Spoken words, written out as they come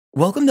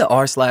Welcome to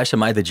rSlash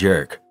Am I the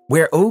Jerk,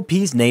 where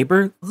OP's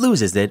neighbor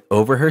loses it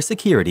over her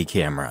security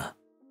camera.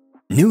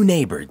 New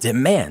neighbor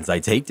demands I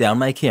take down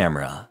my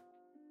camera.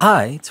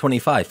 I,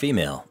 25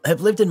 female,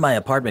 have lived in my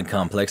apartment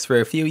complex for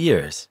a few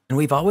years, and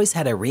we've always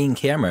had a Ring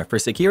camera for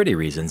security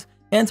reasons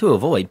and to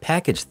avoid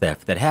package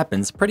theft that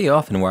happens pretty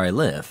often where I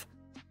live.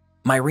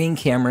 My Ring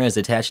camera is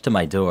attached to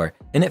my door,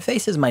 and it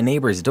faces my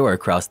neighbor's door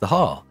across the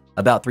hall,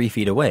 about 3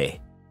 feet away.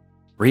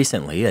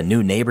 Recently, a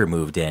new neighbor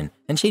moved in,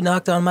 and she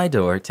knocked on my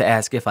door to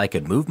ask if I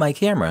could move my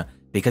camera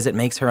because it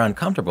makes her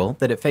uncomfortable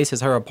that it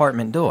faces her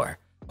apartment door,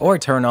 or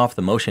turn off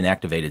the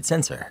motion-activated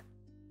sensor.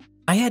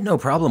 I had no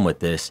problem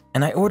with this,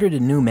 and I ordered a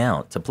new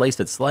mount to place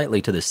it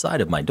slightly to the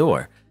side of my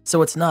door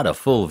so it's not a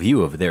full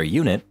view of their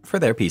unit for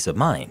their peace of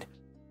mind.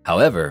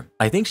 However,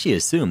 I think she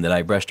assumed that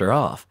I brushed her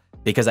off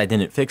because I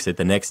didn't fix it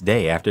the next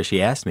day after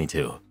she asked me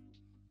to.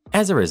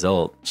 As a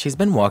result, she's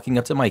been walking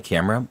up to my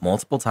camera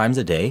multiple times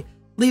a day,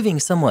 leaving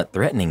somewhat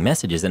threatening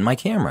messages in my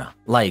camera,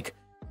 like,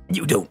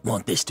 "You don't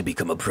want this to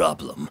become a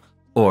problem,"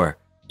 or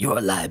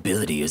 "Your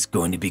liability is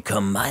going to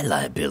become my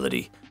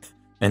liability."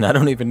 And I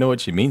don't even know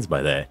what she means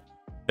by that.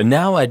 But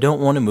now I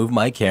don't want to move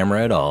my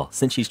camera at all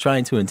since she's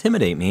trying to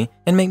intimidate me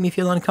and make me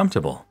feel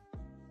uncomfortable.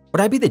 Would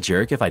I be the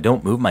jerk if I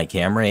don't move my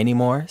camera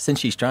anymore since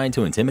she's trying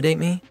to intimidate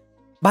me?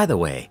 By the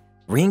way,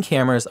 Ring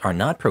cameras are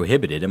not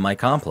prohibited in my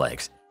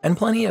complex, and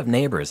plenty of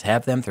neighbors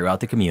have them throughout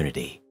the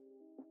community.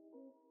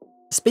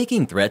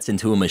 Speaking threats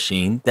into a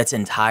machine that's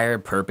entire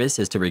purpose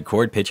is to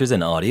record pictures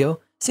and audio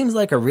seems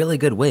like a really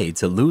good way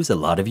to lose a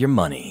lot of your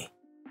money.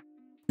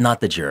 Not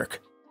the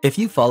jerk. If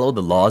you follow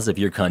the laws of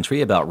your country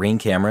about Ring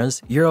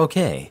cameras, you're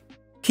okay.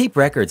 Keep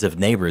records of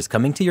neighbors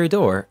coming to your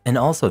door and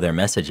also their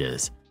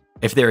messages.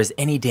 If there is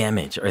any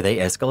damage or they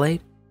escalate,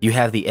 you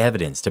have the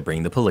evidence to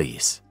bring the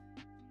police.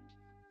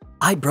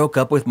 I broke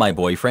up with my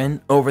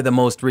boyfriend over the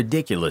most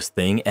ridiculous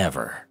thing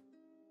ever.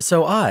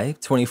 So I,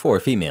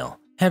 24 female,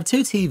 have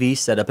 2 TVs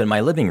set up in my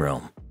living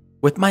room.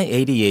 With my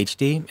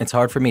ADHD, it's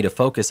hard for me to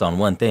focus on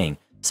one thing,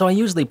 so I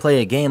usually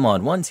play a game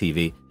on one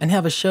TV and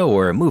have a show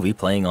or a movie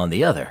playing on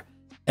the other.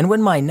 And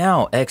when my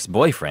now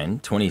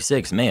ex-boyfriend,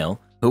 26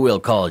 male, who we'll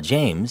call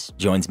James,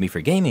 joins me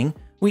for gaming,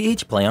 we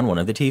each play on one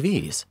of the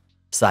TVs.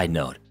 Side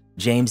note,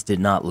 James did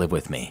not live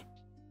with me.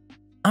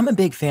 I'm a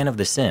big fan of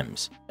The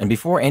Sims, and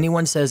before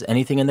anyone says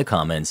anything in the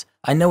comments,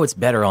 I know it's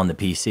better on the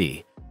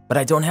PC. But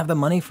I don't have the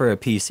money for a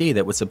PC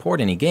that would support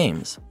any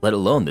games, let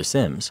alone The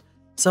Sims,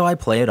 so I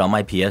play it on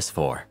my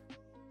PS4.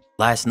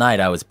 Last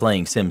night I was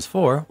playing Sims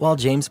 4 while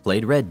James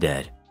played Red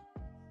Dead.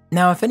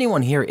 Now if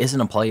anyone here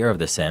isn't a player of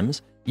The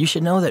Sims, you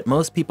should know that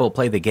most people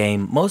play the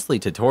game mostly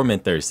to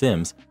torment their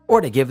Sims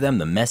or to give them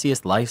the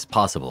messiest lives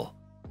possible.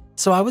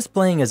 So I was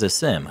playing as a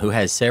Sim who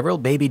has several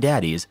baby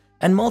daddies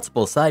and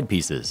multiple side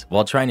pieces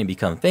while trying to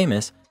become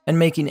famous and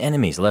making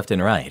enemies left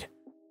and right.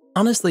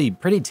 Honestly,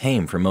 pretty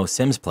tame for most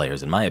Sims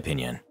players in my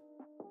opinion.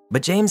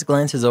 But James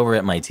glances over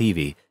at my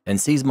TV and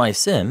sees my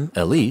Sim,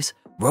 Elise,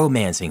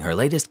 romancing her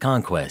latest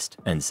conquest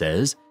and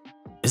says,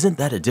 "Isn't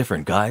that a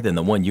different guy than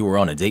the one you were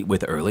on a date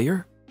with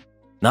earlier?"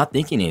 Not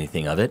thinking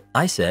anything of it,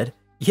 I said,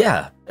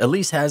 "Yeah,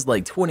 Elise has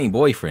like 20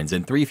 boyfriends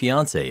and 3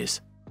 fiancés."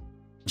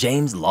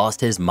 James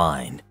lost his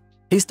mind.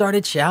 He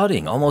started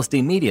shouting almost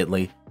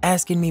immediately,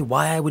 asking me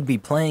why I would be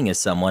playing as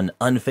someone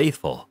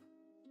unfaithful.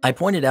 I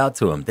pointed out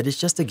to him that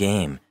it's just a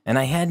game and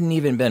I hadn't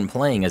even been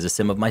playing as a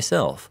Sim of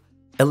myself.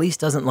 Elise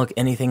doesn't look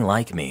anything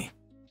like me.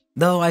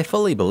 Though I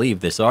fully believe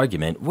this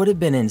argument would have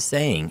been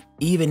insane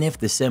even if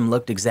the Sim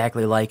looked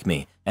exactly like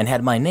me and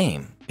had my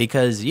name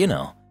because, you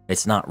know,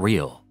 it's not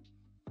real.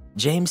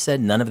 James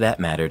said none of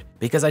that mattered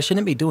because I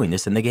shouldn't be doing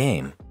this in the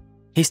game.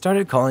 He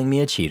started calling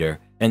me a cheater,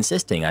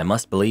 insisting I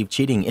must believe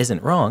cheating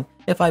isn't wrong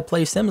if I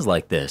play Sims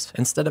like this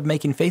instead of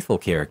making faithful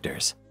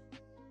characters.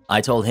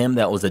 I told him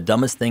that was the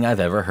dumbest thing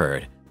I've ever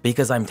heard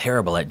because I'm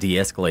terrible at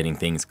de-escalating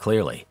things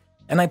clearly.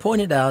 And I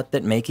pointed out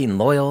that making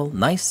loyal,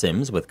 nice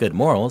Sims with good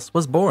morals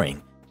was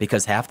boring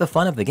because half the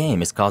fun of the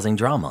game is causing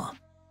drama.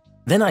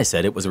 Then I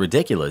said it was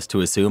ridiculous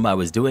to assume I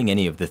was doing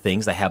any of the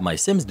things I have my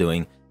Sims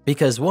doing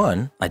because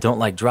 1, I don't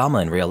like drama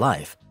in real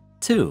life,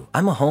 2,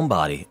 I'm a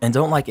homebody and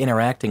don't like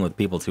interacting with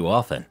people too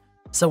often,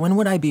 so when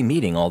would I be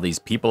meeting all these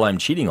people I'm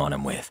cheating on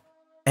him with?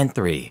 And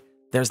 3,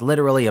 there's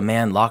literally a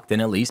man locked in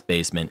Elise's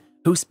basement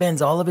who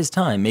spends all of his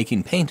time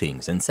making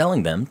paintings and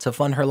selling them to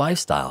fund her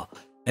lifestyle.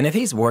 And if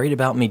he's worried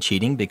about me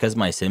cheating because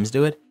my Sims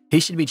do it, he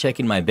should be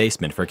checking my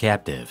basement for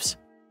captives.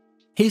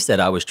 He said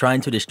I was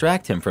trying to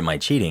distract him from my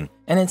cheating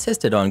and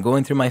insisted on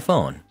going through my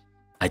phone.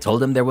 I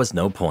told him there was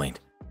no point.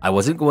 I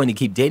wasn't going to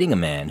keep dating a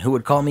man who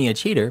would call me a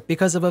cheater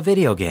because of a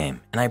video game,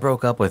 and I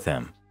broke up with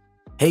him.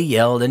 He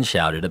yelled and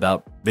shouted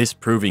about this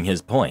proving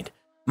his point.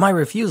 My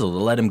refusal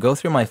to let him go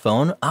through my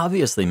phone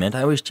obviously meant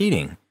I was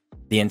cheating.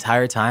 The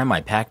entire time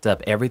I packed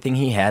up everything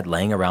he had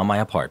laying around my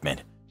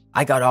apartment.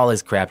 I got all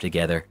his crap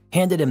together,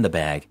 handed him the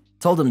bag,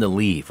 told him to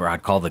leave or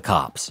I'd call the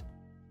cops.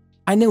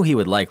 I knew he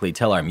would likely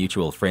tell our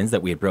mutual friends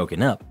that we had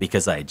broken up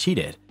because I had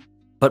cheated,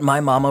 but my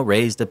mama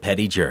raised a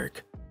petty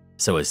jerk.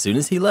 So as soon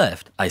as he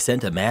left, I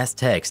sent a mass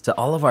text to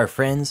all of our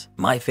friends,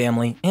 my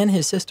family, and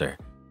his sister.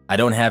 I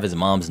don't have his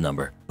mom's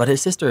number, but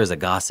his sister is a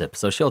gossip,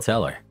 so she'll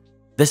tell her.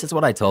 This is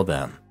what I told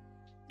them.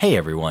 Hey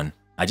everyone,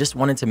 I just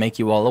wanted to make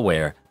you all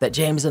aware that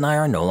James and I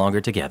are no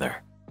longer together.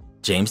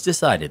 James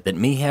decided that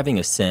me having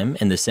a sim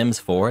in The Sims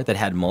 4 that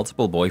had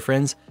multiple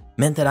boyfriends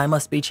meant that I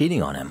must be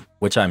cheating on him,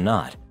 which I'm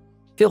not.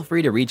 Feel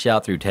free to reach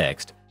out through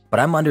text, but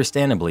I'm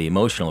understandably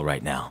emotional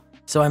right now,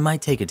 so I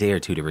might take a day or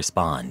two to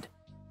respond.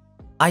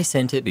 I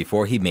sent it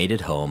before he made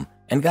it home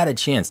and got a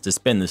chance to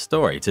spin the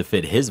story to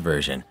fit his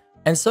version,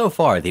 and so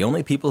far the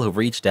only people who've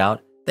reached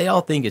out, they all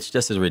think it's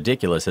just as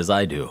ridiculous as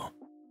I do.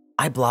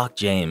 I blocked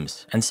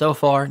James, and so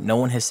far no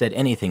one has said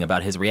anything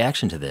about his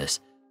reaction to this,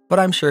 but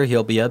I'm sure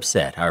he'll be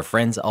upset. Our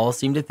friends all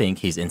seem to think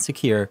he's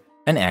insecure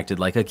and acted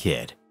like a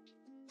kid.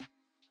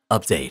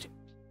 Update.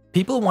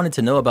 People wanted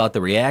to know about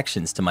the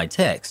reactions to my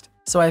text,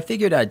 so I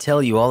figured I'd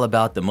tell you all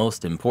about the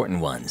most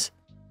important ones.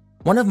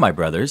 One of my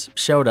brothers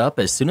showed up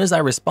as soon as I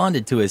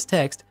responded to his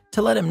text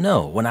to let him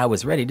know when I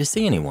was ready to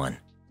see anyone.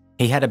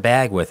 He had a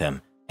bag with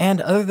him, and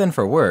other than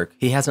for work,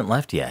 he hasn't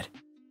left yet.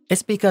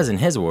 It's because, in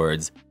his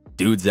words,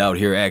 "Dude's out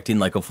here acting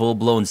like a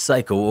full-blown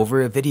psycho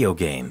over a video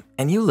game,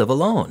 and you live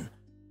alone."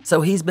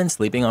 So he's been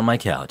sleeping on my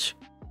couch.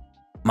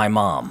 My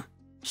mom.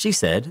 She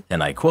said,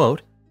 and I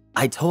quote,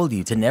 "I told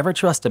you to never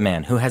trust a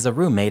man who has a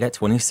roommate at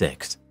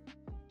 26.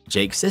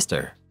 Jake's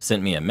sister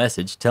sent me a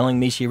message telling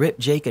me she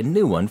ripped Jake a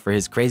new one for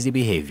his crazy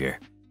behavior.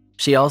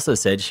 She also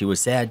said she was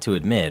sad to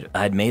admit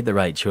I'd made the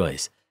right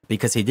choice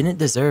because he didn't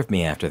deserve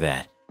me after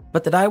that,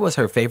 but that I was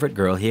her favorite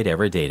girl he had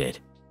ever dated.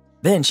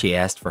 Then she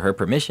asked for her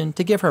permission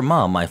to give her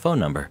mom my phone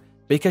number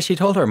because she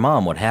told her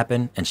mom what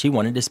happened and she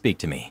wanted to speak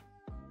to me.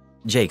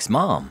 Jake's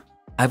mom.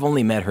 I've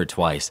only met her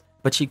twice,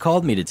 but she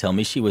called me to tell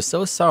me she was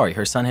so sorry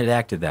her son had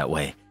acted that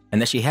way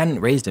and that she hadn't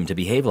raised him to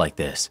behave like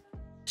this.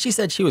 She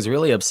said she was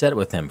really upset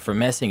with him for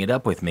messing it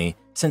up with me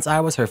since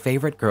I was her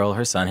favorite girl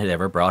her son had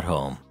ever brought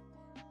home.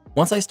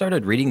 Once I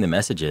started reading the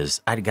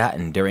messages I'd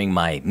gotten during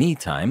my me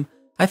time,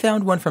 I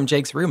found one from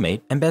Jake's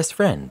roommate and best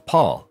friend,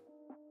 Paul.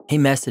 He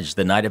messaged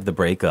the night of the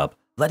breakup,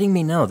 letting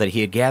me know that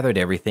he had gathered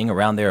everything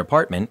around their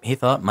apartment he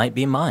thought might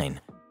be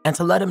mine, and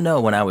to let him know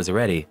when I was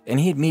ready and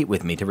he'd meet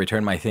with me to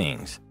return my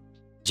things.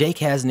 Jake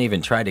hasn't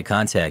even tried to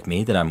contact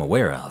me that I'm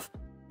aware of.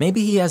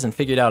 Maybe he hasn't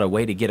figured out a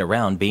way to get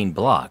around being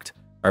blocked,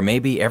 or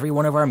maybe every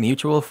one of our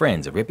mutual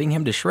friends ripping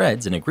him to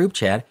shreds in a group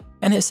chat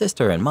and his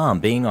sister and mom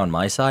being on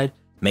my side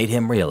made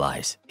him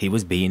realize he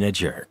was being a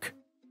jerk.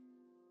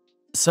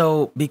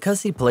 So,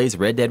 because he plays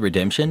Red Dead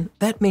Redemption,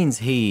 that means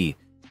he…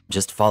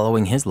 just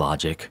following his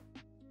logic.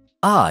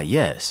 Ah,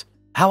 yes.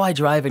 How I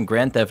drive in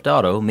Grand Theft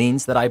Auto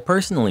means that I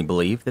personally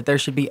believe that there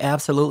should be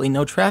absolutely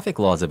no traffic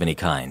laws of any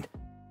kind.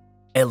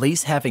 At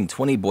least having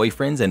 20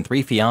 boyfriends and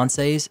 3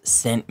 fiancés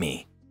sent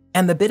me.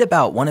 And the bit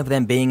about one of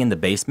them being in the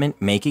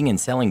basement making and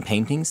selling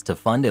paintings to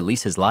fund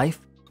Elise's life?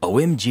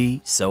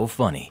 OMG, so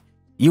funny.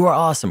 You are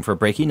awesome for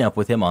breaking up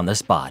with him on the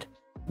spot.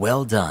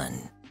 Well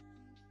done.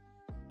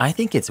 I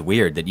think it's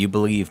weird that you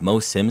believe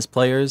most Sims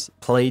players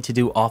play to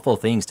do awful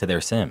things to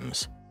their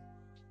Sims.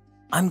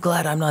 I'm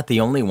glad I'm not the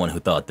only one who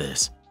thought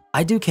this.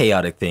 I do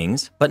chaotic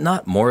things, but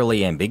not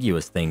morally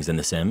ambiguous things in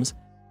The Sims,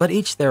 but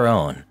each their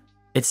own.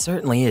 It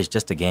certainly is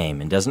just a game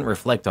and doesn't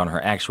reflect on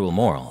her actual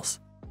morals.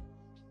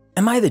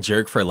 Am I the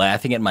jerk for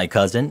laughing at my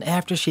cousin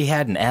after she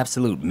had an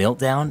absolute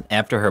meltdown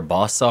after her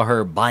boss saw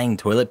her buying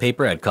toilet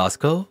paper at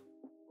Costco?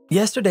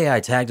 Yesterday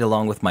I tagged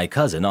along with my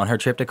cousin on her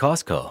trip to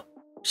Costco.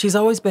 She's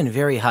always been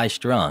very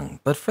high-strung,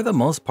 but for the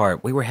most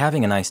part we were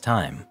having a nice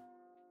time.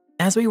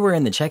 As we were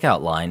in the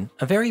checkout line,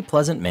 a very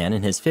pleasant man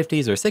in his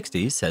 50s or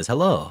 60s says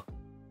hello.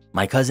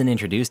 My cousin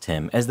introduced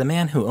him as the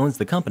man who owns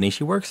the company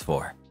she works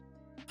for.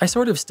 I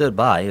sort of stood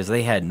by as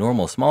they had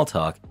normal small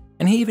talk,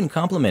 and he even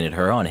complimented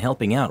her on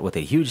helping out with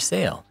a huge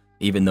sale,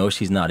 even though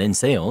she's not in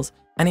sales,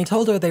 and he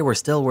told her they were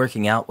still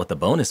working out what the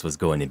bonus was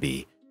going to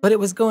be, but it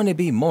was going to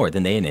be more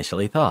than they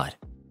initially thought.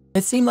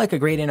 It seemed like a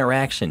great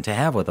interaction to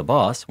have with a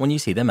boss when you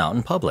see them out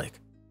in public.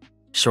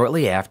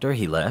 Shortly after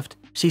he left,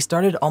 she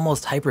started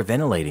almost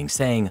hyperventilating,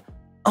 saying,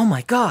 oh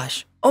my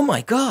gosh,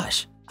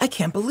 I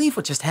can't believe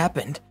what just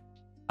happened."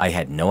 I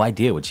had no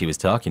idea what she was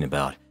talking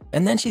about,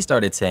 and then she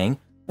started saying,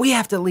 "We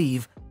have to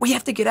leave. We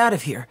have to get out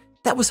of here.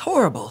 That was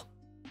horrible."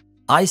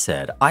 I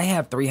said, "I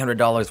have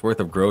 $300 worth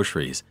of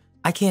groceries.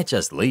 I can't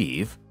just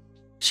leave."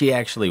 She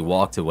actually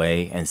walked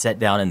away and sat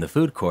down in the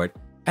food court,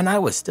 and I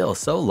was still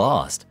so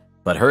lost.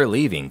 But her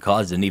leaving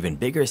caused an even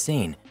bigger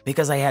scene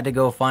because I had to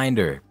go find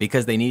her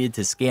because they needed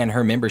to scan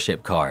her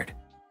membership card.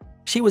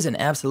 She was in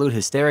absolute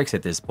hysterics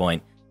at this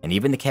point, and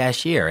even the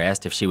cashier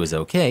asked if she was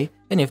okay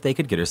and if they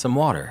could get her some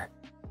water.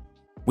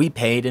 We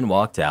paid and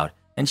walked out,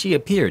 and she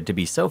appeared to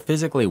be so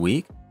physically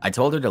weak, I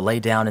told her to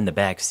lay down in the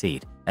back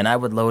seat and I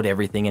would load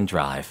everything and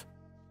drive.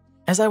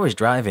 As I was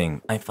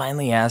driving, I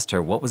finally asked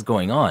her what was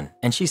going on,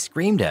 and she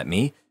screamed at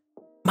me,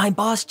 "My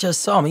boss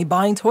just saw me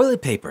buying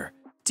toilet paper.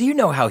 Do you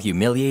know how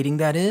humiliating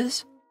that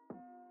is?"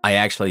 I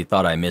actually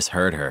thought I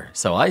misheard her,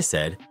 so I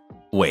said,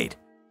 "Wait,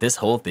 this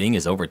whole thing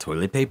is over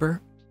toilet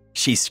paper?"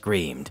 She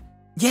screamed,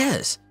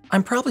 "Yes,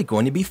 I'm probably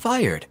going to be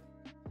fired."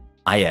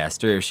 I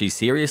asked her if she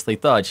seriously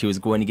thought she was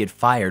going to get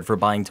fired for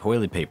buying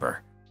toilet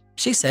paper.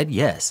 She said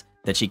yes,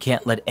 that she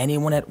can't let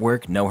anyone at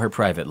work know her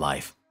private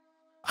life.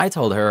 I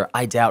told her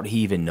I doubt he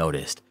even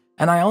noticed,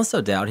 and I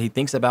also doubt he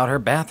thinks about her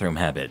bathroom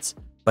habits,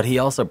 but he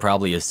also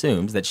probably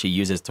assumes that she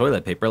uses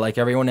toilet paper like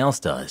everyone else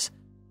does.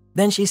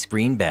 Then she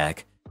screamed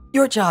back,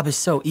 "Your job is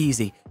so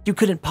easy, you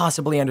couldn't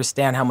possibly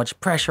understand how much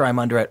pressure I'm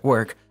under at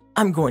work.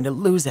 I'm going to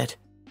lose it."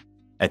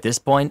 At this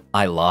point,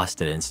 I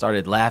lost it and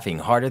started laughing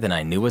harder than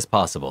I knew was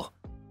possible.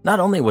 Not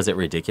only was it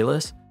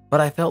ridiculous, but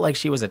I felt like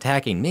she was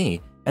attacking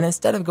me, and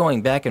instead of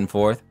going back and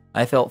forth,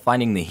 I felt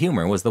finding the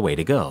humor was the way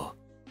to go.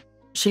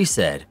 She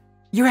said,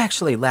 "You're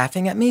actually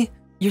laughing at me?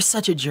 You're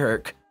such a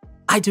jerk.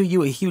 I do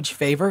you a huge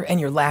favor and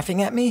you're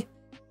laughing at me?"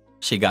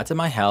 She got to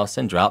my house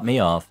and dropped me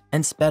off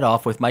and sped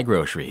off with my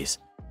groceries.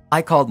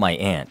 I called my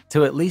aunt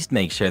to at least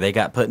make sure they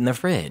got put in the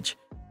fridge,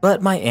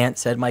 but my aunt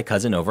said my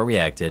cousin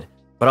overreacted,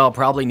 but I'll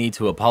probably need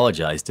to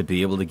apologize to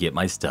be able to get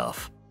my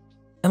stuff.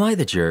 Am I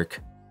the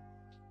jerk?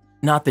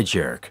 Not the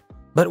jerk.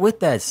 But with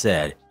that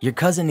said, your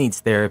cousin needs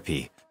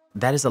therapy.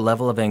 That is a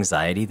level of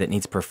anxiety that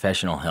needs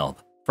professional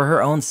help. For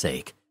her own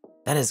sake,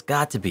 that has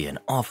got to be an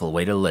awful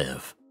way to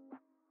live.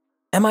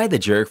 Am I the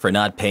jerk for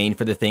not paying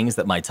for the things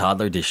that my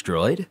toddler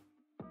destroyed?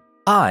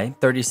 I,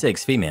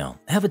 36 female,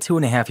 have a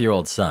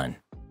 2.5-year-old son.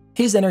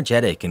 He's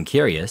energetic and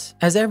curious,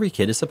 as every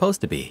kid is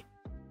supposed to be.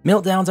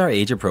 Meltdowns are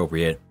age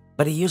appropriate,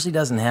 but he usually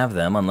doesn't have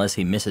them unless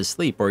he misses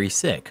sleep or he's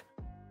sick.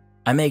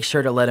 I make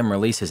sure to let him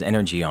release his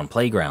energy on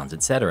playgrounds,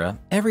 etc.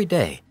 every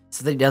day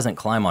so that he doesn't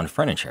climb on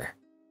furniture.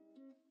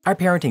 Our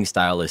parenting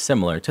style is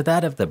similar to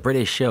that of the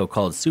British show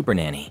called Super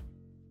Nanny.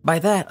 By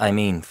that, I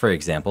mean, for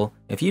example,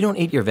 if you don't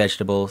eat your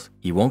vegetables,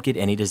 you won't get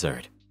any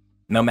dessert.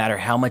 No matter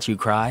how much you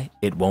cry,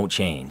 it won't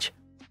change.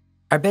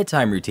 Our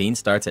bedtime routine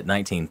starts at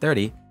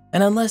 19:30,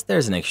 and unless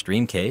there's an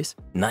extreme case,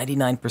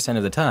 99%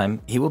 of the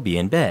time, he will be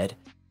in bed,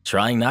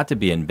 trying not to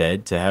be in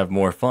bed to have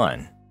more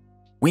fun.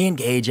 We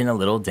engage in a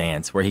little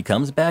dance where he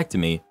comes back to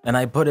me and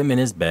I put him in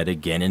his bed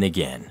again and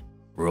again.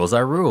 Rules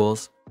are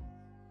rules.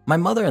 My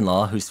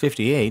mother-in-law, who's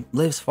 58,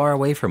 lives far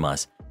away from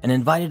us and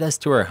invited us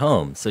to her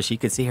home so she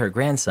could see her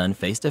grandson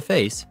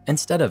face-to-face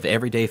instead of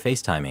everyday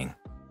FaceTiming.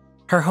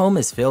 Her home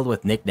is filled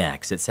with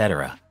knickknacks,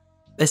 etc.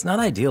 It's not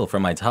ideal for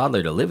my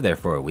toddler to live there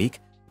for a week,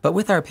 but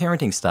with our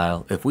parenting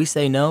style, if we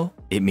say no,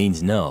 it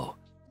means no.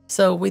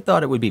 So we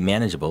thought it would be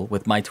manageable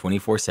with my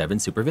 24/7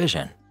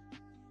 supervision.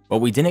 What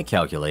we didn't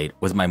calculate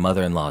was my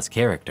mother-in-law's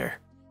character.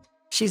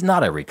 She's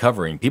not a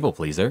recovering people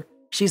pleaser,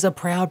 she's a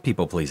proud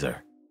people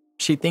pleaser.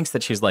 She thinks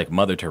that she's like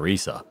Mother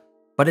Teresa,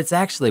 but it's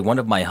actually one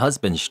of my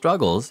husband's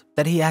struggles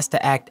that he has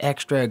to act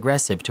extra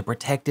aggressive to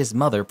protect his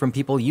mother from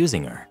people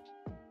using her.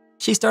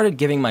 She started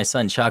giving my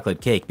son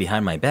chocolate cake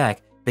behind my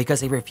back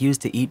because he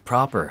refused to eat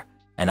proper,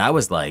 and I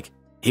was like,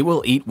 he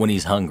will eat when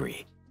he's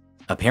hungry.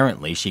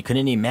 Apparently, she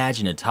couldn't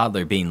imagine a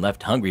toddler being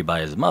left hungry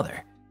by his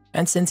mother,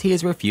 and since he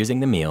is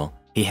refusing the meal,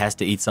 he has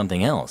to eat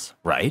something else,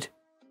 right?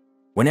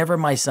 Whenever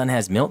my son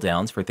has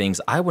meltdowns for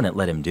things I wouldn't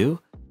let him do,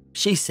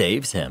 she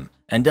saves him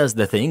and does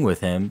the thing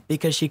with him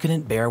because she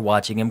couldn't bear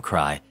watching him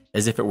cry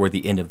as if it were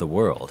the end of the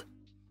world.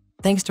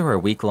 Thanks to her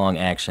week-long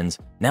actions,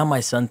 now my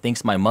son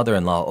thinks my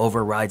mother-in-law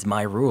overrides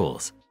my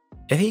rules.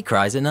 If he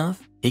cries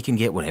enough, he can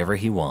get whatever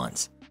he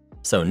wants.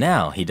 So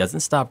now he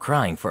doesn't stop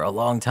crying for a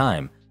long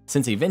time,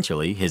 since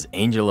eventually his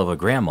angel of a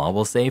grandma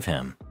will save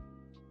him.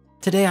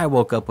 Today I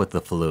woke up with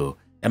the flu,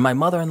 and my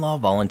mother-in-law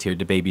volunteered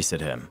to babysit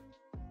him.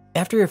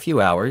 After a few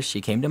hours,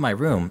 she came to my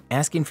room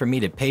asking for me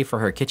to pay for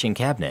her kitchen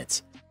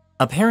cabinets.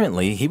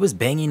 Apparently, he was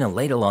banging a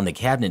ladle on the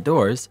cabinet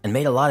doors and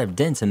made a lot of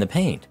dents in the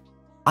paint.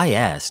 I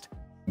asked,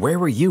 "Where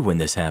were you when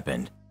this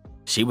happened?"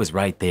 She was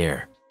right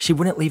there. She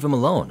wouldn't leave him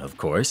alone, of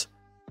course.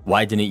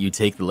 "Why didn't you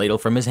take the ladle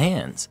from his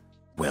hands?"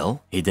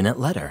 Well, he didn't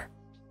let her.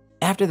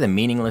 After the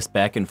meaningless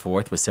back and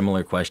forth with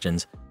similar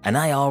questions, and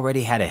I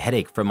already had a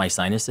headache from my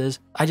sinuses,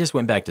 I just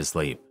went back to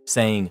sleep,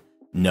 saying,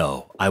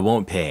 "No, I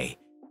won't pay,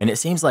 and it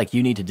seems like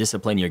you need to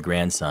discipline your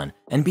grandson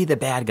and be the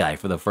bad guy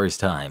for the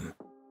first time."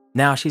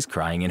 Now she's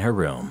crying in her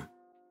room.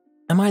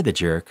 Am I the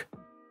jerk?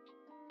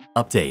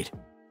 Update.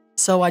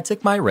 So I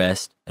took my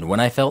rest, and when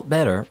I felt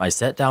better, I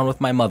sat down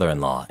with my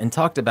mother-in-law and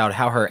talked about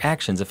how her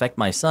actions affect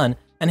my son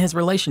and his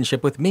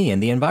relationship with me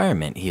and the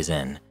environment he's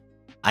in.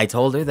 I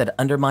told her that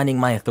undermining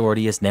my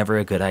authority is never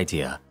a good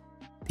idea.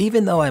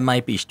 Even though I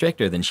might be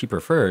stricter than she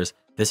prefers,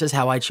 this is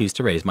how I choose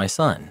to raise my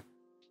son.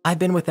 I've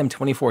been with him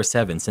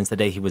 24/7 since the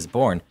day he was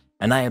born,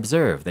 and I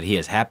observe that he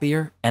is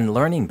happier and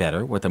learning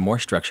better with a more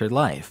structured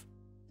life.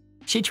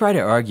 She tried to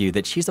argue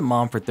that she's a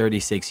mom for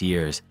 36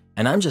 years,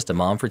 and I'm just a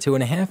mom for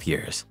 2.5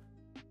 years.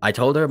 I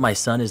told her my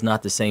son is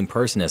not the same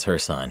person as her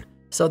son,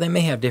 so they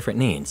may have different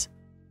needs.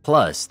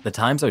 Plus, the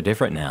times are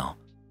different now.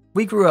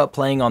 We grew up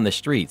playing on the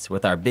streets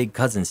with our big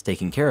cousins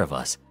taking care of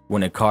us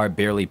when a car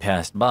barely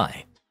passed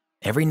by.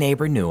 Every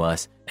neighbor knew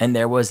us, and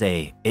there was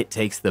a "it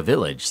takes the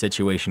village"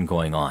 situation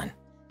going on.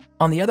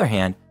 On the other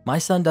hand, my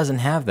son doesn't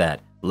have that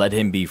 "let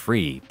him be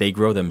free, they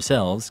grow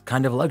themselves"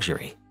 kind of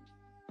luxury.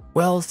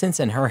 Well, since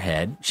in her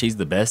head, she's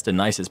the best and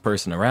nicest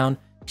person around,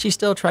 she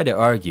still tried to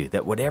argue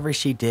that whatever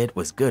she did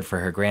was good for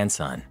her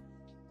grandson.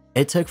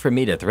 It took for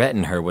me to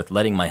threaten her with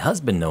letting my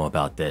husband know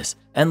about this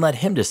and let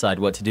him decide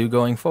what to do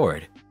going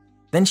forward.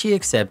 Then she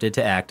accepted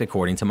to act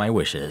according to my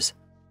wishes.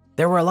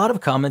 There were a lot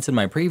of comments in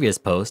my previous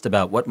post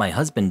about what my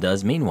husband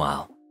does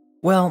meanwhile.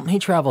 Well, he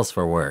travels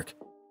for work.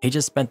 He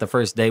just spent the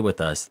first day with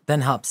us,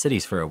 then hopped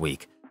cities for a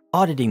week,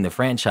 auditing the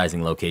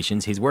franchising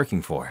locations he's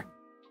working for.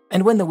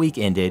 And when the week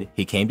ended,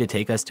 he came to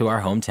take us to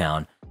our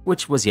hometown,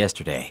 which was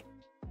yesterday.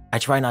 I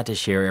try not to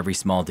share every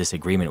small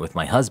disagreement with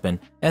my husband,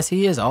 as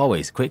he is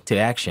always quick to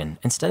action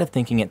instead of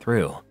thinking it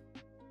through.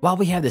 While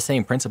we have the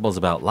same principles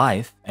about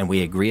life and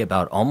we agree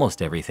about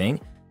almost everything,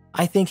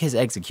 I think his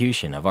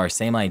execution of our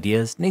same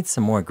ideas needs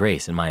some more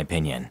grace in my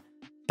opinion.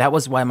 That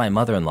was why my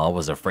mother-in-law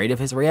was afraid of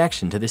his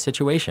reaction to this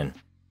situation.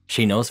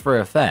 She knows for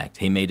a fact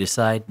he may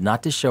decide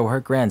not to show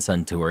her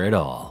grandson to her at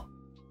all.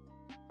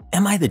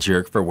 Am I the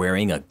jerk for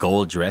wearing a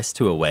gold dress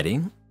to a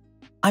wedding?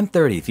 I'm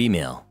 30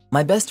 female.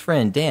 My best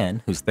friend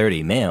Dan, who's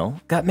 30 male,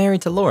 got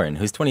married to Lauren,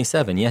 who's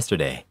 27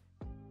 yesterday.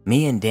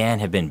 Me and Dan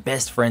have been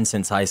best friends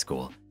since high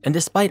school, and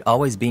despite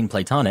always being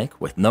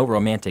platonic with no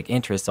romantic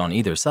interests on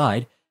either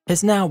side,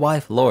 his now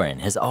wife Lauren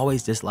has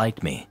always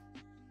disliked me.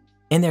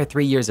 In their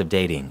 3 years of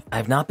dating,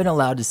 I've not been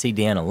allowed to see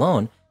Dan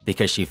alone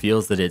because she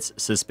feels that it's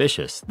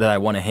suspicious that I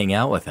want to hang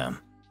out with him.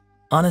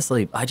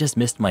 Honestly, I just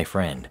missed my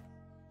friend.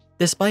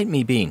 Despite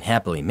me being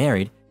happily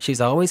married, she's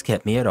always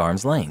kept me at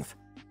arm's length.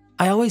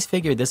 I always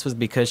figured this was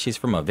because she's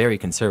from a very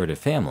conservative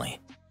family.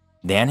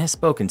 Dan has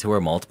spoken to her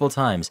multiple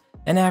times,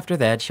 and after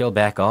that she'll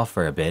back off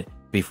for a bit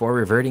before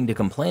reverting to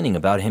complaining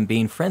about him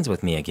being friends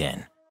with me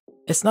again.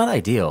 It's not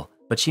ideal,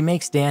 but she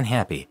makes Dan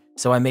happy,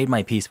 so I made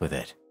my peace with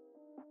it.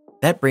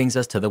 That brings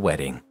us to the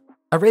wedding.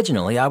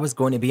 Originally, I was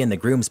going to be in the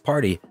groom's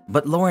party,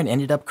 but Lauren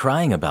ended up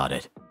crying about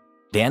it.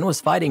 Dan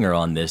was fighting her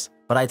on this,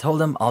 but I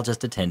told him I'll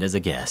just attend as a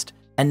guest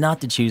and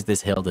not to choose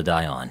this hill to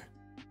die on.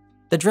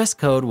 The dress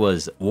code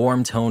was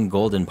warm tone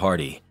golden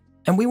party,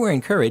 and we were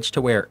encouraged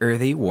to wear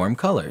earthy, warm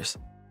colors.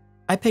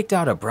 I picked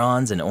out a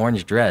bronze and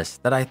orange dress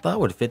that I thought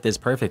would fit this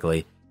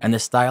perfectly, and the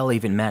style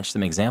even matched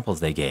some examples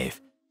they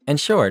gave. In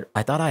short,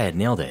 I thought I had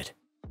nailed it.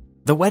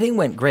 The wedding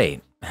went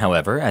great.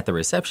 However, at the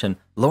reception,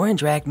 Lauren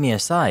dragged me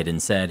aside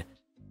and said,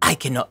 "I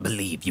cannot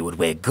believe you would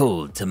wear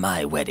gold to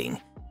my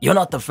wedding. You're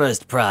not the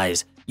first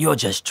prize, you're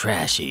just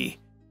trashy."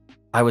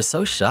 I was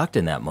so shocked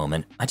in that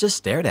moment, I just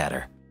stared at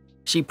her.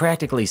 She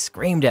practically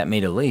screamed at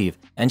me to leave,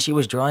 and she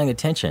was drawing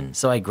attention,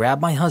 so I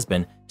grabbed my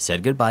husband,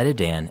 said goodbye to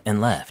Dan,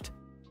 and left.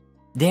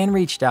 Dan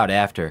reached out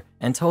after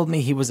and told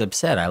me he was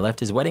upset I left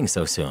his wedding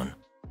so soon.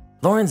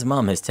 Lauren's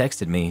mom has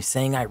texted me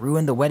saying I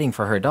ruined the wedding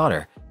for her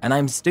daughter and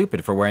I'm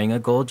stupid for wearing a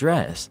gold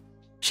dress.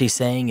 She's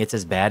saying it's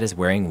as bad as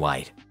wearing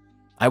white.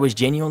 I was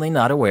genuinely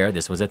not aware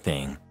this was a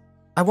thing.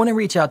 I want to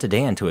reach out to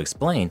Dan to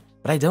explain,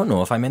 but I don't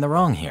know if I'm in the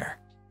wrong here.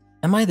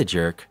 Am I the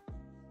jerk?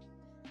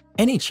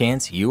 Any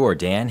chance you or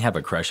Dan have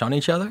a crush on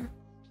each other?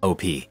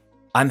 OP.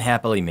 I'm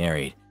happily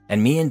married,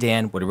 and me and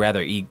Dan would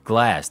rather eat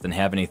glass than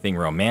have anything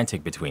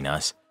romantic between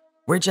us.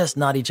 We're just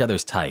not each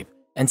other's type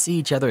and see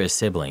each other as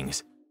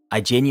siblings.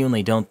 I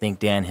genuinely don't think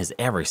Dan has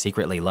ever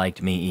secretly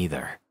liked me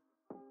either.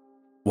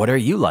 What are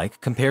you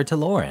like compared to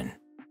Lauren?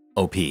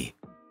 OP.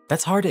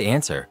 That's hard to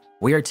answer.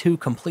 We are two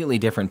completely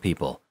different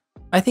people.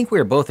 I think we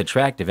are both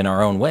attractive in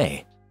our own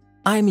way.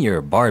 I'm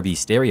your Barbie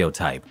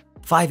stereotype,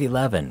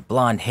 5'11",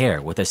 blonde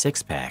hair with a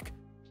six-pack.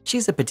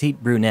 She's a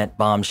petite brunette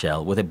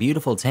bombshell with a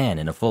beautiful tan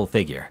and a full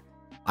figure.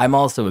 I'm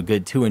also a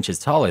good 2 inches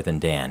taller than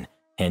Dan,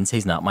 hence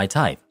he's not my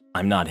type.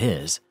 I'm not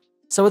his.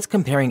 So it's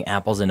comparing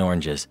apples and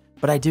oranges,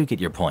 but I do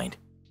get your point.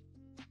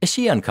 Is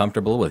she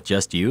uncomfortable with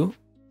just you?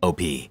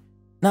 OP.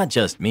 Not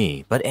just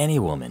me, but any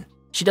woman.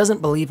 She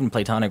doesn't believe in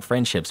platonic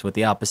friendships with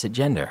the opposite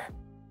gender.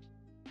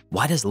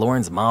 Why does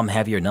Lauren's mom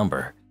have your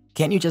number?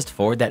 Can't you just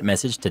forward that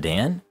message to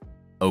Dan?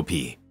 OP.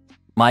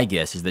 My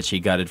guess is that she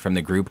got it from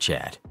the group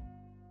chat.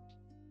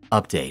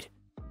 Update.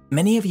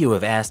 Many of you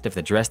have asked if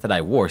the dress that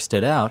I wore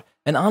stood out,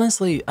 and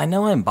honestly, I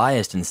know I'm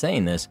biased in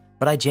saying this,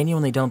 but I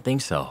genuinely don't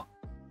think so.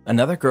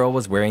 Another girl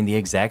was wearing the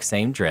exact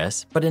same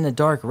dress, but in a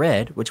dark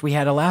red, which we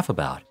had a laugh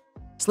about.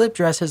 Slip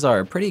dresses are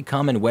a pretty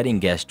common wedding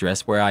guest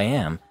dress where I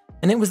am,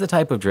 and it was the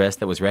type of dress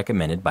that was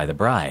recommended by the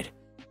bride.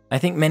 I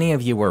think many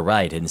of you were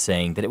right in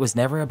saying that it was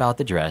never about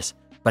the dress,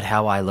 but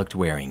how I looked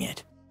wearing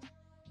it.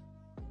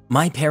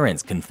 My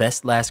parents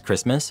confessed last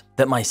Christmas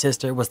that my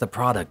sister was the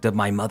product of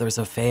my mother's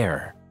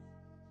affair.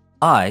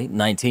 I,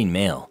 19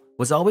 male,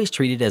 was always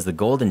treated as the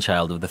golden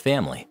child of the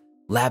family.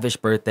 Lavish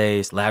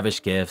birthdays,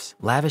 lavish gifts,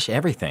 lavish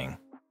everything.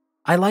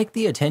 I liked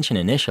the attention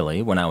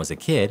initially when I was a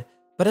kid,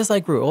 but as I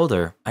grew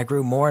older, I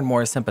grew more and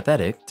more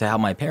sympathetic to how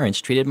my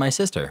parents treated my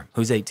sister,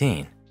 who's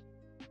 18.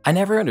 I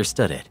never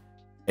understood it.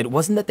 It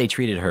wasn't that they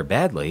treated her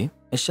badly,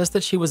 it's just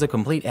that she was a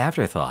complete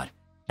afterthought,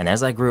 and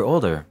as I grew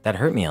older, that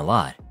hurt me a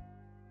lot.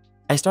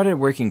 I started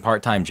working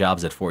part-time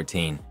jobs at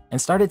 14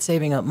 and started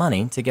saving up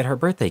money to get her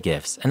birthday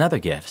gifts and other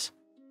gifts.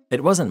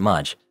 It wasn't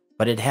much,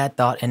 but it had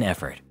thought and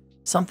effort,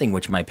 something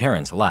which my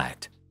parents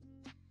lacked.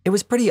 It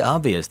was pretty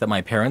obvious that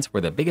my parents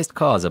were the biggest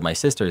cause of my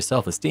sister's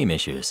self-esteem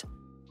issues.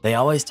 They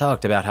always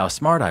talked about how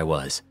smart I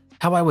was,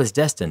 how I was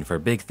destined for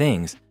big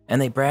things,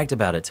 and they bragged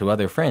about it to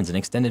other friends and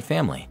extended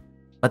family,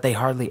 but they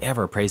hardly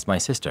ever praised my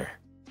sister.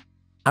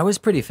 I was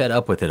pretty fed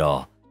up with it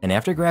all, and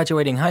after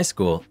graduating high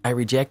school, I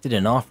rejected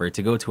an offer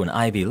to go to an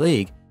Ivy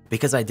League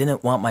because I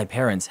didn't want my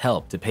parents'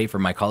 help to pay for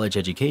my college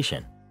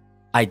education.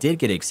 I did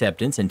get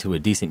acceptance into a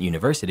decent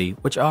university,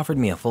 which offered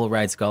me a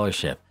full-ride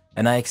scholarship,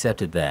 and I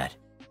accepted that.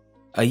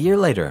 A year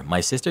later, my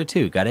sister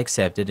too got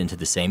accepted into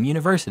the same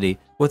university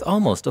with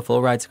almost a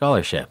full-ride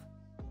scholarship.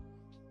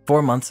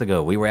 4 months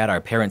ago, we were at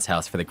our parents'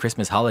 house for the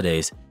Christmas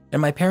holidays,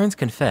 and my parents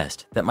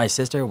confessed that my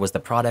sister was the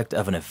product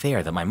of an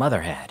affair that my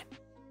mother had.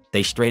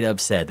 They straight up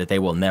said that they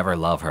will never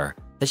love her,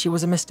 that she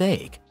was a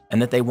mistake,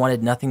 and that they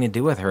wanted nothing to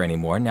do with her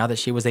anymore now that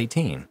she was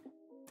 18.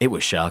 It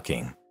was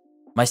shocking.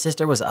 My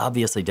sister was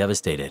obviously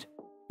devastated.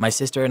 My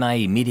sister and I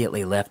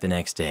immediately left the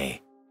next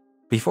day.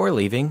 Before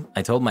leaving,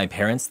 I told my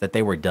parents that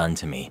they were done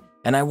to me,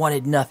 and I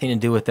wanted nothing to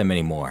do with them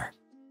anymore.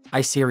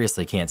 I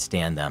seriously can't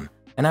stand them,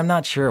 and I'm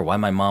not sure why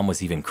my mom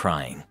was even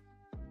crying.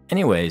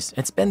 Anyways,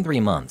 it's been 3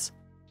 months.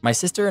 My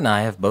sister and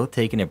I have both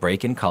taken a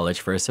break in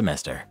college for a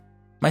semester.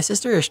 My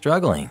sister is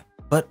struggling,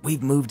 but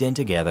we've moved in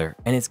together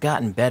and it's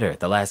gotten better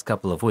the last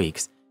couple of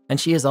weeks, and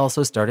she has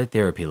also started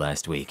therapy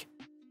last week.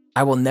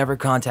 I will never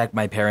contact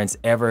my parents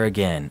ever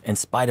again in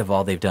spite of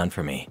all they've done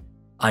for me.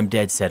 I'm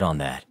dead set on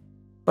that.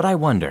 But I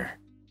wonder,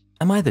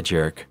 am I the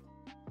jerk?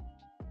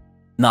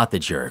 Not the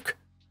jerk.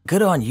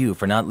 Good on you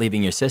for not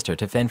leaving your sister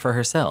to fend for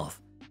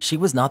herself. She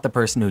was not the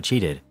person who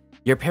cheated.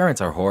 Your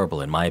parents are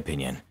horrible in my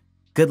opinion.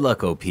 Good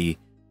luck, OP.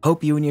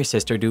 Hope you and your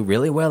sister do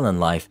really well in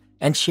life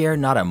and share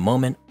not a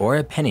moment or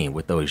a penny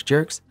with those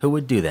jerks who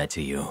would do that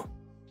to you.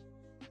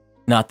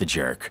 Not the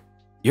jerk.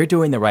 You're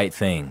doing the right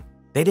thing.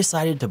 They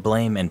decided to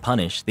blame and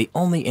punish the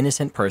only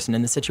innocent person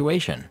in the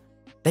situation.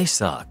 They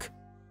suck.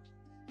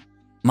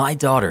 My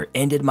daughter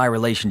ended my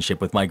relationship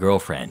with my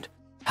girlfriend.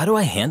 How do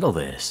I handle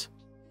this?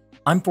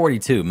 I'm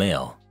 42,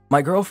 male.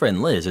 My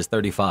girlfriend Liz is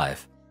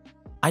 35.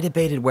 I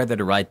debated whether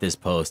to write this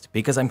post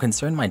because I'm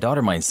concerned my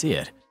daughter might see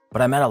it,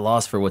 but I'm at a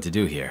loss for what to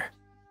do here.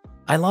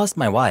 I lost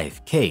my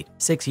wife, Kate,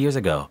 6 years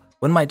ago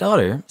when my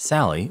daughter,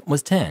 Sally,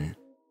 was 10.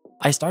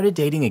 I started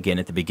dating again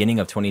at the beginning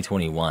of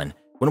 2021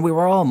 when we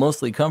were all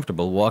mostly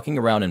comfortable walking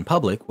around in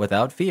public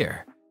without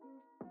fear.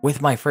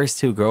 With my first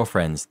 2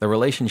 girlfriends, the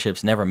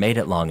relationships never made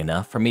it long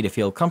enough for me to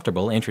feel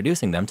comfortable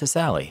introducing them to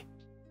Sally.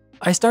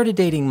 I started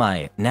dating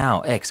my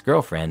now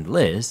ex-girlfriend,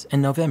 Liz,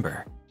 in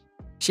November.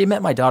 She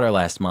met my daughter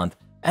last month,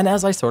 and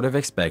as I sort of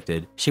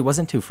expected, she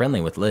wasn't too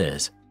friendly with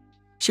Liz.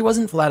 She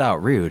wasn't flat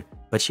out rude,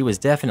 but she was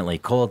definitely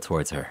cold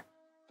towards her.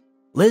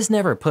 Liz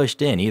never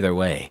pushed in either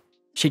way.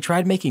 She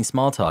tried making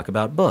small talk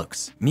about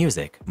books,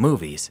 music,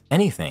 movies,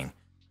 anything,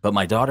 but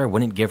my daughter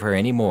wouldn't give her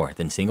any more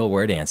than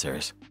single-word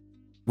answers.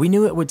 We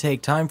knew it would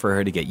take time for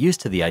her to get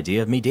used to the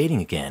idea of me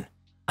dating again.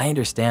 I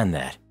understand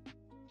that.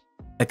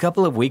 A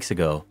couple of weeks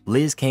ago,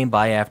 Liz came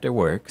by after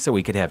work so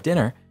we could have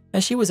dinner,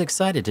 and she was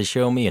excited to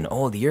show me an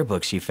old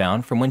yearbook she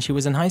found from when she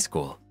was in high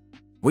school.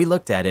 We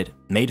looked at it,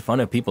 made fun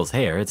of people's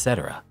hair,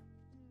 etc.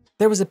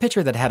 There was a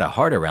picture that had a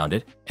heart around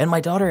it, and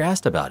my daughter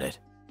asked about it.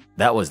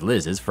 That was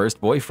Liz's first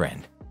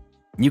boyfriend.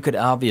 You could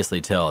obviously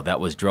tell that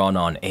was drawn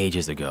on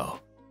ages ago.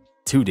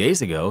 2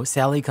 days ago,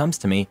 Sally comes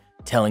to me,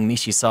 telling me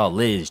she saw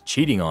Liz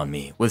cheating on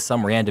me with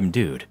some random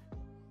dude.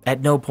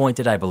 At no point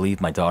did I believe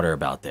my daughter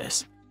about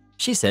this.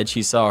 She said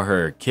she saw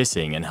her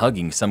kissing and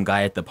hugging some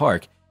guy at the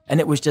park, and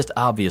it was just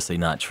obviously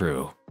not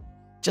true.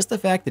 Just the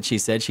fact that she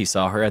said she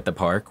saw her at the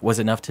park was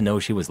enough to know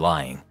she was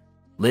lying.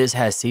 Liz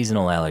has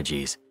seasonal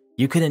allergies.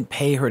 You couldn't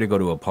pay her to go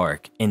to a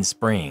park in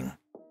spring.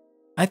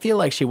 I feel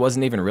like she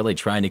wasn't even really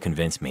trying to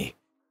convince me.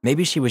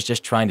 Maybe she was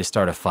just trying to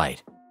start a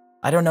fight.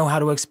 I don't know how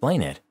to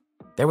explain it.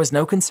 There was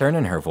no concern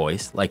in her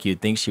voice, like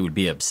you'd think she would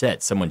be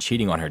upset someone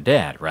cheating on her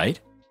dad, right?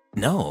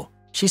 No,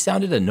 she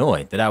sounded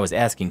annoyed that I was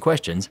asking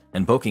questions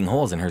and poking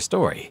holes in her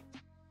story.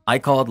 I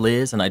called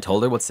Liz and I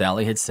told her what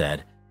Sally had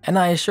said, and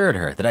I assured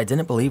her that I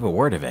didn't believe a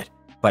word of it,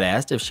 but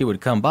asked if she would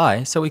come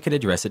by so we could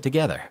address it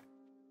together.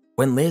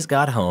 When Liz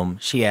got home,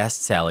 she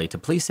asked Sally to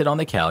please sit on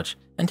the couch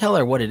and tell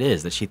her what it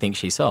is that she thinks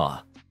she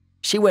saw.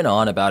 She went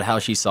on about how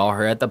she saw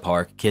her at the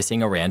park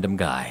kissing a random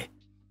guy.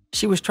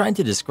 She was trying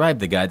to describe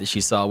the guy that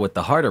she saw with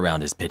the heart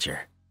around his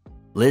picture.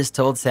 Liz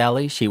told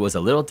Sally she was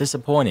a little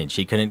disappointed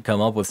she couldn't come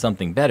up with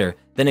something better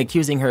than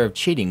accusing her of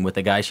cheating with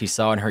the guy she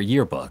saw in her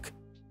yearbook.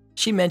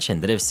 She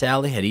mentioned that if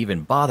Sally had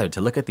even bothered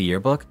to look at the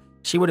yearbook,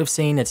 she would have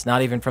seen it's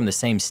not even from the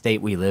same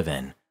state we live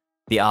in.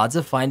 The odds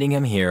of finding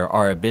him here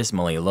are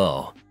abysmally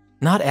low,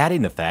 not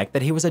adding the fact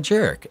that he was a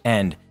jerk,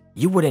 and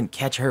you wouldn't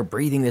catch her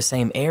breathing the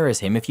same air as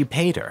him if you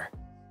paid her.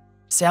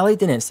 Sally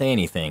didn't say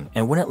anything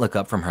and wouldn't look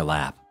up from her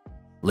lap.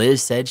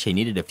 Liz said she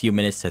needed a few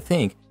minutes to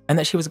think and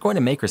that she was going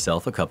to make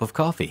herself a cup of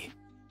coffee.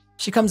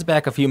 She comes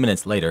back a few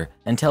minutes later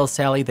and tells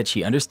Sally that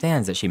she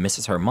understands that she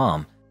misses her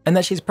mom and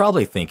that she's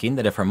probably thinking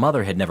that if her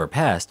mother had never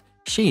passed,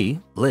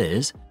 she,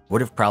 Liz, would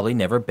have probably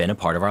never been a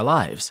part of our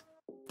lives.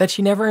 That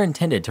she never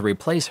intended to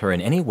replace her in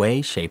any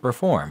way, shape, or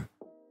form.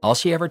 All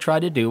she ever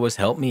tried to do was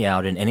help me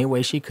out in any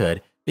way she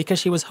could because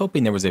she was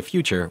hoping there was a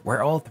future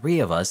where all three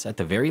of us at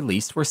the very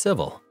least were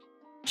civil.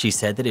 She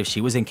said that if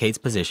she was in Kate's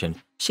position,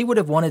 she would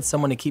have wanted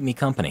someone to keep me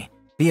company,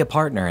 be a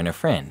partner and a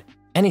friend,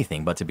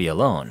 anything but to be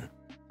alone.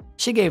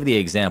 She gave the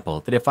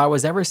example that if I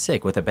was ever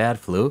sick with a bad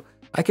flu,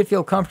 I could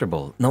feel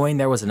comfortable knowing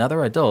there was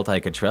another adult I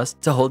could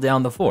trust to hold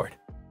down the fort.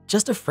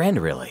 Just a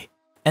friend, really.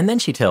 And then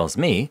she tells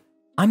me,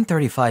 I'm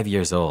 35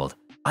 years old.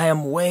 I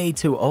am way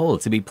too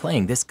old to be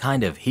playing this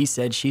kind of he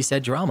said, she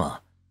said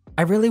drama.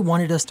 I really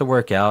wanted us to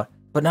work out,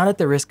 but not at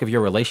the risk of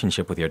your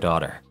relationship with your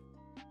daughter.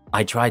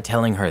 I tried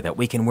telling her that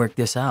we can work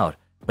this out,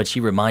 but she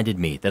reminded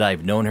me that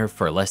I've known her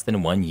for less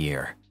than 1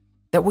 year,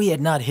 that we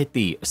had not hit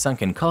the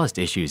sunken cost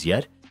issues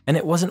yet, and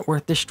it wasn't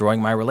worth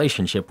destroying my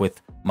relationship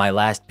with my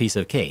last piece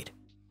of Kate.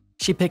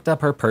 She picked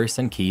up her purse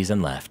and keys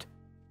and left.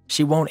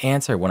 She won't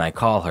answer when I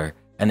call her,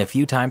 and the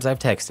few times I've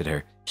texted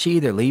her, she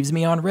either leaves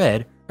me on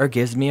red or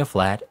gives me a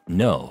flat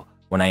no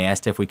when I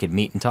asked if we could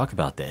meet and talk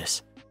about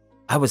this.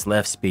 I was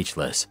left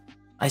speechless.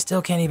 I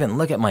still can't even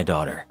look at my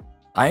daughter.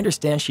 I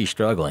understand she's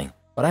struggling,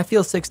 but I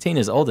feel 16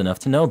 is old enough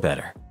to know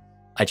better.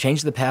 I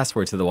changed the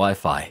password to the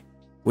Wi-Fi.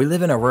 We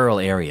live in a rural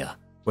area.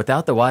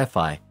 Without the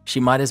Wi-Fi, she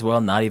might as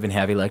well not even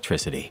have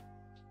electricity.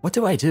 What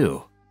do I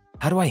do?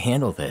 How do I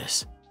handle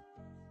this?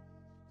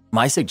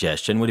 My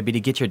suggestion would be to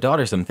get your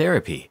daughter some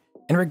therapy.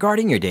 And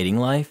regarding your dating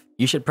life,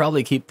 you should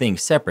probably keep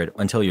things separate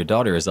until your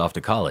daughter is off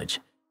to college.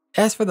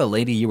 As for the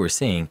lady you were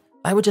seeing,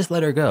 I would just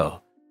let her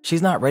go.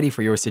 She's not ready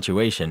for your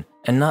situation,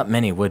 and not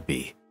many would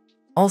be.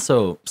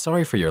 Also,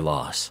 sorry for your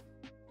loss.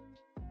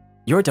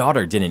 Your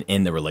daughter didn't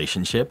end the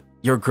relationship.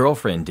 Your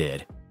girlfriend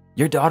did.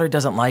 Your daughter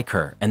doesn't like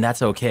her, and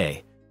that's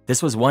okay.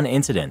 This was one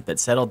incident that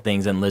settled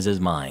things in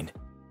Liz's mind.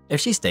 If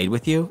she stayed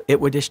with you, it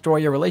would destroy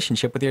your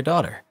relationship with your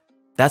daughter.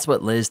 That's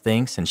what Liz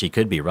thinks, and she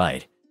could be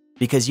right.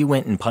 Because you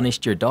went and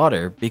punished your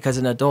daughter because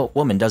an adult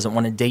woman doesn't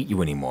want to date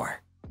you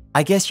anymore.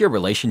 I guess your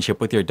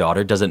relationship with your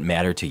daughter doesn't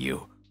matter to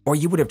you, or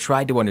you would have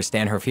tried to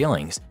understand her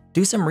feelings,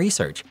 do some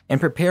research, and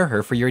prepare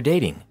her for your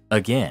dating,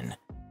 again.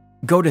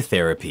 Go to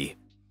therapy.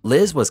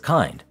 Liz was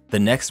kind, the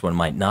next one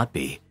might not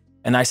be.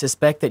 And I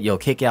suspect that you'll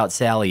kick out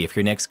Sally if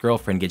your next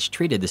girlfriend gets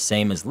treated the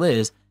same as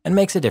Liz and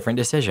makes a different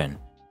decision.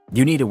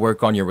 You need to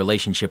work on your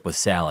relationship with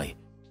Sally.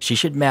 She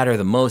should matter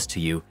the most to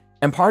you,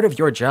 and part of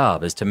your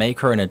job is to make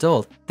her an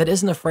adult that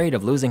isn't afraid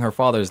of losing her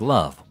father's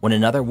love when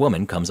another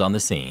woman comes on the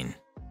scene.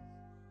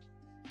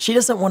 She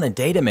doesn't want to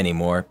date him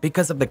anymore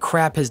because of the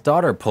crap his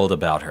daughter pulled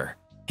about her.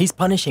 He's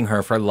punishing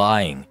her for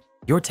lying.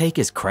 Your take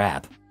is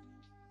crap.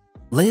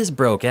 Liz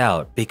broke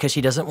out because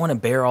she doesn't want to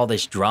bear all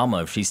this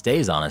drama if she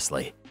stays,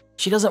 honestly.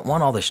 She doesn't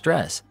want all the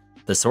stress.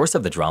 The source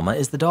of the drama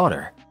is the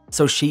daughter,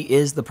 so she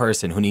is the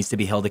person who needs to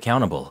be held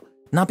accountable,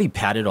 not be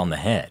patted on the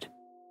head.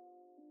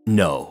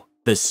 No,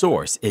 the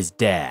source is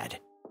Dad.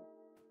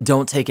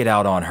 Don't take it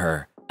out on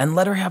her, and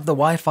let her have the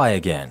Wi-Fi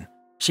again.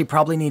 She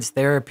probably needs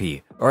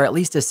therapy, or at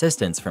least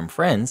assistance from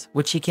friends,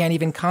 which she can't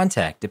even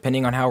contact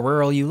depending on how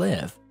rural you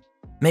live.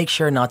 Make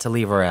sure not to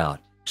leave her out.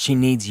 She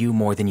needs you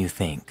more than you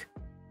think.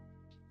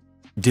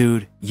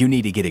 Dude, you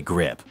need to get a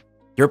grip.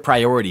 Your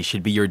priority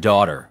should be your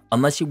daughter,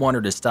 unless you want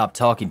her to stop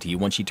talking to you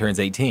when she turns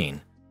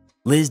 18.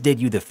 Liz did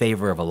you the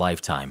favor of a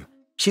lifetime.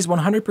 She's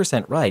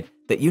 100% right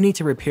that you need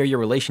to repair your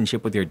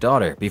relationship with your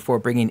daughter before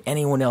bringing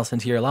anyone else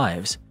into your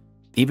lives.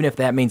 Even if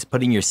that means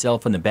putting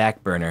yourself on the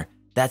back burner,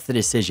 that's the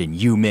decision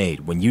you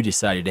made when you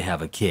decided to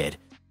have a kid,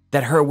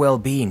 that her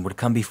well-being would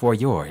come before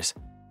yours.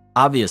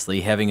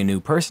 Obviously, having a new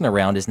person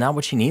around is not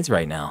what she needs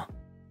right now.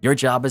 Your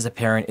job as a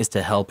parent is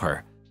to help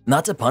her,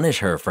 not to punish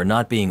her for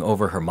not being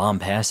over her mom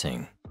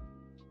passing.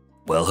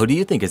 Well, who do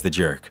you think is the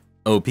jerk?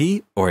 OP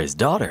or his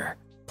daughter?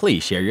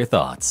 Please share your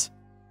thoughts.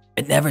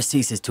 It never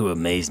ceases to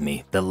amaze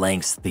me the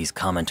lengths these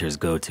commenters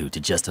go to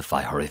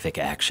justify horrific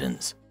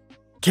actions.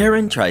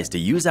 Karen tries to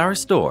use our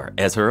store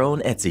as her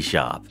own Etsy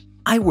shop.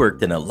 I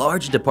worked in a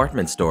large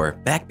department store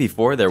back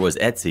before there was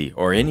Etsy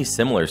or any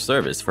similar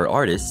service for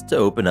artists to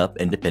open up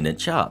independent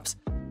shops.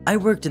 I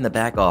worked in the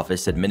back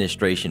office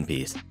administration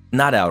piece,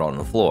 not out on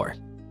the floor.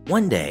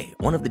 One day,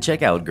 one of the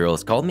checkout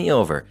girls called me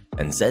over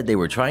and said they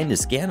were trying to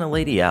scan a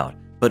lady out,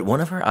 but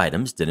one of her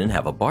items didn't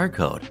have a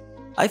barcode.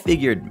 I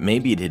figured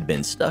maybe it had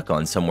been stuck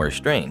on somewhere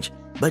strange,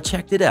 but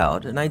checked it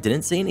out and I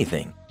didn't see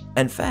anything.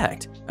 In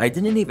fact, I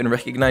didn't even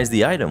recognize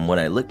the item when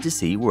I looked to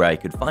see where I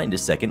could find a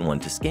second one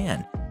to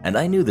scan, and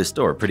I knew the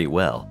store pretty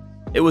well.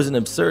 It was an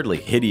absurdly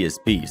hideous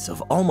piece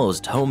of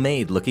almost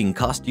homemade-looking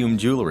costume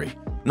jewelry,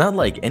 not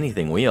like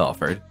anything we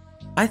offered.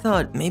 I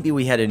thought maybe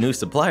we had a new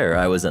supplier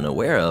I was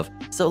unaware of,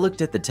 so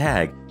looked at the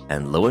tag,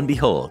 and lo and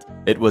behold,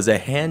 it was a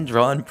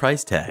hand-drawn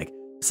price tag,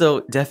 so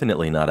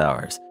definitely not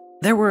ours.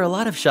 There were a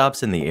lot of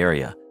shops in the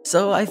area,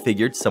 so I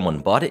figured someone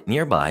bought it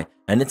nearby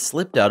and it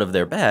slipped out of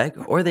their bag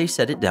or they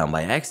set it down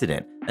by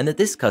accident, and that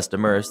this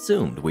customer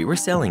assumed we were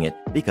selling it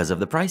because of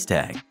the price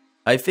tag.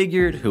 I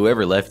figured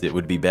whoever left it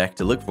would be back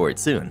to look for it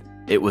soon.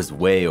 It was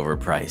way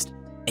overpriced,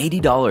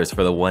 $80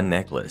 for the one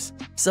necklace.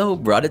 So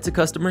brought it to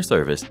customer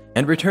service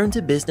and returned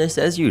to business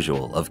as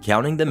usual of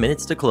counting the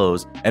minutes to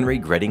close and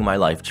regretting my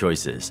life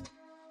choices.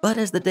 But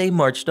as the day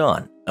marched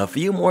on, a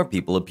few more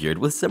people appeared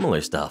with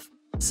similar stuff.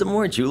 some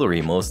more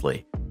jewelry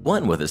mostly,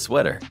 one with a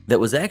sweater that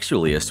was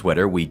actually a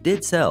sweater we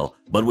did sell,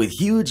 but with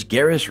huge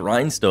garish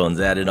rhinestones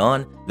added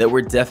on that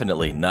were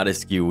definitely not a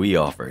SKU we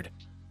offered.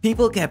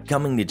 People kept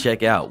coming to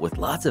check out with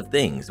lots of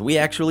things we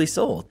actually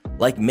sold,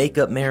 like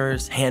makeup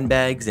mirrors,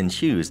 handbags, and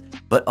shoes,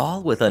 but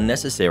all with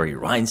unnecessary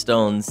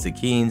rhinestones,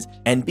 skeins,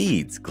 and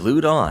beads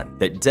glued on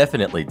that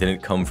definitely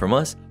didn't come from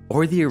us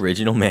or the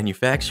original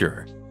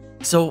manufacturer.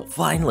 So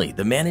finally,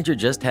 the manager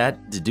just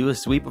had to do a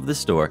sweep of the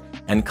store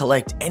and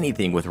collect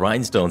anything with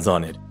rhinestones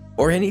on it,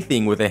 or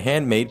anything with a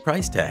handmade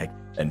price tag,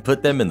 and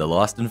put them in the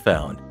lost and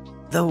found.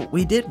 Though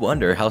we did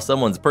wonder how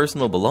someone's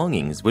personal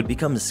belongings would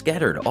become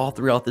scattered all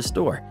throughout the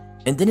store,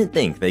 and didn't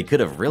think they could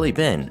have really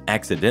been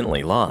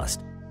accidentally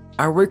lost.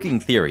 Our working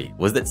theory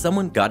was that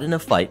someone got in a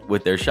fight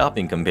with their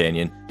shopping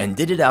companion and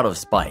did it out of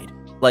spite,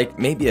 like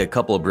maybe a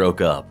couple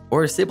broke up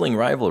or a sibling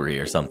rivalry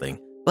or something,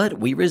 but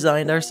we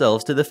resigned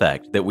ourselves to the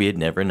fact that we'd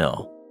never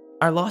know.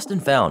 Our lost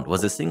and found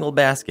was a single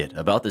basket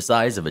about the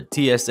size of a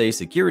TSA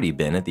security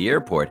bin at the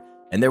airport,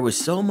 and there was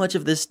so much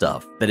of this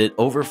stuff that it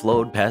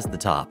overflowed past the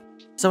top.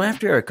 So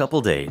after a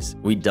couple days,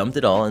 we dumped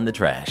it all in the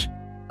trash.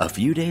 A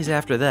few days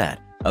after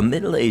that, a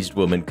middle-aged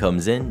woman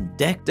comes in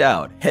decked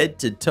out head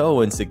to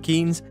toe in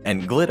skeins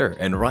and glitter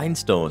and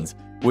rhinestones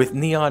with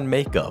neon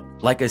makeup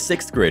like a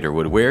 6th grader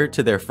would wear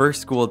to their first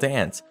school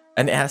dance,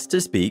 and asked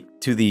to speak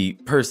to the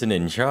person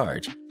in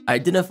charge,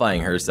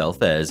 identifying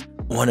herself as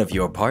one of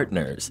your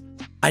partners.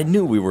 I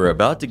knew we were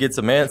about to get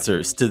some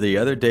answers to the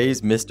other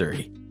day's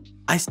mystery.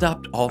 I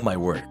stopped all my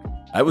work.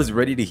 I was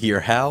ready to hear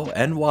how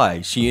and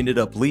why she ended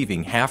up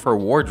leaving half her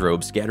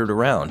wardrobe scattered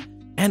around,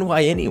 and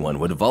why anyone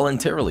would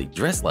voluntarily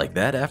dress like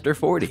that after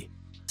 40.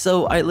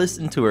 So I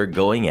listened to her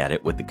going at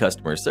it with the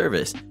customer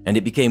service, and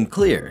it became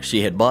clear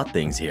she had bought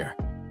things here.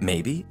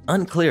 Maybe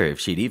unclear if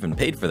she'd even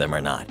paid for them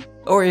or not,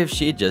 or if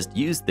she'd just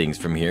used things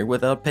from here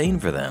without paying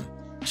for them.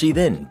 She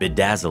then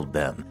bedazzled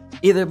them,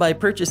 either by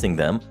purchasing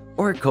them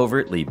or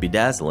covertly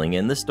bedazzling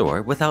in the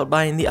store without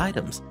buying the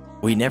items.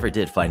 We never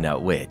did find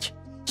out which.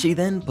 She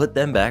then put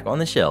them back on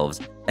the shelves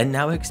and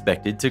now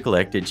expected to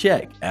collect a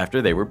check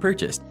after they were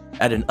purchased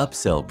at an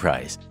upsell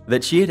price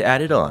that she had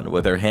added on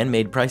with her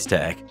handmade price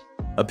tag.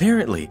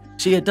 Apparently,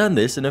 she had done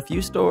this in a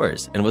few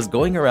stores and was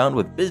going around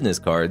with business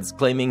cards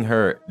claiming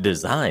her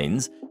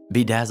designs,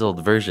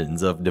 bedazzled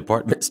versions of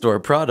department store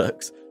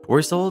products,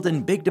 were sold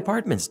in big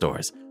department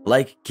stores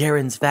like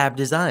Karen's Fab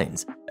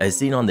Designs, as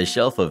seen on the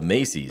shelf of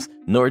Macy's,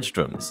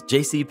 Nordstrom's,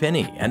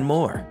 JCPenney, and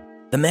more.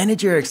 The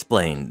manager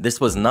explained this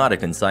was not a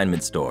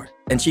consignment store,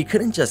 and she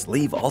couldn't just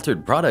leave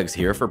altered products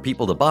here for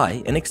people to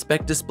buy and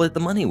expect to split the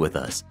money with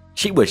us.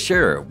 She was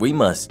sure we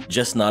must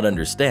just not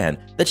understand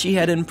that she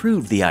had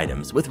improved the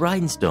items with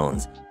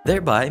rhinestones,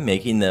 thereby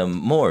making them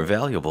more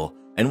valuable,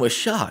 and was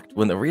shocked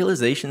when the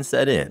realization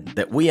set in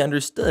that we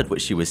understood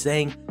what she was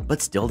saying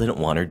but still didn't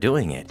want her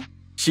doing it.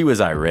 She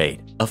was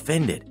irate,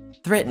 offended,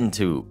 threatened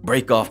to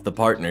break off the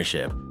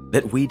partnership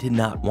that we did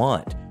not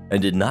want and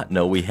did not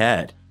know we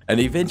had, and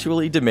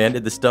eventually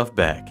demanded the stuff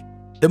back.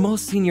 The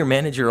most senior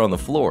manager on the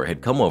floor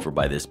had come over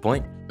by this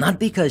point, not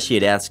because she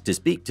had asked to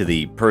speak to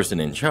the person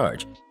in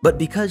charge, but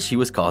because she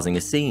was causing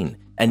a scene,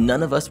 and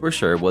none of us were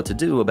sure what to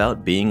do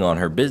about being on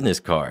her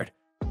business card.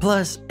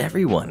 Plus,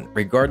 everyone,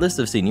 regardless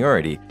of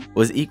seniority,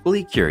 was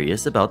equally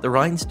curious about the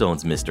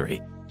rhinestones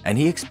mystery, and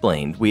he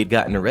explained we had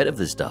gotten rid of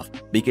the stuff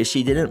because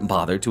she didn't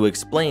bother to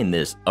explain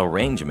this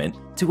arrangement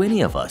to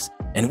any of us,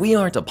 and we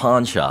aren't a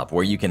pawn shop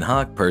where you can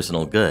hawk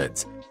personal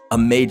goods. A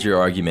major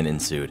argument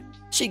ensued.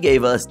 She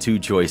gave us two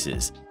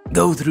choices: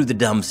 go through the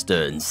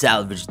dumpster and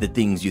salvage the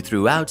things you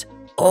threw out,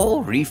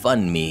 or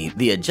refund me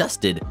the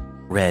adjusted,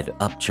 red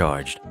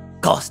upcharged,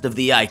 cost of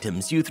the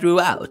items you threw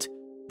out.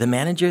 The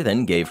manager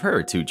then gave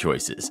her two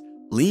choices: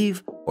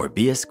 leave or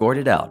be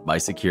escorted out by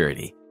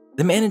security.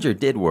 The manager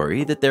did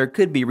worry that there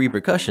could be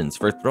repercussions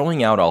for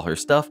throwing out all her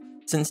stuff,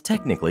 since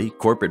technically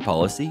corporate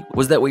policy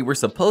was that we were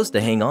supposed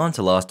to hang on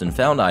to lost and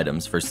found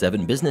items for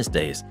 7 business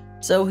days,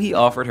 so he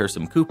offered her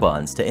some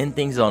coupons to end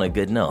things on a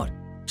good note.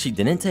 She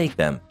didn't take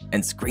them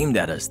and screamed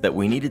at us that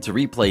we needed to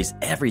replace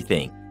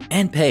everything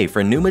and pay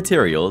for new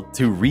material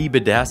to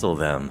re-bedazzle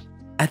them.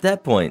 At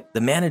that point,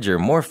 the manager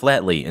more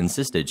flatly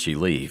insisted she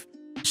leave.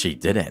 She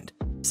didn't.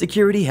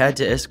 Security had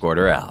to escort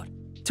her out.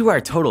 To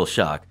our total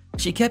shock,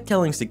 she kept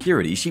telling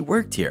security she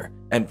worked here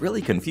and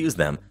really confused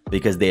them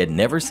because they had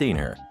never seen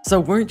her, so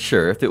weren't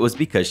sure if it was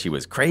because she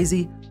was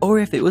crazy or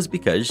if it was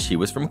because she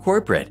was from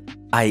corporate,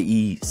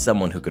 i.e.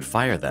 someone who could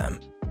fire them.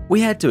 We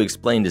had to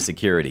explain to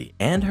security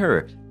and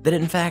her that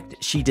in fact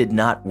she did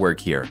not work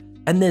here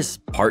and this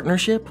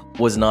partnership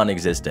was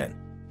non-existent.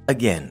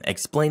 Again,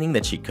 explaining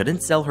that she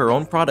couldn't sell her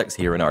own products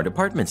here in our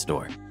department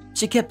store.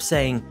 She kept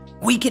saying,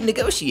 "We can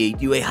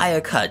negotiate you a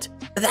higher cut.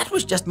 That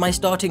was just my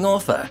starting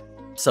offer."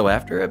 So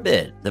after a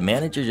bit, the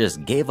manager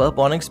just gave up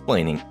on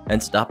explaining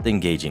and stopped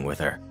engaging with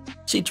her.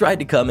 She tried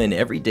to come in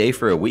every day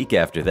for a week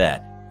after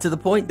that, to the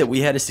point that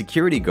we had a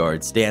security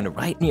guard stand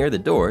right near the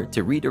door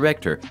to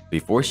redirect her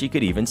before she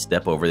could even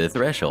step over the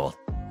threshold.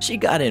 She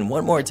got in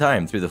one more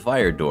time through the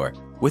fire door,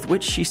 with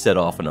which she set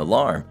off an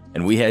alarm,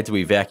 and we had to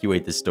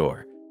evacuate the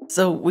store.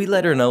 So we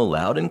let her know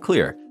loud and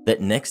clear that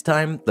next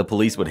time the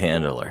police would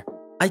handle her.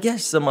 I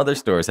guess some other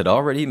stores had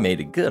already made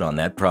it good on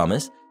that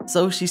promise,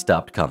 so she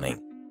stopped coming.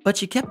 But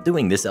she kept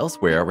doing this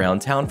elsewhere around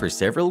town for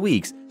several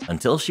weeks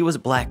until she was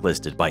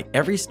blacklisted by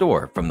every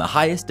store from the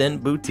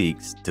highest-end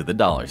boutiques to the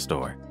dollar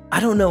store.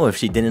 I don't know if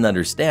she didn't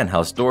understand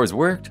how stores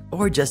worked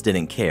or just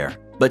didn't care,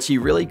 but she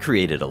really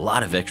created a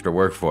lot of extra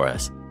work for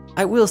us.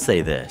 I will say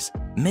this,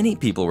 many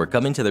people were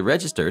coming to the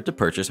register to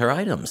purchase her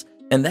items,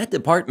 and that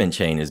department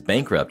chain is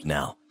bankrupt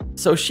now.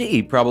 So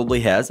she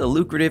probably has a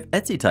lucrative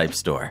Etsy-type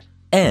store.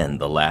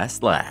 And the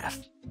last laugh.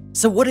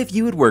 So what if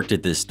you had worked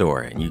at this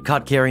store and you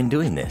caught Karen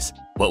doing this?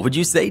 What would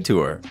you say to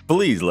her?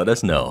 Please let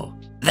us know.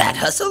 That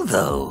hustle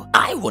though,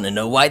 I want to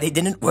know why they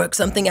didn't work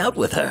something out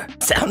with her.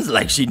 Sounds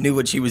like she knew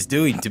what she was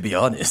doing, to be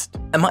honest.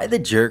 Am I the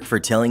jerk for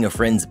telling a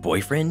friend's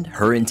boyfriend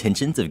her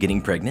intentions of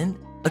getting pregnant?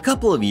 A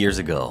couple of years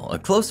ago, a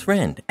close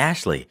friend,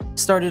 Ashley,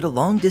 started a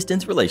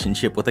long-distance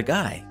relationship with a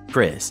guy,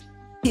 Chris.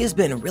 He has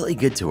been really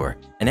good to her,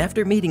 and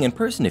after meeting in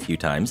person a few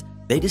times,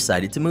 they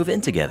decided to move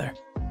in together.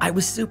 I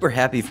was super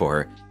happy for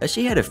her, as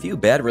she had a few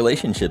bad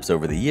relationships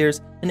over the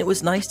years, and it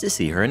was nice to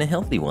see her in a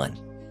healthy one.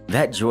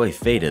 That joy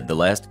faded the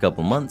last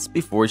couple months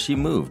before she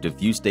moved a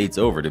few states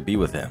over to be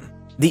with him.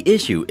 The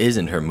issue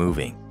isn't her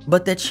moving,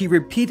 but that she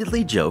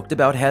repeatedly joked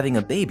about having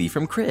a baby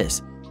from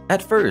Chris.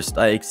 At first,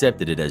 I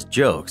accepted it as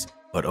jokes,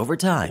 but over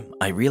time,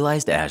 I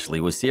realized Ashley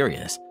was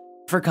serious.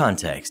 For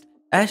context,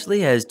 Ashley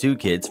has 2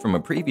 kids from a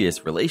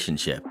previous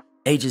relationship,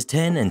 ages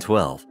 10 and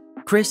 12.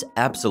 Chris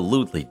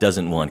absolutely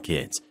doesn't want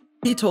kids.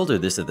 He told her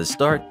this at the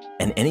start,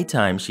 and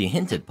anytime she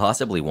hinted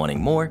possibly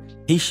wanting more,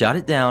 he shot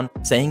it down,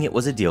 saying it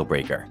was a deal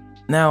breaker.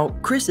 Now,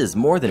 Chris is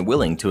more than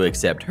willing to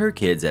accept her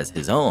kids as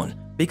his own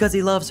because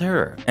he loves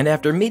her, and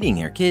after meeting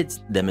her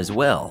kids, them as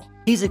well.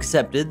 He's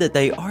accepted that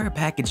they are a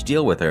package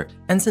deal with her,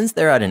 and since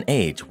they're at an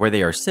age where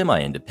they are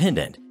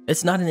semi-independent,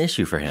 it's not an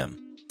issue for him.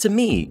 To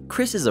me,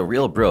 Chris is a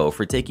real bro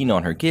for taking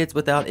on her kids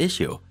without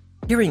issue.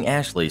 Hearing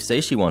Ashley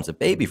say she wants a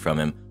baby from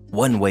him,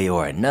 one way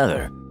or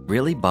another,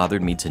 really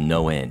bothered me to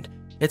no end.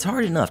 It's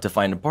hard enough to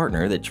find a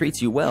partner that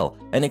treats you well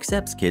and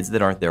accepts kids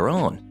that aren't their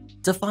own.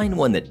 To find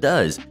one that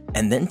does,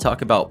 and then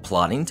talk about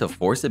plotting to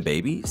force a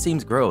baby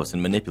seems gross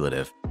and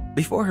manipulative.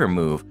 Before her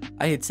move,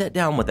 I had sat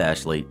down with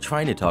Ashley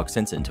trying to talk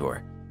sense into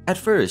her. At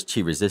first,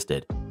 she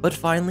resisted, but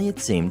finally it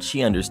seemed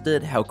she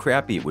understood how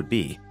crappy it would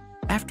be.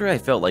 After I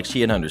felt like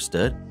she had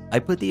understood, I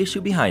put the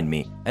issue behind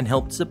me and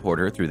helped support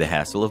her through the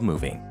hassle of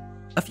moving.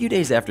 A few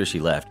days after she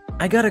left,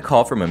 I got a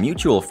call from a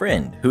mutual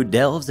friend who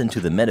delves into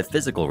the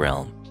metaphysical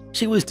realm.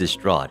 She was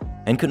distraught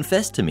and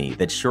confessed to me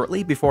that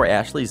shortly before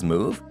Ashley's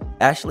move,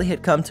 Ashley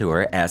had come to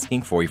her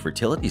asking for a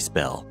fertility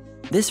spell.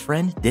 This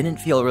friend didn't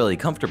feel really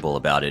comfortable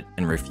about it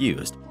and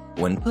refused.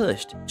 When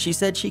pushed, she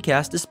said she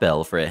cast a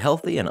spell for a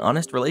healthy and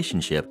honest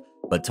relationship,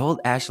 but told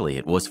Ashley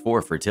it was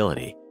for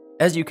fertility.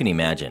 As you can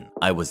imagine,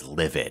 I was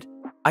livid.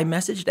 I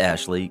messaged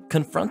Ashley,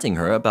 confronting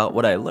her about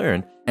what I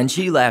learned, and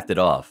she laughed it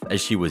off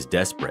as she was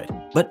desperate.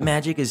 But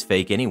magic is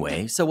fake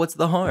anyway, so what's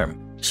the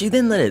harm? She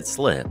then let it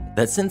slip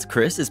that since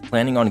Chris is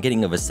planning on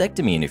getting a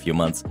vasectomy in a few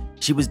months,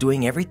 she was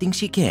doing everything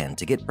she can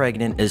to get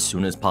pregnant as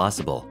soon as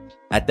possible.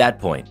 At that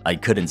point, I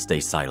couldn't stay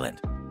silent.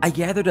 I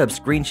gathered up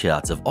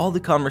screenshots of all the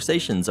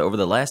conversations over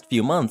the last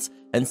few months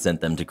and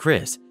sent them to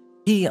Chris.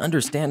 He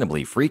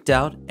understandably freaked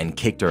out and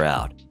kicked her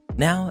out.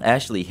 Now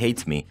Ashley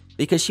hates me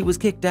because she was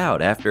kicked out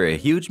after a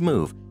huge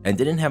move and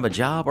didn't have a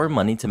job or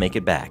money to make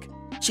it back.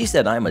 She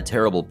said I'm a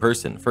terrible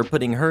person for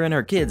putting her and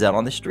her kids out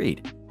on the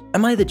street.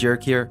 Am I the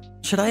jerk here?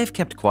 Should I have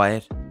kept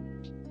quiet?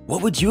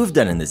 What would you have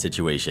done in this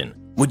situation?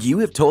 Would you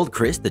have told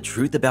Chris the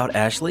truth about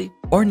Ashley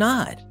or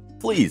not?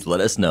 Please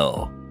let us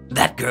know.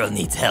 That girl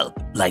needs help,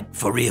 like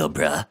for real,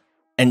 bruh.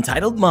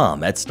 Entitled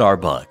Mom at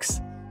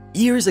Starbucks.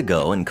 Years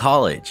ago in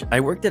college, I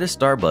worked at a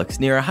Starbucks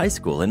near a high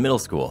school and middle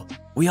school.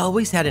 We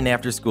always had an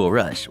after-school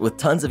rush with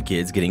tons of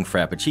kids getting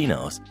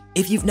frappuccinos.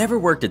 If you've never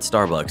worked at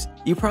Starbucks,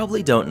 you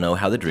probably don't know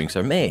how the drinks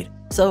are made,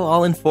 so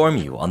I'll inform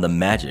you on the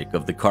magic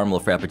of the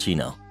caramel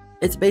frappuccino.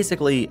 It's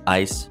basically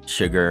ice,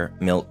 sugar,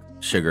 milk,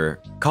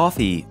 sugar,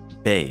 coffee,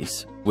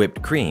 base,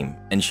 whipped cream,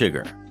 and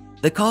sugar.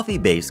 The coffee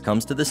base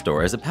comes to the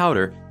store as a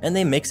powder, and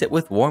they mix it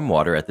with warm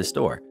water at the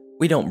store.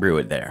 We don't brew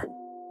it there.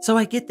 So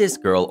I get this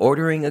girl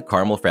ordering a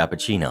caramel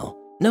frappuccino.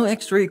 No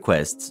extra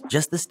requests,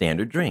 just the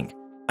standard drink.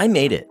 I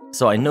made it,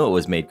 so I know it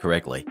was made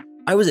correctly.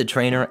 I was a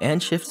trainer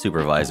and shift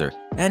supervisor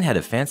and had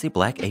a fancy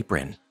black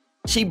apron.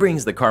 She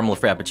brings the caramel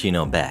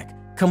frappuccino back,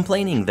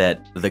 complaining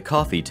that the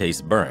coffee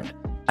tastes burned.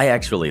 I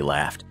actually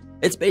laughed.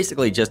 It's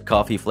basically just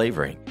coffee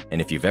flavoring, and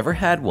if you've ever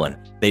had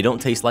one, they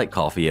don't taste like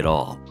coffee at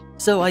all.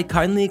 So I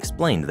kindly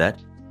explained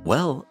that,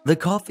 well, the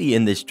coffee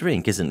in this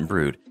drink isn't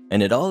brewed,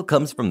 and it all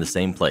comes from the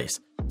same place.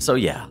 So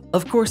yeah,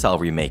 of course I'll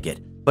remake it,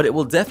 but it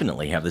will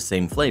definitely have the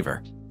same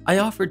flavor. I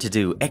offered to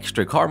do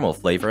extra caramel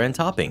flavor and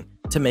topping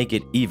to make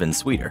it even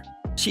sweeter.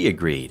 She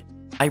agreed.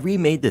 I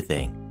remade the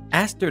thing,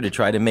 asked her to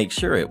try to make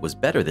sure it was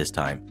better this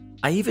time.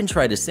 I even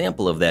tried a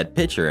sample of that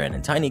pitcher in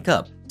a tiny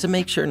cup to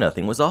make sure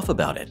nothing was off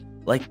about it,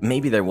 like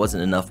maybe there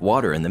wasn't enough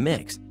water in the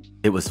mix.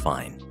 It was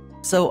fine.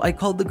 So I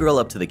called the girl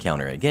up to the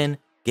counter again,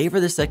 gave her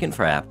the second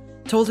frap,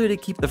 told her to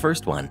keep the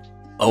first one.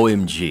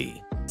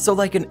 OMG. So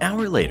like an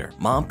hour later,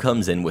 mom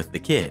comes in with the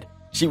kid.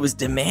 She was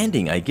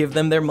demanding I give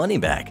them their money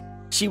back.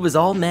 She was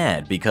all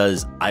mad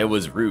because I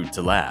was rude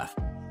to laugh.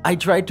 I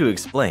tried to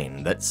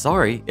explain that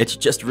sorry, it's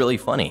just really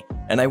funny,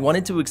 and I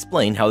wanted to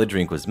explain how the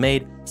drink was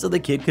made so the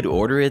kid could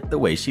order it the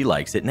way she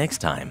likes it next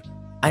time.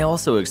 I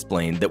also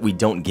explained that we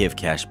don't give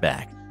cash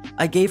back.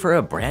 I gave her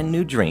a brand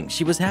new drink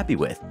she was happy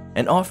with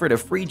and offered a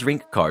free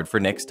drink card for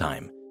next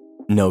time.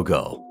 No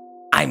go.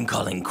 I'm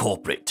calling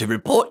corporate to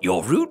report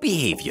your rude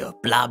behavior,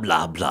 blah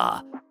blah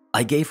blah.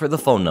 I gave her the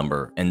phone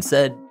number and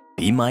said,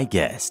 be my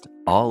guest,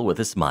 all with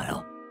a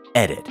smile.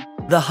 Edit.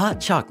 The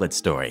hot chocolate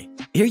story.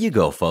 Here you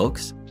go,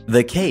 folks.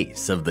 The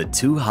case of the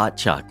too hot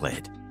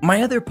chocolate.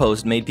 My other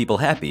post made people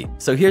happy,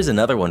 so here's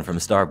another one from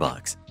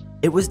Starbucks.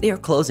 It was near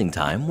closing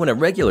time when a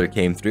regular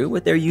came through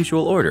with their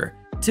usual order,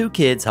 2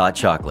 kids hot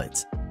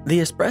chocolates. The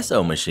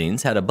espresso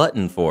machines had a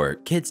button for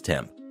kids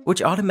temp,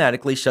 which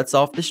automatically shuts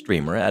off the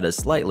streamer at a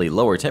slightly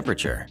lower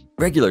temperature.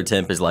 Regular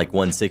temp is like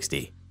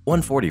 160,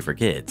 140 for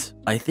kids.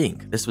 I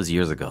think this was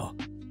years ago.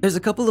 There's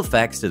a couple of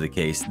facts to the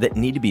case that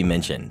need to be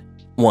mentioned.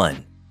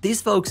 1.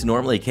 These folks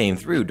normally came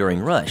through during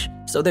rush,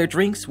 so their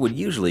drinks would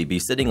usually be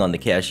sitting on the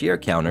cashier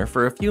counter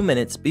for a few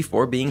minutes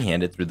before being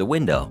handed through the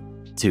window.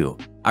 2.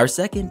 Our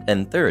second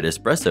and third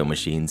espresso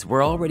machines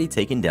were already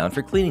taken down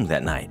for cleaning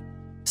that night.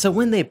 So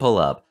when they pull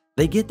up,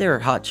 they get their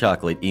hot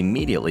chocolate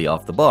immediately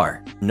off the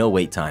bar, no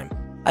wait time.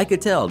 I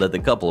could tell that the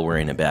couple were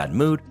in a bad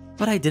mood,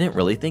 but I didn't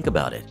really think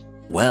about it.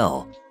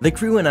 Well, the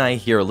crew and I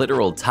hear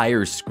literal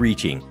tires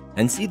screeching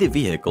and see the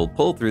vehicle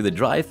pull through the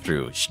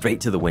drive-thru straight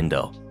to the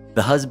window.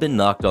 The husband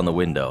knocked on the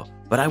window,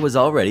 but I was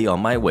already on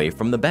my way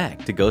from the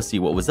back to go see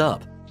what was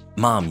up.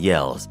 Mom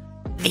yells,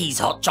 These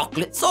hot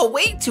chocolates are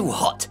way too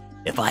hot.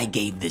 If I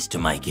gave this to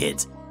my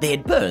kids,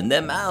 they'd burn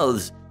their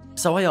mouths.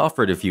 So I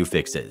offered a few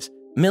fixes,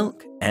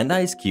 milk and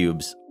ice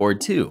cubes or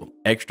 2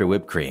 extra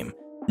whipped cream.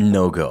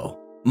 No go.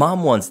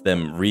 Mom wants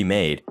them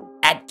remade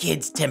at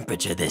kids'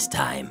 temperature this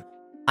time.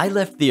 I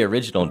left the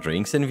original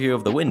drinks in view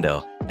of the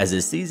window. As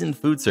a seasoned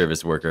food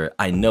service worker,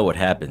 I know what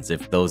happens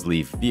if those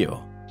leave view.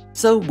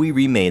 So we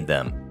remade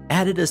them,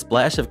 added a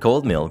splash of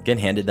cold milk and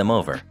handed them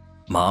over.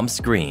 Mom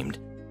screamed,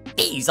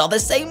 These are the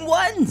same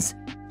ones!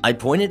 I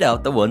pointed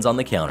out the ones on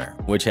the counter,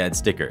 which had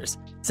stickers.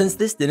 Since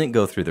this didn't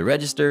go through the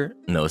register,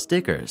 no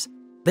stickers.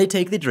 They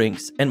take the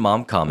drinks and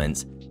Mom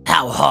comments,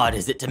 How hard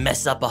is it to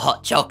mess up a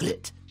hot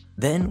chocolate?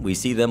 Then we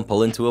see them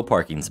pull into a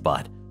parking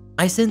spot.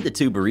 I sent the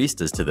 2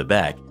 baristas to the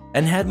back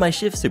and had my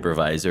shift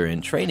supervisor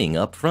in training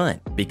up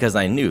front because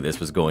I knew this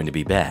was going to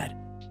be bad.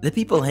 The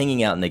people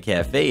hanging out in the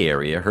cafe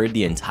area heard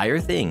the entire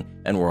thing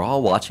and were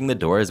all watching the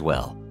door as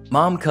well.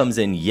 Mom comes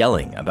in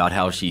yelling about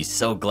how she's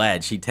so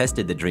glad she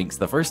tested the drinks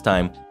the first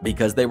time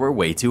because they were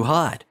way too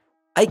hot.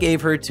 I gave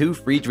her 2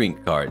 free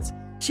drink cards.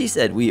 She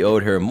said we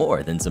owed her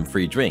more than some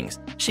free drinks.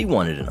 She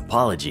wanted an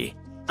apology.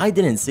 I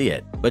didn't see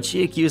it, but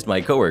she accused my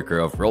coworker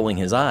of rolling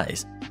his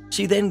eyes.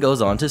 She then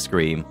goes on to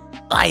scream,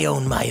 I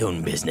own my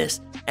own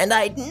business, and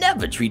I'd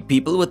never treat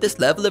people with this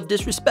level of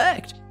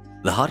disrespect.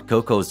 The hot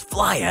cocos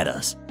fly at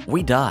us.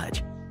 We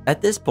dodge.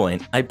 At this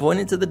point, I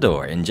pointed to the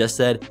door and just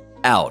said,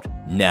 out,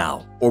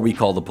 now, or we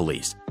call the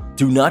police.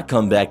 Do not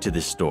come back to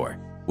this store.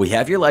 We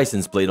have your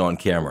license plate on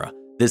camera.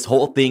 This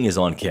whole thing is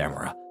on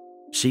camera.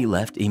 She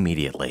left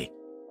immediately.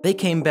 They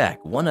came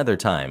back one other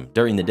time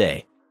during the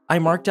day. I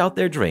marked out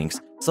their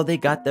drinks so they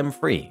got them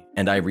free,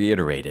 and I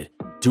reiterated,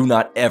 do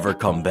not ever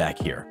come back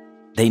here.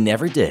 They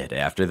never did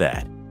after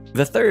that.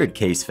 The third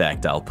case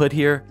fact I'll put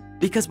here,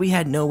 because we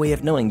had no way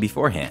of knowing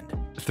beforehand.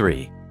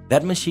 3.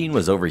 That machine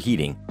was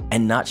overheating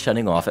and not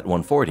shutting off at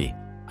 140.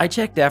 I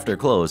checked after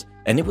close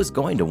and it was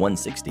going to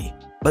 160,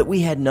 but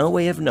we had no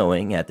way of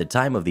knowing at the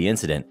time of the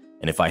incident,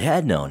 and if I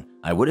had known,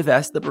 I would have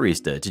asked the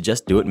barista to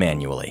just do it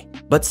manually.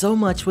 But so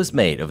much was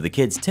made of the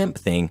kid's temp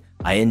thing,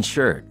 I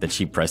ensured that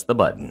she pressed the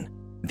button.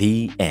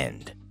 The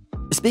end.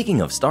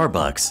 Speaking of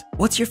Starbucks,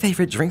 what's your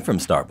favorite drink from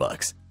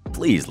Starbucks?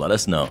 Please let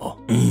us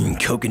know.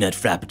 Coconut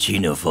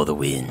frappuccino for the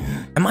win.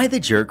 Am I the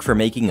jerk for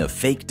making a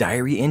fake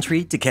diary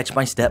entry to catch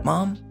my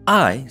stepmom?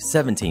 I,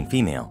 17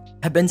 female,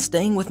 have been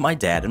staying with my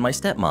dad and my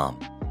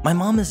stepmom. My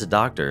mom is a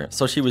doctor,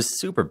 so she was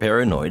super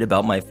paranoid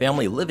about my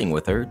family living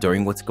with her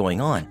during what's going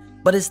on.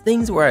 But as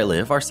things where I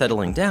live are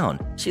settling down,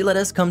 she let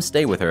us come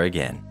stay with her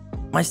again.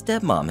 My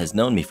stepmom has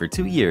known me for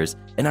 2 years,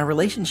 and our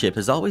relationship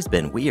has always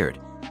been weird.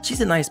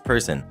 She's a nice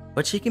person,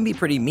 but she can be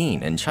pretty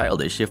mean and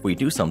childish if we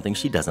do something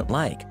she doesn't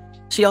like.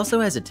 She also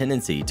has a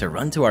tendency to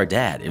run to our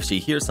dad if she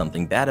hears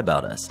something bad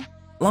about us.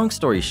 Long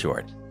story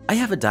short, I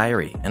have a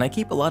diary and I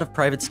keep a lot of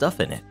private stuff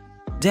in it.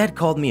 Dad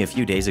called me a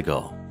few days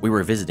ago. We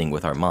were visiting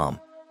with our mom,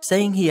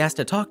 saying he has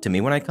to talk to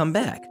me when I come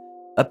back.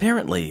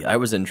 Apparently, I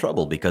was in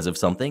trouble because of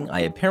something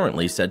I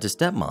apparently said to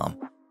stepmom.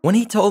 When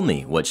he told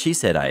me what she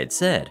said I had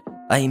said,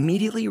 I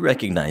immediately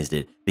recognized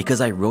it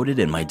because I wrote it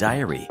in my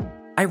diary.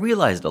 I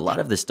realized a lot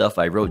of the stuff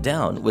I wrote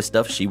down was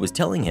stuff she was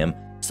telling him,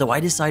 so I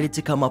decided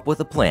to come up with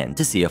a plan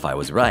to see if I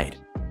was right.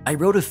 I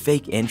wrote a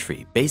fake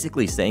entry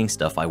basically saying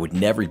stuff I would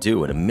never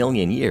do in a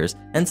million years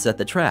and set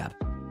the trap.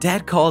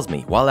 Dad calls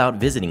me while out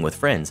visiting with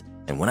friends,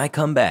 and when I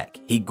come back,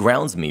 he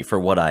grounds me for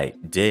what I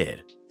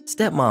did.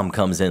 Stepmom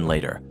comes in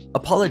later,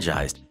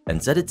 apologized,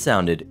 and said it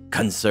sounded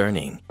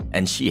concerning,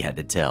 and she had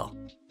to tell.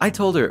 I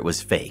told her it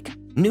was fake,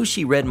 knew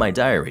she read my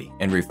diary,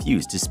 and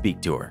refused to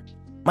speak to her.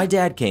 My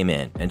dad came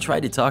in and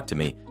tried to talk to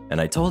me, and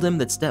I told him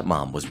that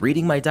stepmom was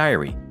reading my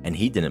diary, and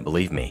he didn't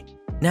believe me.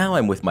 Now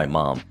I'm with my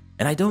mom,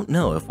 and I don't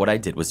know if what I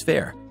did was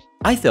fair.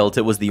 I felt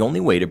it was the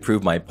only way to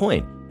prove my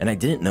point, and I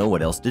didn't know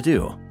what else to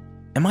do.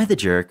 Am I the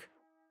jerk?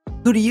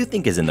 Who do you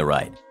think is in the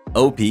right,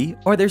 OP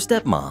or their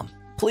stepmom?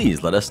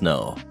 Please let us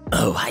know.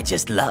 Oh, I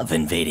just love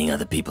invading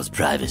other people's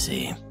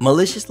privacy.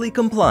 Maliciously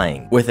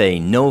complying with a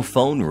no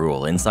phone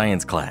rule in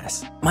science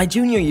class. My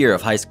junior year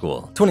of high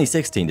school,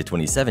 2016 to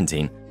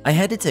 2017, I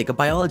had to take a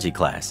biology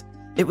class.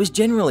 It was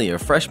generally a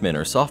freshman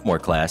or sophomore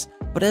class,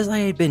 but as I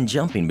had been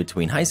jumping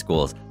between high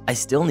schools, I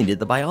still needed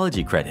the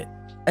biology credit.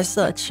 As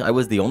such, I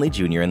was the only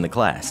junior in the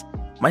class.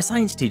 My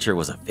science teacher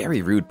was a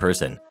very rude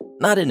person,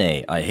 not in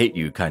a I hate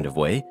you kind of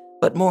way,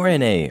 but more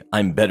in a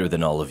I'm better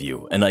than all of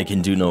you and I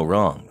can do no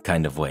wrong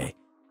kind of way.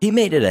 He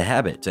made it a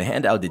habit to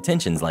hand out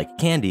detentions like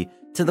candy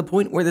to the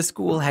point where the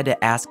school had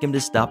to ask him to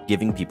stop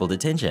giving people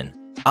detention.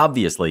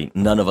 Obviously,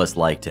 none of us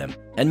liked him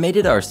and made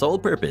it our sole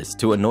purpose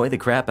to annoy the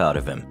crap out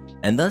of him,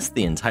 and thus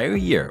the entire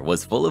year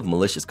was full of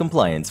malicious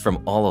compliance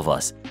from all of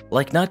us,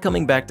 like not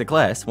coming back to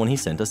class when he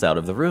sent us out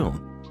of the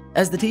room.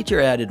 As the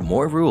teacher added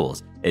more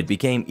rules, it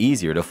became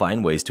easier to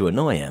find ways to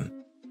annoy him.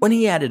 When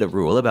he added a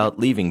rule about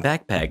leaving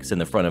backpacks in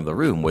the front of the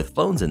room with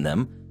phones in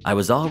them, I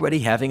was already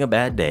having a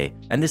bad day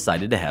and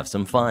decided to have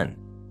some fun.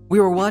 We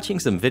were watching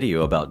some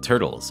video about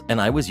turtles and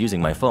I was using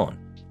my phone.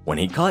 When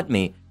he caught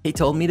me, he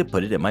told me to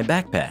put it in my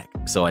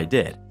backpack, so I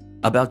did.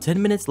 About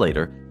 10 minutes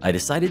later, I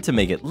decided to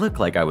make it look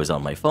like I was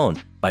on my phone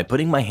by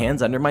putting my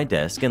hands under my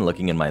desk and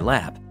looking in my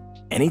lap.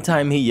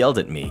 Anytime he yelled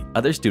at me,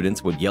 other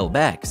students would yell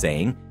back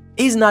saying,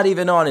 "He's not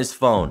even on his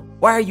phone.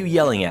 Why are you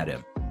yelling at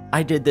him?"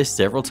 I did this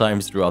several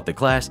times throughout the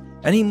class,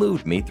 and he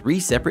moved me 3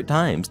 separate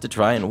times to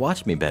try and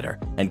watch me better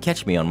and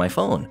catch me on my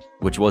phone,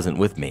 which wasn't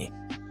with me.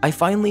 I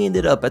finally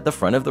ended up at the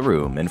front of the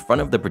room in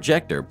front of the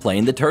projector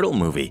playing the turtle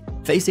movie,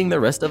 facing the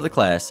rest of the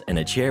class in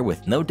a chair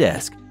with no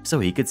desk so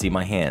he could see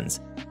my hands.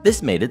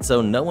 This made it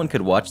so no one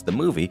could watch the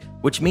movie,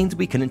 which means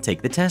we couldn't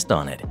take the test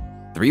on it.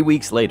 3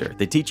 weeks later,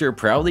 the teacher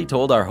proudly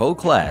told our whole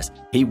class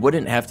he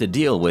wouldn't have to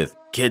deal with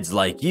kids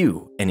like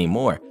you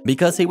anymore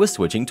because he was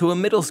switching to a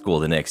middle school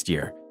the next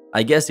year.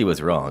 I guess he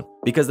was wrong,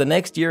 because the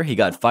next year he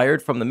got fired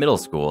from the middle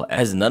school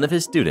as none of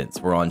his students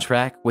were on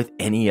track with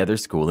any other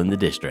school in the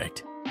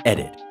district.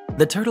 Edit.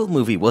 The turtle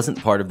movie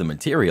wasn't part of the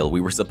material we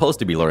were supposed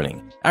to be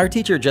learning. Our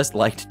teacher just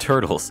liked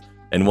turtles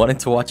and wanted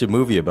to watch a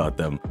movie about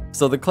them,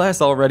 so the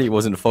class already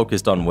wasn't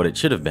focused on what it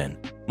should have been.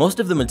 Most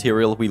of the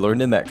material we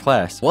learned in that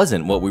class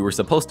wasn't what we were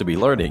supposed to be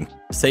learning.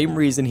 Same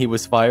reason he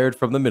was fired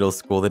from the middle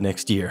school the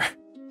next year.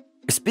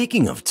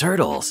 Speaking of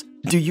turtles,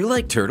 do you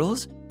like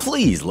turtles?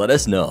 Please let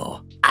us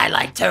know. I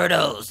like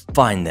turtles.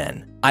 Fine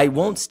then, I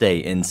won't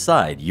stay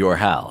inside your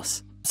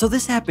house. So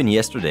this happened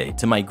yesterday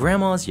to my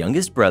grandma's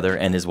youngest brother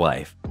and his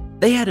wife.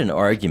 They had an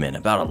argument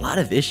about a lot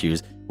of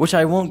issues which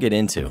I won't get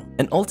into,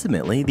 and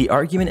ultimately the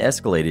argument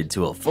escalated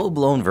to a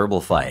full-blown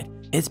verbal fight.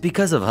 It's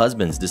because of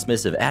husband's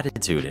dismissive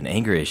attitude and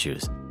anger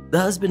issues. The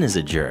husband is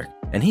a jerk,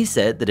 and he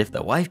said that if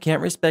the wife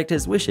can't respect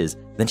his wishes,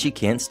 then she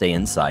can't stay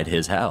inside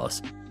his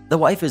house. The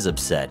wife is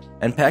upset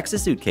and packs a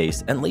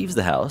suitcase and leaves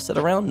the house at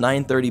around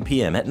 9:30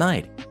 p.m. at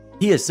night.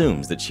 He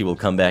assumes that she will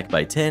come back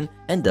by 10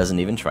 and doesn't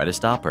even try to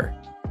stop her.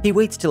 He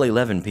waits till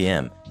 11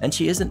 p.m. and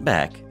she isn't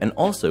back, and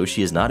also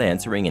she is not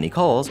answering any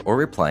calls or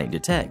replying to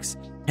texts.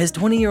 His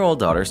 20-year-old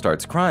daughter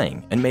starts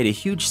crying and made a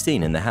huge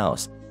scene in the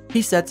house.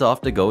 He sets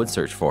off to go and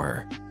search for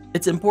her.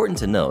 It's important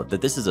to note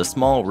that this is a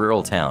small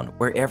rural town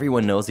where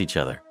everyone knows each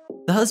other.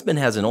 The husband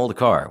has an old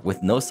car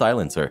with no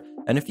silencer,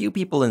 and a few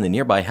people in the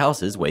nearby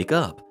houses wake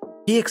up.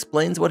 He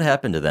explains what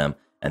happened to them,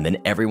 and then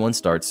everyone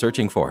starts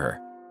searching for her.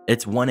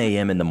 It's 1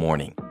 a.m. in the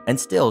morning, and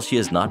still she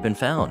has not been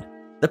found.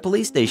 The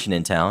police station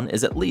in town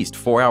is at least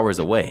 4 hours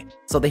away,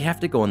 so they have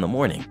to go in the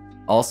morning.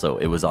 Also,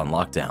 it was on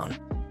lockdown.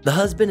 The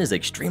husband is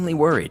extremely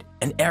worried,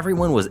 and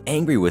everyone was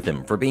angry with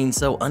him for being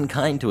so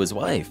unkind to his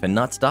wife and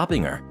not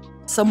stopping her.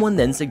 Someone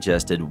then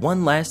suggested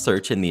one last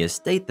search in the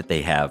estate that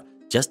they have,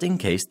 just in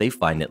case they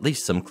find at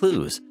least some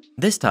clues.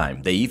 This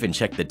time, they even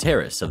checked the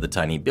terrace of the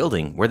tiny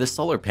building where the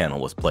solar panel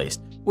was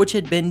placed, which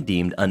had been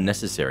deemed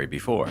unnecessary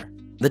before.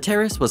 The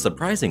terrace was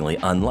surprisingly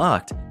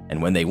unlocked,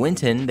 and when they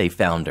went in, they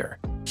found her.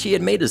 She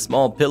had made a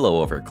small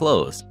pillow of her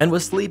clothes and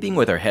was sleeping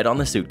with her head on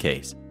the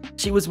suitcase.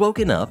 She was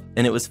woken up,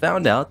 and it was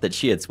found out that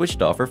she had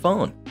switched off her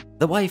phone.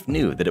 The wife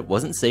knew that it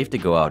wasn't safe to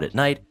go out at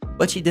night,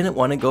 but she didn't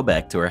want to go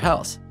back to her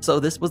house, so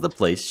this was the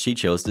place she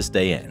chose to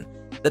stay in.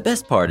 The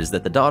best part is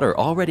that the daughter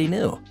already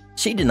knew.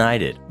 She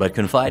denied it, but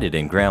confided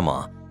in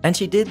grandma, and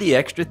she did the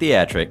extra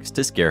theatrics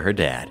to scare her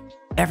dad.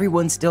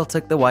 Everyone still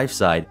took the wife's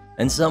side,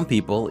 and some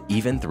people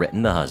even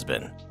threatened the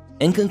husband.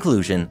 In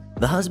conclusion,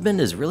 the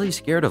husband is really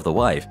scared of the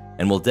wife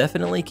and will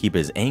definitely keep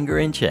his anger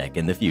in check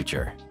in the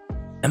future.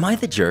 Am I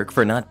the jerk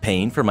for not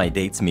paying for my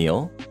date's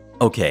meal?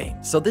 Okay,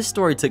 so this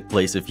story took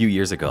place a few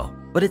years ago,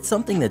 but it's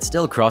something that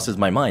still crosses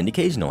my mind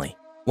occasionally.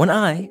 When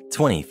I,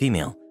 20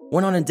 female,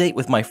 went on a date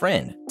with my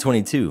friend,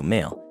 22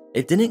 male,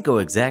 it didn't go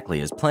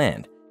exactly as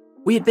planned.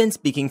 We had been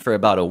speaking for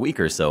about a week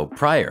or so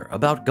prior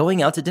about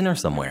going out to dinner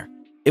somewhere.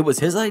 It was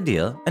his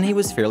idea and he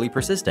was fairly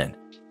persistent.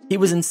 He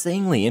was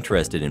insanely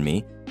interested in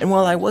me, and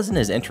while I wasn't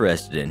as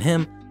interested in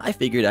him, I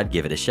figured I'd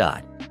give it a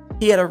shot.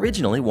 He had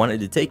originally wanted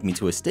to take me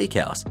to a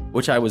steakhouse,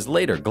 which I was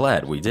later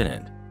glad we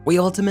didn't. We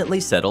ultimately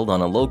settled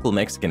on a local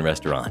Mexican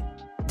restaurant.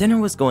 Dinner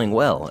was going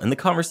well and the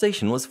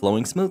conversation was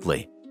flowing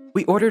smoothly.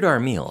 We ordered our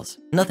meals,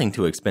 nothing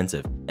too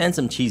expensive, and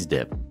some cheese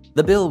dip.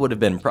 The bill would have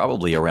been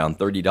probably around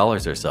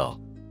 $30 or so.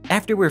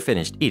 After we're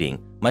finished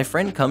eating, my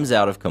friend comes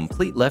out of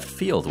complete left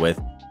field with,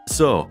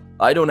 "So,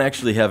 I don't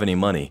actually have any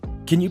money.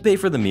 Can you pay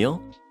for the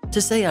meal?" To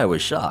say I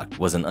was shocked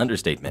was an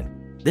understatement.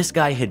 This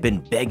guy had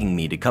been begging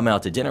me to come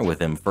out to dinner with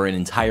him for an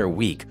entire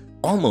week,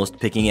 almost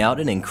picking out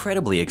an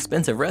incredibly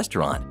expensive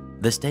restaurant,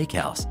 the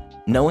steakhouse,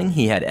 knowing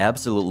he had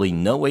absolutely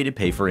no way to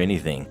pay for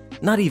anything,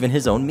 not even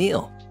his own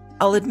meal.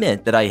 I'll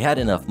admit that I had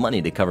enough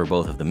money to cover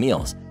both of the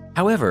meals.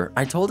 However,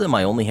 I told him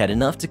I only had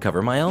enough to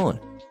cover my own.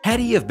 Had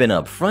he have been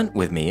upfront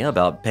with me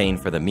about paying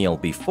for the meal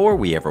before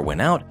we ever went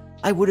out,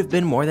 I would have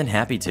been more than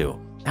happy to.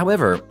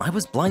 However, I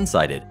was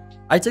blindsided.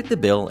 I took the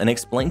bill and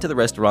explained to the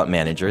restaurant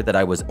manager that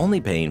I was only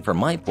paying for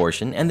my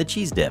portion and the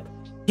cheese dip.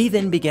 He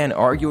then began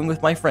arguing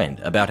with my friend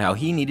about how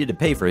he needed to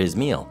pay for his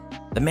meal.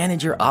 The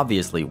manager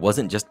obviously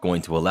wasn't just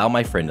going to allow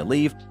my friend to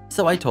leave,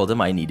 so I told him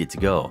I needed to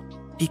go.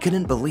 He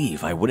couldn't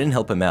believe I wouldn't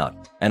help him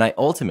out, and I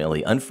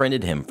ultimately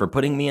unfriended him for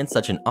putting me in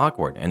such an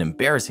awkward and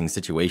embarrassing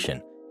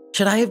situation.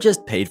 Should I have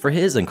just paid for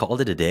his and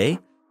called it a day?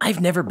 I've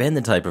never been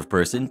the type of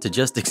person to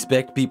just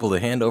expect people to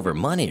hand over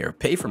money or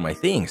pay for my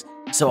things,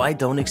 so I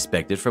don't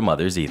expect it from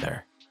others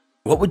either.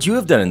 What would you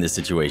have done in this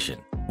situation?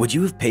 Would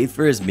you have paid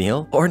for his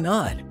meal or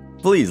not?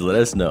 Please let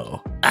us know.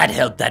 I'd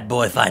help that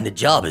boy find a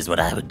job is what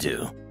I would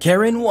do.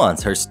 Karen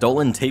wants her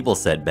stolen table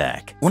set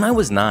back. When I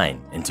was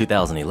 9, in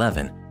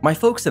 2011, my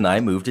folks and I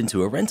moved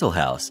into a rental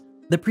house.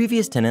 The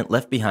previous tenant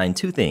left behind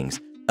two things,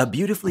 a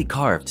beautifully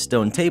carved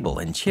stone table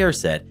and chair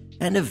set,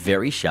 and a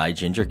very shy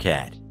ginger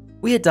cat.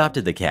 We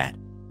adopted the cat.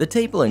 The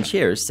table and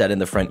chairs sat in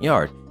the front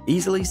yard,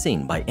 easily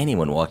seen by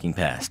anyone walking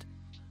past.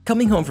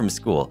 Coming home from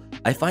school,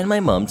 I find my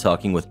mom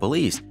talking with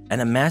police and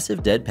a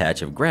massive dead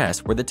patch of grass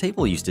where the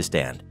table used to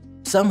stand.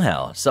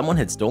 Somehow, someone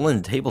had stolen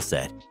the table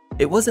set.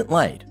 It wasn't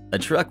light. A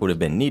truck would have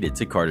been needed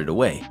to cart it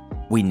away.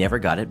 We never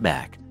got it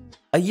back.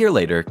 A year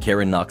later,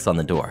 Karen knocks on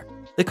the door.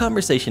 The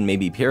conversation may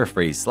be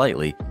paraphrased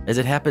slightly as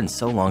it happened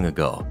so long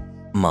ago.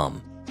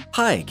 Mom: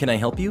 "Hi, can I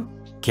help you?"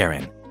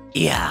 Karen: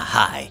 "Yeah,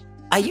 hi.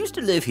 I used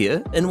to live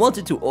here and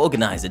wanted to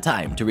organize a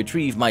time to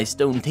retrieve my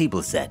stone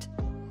table set."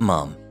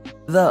 Mom: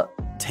 "The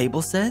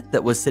table set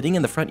that was sitting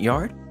in the front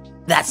yard?"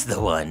 "That's the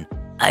one.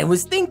 I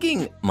was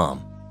thinking..."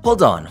 Mom: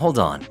 Hold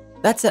on.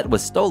 That set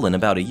was stolen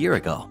about a year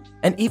ago.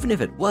 And even if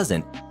it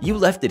wasn't, you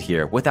left it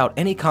here without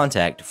any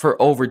contact for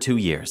over 2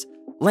 years.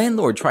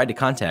 Landlord tried to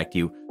contact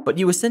you, but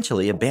you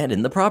essentially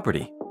abandoned the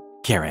property."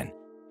 Karen: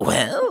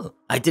 "Well,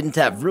 I didn't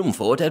have room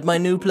for it at my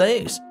new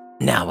place.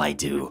 Now I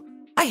do.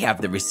 I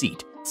have the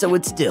receipt, so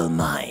it's still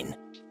mine."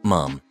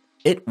 Mom: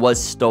 "It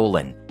was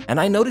stolen, and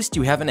I noticed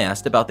you haven't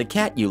asked about the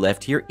cat you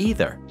left here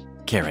either."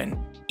 Karen: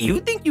 "You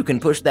think you can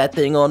push that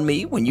thing on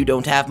me when you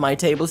don't have my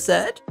table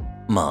set?"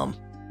 Mom: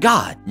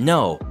 "God,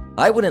 no.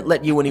 I wouldn't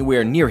let you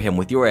anywhere near him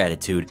with your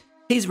attitude.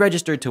 He's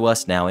registered to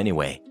us now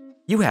anyway.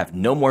 You have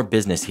no more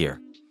business here.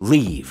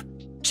 Leave."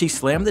 She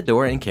slammed the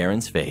door in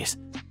Karen's face.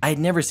 I had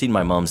never seen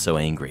my mom so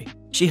angry.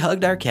 She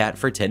hugged our cat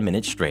for 10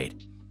 minutes straight.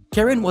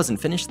 Karen wasn't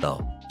finished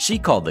though. She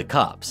called the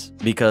cops,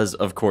 because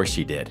of course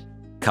she did.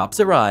 Cops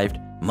arrived,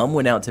 Mom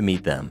went out to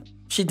meet them.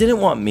 She didn't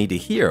want me to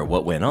hear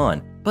what went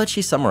on, but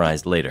she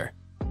summarized later.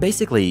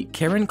 Basically,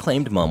 Karen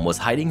claimed Mom was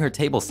hiding her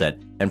table set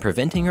and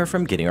preventing her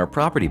from getting her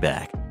property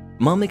back.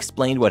 Mom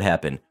explained what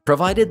happened,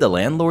 provided the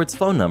landlord's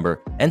phone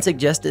number, and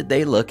suggested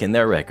they look in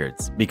their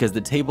records because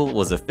the table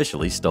was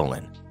officially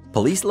stolen.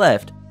 Police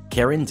left,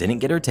 Karen didn't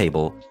get her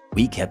table,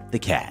 we kept the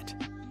cat.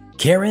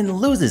 Karen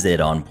loses it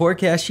on poor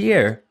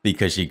cashier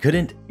because she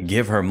couldn't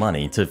give her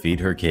money to feed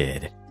her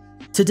kid.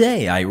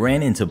 Today, I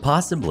ran into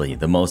possibly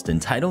the most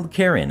entitled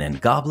Karen and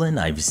goblin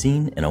I've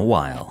seen in a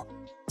while.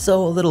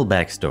 So a little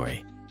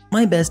backstory.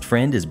 My best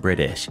friend is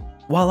British,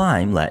 while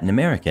I'm Latin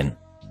American.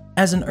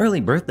 As an early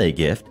birthday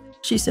gift,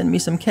 she sent me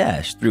some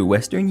cash through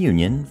Western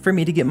Union for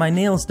me to get my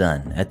nails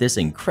done at this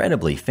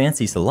incredibly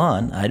fancy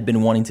salon I'd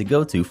been wanting to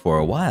go to for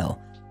a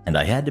while, and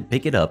I had to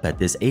pick it up at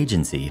this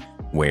agency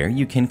where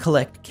you can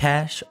collect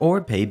cash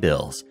or pay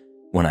bills.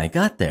 When I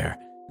got there,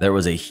 there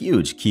was a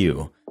huge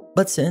queue,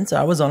 but since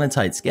I was on a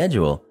tight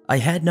schedule, I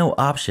had no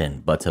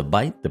option but to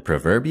bite the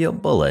proverbial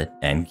bullet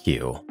and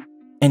queue.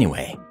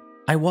 Anyway,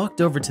 I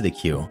walked over to the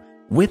queue,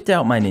 whipped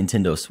out my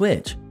Nintendo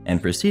Switch,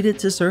 and proceeded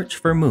to search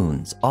for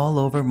moons all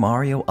over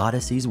Mario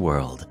Odyssey's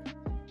world.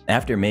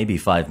 After maybe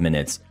 5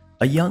 minutes,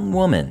 A young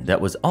woman that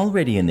was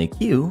already in the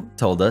queue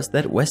told us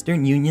that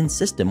Western Union's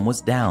system was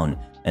down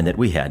and that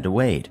we had to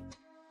wait.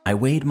 I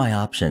weighed my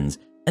options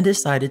and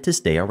decided to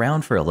stay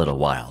around for a little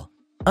while.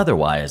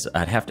 Otherwise,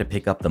 I'd have to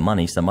pick up the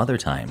money some other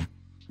time.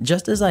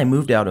 Just as I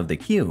moved out of the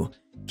queue,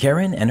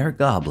 Karen and her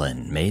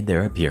goblin made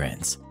their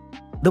appearance.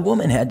 The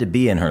woman had to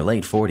be in her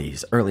late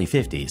 40s, early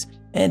 50s,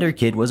 and her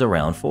kid was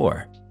around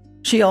 4.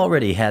 She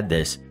already had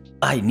this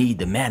 "I need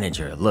the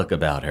manager" look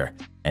about her,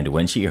 and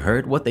when she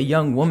heard what the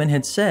young woman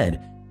had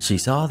said, she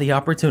saw the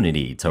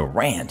opportunity to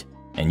rant,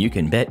 and you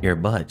can bet your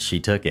butt she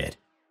took it.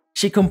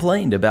 She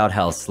complained about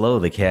how slow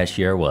the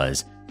cashier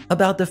was,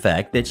 about the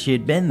fact that she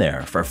had been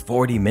there for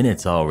 40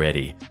 minutes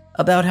already,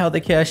 about how the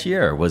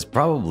cashier was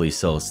probably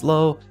so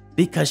slow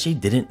because she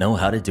didn't know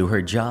how to do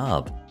her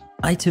job.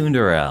 I tuned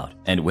her out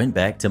and went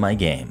back to my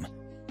game.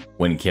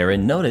 When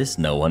Karen noticed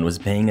no one was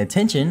paying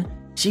attention,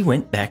 she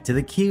went back to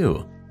the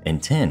queue,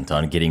 intent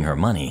on getting her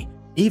money,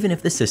 even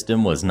if the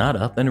system was not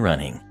up and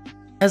running.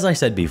 As I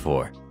said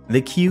before,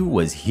 the queue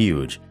was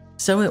huge,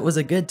 so it was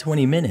a good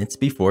 20 minutes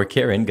before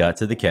Karen got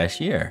to the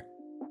cashier.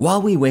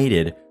 While we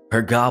waited,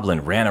 her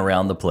goblin ran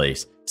around the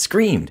place,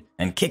 screamed,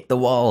 and kicked the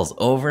walls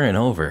over and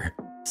over,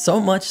 so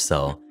much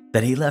so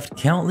that he left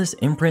countless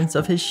imprints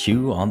of his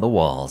shoe on the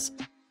walls.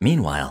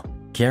 Meanwhile,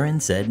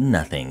 Karen said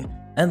nothing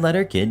and let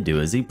her kid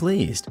do as he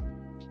pleased.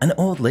 An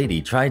old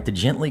lady tried to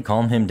gently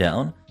calm him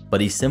down,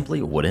 but he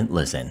simply wouldn't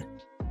listen.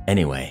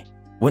 Anyway,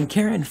 when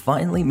Karen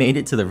finally made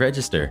it to the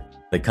register,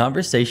 the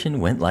conversation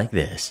went like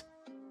this.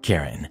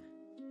 Karen: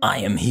 I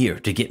am here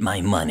to get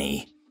my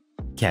money.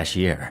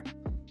 Cashier: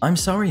 I'm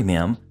sorry,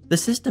 ma'am. The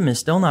system is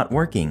still not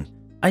working.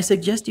 I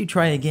suggest you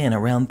try again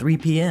around 3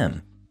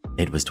 p.m.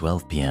 It was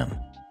 12 p.m.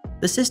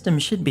 The system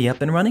should be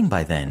up and running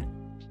by then.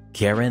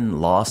 Karen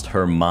lost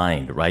her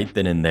mind right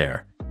then and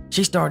there.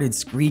 She started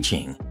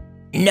screeching.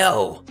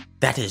 No,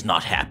 that is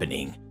not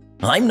happening.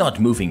 I'm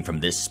not moving from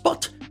this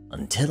spot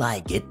until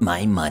I get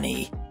my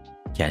money.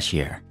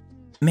 Cashier: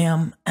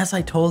 Ma'am, as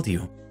I told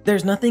you,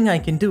 there's nothing I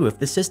can do if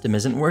the system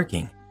isn't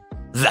working.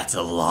 That's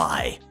a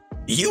lie.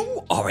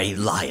 You are a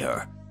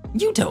liar.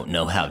 You don't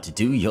know how to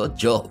do your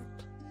job.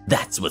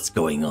 That's what's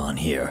going on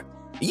here.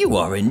 You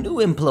are a new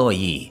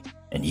employee,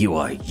 and you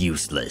are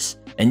useless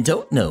and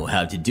don't know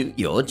how to do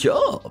your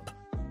job.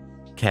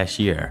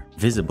 Cashier,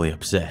 visibly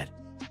upset: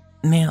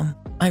 Ma'am,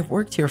 I've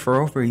worked here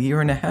for over a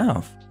year and a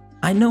half.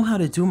 I know how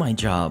to do my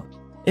job.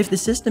 If the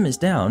system is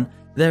down,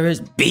 there is—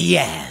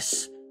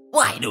 BS!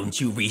 Why don't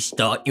you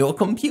restart your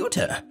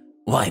computer?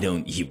 Why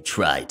don't you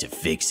try to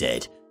fix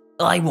it?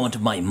 I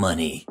want my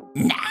money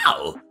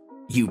now.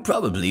 You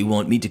probably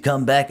want me to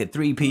come back at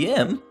 3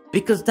 p.m.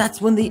 because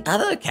that's when the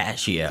other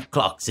cashier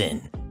clocks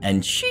in,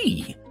 and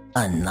she,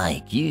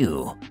 unlike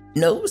you,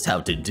 knows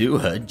how to do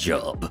her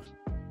job.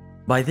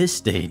 By this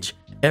stage,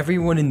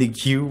 everyone in the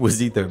queue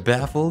was either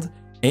baffled,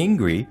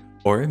 angry,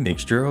 or a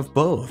mixture of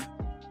both.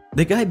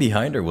 The guy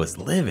behind her was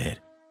livid.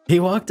 He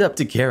walked up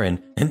to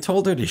Karen and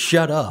told her to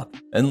shut up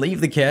and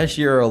leave the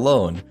cashier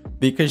alone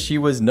because she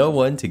was no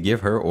one to give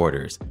her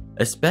orders,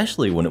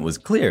 especially when it was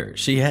clear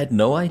she had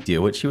no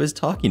idea what she was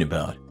talking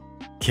about.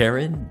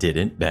 Karen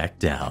didn't back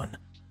down.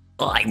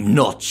 I'm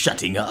not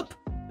shutting up.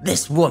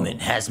 This woman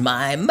has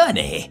my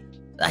money.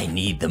 I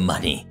need the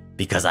money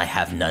because I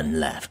have none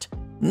left.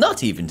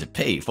 Not even to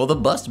pay for the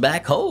bus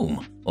back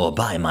home or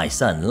buy my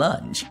son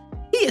lunch.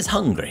 He is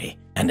hungry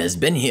and has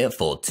been here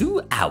for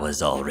 2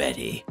 hours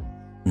already.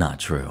 Not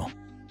true.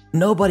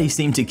 Nobody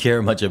seemed to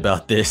care much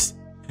about this,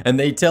 and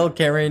they tell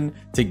Karen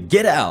to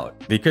get out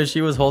because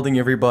she was holding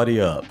everybody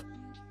up.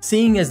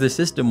 Seeing as the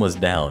system was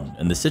down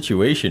and the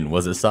situation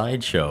was a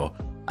sideshow,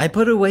 I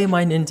put away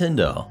my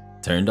Nintendo,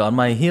 turned on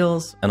my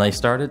heels, and I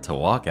started to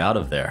walk out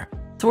of there,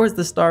 towards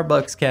the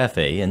Starbucks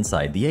cafe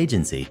inside the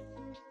agency.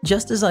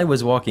 Just as I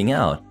was walking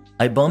out,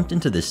 I bumped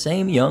into the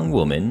same young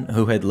woman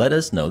who had let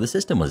us know the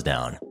system was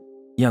down.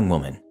 Young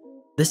woman: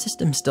 The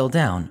system's still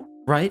down,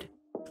 right?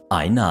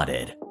 I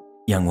nodded.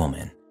 Young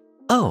woman: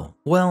 Oh,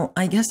 well,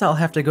 I guess I'll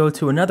have to go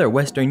to another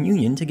Western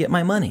Union to get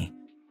my money.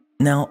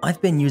 Now,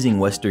 I've been using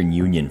Western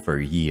Union for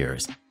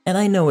years, and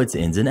I know its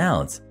ins and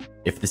outs.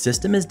 If the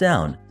system is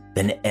down,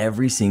 then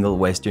every single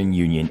Western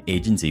Union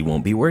agency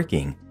won't be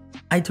working.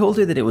 I told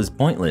her that it was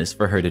pointless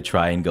for her to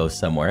try and go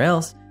somewhere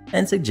else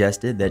and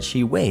suggested that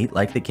she wait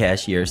like the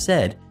cashier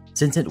said,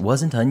 since it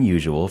wasn't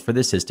unusual for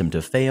the system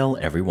to fail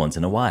every once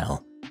in a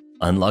while.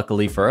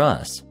 Unluckily for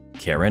us,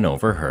 Karen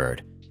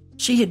overheard.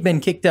 She had been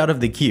kicked out of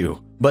the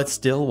queue, but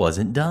still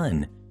wasn't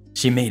done.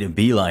 She made a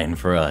beeline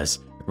for us,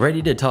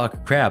 ready to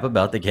talk crap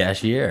about the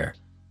cashier.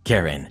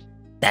 Karen: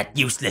 That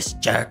useless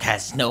jerk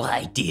has no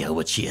idea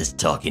what she is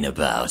talking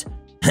about.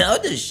 How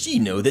does she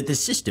know that the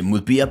system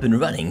will be up and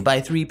running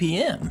by 3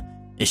 p.m.?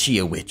 Is she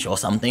a witch or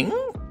something?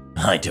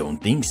 I don't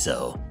think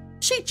so.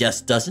 She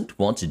just doesn't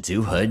want to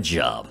do her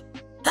job.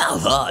 How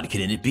hard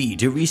can it be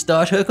to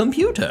restart her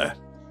computer?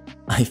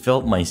 I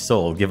felt my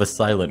soul give a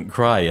silent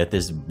cry at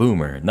this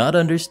boomer not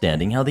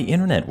understanding how the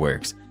internet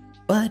works,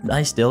 but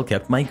I still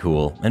kept my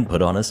cool and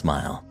put on a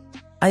smile.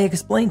 I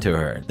explained to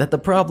her that the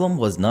problem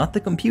was not the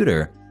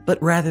computer,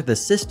 but rather the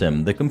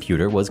system the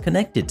computer was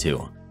connected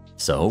to.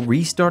 So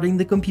restarting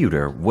the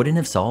computer wouldn't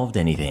have solved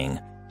anything.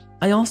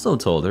 I also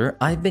told her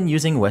I've been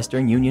using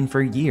Western Union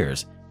for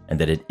years and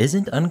that it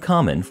isn't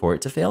uncommon for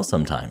it to fail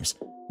sometimes,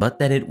 but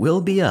that it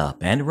will be up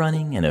and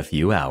running in a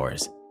few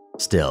hours.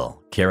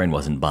 Still, Karen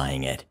wasn't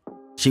buying it.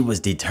 She was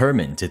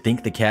determined to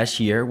think the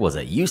cashier was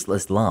a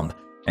useless lump,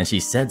 and she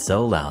said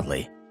so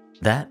loudly.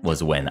 That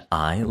was when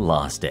I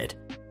lost it.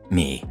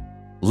 Me.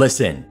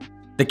 Listen,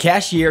 the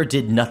cashier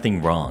did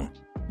nothing wrong.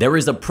 There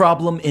is a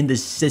problem in the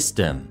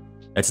system.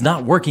 It's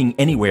not working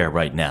anywhere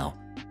right now.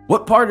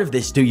 What part of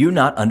this do you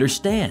not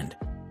understand?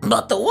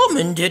 But the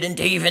woman didn't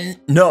even…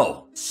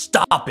 No,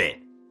 stop it.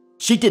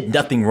 She did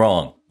nothing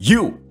wrong.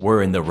 You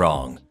were in the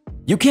wrong.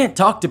 You can't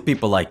talk to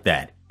people like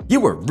that. You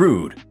were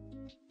rude.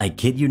 I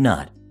kid you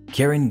not.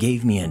 Karen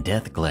gave me a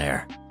death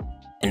glare.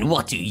 And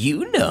what do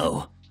you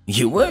know?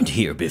 You weren't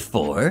here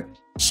before.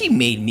 She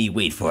made me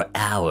wait for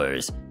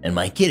hours, and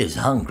my kid is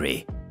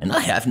hungry, and I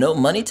have no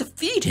money to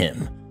feed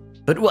him.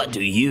 But what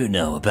do you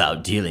know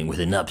about dealing with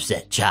an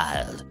upset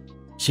child?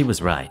 She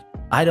was right.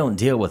 I don't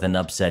deal with an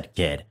upset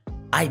kid.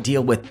 I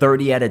deal with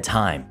 30 at a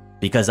time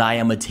because I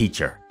am a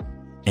teacher.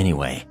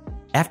 Anyway,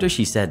 after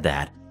she said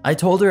that, I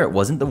told her it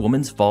wasn't the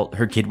woman's fault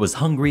her kid was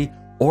hungry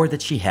or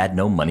that she had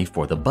no money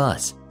for the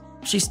bus.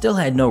 She still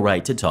had no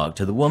right to talk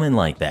to the woman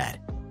like that.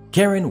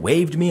 Karen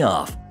waved me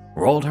off,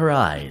 rolled her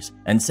eyes,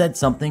 and said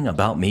something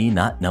about me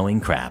not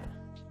knowing crap.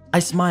 I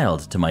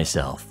smiled to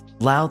myself,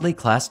 loudly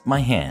clasped my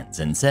hands,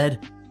 and said,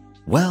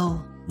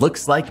 "Well,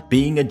 looks like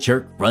being a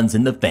jerk runs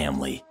in the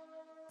family."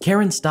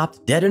 Karen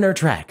stopped dead in her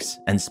tracks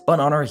and spun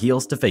on her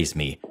heels to face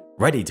me,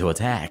 ready to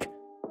attack.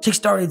 She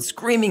started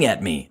screaming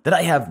at me that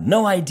I have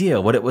no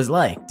idea what it was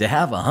like to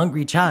have a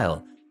hungry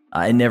child.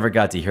 I never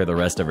got to hear the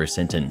rest of her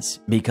sentence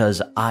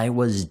because I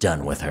was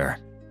done with her.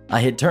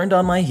 I had turned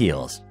on my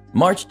heels,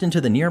 marched into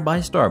the nearby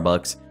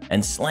Starbucks,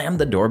 and slammed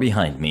the door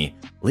behind me,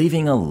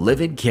 leaving a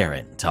livid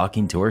Karen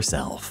talking to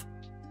herself.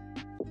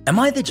 Am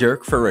I the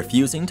jerk for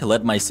refusing to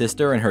let my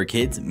sister and her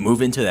kids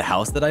move into the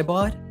house that I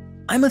bought?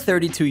 I'm a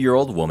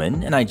 32-year-old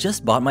woman and I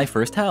just bought my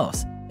first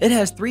house. It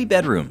has 3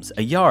 bedrooms,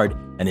 a yard,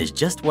 and is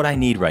just what I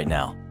need right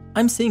now.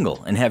 I'm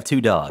single and have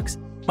 2 dogs.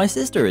 My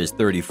sister is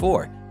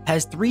 34,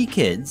 has 3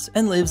 kids,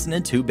 and lives in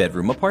a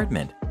 2-bedroom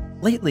apartment.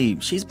 Lately,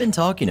 she's been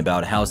talking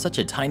about how such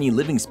a tiny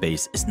living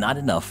space is not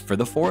enough for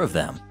the 4 of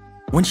them.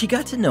 When she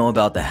got to know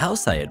about the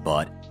house I had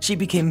bought, she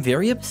became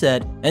very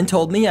upset and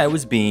told me I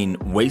was being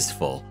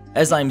wasteful,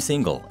 as I'm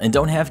single and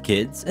don't have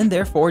kids and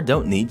therefore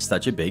don't need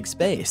such a big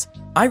space.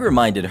 I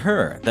reminded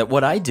her that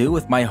what I do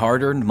with my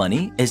hard-earned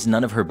money is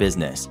none of her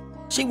business.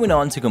 She went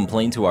on to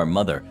complain to our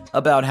mother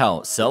about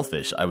how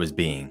selfish I was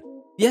being.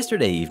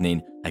 Yesterday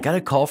evening, I got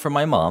a call from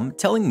my mom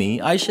telling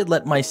me I should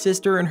let my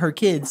sister and her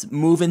kids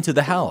move into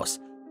the house.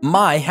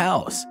 My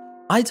house.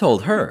 I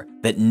told her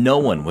that no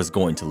one was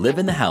going to live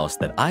in the house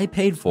that I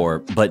paid for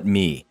but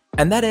me,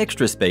 and that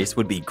extra space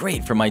would be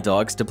great for my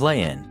dogs to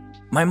play in.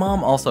 My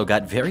mom also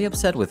got very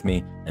upset with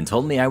me and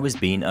told me I was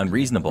being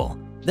unreasonable,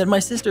 that my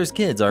sister's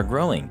kids are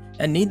growing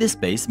and need the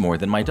space more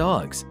than my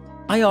dogs.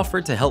 I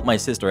offered to help my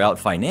sister out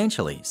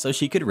financially so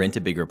she could rent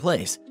a bigger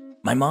place.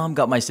 My mom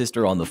got my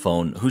sister on the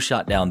phone, who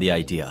shot down the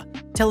idea,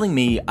 telling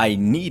me I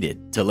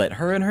needed to let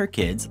her and her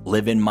kids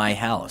live in my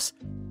house.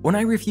 When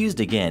I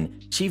refused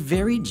again, she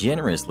very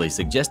generously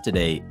suggested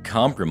a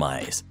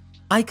compromise.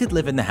 I could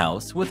live in the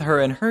house with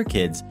her and her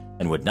kids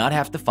and would not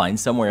have to find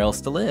somewhere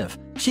else to live.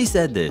 She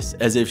said this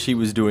as if she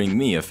was doing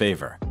me a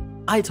favor.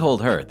 I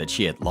told her that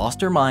she had lost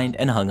her mind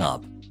and hung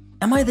up.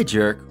 Am I the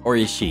jerk or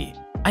is she?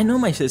 I know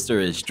my sister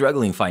is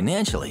struggling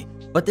financially,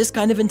 but this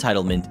kind of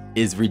entitlement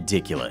is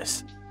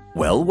ridiculous.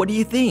 Well, what do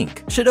you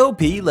think? Should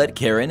OP let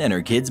Karen and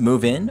her kids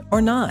move in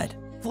or not?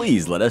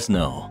 Please let us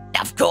know.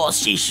 Of course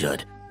she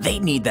should. They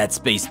need that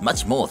space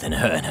much more than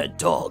her and her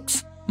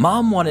dogs.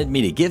 Mom wanted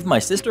me to give my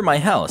sister my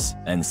house,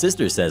 and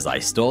sister says I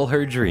stole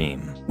her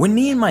dream. When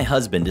me and my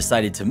husband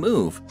decided to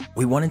move,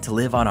 we wanted to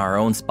live on our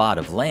own spot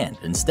of land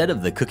instead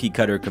of the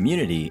cookie-cutter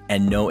community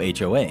and no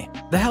HOA.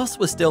 The house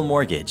was still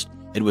mortgaged.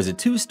 It was a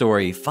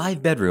 2-story,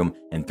 5-bedroom,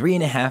 and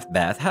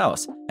 3.5-bath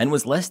house and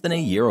was less than a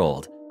year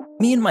old.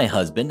 Me and my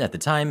husband at the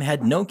time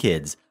had no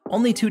kids,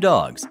 only 2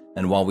 dogs,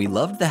 and while we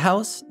loved the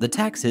house, the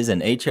taxes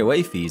and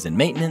HOA fees and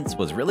maintenance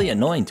was really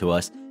annoying to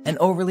us and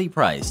overly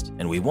priced,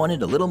 and we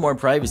wanted a little more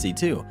privacy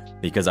too,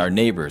 because our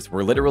neighbors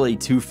were literally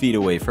 2 feet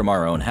away from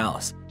our own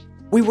house.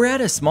 We were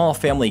at a small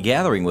family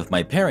gathering with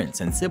my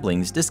parents and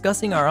siblings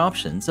discussing our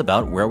options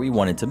about where we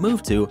wanted to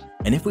move to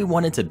and if we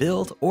wanted to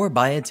build or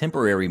buy a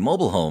temporary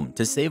mobile home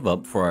to save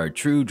up for our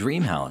true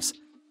dream house.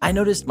 I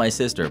noticed my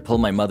sister pull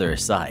my mother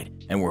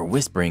aside and were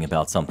whispering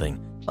about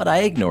something, but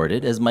I ignored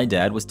it as my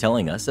dad was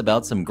telling us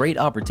about some great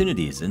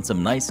opportunities in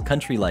some nice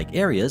country-like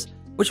areas,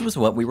 which was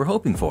what we were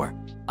hoping for.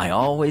 I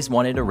always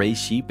wanted to raise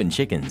sheep and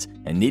chickens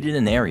and needed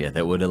an area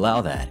that would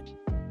allow that.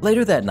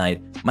 Later that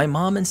night, my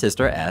mom and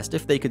sister asked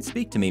if they could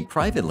speak to me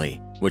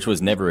privately, which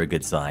was never a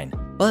good sign,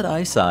 but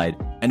I sighed,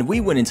 and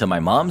we went into my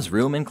mom's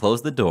room and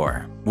closed the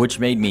door, which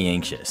made me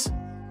anxious.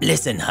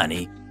 Listen,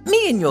 honey,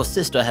 Me and your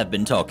sister have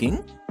been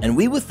talking, and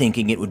we were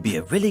thinking it would be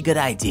a really good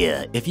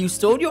idea if you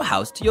sold your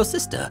house to your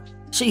sister.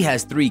 She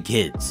has 3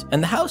 kids,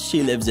 and the house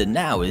she lives in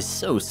now is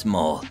so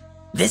small.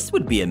 This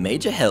would be a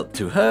major help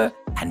to her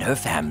and her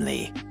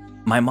family.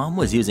 My mom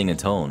was using a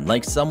tone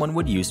like someone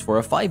would use for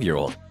a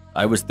 5-year-old.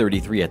 I was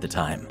 33 at the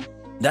time.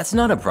 That's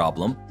not a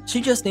problem. She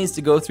just needs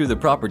to go through the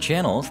proper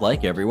channels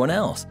like everyone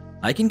else.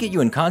 I can get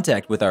you in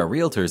contact with our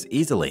realtors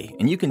easily,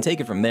 and you can take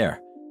it from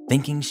there.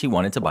 Thinking she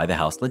wanted to buy the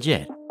house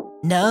legit.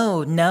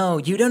 No,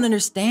 you don't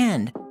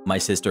understand. My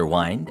sister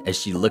whined as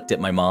she looked at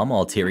my mom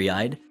all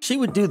teary-eyed. She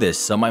would do this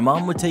so my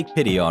mom would take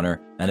pity on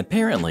her, and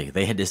apparently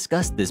they had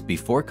discussed this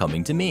before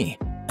coming to me.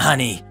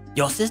 Honey,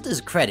 your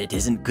sister's credit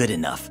isn't good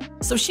enough,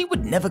 so she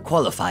would never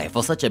qualify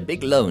for such a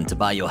big loan to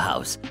buy your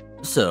house.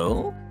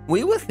 So,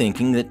 we were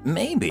thinking that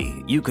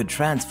maybe you could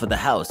transfer the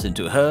house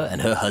into her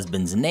and her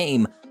husband's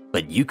name,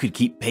 but you could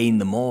keep paying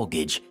the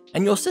mortgage,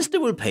 and your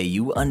sister will pay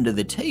you under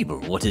the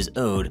table what is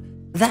owed.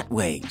 That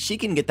way, she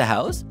can get the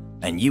house,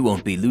 and you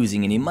won't be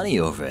losing any money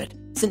over it,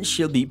 since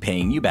she'll be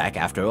paying you back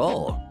after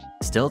all.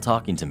 Still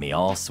talking to me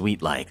all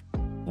sweet like.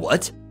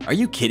 What? Are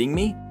you kidding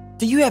me?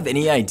 Do you have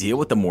any idea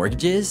what the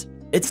mortgage is?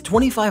 It's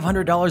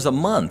 $2,500 a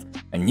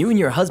month, and you and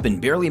your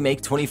husband barely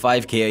make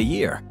 $25K a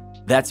year.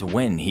 That's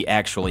when he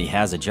actually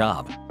has a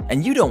job,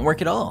 and you don't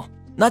work at all.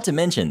 Not to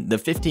mention the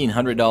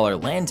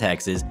 $1,500 land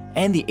taxes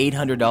and the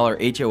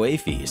 $800 HOA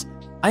fees.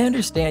 I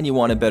understand you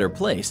want a better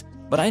place,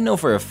 but I know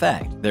for a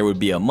fact there would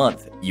be a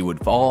month you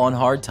would fall on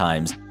hard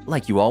times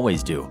like you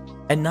always do,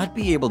 and not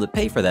be able to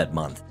pay for that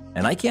month.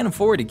 And I can't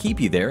afford to keep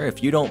you there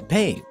if you don't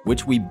pay,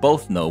 which we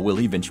both know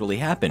will eventually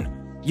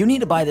happen. You need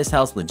to buy this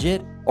house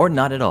legit or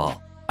not at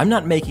all. I'm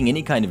not making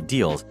any kind of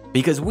deals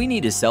because we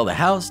need to sell the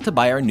house to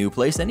buy our new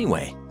place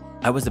anyway.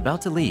 I was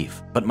about to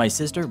leave, but my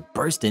sister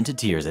burst into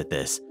tears at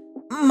this.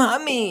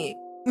 Mommy,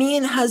 me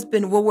and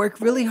husband will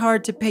work really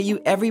hard to pay you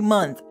every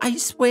month, I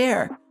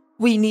swear.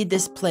 We need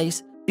this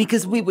place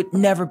because we would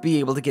never be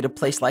able to get a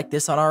place like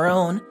this on our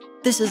own.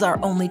 This is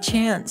our only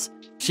chance.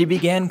 She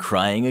began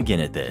crying again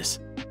at this.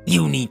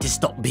 You need to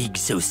stop being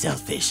so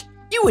selfish.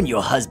 You and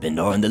your husband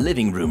are in the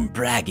living room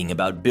bragging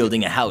about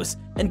building a house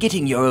and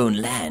getting your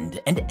own land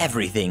and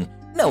everything,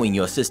 knowing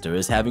your sister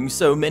is having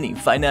so many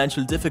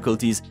financial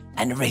difficulties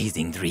and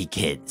raising 3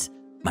 kids.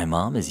 My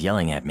mom is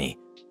yelling at me.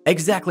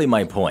 Exactly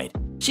my point.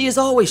 She is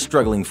always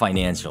struggling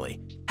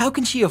financially. How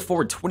can she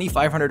afford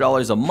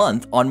 $2,500 a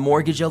month on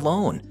mortgage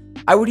alone?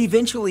 I would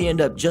eventually end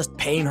up just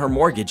paying her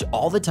mortgage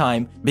all the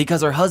time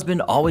because her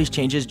husband always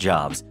changes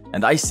jobs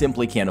and I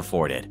simply can't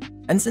afford it.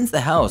 And since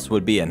the house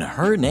would be in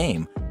her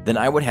name, then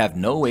I would have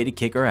no way to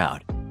kick her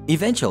out.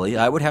 Eventually,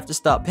 I would have to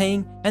stop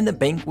paying and the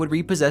bank would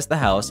repossess the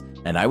house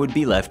and I would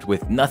be left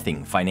with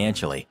nothing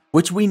financially,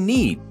 which we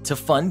need to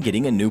fund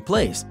getting a new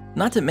place,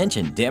 not to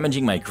mention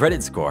damaging my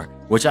credit score,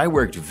 which I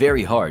worked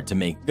very hard to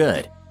make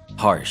good.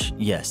 Harsh,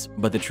 yes,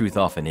 but the truth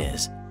often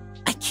is.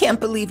 I can't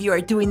believe you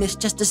are doing this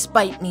just to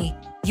spite me.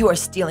 You are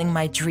stealing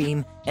my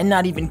dream and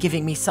not even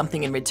giving me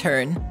something in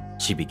return.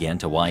 She began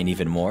to whine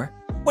even more.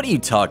 What are you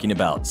talking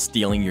about,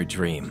 stealing your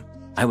dream?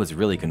 I was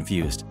really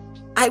confused.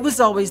 I was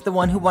always the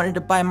one who wanted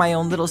to buy my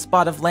own little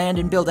spot of land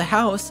and build a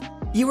house.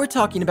 You were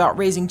talking about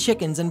raising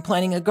chickens and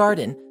planting a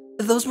garden.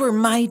 Those were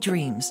my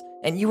dreams,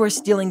 and you are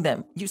stealing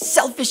them, you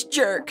selfish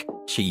jerk,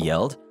 she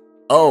yelled.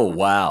 Oh,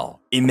 wow.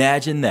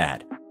 Imagine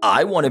that.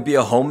 I want to be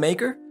a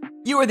homemaker?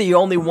 You are the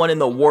only one in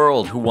the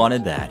world who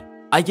wanted that.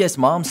 I guess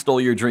mom stole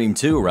your dream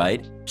too,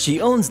 right?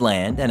 She owns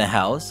land and a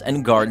house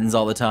and gardens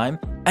all the time.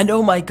 And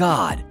oh my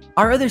God,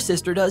 our other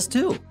sister does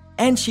too.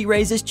 And she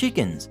raises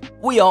chickens.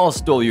 We all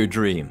stole your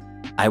dream.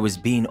 I was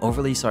being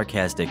overly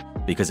sarcastic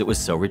because it was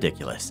so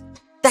ridiculous.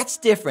 That's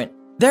different.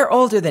 They're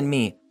older than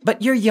me,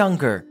 but you're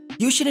younger.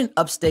 You shouldn't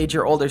upstage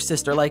your older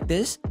sister like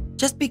this.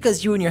 Just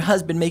because you and your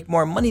husband make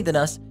more money than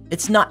us,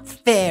 it's not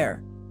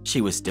fair.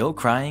 She was still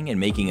crying and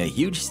making a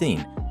huge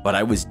scene, but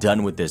I was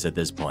done with this at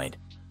this point.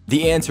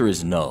 The answer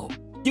is no.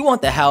 You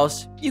want the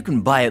house? You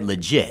can buy it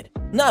legit,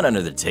 not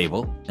under the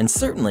table, and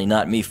certainly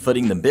not me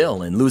footing the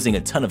bill and losing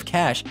a ton of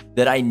cash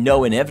that I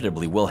know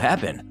inevitably will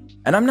happen.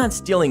 And I'm not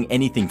stealing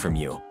anything from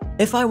you.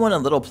 If I want a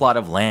little plot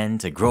of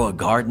land to grow a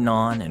garden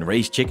on and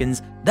raise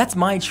chickens, that's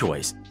my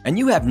choice, and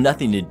you have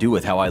nothing to do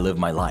with how I live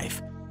my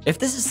life. If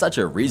this is such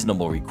a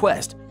reasonable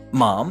request,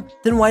 Mom,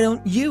 then why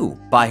don't you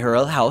buy her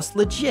a house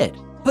legit?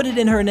 Put it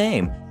in her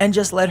name and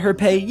just let her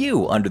pay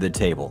you under the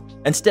table,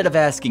 instead of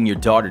asking your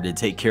daughter to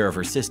take care of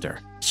her sister.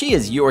 She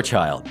is your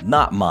child,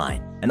 not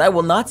mine, and I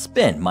will not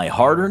spend my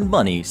hard-earned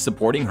money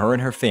supporting her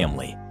and her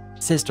family.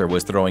 Sister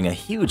was throwing a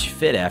huge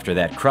fit after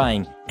that,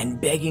 crying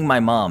and begging my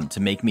mom to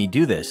make me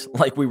do this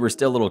like we were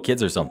still little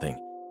kids or something.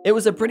 It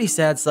was a pretty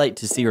sad sight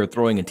to see her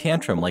throwing a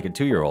tantrum like a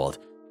 2-year-old.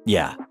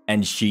 Yeah,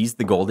 and she's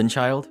the golden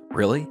child?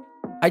 Really?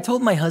 I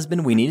told my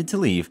husband we needed to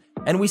leave,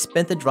 and we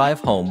spent the drive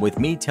home with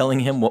me telling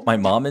him what my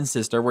mom and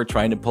sister were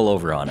trying to pull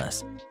over on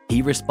us.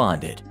 He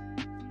responded,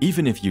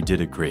 "Even if you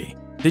did agree,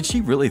 did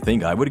she really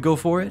think I would go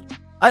for it?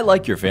 I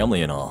like your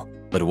family and all,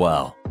 but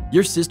wow,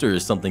 your sister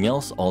is something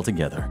else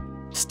altogether.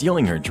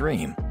 Stealing her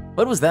dream.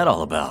 What was that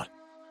all about?"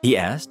 he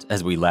asked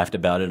as we laughed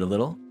about it a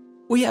little.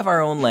 We have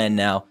our own land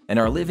now and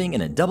are living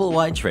in a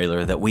double-wide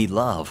trailer that we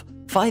love.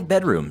 5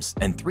 bedrooms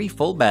and 3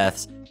 full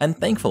baths, and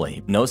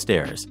thankfully, no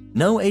stairs,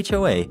 no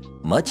HOA,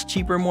 much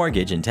cheaper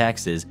mortgage and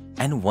taxes,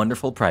 and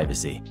wonderful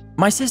privacy.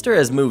 My sister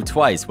has moved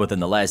twice within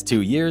the last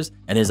 2 years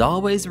and is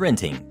always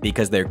renting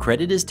because their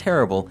credit is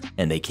terrible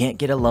and they can't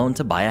get a loan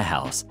to buy a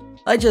house.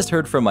 I just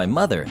heard from my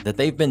mother that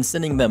they've been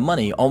sending them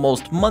money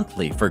almost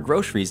monthly for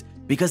groceries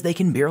because they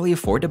can barely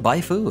afford to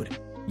buy food.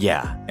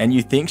 Yeah, and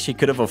you think she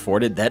could have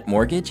afforded that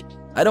mortgage?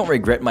 I don't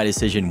regret my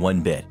decision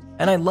one bit,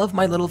 and I love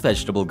my little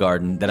vegetable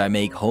garden that I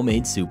make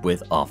homemade soup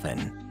with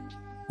often.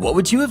 What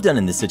would you have done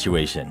in this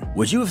situation?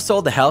 Would you have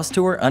sold the house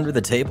to her under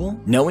the table,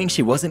 knowing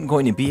she wasn't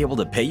going to be able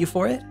to pay you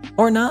for it?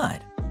 Or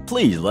not?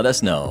 Please let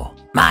us know.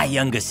 My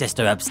younger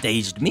sister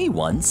upstaged me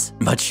once,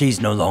 but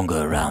she's no longer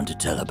around to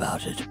tell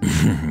about it.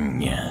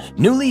 Yes.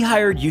 Newly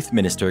hired youth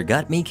minister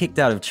got me kicked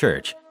out of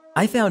church.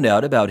 I found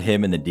out about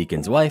him and the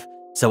deacon's wife,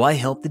 so I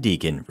helped the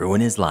deacon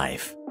ruin his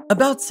life.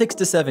 About 6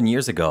 to 7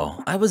 years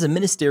ago, I was a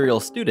ministerial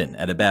student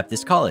at a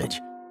Baptist college.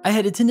 I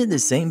had attended the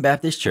same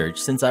Baptist church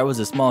since I was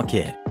a small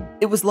kid.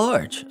 It was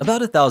large,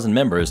 about 1,000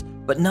 members,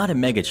 but not a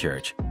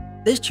megachurch.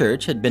 This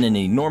church had been an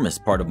enormous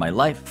part of my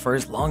life for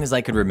as long as I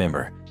could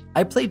remember.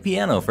 I played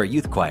piano for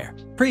youth choir,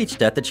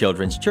 preached at the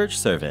children's church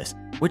service,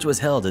 which was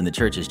held in the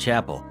church's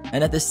chapel,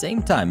 and at the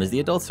same time as the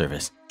adult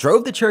service,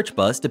 drove the church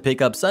bus to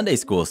pick up Sunday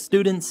school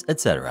students,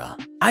 etc.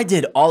 I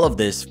did all of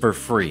this for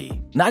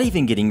free, not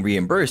even getting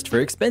reimbursed for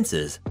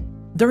expenses.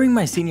 During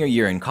my senior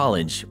year in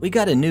college, we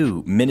got a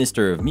new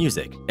minister of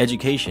music,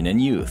 education,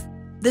 and youth.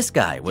 This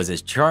guy was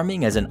as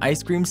charming as an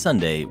ice cream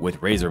sundae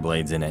with razor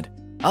blades in it.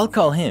 I'll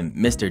call him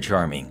Mr.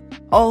 Charming.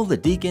 All the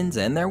deacons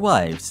and their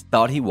wives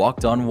thought he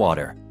walked on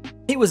water.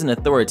 He was an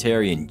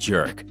authoritarian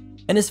jerk.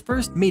 In his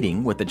first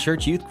meeting with the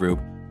church youth group,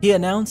 he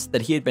announced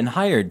that he had been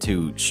hired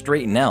to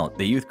straighten out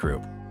the youth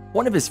group.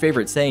 One of his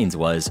favorite sayings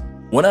was,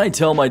 "When I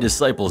tell my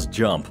disciples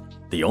jump,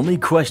 the only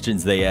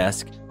questions they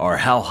ask are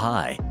how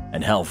high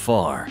and how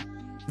far."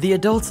 The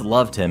adults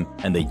loved him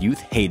and the youth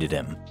hated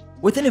him.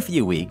 Within a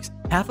few weeks,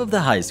 half of the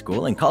high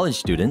school and college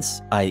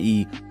students,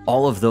 i.e.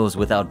 all of those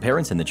without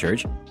parents in the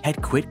church,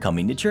 had quit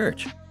coming to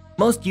church.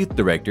 Most youth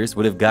directors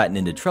would have gotten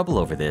into trouble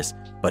over this,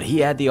 but he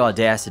had the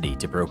audacity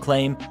to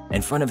proclaim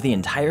in front of the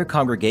entire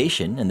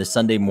congregation in the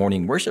Sunday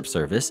morning worship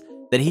service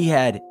that he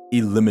had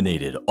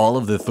eliminated all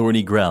of the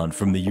thorny ground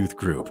from the youth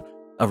group,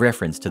 a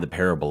reference to the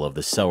parable of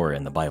the sower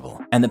in the Bible.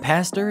 And the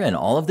pastor and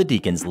all of the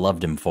deacons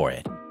loved him for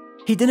it.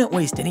 He didn't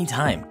waste any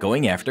time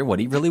going after what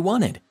he really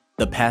wanted,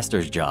 the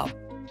pastor's job.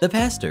 The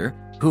pastor,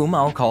 whom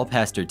I'll call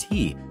Pastor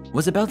T,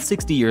 was about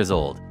 60 years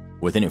old.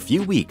 Within a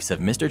few weeks of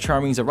Mr.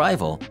 Charming's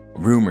arrival,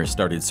 rumors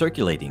started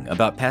circulating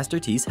about Pastor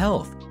T's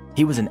health.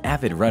 He was an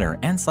avid runner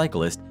and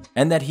cyclist,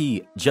 and that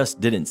he just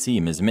didn't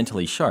seem as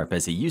mentally sharp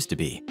as he used to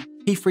be.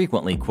 He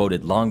frequently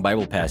quoted long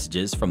Bible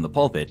passages from the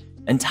pulpit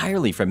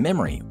entirely from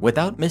memory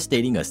without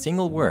misstating a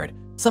single word,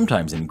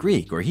 sometimes in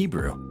Greek or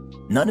Hebrew.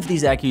 None of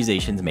these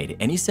accusations made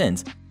any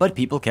sense, but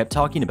people kept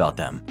talking about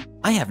them.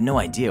 I have no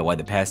idea why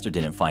the pastor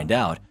didn't find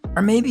out,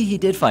 or maybe he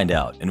did find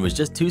out and was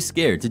just too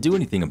scared to do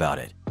anything about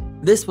it.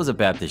 This was a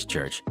Baptist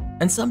church,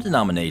 and some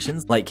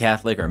denominations, like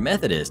Catholic or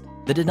Methodist,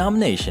 the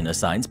denomination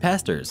assigns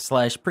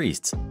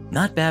pastors/priests,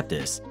 not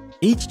Baptists.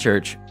 Each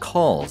church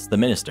calls the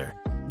minister.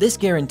 This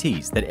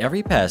guarantees that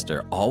every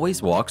pastor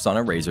always walks on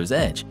a razor's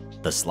edge.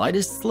 The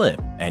slightest slip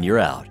and you're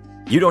out.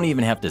 You don't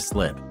even have to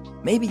slip.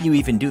 Maybe you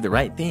even do the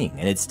right thing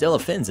and it still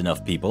offends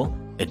enough people.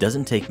 It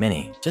doesn't take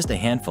many, just a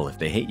handful if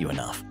they hate you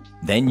enough.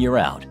 Then you're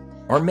out.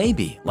 Or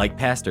maybe, like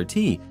Pastor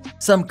T,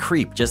 some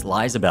creep just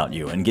lies about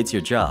you and gets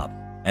your job.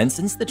 And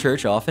since the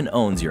church often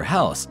owns your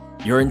house,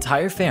 your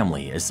entire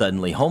family is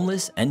suddenly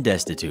homeless and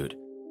destitute.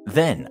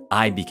 Then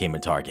I became a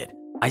target.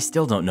 I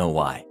still don't know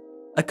why.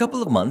 A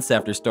couple of months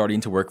after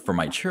starting to work for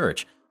my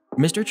church,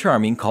 Mr.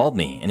 Charming called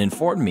me and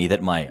informed me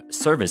that my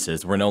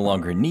services were no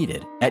longer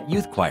needed at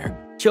youth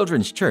choir,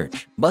 children's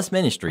church, bus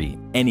ministry,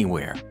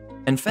 anywhere.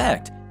 In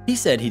fact, he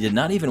said he did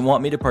not even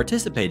want me to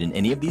participate in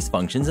any of these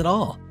functions at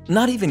all,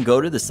 not even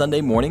go to the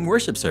Sunday morning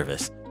worship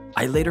service.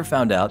 I later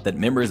found out that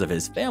members of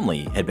his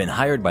family had been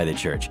hired by the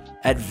church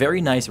at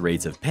very nice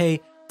rates of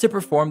pay to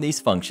perform these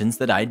functions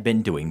that I'd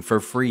been doing for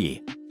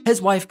free. His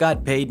wife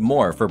got paid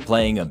more for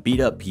playing a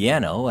beat-up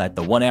piano at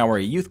the 1-hour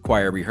youth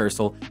choir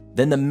rehearsal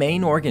than the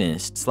main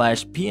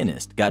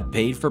organist/pianist got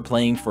paid for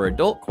playing for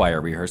adult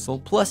choir rehearsal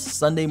plus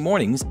Sunday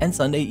mornings and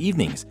Sunday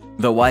evenings.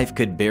 The wife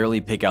could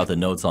barely pick out the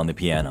notes on the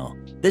piano.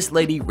 This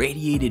lady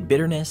radiated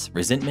bitterness,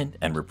 resentment,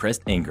 and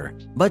repressed anger,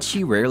 but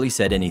she rarely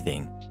said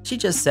anything. She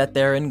just sat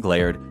there and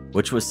glared,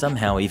 which was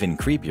somehow even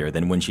creepier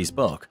than when she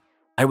spoke.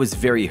 I was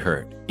very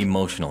hurt,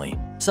 emotionally,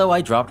 so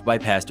I dropped by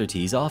Pastor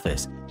T's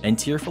office and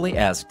tearfully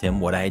asked him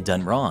what I had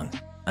done wrong.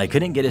 I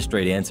couldn't get a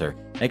straight answer,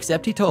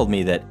 except he told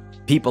me that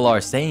people are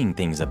saying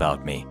things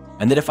about me,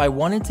 and that if I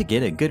wanted to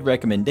get a good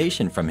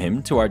recommendation from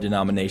him to our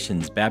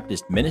denomination's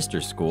Baptist minister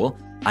school,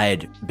 I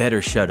had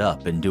better shut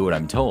up and do what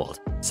I'm told.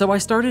 So I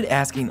started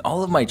asking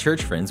all of my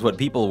church friends what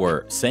people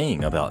were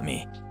saying about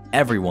me.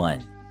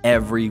 Everyone.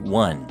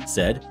 Everyone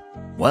said,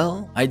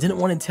 "Well, I didn't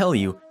want to tell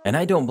you, and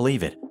I don't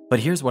believe it, but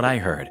here's what I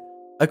heard."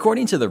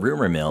 According to the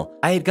rumor mill,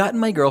 I had gotten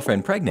my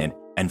girlfriend pregnant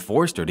and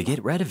forced her to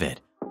get rid of it.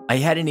 I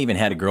hadn't even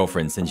had a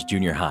girlfriend since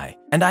junior high,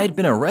 and I had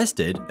been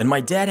arrested, and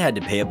my dad had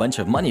to pay a bunch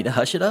of money to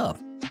hush it up.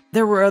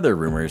 There were other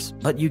rumors,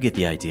 but you get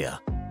the idea.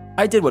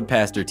 I did what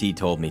Pastor T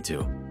told me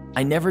to.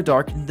 I never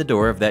darkened the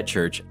door of that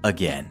church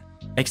again,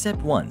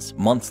 except once,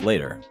 months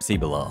later, see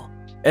below.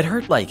 It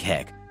hurt like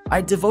heck.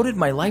 I devoted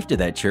my life to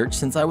that church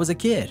since I was a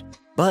kid,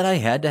 but I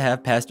had to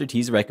have Pastor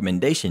T's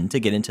recommendation to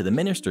get into the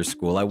minister's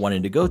school I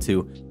wanted to go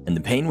to, and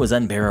the pain was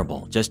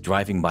unbearable just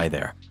driving by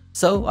there.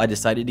 So I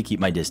decided to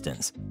keep my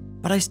distance.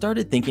 But I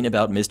started thinking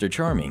about Mr.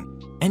 Charming.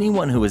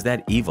 Anyone who was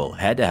that evil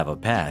had to have a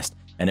past,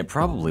 and it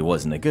probably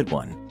wasn't a good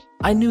one.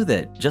 I knew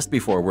that just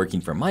before working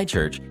for my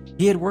church,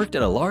 he had worked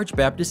at a large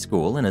Baptist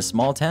school in a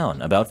small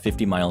town about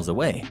 50 miles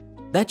away.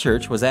 That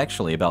church was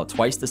actually about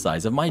twice the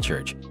size of my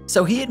church,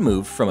 so he had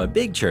moved from a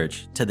big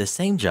church to the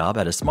same job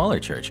at a smaller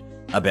church.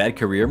 A bad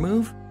career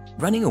move?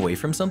 Running away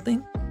from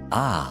something?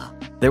 Ah,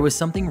 there was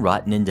something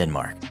rotten in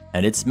Denmark,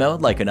 and it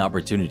smelled like an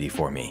opportunity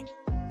for me.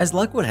 As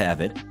luck would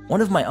have it,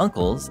 one of my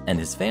uncles and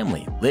his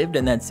family lived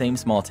in that same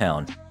small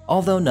town,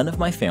 although none of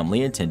my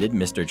family attended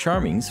Mr.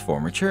 Charming's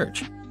former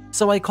church.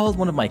 So I called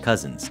one of my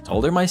cousins,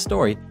 told her my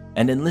story,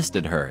 and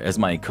enlisted her as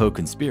my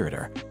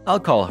co-conspirator. I'll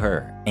call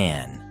her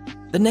Anne.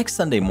 The next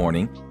Sunday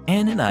morning,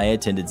 Anne and I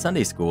attended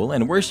Sunday school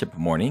and worship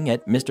morning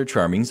at Mr.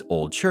 Charming's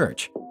old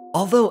church.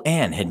 Although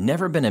Anne had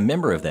never been a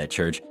member of that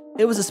church,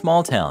 it was a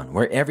small town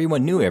where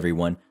everyone knew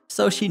everyone,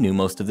 so she knew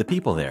most of the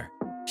people there.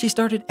 She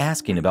started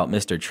asking about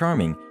Mr.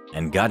 Charming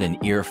and got an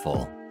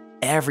earful.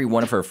 Every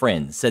one of her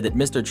friends said that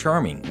Mr.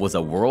 Charming was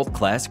a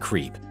world-class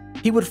creep.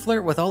 He would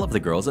flirt with all of the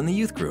girls in the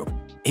youth group.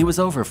 He was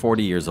over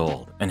 40 years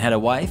old and had a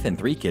wife and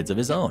 3 kids of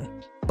his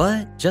own.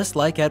 But just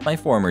like at my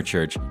former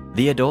church,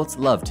 the adults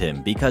loved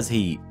him because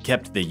he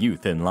kept the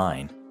youth in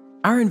line.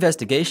 Our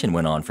investigation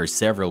went on for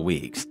several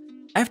weeks.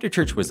 After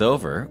church was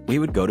over, we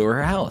would go to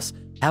her house,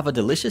 have a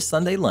delicious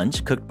Sunday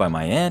lunch cooked by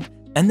my aunt,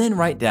 and then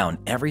write down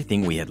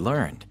everything we had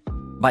learned.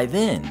 By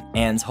then,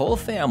 Anne's whole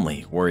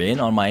family were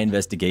in on my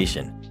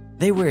investigation.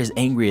 They were as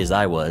angry as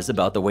I was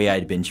about the way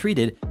I'd been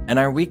treated, and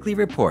our weekly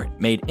report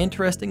made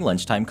interesting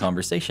lunchtime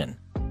conversation.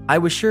 I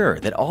was sure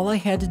that all I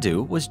had to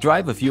do was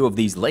drive a few of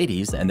these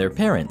ladies and their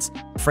parents,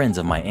 friends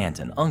of my aunt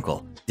and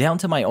uncle, down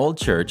to my old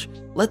church,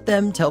 let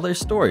them tell their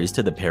stories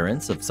to the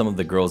parents of some of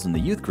the girls in the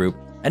youth group,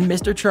 and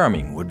Mr.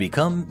 Charming would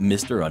become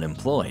Mr.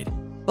 Unemployed.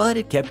 But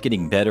it kept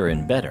getting better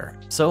and better,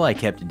 so I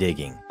kept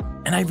digging.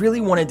 And I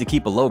really wanted to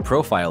keep a low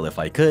profile if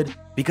I could,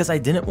 because I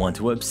didn't want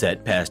to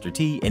upset Pastor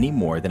T any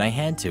more than I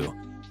had to.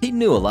 He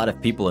knew a lot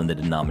of people in the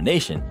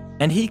denomination,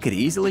 and he could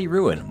easily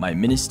ruin my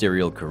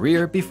ministerial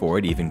career before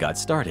it even got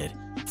started.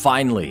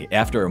 Finally,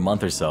 after a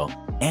month or so,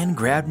 Anne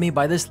grabbed me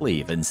by the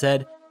sleeve and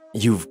said,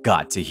 "You've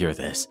got to hear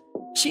this."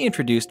 She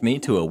introduced me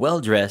to a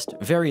well-dressed,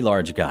 very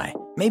large guy,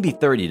 maybe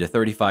 30 to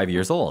 35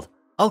 years old.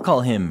 I'll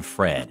call him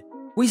Fred.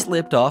 We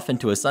slipped off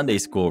into a Sunday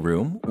school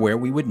room where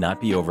we would not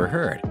be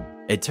overheard.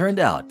 It turned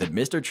out that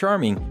Mr.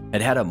 Charming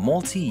had had a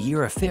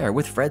multi-year affair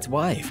with Fred's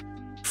wife.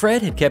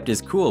 Fred had kept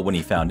his cool when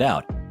he found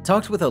out,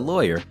 talked with a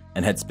lawyer,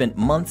 and had spent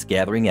months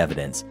gathering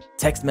evidence,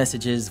 text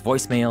messages,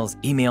 voicemails,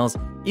 emails,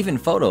 even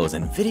photos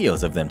and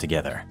videos of them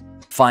together.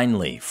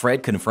 Finally,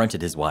 Fred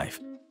confronted his wife.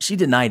 She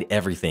denied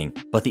everything,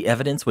 but the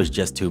evidence was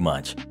just too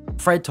much.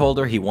 Fred told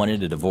her he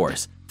wanted a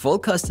divorce, full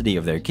custody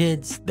of their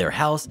kids, their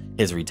house,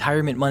 his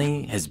retirement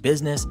money, his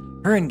business,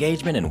 her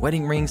engagement and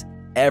wedding rings,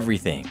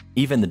 everything,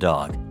 even the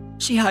dog.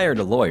 She hired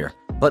a lawyer,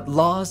 but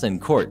laws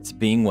and courts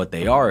being what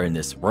they are in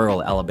this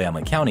rural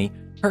Alabama county,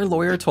 her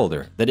lawyer told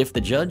her that if the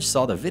judge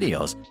saw the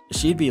videos,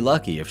 she'd be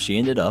lucky if she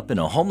ended up in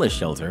a homeless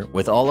shelter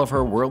with all of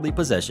her worldly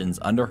possessions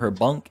under her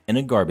bunk in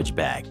a garbage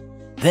bag.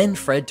 Then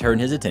Fred turned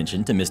his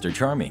attention to Mr.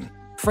 Charming.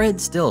 Fred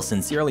still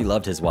sincerely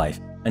loved his wife,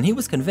 and he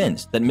was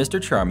convinced that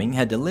Mr. Charming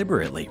had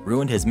deliberately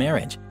ruined his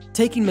marriage.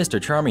 Taking Mr.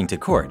 Charming to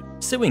court,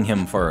 suing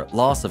him for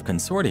loss of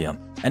consortium,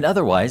 and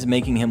otherwise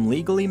making him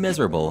legally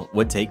miserable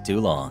would take too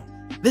long.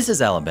 This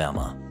is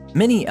Alabama.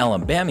 Many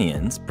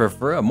Alabamians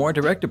prefer a more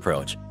direct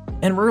approach.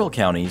 In rural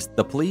counties,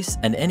 the police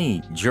and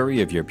any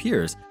jury of your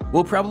peers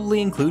will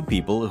probably include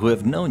people who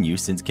have known you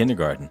since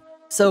kindergarten.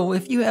 So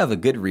if you have a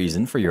good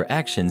reason for your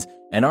actions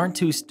and aren't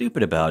too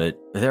stupid about it,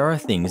 there are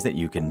things that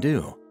you can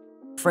do.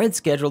 Fred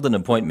scheduled an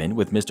appointment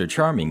with Mr.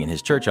 Charming in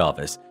his church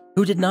office,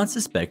 who did not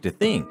suspect a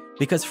thing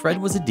because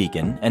Fred was a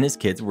deacon and his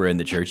kids were in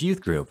the church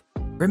youth group.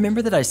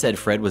 Remember that I said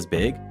Fred was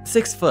big?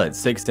 6 foot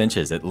 6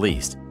 inches at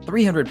least,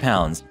 300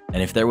 pounds,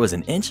 and if there was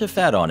an inch of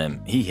fat on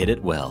him, he hit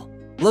it well.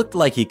 Looked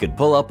like he could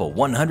pull up a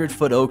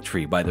 100-foot oak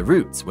tree by the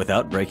roots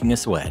without breaking a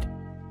sweat.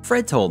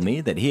 Fred told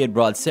me that he had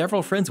brought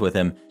several friends with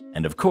him,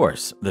 and of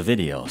course, the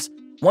videos.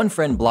 One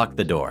friend blocked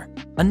the door,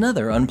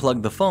 another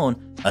unplugged the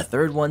phone, a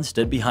third one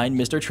stood behind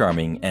Mr.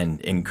 Charming and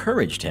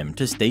encouraged him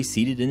to stay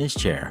seated in his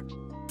chair.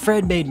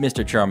 Fred made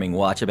Mr. Charming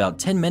watch about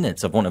 10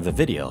 minutes of one of the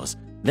videos,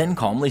 then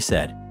calmly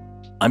said,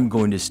 "I'm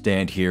going to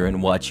stand here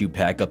and watch you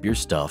pack up your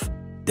stuff.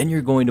 Then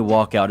you're going to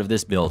walk out of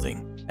this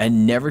building,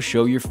 and never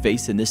show your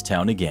face in this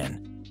town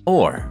again,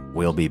 or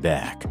we'll be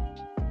back."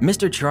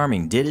 Mr.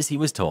 Charming did as he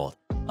was told.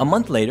 A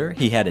month later,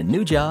 he had a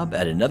new job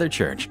at another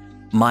church,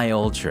 my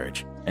old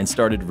church, and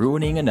started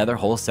ruining another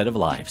whole set of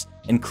lives,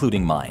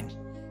 including mine.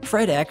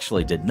 Fred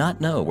actually did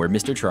not know where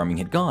Mr. Charming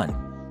had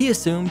gone. He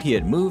assumed he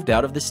had moved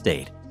out of the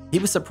state. He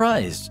was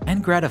surprised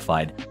and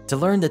gratified to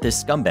learn that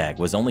this scumbag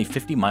was only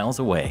 50 miles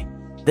away.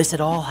 This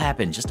had all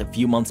happened just a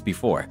few months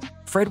before.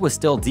 Fred was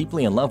still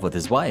deeply in love with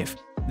his wife.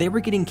 They were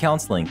getting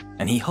counseling,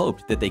 and he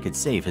hoped that they could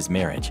save his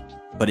marriage.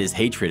 But his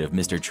hatred of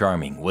Mr.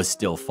 Charming was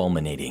still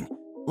fulminating.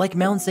 Like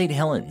Mount St.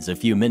 Helens a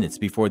few minutes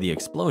before the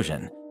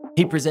explosion,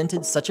 he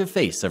presented such a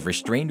face of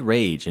restrained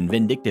rage and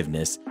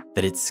vindictiveness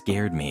that it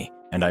scared me,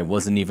 and I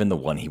wasn't even the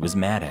one he was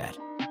mad at.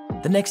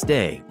 The next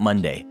day,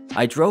 Monday,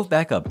 I drove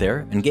back up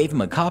there and gave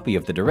him a copy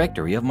of the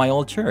directory of my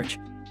old church.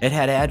 It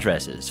had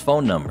addresses,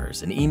 phone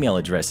numbers, and email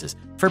addresses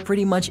for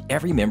pretty much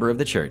every member of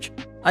the church.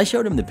 I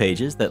showed him the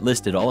pages that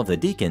listed all of the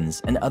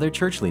deacons and other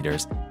church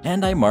leaders,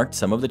 and I marked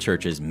some of the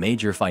church's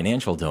major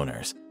financial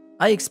donors.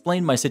 I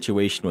explained my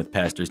situation with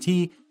Pastor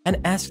T and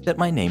asked that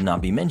my name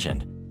not be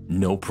mentioned.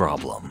 "No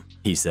problem,"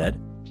 he said.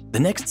 The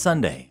next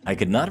Sunday, I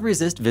could not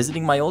resist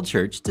visiting my old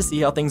church to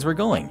see how things were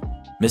going.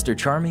 Mr.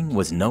 Charming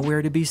was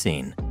nowhere to be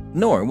seen,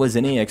 nor was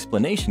any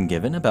explanation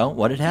given about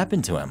what had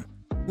happened to him.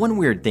 One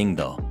weird thing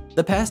though,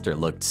 the pastor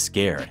looked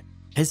scared.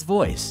 His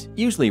voice,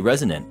 usually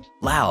resonant,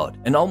 loud,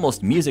 and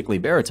almost musically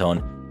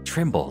baritone,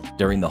 trembled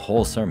during the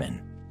whole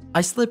sermon.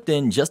 I slipped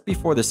in just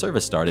before the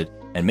service started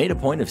and made a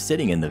point of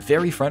sitting in the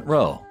very front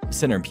row,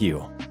 center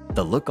pew.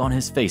 The look on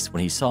his face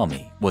when he saw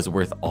me was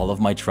worth all of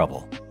my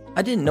trouble.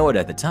 I didn't know it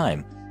at the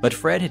time, but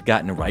Fred had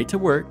gotten right to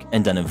work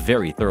and done a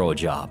very thorough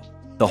job.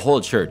 The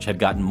whole church had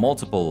gotten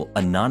multiple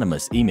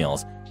anonymous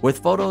emails with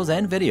photos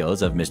and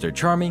videos of Mr.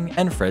 Charming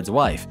and Fred's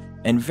wife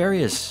in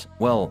various,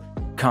 well,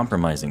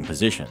 compromising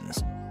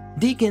positions.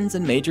 Deacons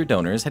and major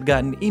donors had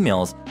gotten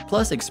emails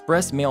plus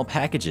express mail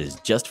packages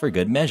just for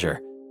good measure.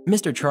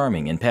 Mr.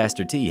 Charming and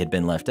Pastor T had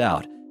been left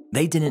out.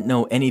 They didn't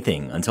know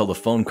anything until the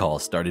phone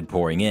calls started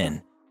pouring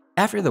in.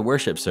 After the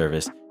worship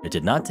service, it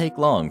did not take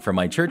long for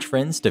my church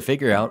friends to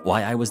figure out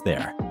why I was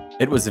there.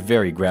 It was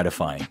very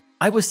gratifying.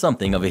 I was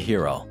something of a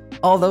hero,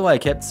 although I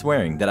kept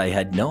swearing that I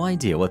had no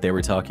idea what they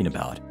were talking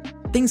about.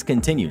 Things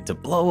continued to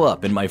blow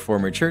up in my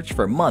former church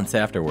for months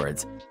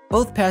afterwards.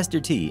 Both Pastor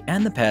T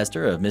and the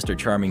pastor of Mr.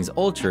 Charming's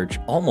old church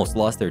almost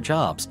lost their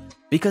jobs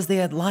because they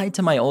had lied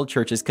to my old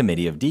church's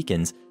committee of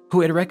deacons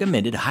who had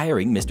recommended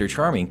hiring Mr.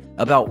 Charming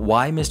about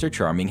why Mr.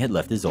 Charming had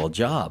left his old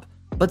job.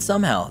 But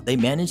somehow they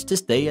managed to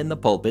stay in the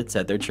pulpits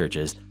at their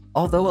churches,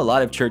 although a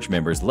lot of church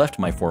members left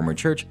my former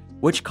church,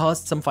 which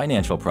caused some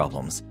financial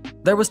problems.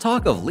 There was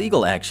talk of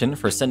legal action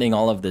for sending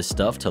all of this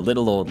stuff to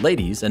little old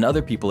ladies and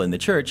other people in the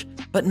church,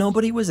 but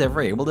nobody was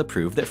ever able to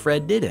prove that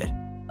Fred did it.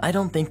 I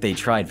don't think they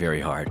tried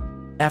very hard.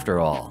 After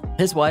all,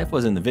 his wife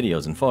was in the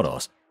videos and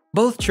photos.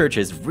 Both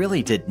churches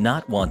really did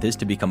not want this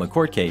to become a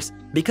court case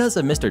because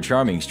of Mr.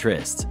 Charming's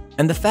trysts,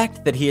 and the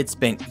fact that he had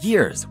spent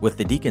years with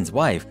the deacon's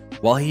wife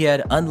while he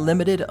had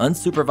unlimited,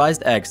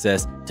 unsupervised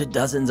access to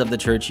dozens of the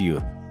church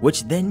youth,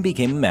 which then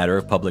became a matter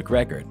of public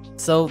record,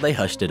 so they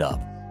hushed it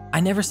up. I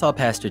never saw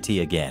Pastor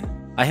T again.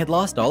 I had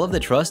lost all of the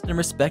trust and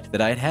respect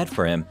that I had had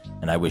for him,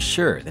 and I was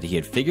sure that he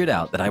had figured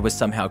out that I was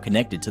somehow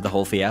connected to the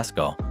whole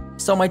fiasco,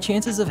 so my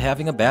chances of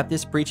having a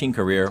Baptist preaching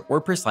career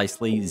were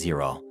precisely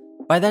zero.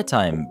 By that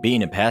time,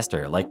 being a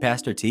pastor like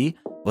Pastor T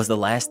was the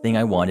last thing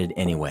I wanted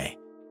anyway.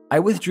 I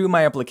withdrew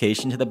my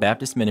application to the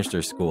Baptist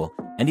Ministers School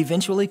and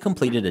eventually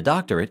completed a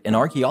doctorate in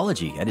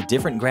archaeology at a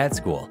different grad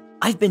school.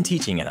 I've been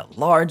teaching at a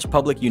large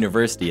public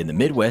university in the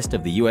Midwest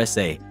of the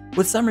USA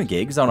with summer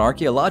gigs on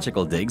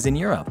archaeological digs in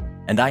Europe,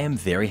 and I am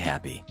very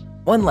happy.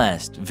 One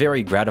last,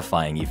 very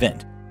gratifying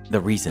event,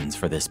 the reasons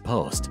for this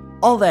post.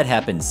 All that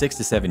happened 6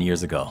 to 7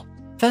 years ago.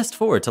 Fast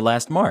forward to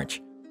last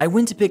March. I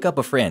went to pick up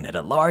a friend at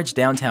a large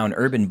downtown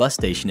urban bus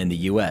station in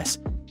the US.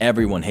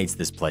 Everyone hates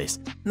this place.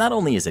 Not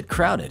only is it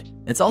crowded,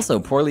 it's also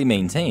poorly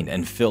maintained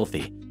and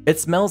filthy. It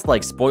smells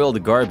like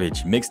spoiled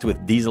garbage mixed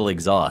with diesel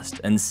exhaust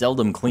and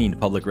seldom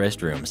cleaned public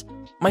restrooms.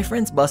 My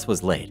friend's bus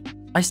was late.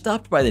 I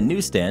stopped by the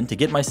newsstand to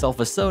get myself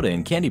a soda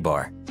and candy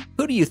bar.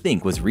 Who do you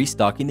think was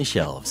restocking the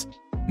shelves?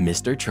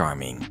 Mr.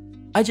 Charming.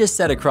 I just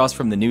sat across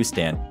from the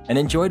newsstand and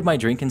enjoyed my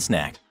drink and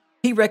snack.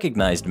 He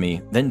recognized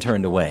me, then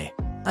turned away.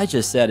 I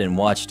just sat and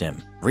watched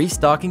him,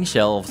 restocking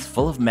shelves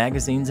full of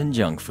magazines and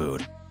junk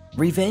food.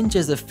 Revenge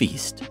is a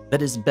feast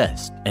that is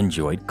best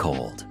enjoyed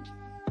cold.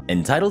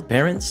 Entitled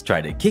parents try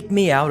to kick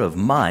me out of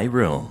my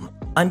room.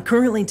 I'm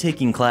currently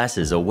taking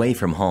classes away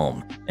from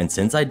home, and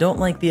since I don't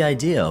like the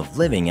idea of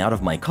living out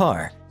of my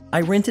car,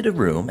 I rented a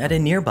room at a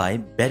nearby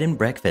bed and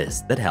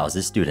breakfast that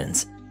houses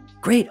students.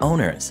 Great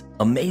owners,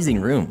 amazing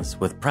rooms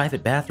with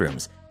private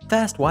bathrooms,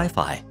 fast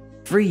Wi-Fi,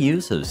 free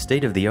use of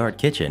state-of-the-art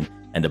kitchen,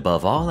 and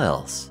above all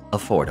else,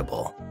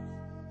 affordable.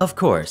 Of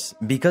course,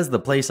 because the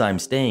place I'm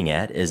staying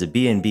at is a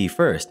B&B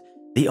first,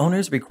 the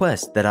owners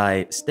request that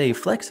I stay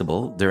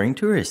flexible during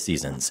tourist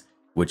seasons,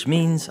 which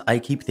means I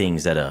keep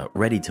things at a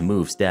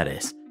ready-to-move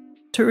status.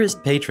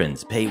 Tourist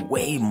patrons pay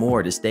way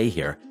more to stay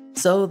here,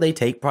 so they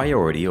take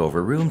priority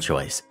over room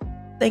choice.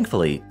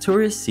 Thankfully,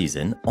 tourist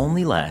season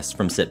only lasts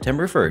from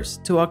September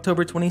 1st to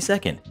October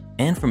 22nd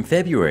and from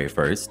February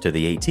 1st to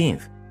the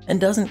 18th and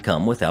doesn't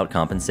come without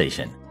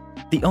compensation.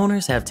 The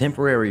owners have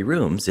temporary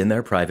rooms in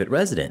their private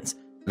residence.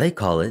 They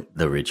call it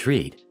the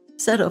retreat,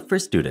 set up for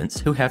students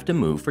who have to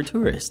move for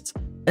tourists,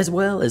 as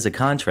well as a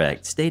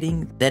contract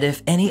stating that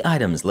if any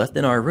items left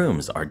in our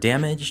rooms are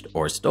damaged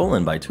or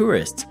stolen by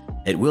tourists,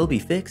 it will be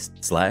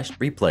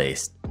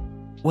fixed/replaced.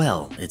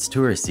 Well, it's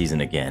tourist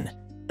season again,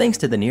 thanks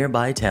to the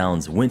nearby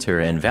town's winter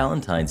and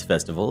Valentine's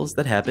festivals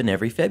that happen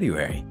every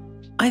February.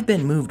 I've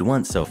been moved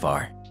once so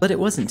far, but it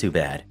wasn't too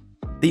bad.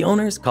 The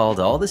owners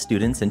called all the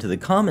students into the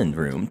common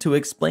room to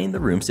explain the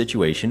room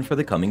situation for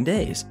the coming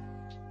days.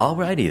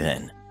 Alrighty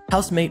then,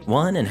 housemate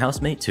 1 and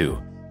housemate 2,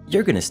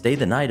 you're gonna stay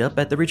the night up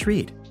at the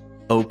retreat.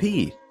 OP,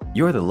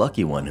 you're the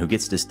lucky one who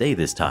gets to stay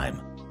this time.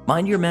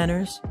 Mind your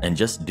manners and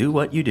just do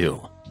what you do.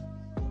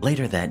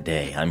 Later that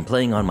day, I'm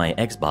playing on my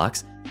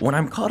Xbox when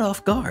I'm caught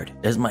off guard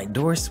as my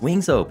door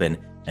swings open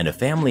and a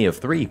family of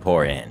 3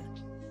 pour in.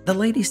 The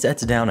lady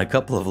sets down a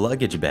couple of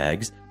luggage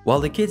bags while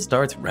the kid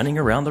starts running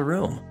around the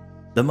room.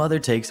 The mother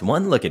takes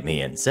one look at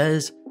me and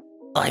says,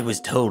 "I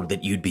was told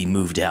that you'd be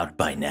moved out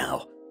by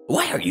now.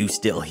 Why are you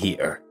still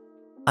here?"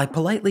 I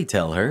politely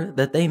tell her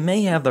that they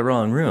may have the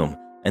wrong room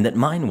and that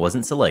mine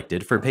wasn't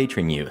selected for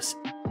patron use.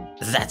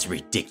 "That's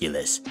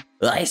ridiculous.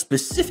 I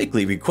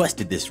specifically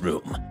requested this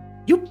room.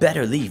 You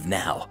better leave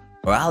now,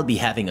 or I'll be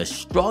having a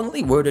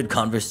strongly worded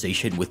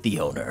conversation with the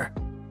owner."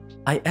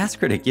 I ask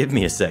her to give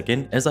me a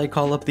second as I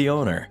call up the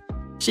owner.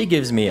 She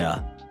gives me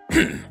a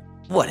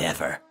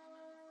 "Whatever."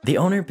 The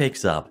owner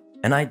picks up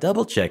and I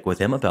double check with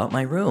him about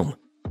my room.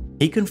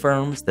 He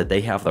confirms that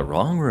they have the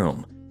wrong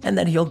room and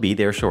that he'll be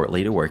there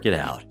shortly to work it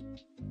out.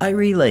 I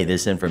relay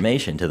this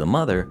information to the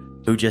mother,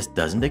 who just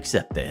doesn't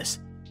accept this.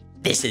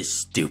 "This is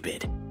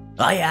stupid.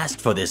 I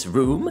asked for this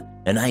room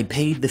and I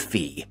paid the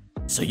fee,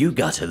 so you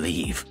gotta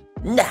leave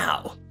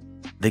now."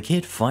 The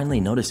kid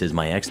finally notices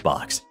my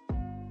Xbox.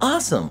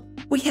 Awesome!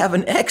 We have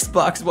an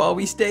Xbox while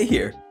we stay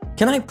here.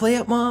 Can I play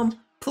it, Mom?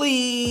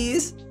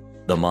 Please?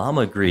 The mom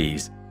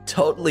agrees,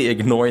 totally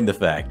ignoring the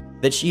fact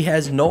that she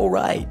has no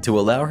right to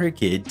allow her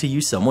kid to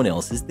use someone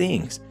else's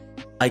things.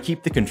 I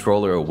keep the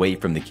controller away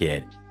from the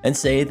kid and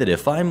say that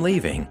if I'm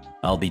leaving,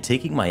 I'll be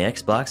taking my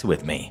Xbox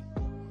with me.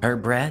 Her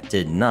brat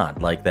did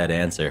not like that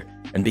answer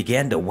and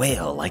began to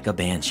wail like a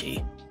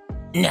banshee.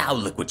 "Now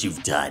look what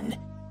you've done.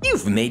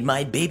 You've made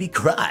my baby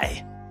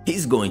cry.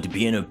 He's going to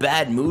be in a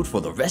bad mood for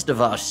the rest of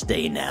our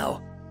stay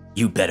now.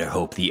 You better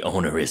hope the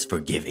owner is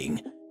forgiving,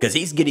 because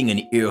he's getting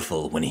an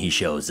earful when he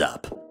shows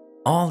up."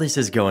 All this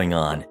is going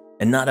on,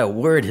 and not a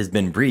word has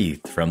been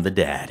breathed from the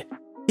dad.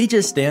 He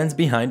just stands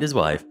behind his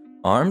wife,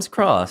 arms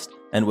crossed,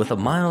 and with a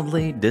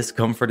mildly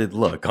discomforted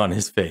look on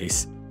his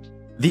face.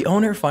 The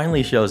owner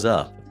finally shows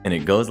up, and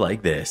it goes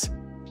like this.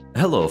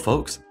 "Hello,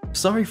 folks.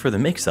 Sorry for the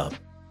mix-up.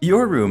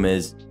 Your room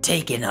is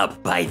taken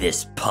up by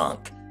this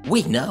punk.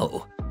 We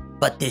know.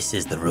 But this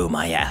is the room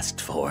I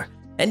asked for,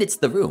 and it's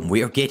the room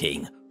we're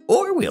getting,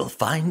 or we'll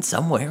find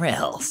somewhere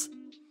else."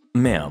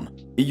 Ma'am,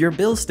 your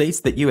bill states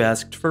that you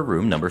asked for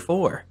room number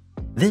 4.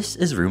 This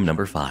is room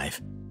number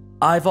 5.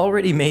 I've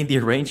already made the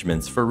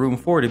arrangements for room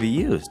 4 to be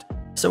used,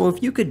 so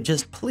if you could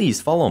just please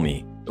follow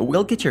me,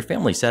 we'll get your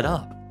family set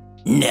up.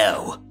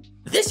 "No.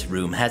 This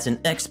room has an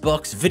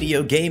Xbox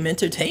video game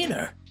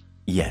entertainer."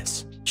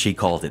 Yes, she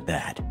called it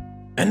that.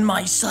 "And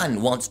my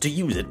son wants to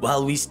use it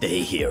while we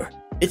stay here.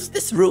 It's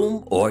this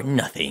room or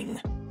nothing."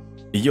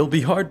 You'll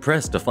be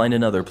hard-pressed to find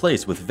another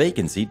place with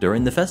vacancy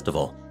during the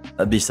festival.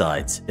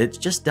 Besides, it's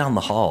just down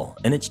the hall,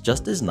 and it's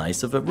just as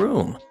nice of a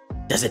room.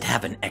 "Does it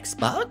have an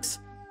Xbox?"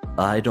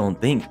 I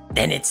don't think.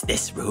 "Then it's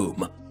this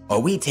room,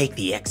 or we take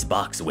the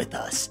Xbox with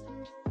us."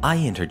 I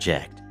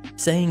interject,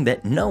 saying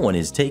that no one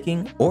is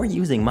taking or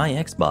using my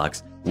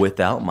Xbox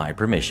without my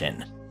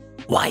permission.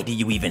 "Why do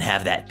you even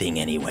have that thing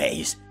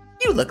anyways?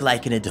 You look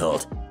like an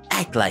adult,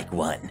 act like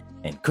one,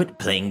 and quit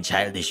playing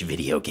childish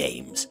video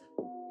games."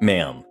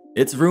 Ma'am,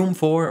 it's room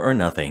 4 or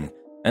nothing,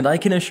 and I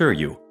can assure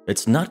you,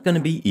 it's not going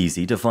to be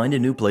easy to find a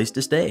new place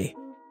to stay.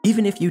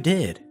 Even if you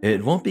did,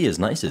 it won't be as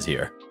nice as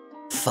here.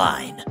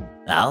 "Fine,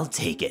 I'll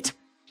take it,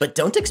 but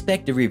don't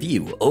expect a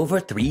review over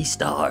 3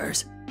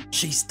 stars.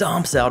 She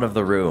stomps out of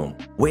the room,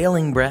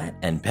 wailing brat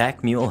and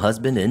pack mule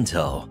husband in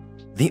tow.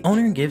 The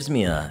owner gives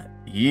me a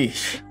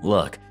yeesh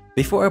look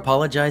before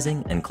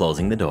apologizing and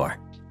closing the door.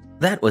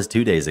 That was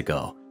 2 days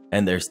ago,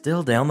 and they're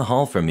still down the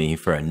hall from me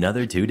for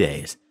another 2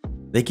 days.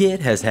 The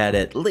kid has had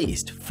at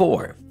least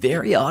 4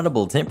 very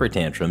audible temper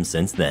tantrums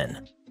since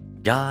then.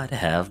 God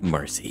have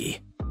mercy.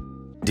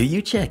 Do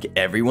you check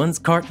everyone's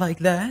cart like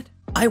that?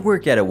 I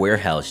work at a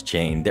warehouse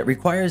chain that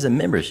requires a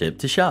membership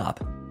to shop,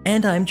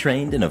 and I'm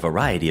trained in a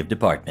variety of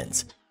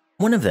departments.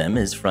 One of them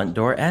is front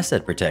door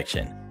asset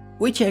protection.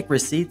 We check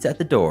receipts at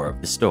the door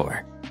of the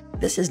store.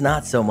 This is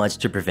not so much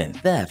to prevent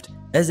theft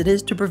as it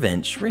is to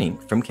prevent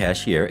shrink from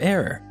cashier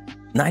error.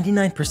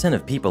 99%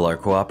 of people are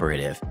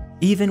cooperative,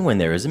 even when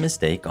there is a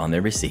mistake on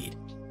their receipt.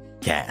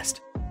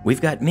 Cast.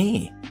 We've got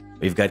me.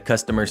 We've got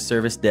customer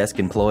service desk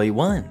employee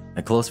 1,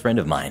 a close friend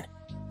of mine.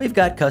 We've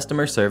got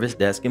customer service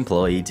desk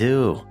employee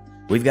 2.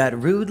 We've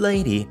got rude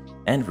lady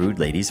and rude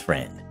lady's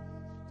friend.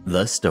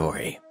 The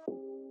story.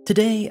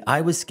 Today,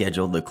 I was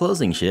scheduled the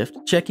closing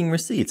shift checking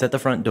receipts at the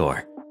front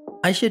door.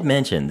 I should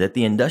mention that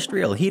the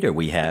industrial heater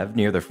we have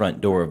near the front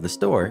door of the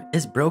store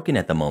is broken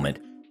at the moment,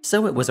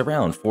 so it was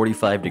around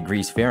 45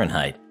 degrees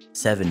Fahrenheit,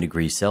 7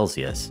 degrees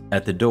Celsius,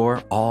 at the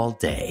door all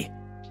day.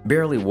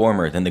 Barely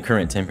warmer than the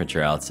current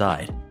temperature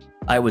outside.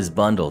 I was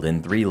bundled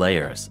in 3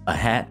 layers, a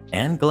hat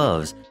and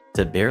gloves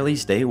to barely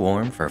stay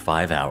warm for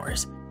 5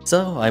 hours,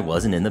 so I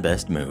wasn't in the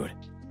best mood.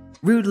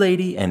 Rude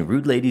lady and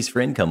rude lady's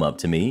friend come up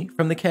to me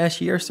from the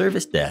cashier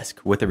service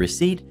desk with a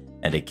receipt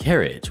and a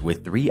carriage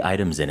with 3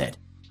 items in it,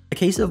 a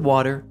case of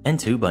water and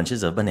 2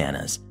 bunches of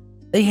bananas.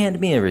 They hand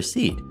me a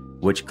receipt,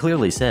 which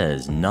clearly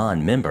says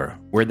non-member,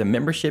 where the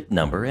membership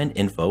number and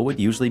info would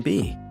usually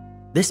be.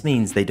 This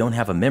means they don't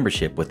have a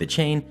membership with the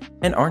chain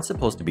and aren't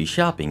supposed to be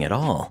shopping at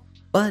all,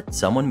 but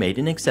someone made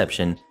an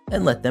exception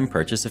and let them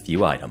purchase a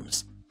few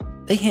items.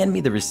 They hand me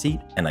the receipt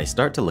and I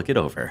start to look it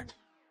over.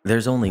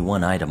 There's only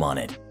 1 item on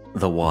it,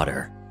 the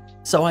water.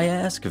 So I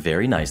ask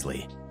very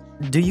nicely,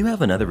 "Do you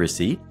have another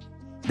receipt?"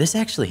 This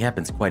actually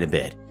happens quite a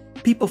bit.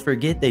 People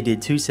forget they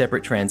did 2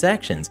 separate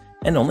transactions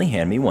and only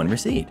hand me 1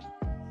 receipt.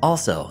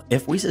 Also,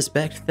 if we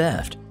suspect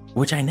theft,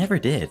 which I never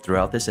did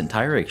throughout this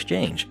entire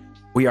exchange,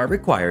 we are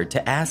required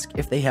to ask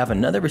if they have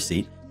another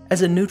receipt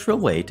as a neutral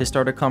way to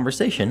start a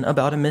conversation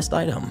about a missed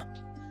item.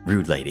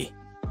 Rude lady.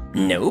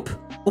 "Nope.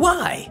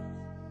 Why?"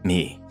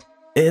 Me.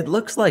 "It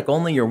looks like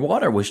only your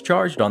water was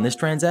charged on this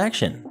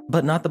transaction,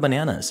 but not the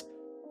bananas."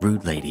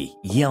 Rude lady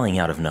yelling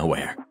out of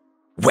nowhere.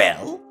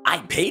 Well, I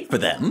paid for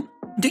them.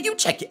 Do you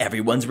check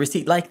everyone's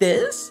receipt like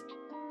this?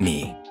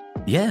 Me.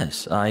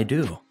 "Yes, I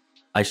do."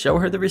 I show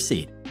her the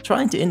receipt,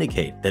 trying to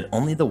indicate that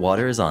only the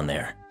water is on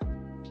there.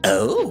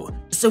 Oh,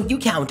 so you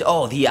count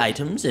all the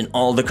items and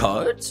all the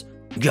cards?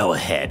 Go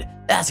ahead,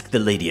 ask the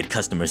lady at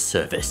customer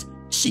service.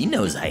 She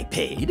knows I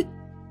paid.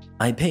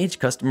 I page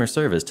customer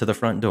service to the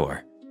front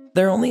door.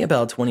 They're only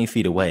about 20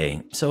 feet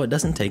away, so it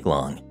doesn't take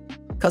long.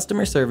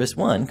 Customer service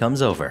 1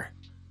 comes over.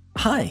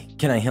 "Hi,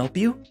 can I help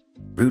you?"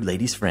 Rude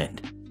lady's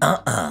friend.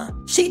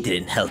 She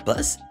didn't help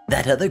us.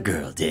 That other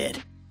girl did.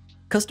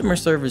 Customer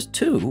service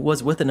 2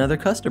 was with another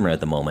customer at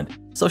the moment,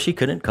 so she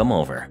couldn't come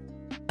over.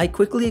 I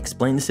quickly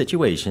explain the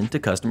situation to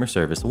customer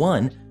service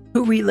 1,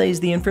 who relays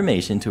the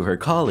information to her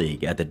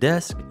colleague at the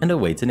desk and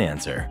awaits an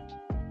answer.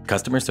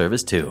 Customer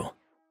service 2.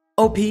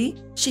 "OP,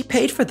 she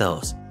paid for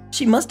those.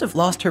 She must have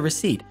lost her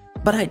receipt,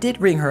 but I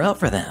did ring her up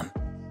for them."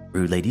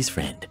 Rude lady's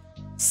friend.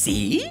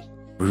 See?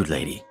 Rude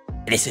lady.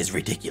 This is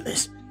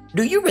ridiculous.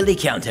 Do you really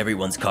count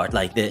everyone's card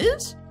like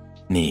this?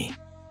 Me.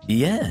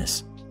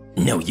 "Yes."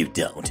 No, you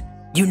don't.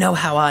 You know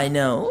how I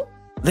know?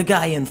 The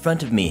guy in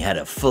front of me had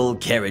a full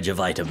carriage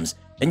of items,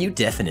 and you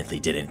definitely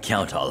didn't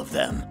count all of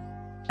them.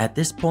 At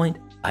this point,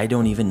 I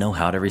don't even know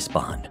how to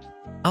respond.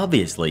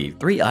 Obviously,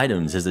 3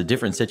 items is a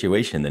different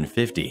situation than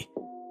 50.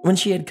 When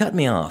she had cut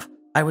me off,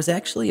 I was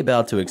actually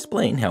about to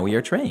explain how we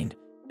are trained.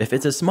 If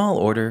it's a small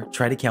order,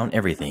 try to count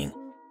everything.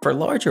 For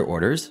larger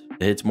orders,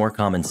 it's more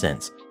common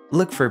sense.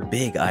 Look for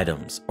big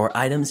items or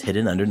items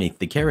hidden underneath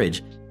the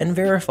carriage and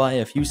verify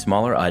a few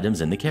smaller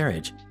items in the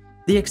carriage.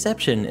 The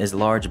exception is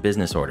large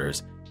business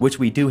orders, which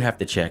we do have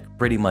to check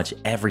pretty much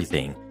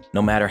everything,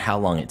 no matter how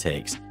long it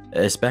takes,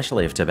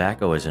 especially if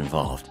tobacco is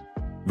involved.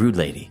 Rude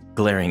lady,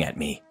 glaring at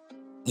me.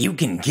 You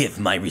can give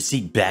my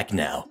receipt back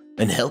now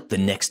and help the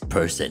next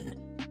person.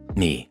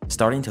 Me,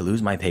 starting to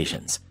lose my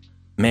patience.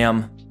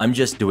 "Ma'am, I'm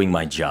just doing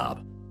my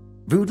job."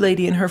 Rude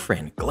lady and her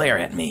friend glare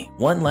at me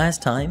one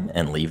last time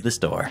and leave the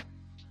store.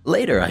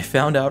 Later, I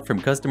found out from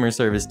customer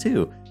service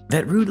 2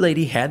 that rude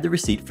lady had the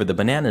receipt for the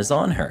bananas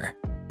on her.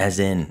 As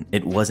in,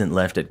 it wasn't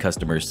left at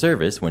customer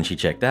service when she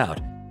checked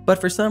out, but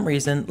for some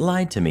reason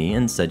lied to me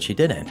and said she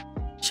didn't.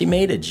 She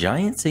made a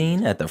giant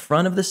scene at the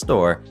front of the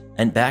store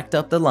and backed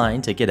up the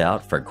line to get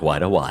out for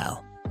quite a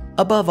while.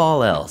 Above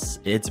all else,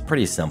 it's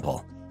pretty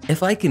simple.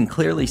 If I can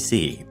clearly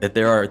see that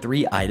there are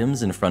 3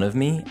 items in front of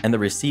me and the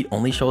receipt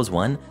only shows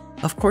 1,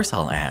 of course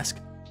I'll ask.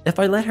 If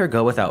I let her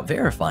go without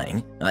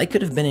verifying, I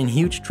could have been in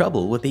huge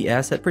trouble with the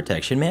asset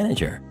protection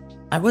manager.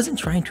 I wasn't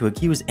trying to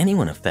accuse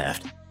anyone of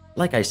theft.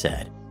 Like I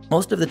said,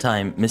 most of the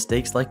time,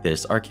 mistakes like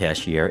this are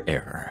cashier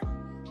error.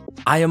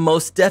 I am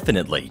most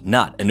definitely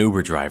not an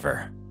Uber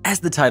driver. As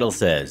the title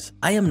says,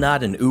 I am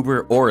not an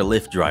Uber or a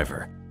Lyft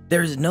driver.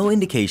 There is no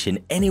indication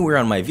anywhere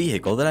on my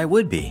vehicle that I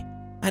would be.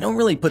 I don't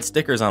really put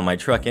stickers on my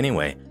truck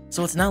anyway,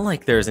 so it's not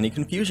like there's any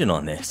confusion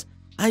on this.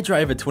 I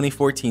drive a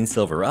 2014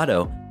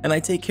 Silverado, and I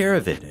take care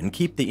of it and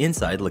keep the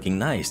inside looking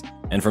nice.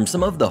 And from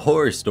some of the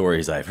horror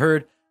stories I've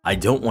heard, I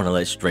don't want to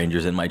let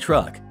strangers in my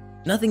truck.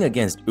 Nothing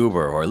against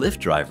Uber or Lyft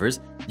drivers,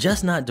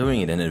 just not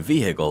doing it in a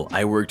vehicle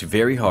I worked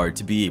very hard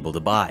to be able to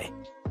buy.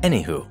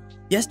 Anywho,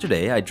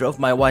 yesterday I drove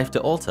my wife to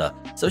Ulta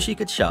so she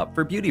could shop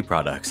for beauty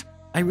products.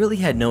 I really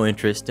had no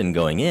interest in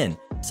going in,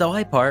 so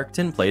I parked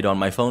and played on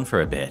my phone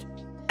for a bit.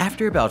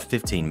 After about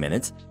 15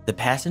 minutes, the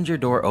passenger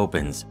door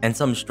opens and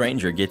some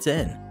stranger gets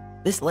in.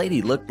 This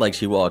lady looked like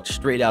she walked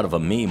straight out of a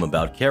meme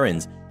about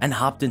Karens and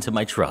hopped into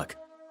my truck.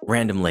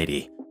 Random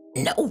lady.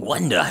 No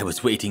wonder I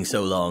was waiting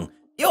so long.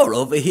 You're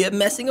over here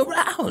messing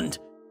around.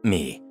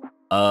 Me.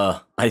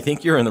 I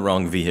think you're in the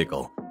wrong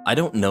vehicle. I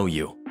don't know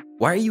you.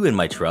 Why are you in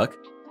my truck?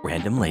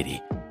 Random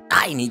lady.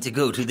 I need to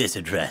go to this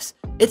address.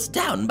 It's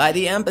down by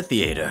the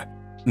amphitheater.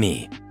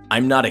 Me.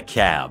 I'm not a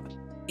cab.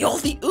 You're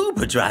the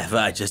Uber driver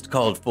I just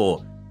called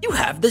for. You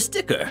have the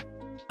sticker.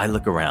 I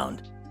look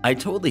around. I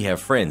totally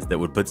have friends that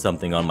would put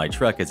something on my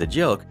truck as a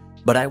joke,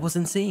 but I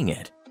wasn't seeing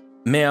it.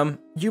 Ma'am,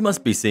 you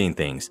must be seeing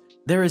things.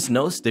 There is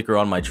no sticker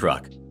on my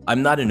truck.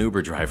 I'm not an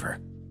Uber driver.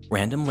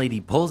 Random lady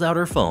pulls out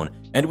her phone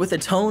and with a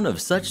tone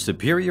of such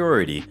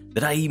superiority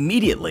that I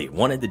immediately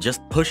wanted to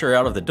just push her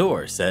out of the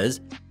door says,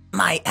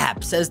 My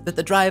app says that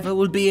the driver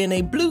will be in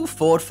a blue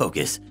Ford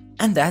Focus,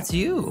 and that's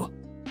you.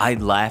 I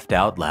laughed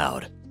out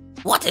loud.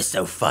 What is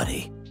so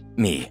funny?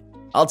 Me.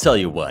 I'll tell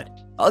you what.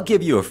 I'll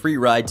give you a free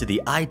ride to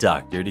the eye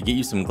doctor to get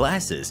you some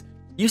glasses.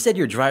 You said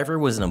your driver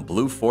was in a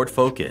blue Ford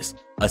Focus,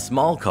 a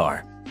small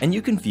car, and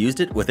you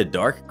confused it with a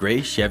dark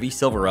gray Chevy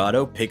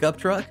Silverado pickup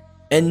truck?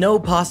 And no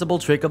possible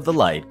trick of the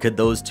light could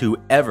those two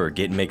ever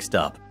get mixed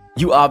up.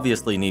 You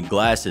obviously need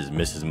glasses,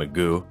 Mrs.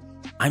 Magoo.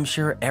 I'm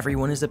sure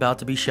everyone is about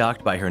to be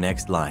shocked by her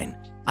next line.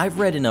 I've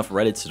read enough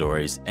Reddit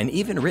stories and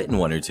even written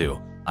one or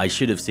two. I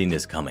should have seen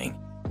this coming.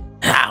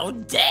 How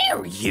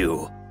dare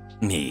you?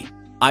 Me.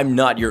 I'm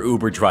not your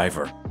Uber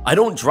driver. I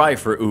don't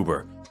drive for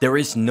Uber. There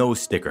is no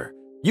sticker.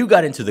 You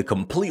got into the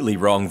completely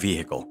wrong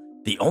vehicle.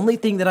 The only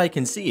thing that I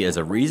can see as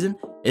a reason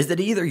is that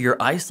either your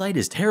eyesight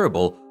is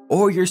terrible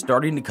or you're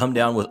starting to come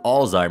down with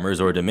Alzheimer's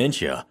or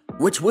dementia,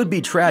 which would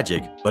be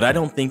tragic, but I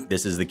don't think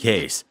this is the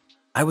case.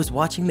 I was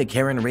watching the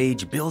Karen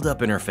rage build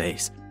up in her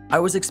face. I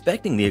was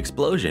expecting the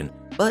explosion,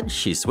 but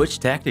she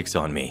switched tactics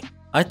on me.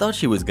 I thought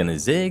she was gonna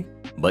zig,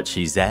 but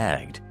she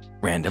zagged.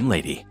 Random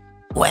lady.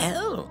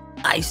 Well,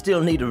 I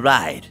still need a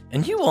ride,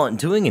 and you aren't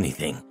doing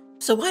anything.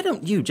 So why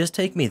don't you just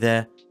take me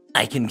there?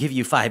 I can give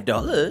you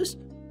 $5.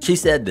 She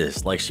said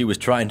this like she was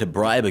trying to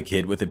bribe a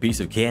kid with a piece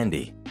of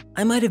candy.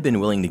 I might have been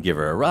willing to give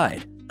her a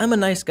ride. I'm a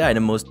nice guy to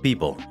most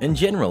people, and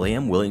generally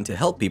am willing to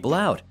help people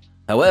out.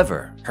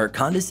 However, her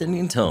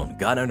condescending tone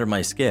got under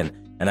my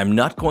skin, and I'm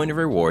not going to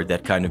reward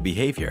that kind of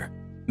behavior.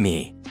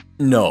 Me.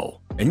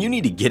 No, and you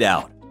need to get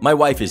out. My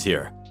wife is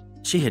here.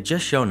 She had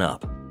just shown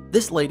up.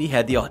 This lady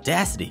had the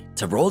audacity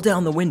to roll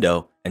down the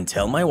window and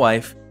tell my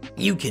wife,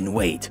 You can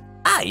wait.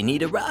 I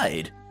need a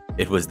ride.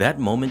 It was that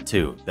moment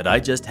too that I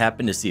just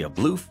happened to see a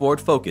blue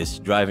Ford Focus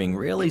driving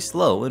really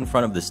slow in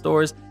front of the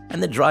stores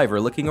and the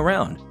driver looking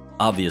around,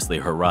 obviously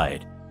her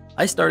ride.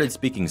 I started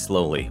speaking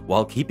slowly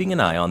while keeping an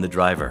eye on the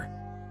driver.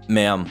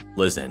 Ma'am,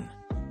 listen.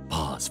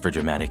 Pause for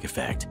dramatic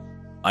effect.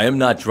 I am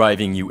not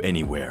driving you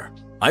anywhere.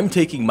 I'm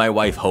taking my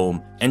wife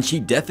home and she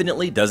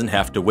definitely doesn't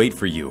have to wait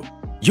for you.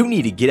 You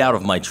need to get out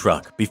of my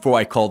truck before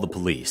I call the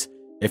police.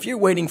 If you're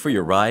waiting for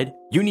your ride,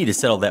 you need to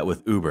settle that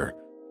with Uber.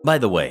 By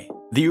the way,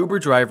 the Uber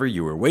driver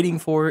you were waiting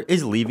for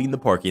is leaving the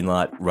parking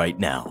lot right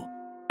now.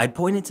 I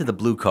pointed to the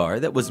blue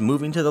car that was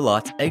moving to the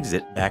lot's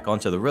exit back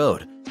onto the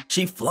road.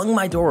 She flung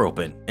my door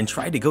open and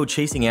tried to go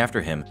chasing after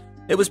him.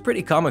 It was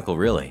pretty comical,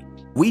 really.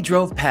 We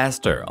drove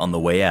past her on the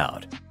way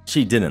out.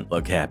 She didn't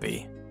look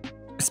happy.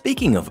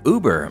 Speaking of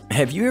Uber,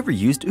 have you ever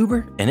used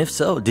Uber? And if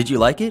so, did you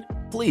like it?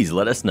 Please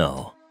let us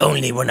know.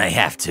 Only when I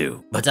have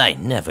to, but I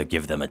never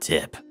give them a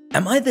tip.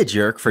 Am I the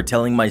jerk for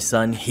telling my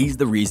son he's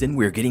the reason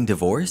we're getting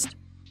divorced?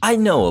 I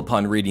know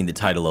upon reading the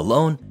title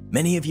alone,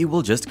 many of you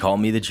will just call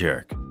me the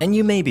jerk, and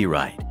you may be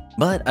right,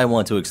 but I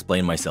want to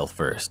explain myself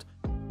first.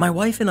 My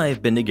wife and I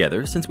have been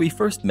together since we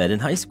first met in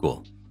high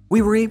school.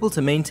 We were able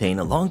to maintain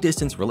a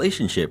long-distance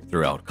relationship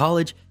throughout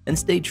college and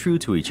stayed true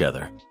to each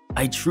other.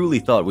 I truly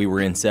thought we were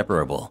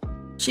inseparable.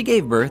 She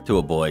gave birth to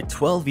a boy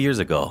 12 years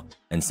ago,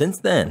 and since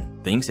then,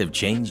 things have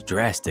changed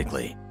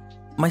drastically.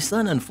 My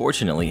son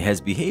unfortunately has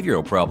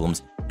behavioral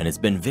problems, and it's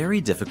been very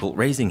difficult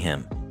raising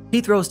him.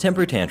 He throws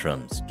temper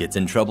tantrums, gets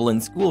in trouble in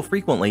school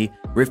frequently,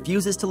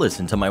 refuses to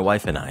listen to my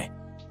wife and I.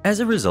 As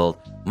a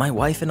result, my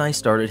wife and I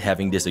started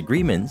having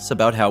disagreements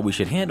about how we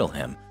should handle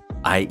him,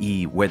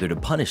 i.e. whether to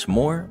punish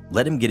more,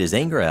 let him get his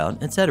anger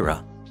out,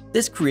 etc.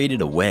 This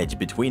created a wedge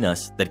between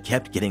us that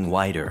kept getting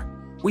wider.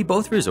 We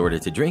both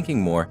resorted to drinking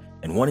more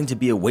and wanting to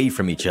be away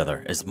from each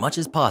other as much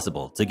as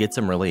possible to get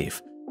some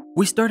relief.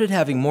 We started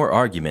having more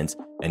arguments,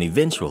 and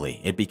eventually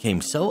it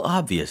became so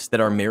obvious that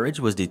our marriage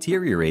was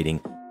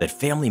deteriorating that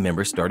family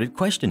members started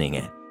questioning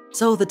it.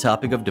 So the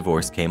topic of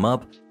divorce came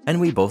up, and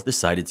we both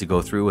decided to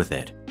go through with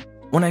it.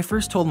 When I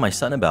first told my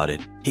son about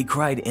it, he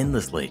cried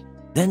endlessly,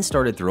 then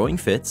started throwing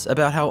fits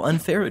about how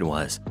unfair it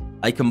was.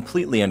 I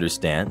completely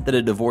understand that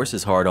a divorce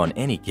is hard on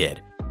any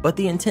kid, but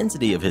the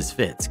intensity of his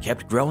fits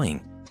kept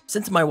growing.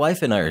 Since my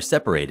wife and I are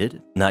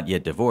separated, not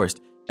yet divorced,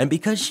 and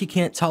because she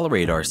can't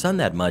tolerate our son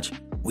that much,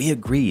 we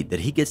agreed that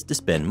he gets to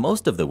spend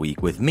most of the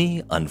week with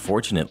me,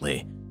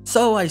 unfortunately.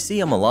 So I see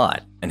him a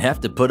lot and have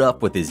to put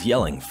up with his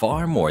yelling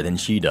far more than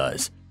she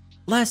does.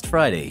 Last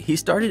Friday, he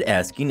started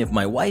asking if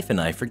my wife and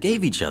I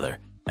forgave each other,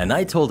 and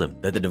I told him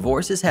that the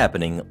divorce is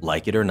happening,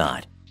 like it or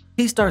not.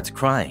 He starts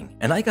crying,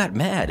 and I got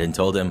mad and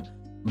told him,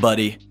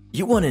 "Buddy,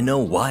 you want to know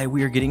why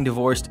we are getting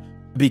divorced?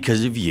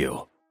 Because of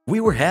you. We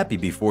were happy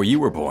before you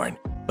were born,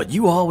 but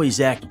you always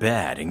act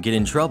bad and get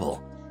in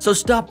trouble. So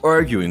stop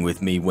arguing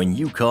with me when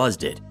you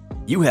caused it.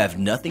 You have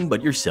nothing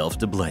but yourself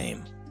to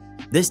blame."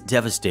 This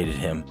devastated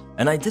him,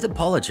 and I did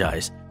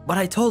apologize, but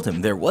I told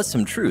him there was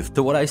some truth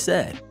to what I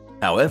said.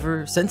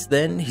 However, since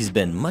then, he's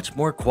been much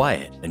more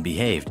quiet and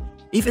behaved.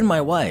 Even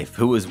my wife,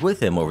 who was with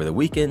him over the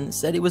weekend,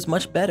 said he was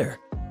much better.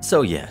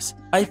 So yes,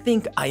 I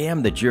think I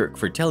am the jerk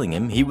for telling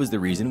him he was the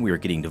reason we were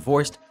getting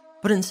divorced,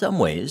 but in some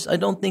ways, I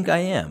don't think I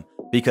am,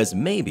 because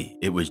maybe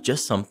it was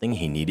just something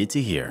he needed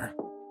to hear.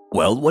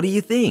 Well, what do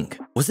you think?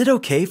 Was it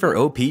okay for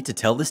OP to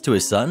tell this to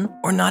his son,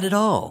 or not at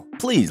all?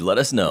 Please let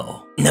us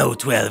know. No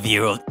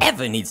 12-year-old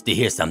ever needs to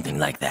hear something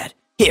like that.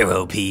 Here,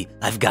 OP,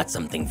 I've got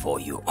something for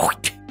you.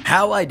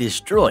 How I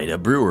destroyed a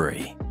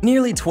brewery.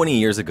 Nearly 20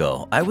 years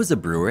ago, I was a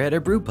brewer at a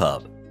brew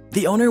pub.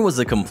 The owner was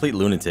a complete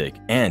lunatic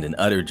and an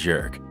utter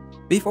jerk.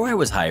 Before I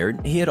was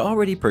hired, he had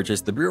already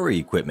purchased the brewery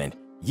equipment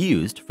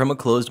used from a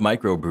closed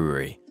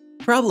microbrewery.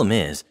 Problem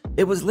is,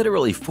 it was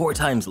literally 4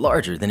 times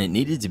larger than it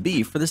needed to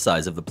be for the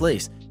size of the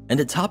place, and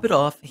to top it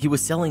off, he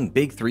was selling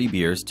Big 3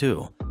 beers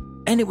too.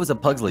 And it was a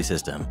Pugsley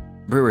system,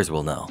 brewers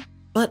will know.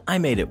 But I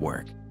made it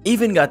work.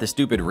 Even got the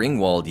stupid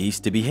ring-walled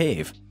yeast to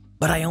behave.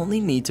 But I only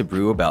need to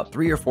brew about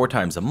 3 or 4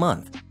 times a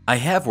month. I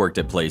have worked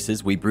at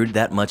places we brewed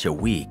that much a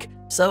week,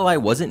 so I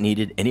wasn't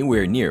needed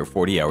anywhere near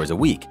 40 hours a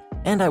week,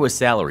 and I was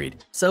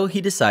salaried, so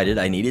he decided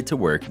I needed to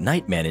work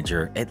night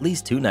manager at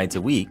least 2 nights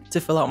a week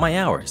to fill out my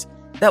hours.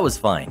 That was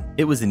fine,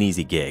 it was an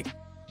easy gig.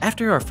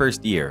 After our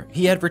first year,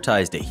 he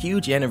advertised a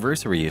huge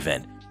anniversary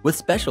event with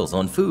specials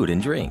on food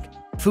and drink.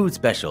 Food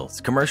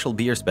specials, commercial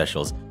beer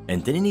specials,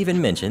 and didn't even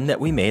mention that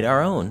we made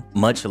our own,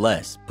 much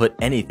less put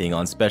anything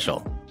on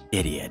special.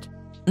 Idiot.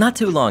 Not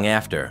too long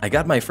after, I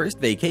got my first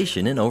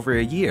vacation in over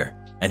a year,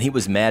 and he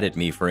was mad at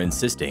me for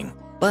insisting.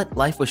 But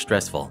life was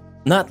stressful,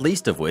 not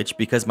least of which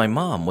because my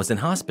mom was in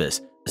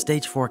hospice,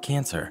 stage 4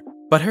 cancer.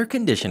 But her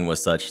condition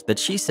was such that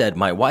she said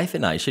my wife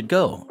and I should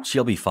go,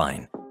 she'll be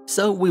fine.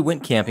 So we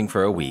went camping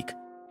for a week.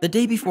 The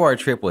day before our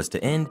trip was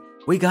to end,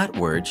 we got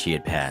word she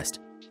had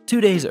passed.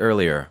 2 days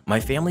earlier, my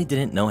family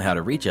didn't know how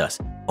to reach us,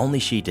 only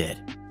she did.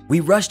 We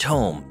rushed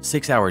home,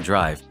 6-hour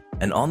drive,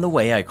 and on the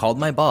way I called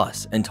my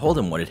boss and told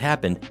him what had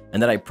happened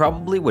and that I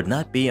probably would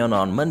not be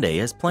on Monday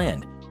as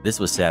planned. This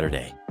was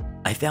Saturday.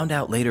 I found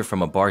out later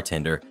from a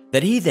bartender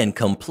that he then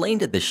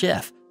complained at the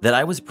chef that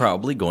I was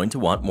probably going to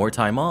want more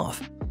time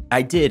off.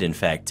 I did in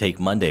fact take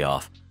Monday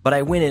off, but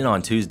I went in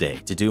on Tuesday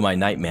to do my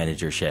night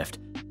manager shift.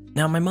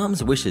 Now my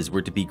mom's wishes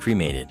were to be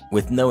cremated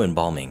with no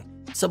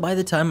embalming, so by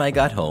the time I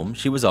got home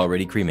she was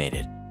already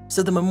cremated.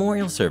 So the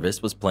memorial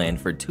service was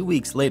planned for 2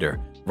 weeks later,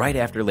 right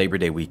after Labor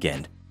Day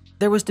weekend.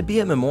 There was to be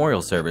a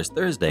memorial service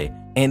Thursday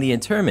and the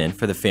interment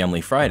for the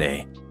family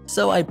Friday.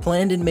 So I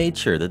planned and made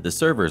sure that the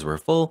servers were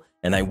full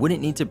and I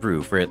wouldn't need to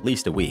brew for at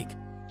least a week.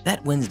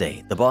 That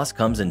Wednesday, the boss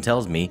comes and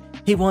tells me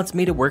he wants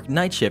me to work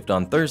night shift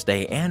on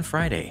Thursday and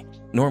Friday.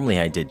 Normally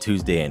I did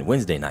Tuesday and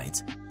Wednesday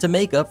nights to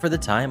make up for the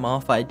time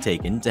off I'd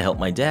taken to help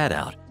my dad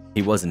out.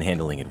 He wasn't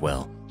handling it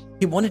well.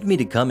 He wanted me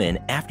to come in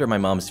after my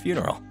mom's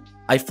funeral.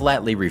 I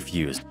flatly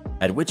refused,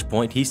 at which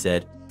point he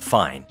said,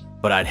 "Fine,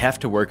 but I'd have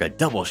to work a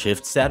double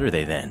shift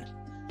Saturday then."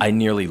 I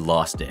nearly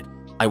lost it.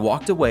 I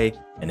walked away,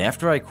 and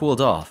after I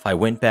cooled off, I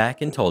went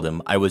back and told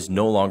him I was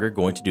no longer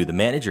going to do the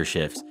manager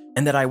shifts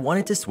and that I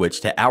wanted to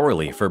switch to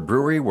hourly for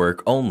brewery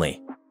work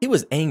only. He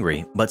was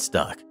angry, but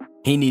stuck.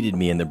 He needed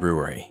me in the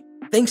brewery.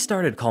 Things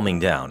started calming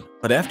down,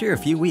 but after a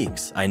few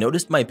weeks, I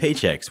noticed my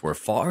paychecks were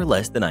far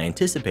less than I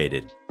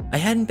anticipated. I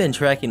hadn't been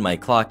tracking my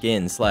clock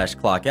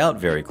in/clock out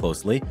very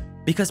closely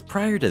because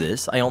prior to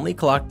this, I only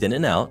clocked in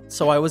and out,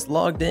 so I was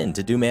logged in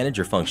to do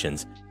manager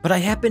functions. But I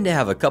happened to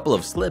have a couple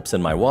of slips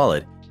in my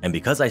wallet, and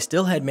because I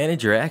still had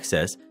manager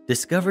access,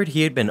 discovered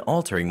he had been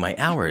altering my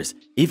hours,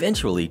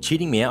 eventually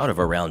cheating me out of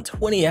around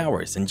 20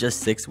 hours in just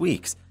 6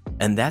 weeks.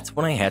 And that's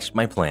when I hatched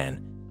my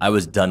plan. I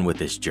was done with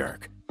this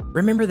jerk.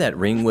 Remember that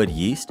ringwood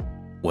yeast?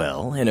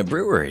 Well, in a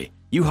brewery,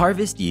 you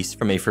harvest yeast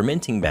from a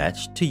fermenting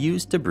batch to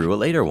use to brew a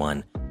later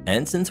one.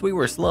 And since we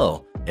were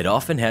slow, it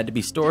often had to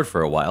be stored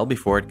for a while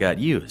before it got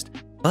used.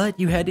 But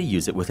you had to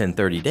use it within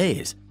 30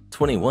 days.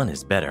 21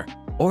 is better,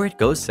 or it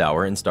goes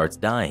sour and starts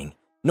dying.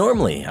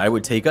 Normally, I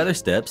would take other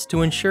steps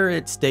to ensure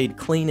it stayed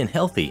clean and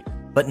healthy,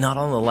 but not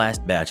on the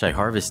last batch I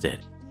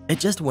harvested. It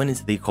just went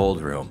into the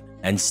cold room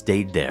and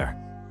stayed there.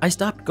 I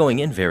stopped going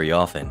in very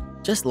often,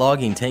 just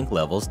logging tank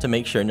levels to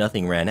make sure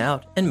nothing ran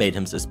out and made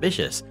him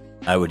suspicious.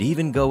 I would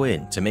even go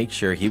in to make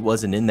sure he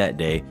wasn't in that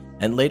day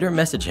and later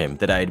message him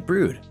that I had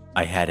brewed.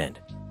 I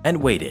hadn't,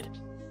 and waited.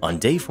 On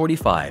day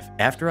 45,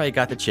 after I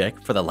got the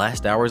check for the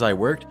last hours I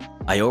worked,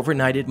 I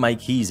overnighted my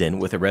keys in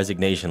with a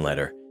resignation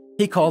letter.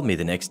 He called me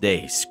the next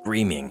day,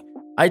 screaming.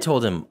 I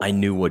told him I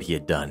knew what he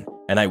had done,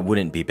 and I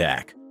wouldn't be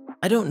back.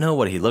 I don't know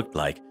what he looked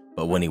like,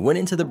 But when he went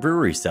into the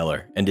brewery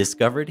cellar and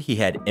discovered he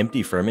had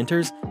empty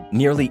fermenters,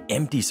 nearly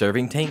empty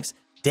serving tanks,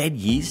 dead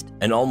yeast,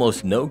 and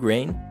almost no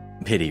grain,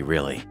 pity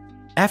really.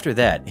 After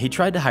that, he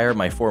tried to hire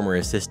my former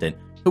assistant,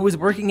 who was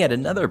working at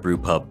another brew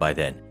pub by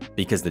then,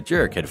 because the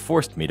jerk had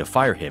forced me to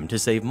fire him to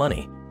save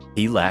money.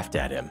 He laughed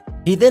at him.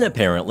 He then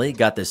apparently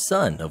got the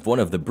son of one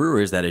of the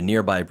brewers at a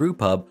nearby brew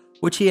pub,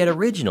 which he had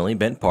originally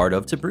been part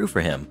of, to brew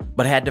for him,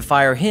 but had to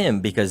fire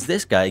him because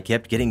this guy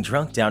kept getting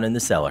drunk down in the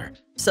cellar.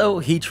 So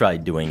he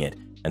tried doing it,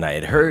 and I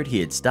had heard he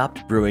had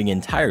stopped brewing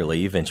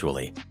entirely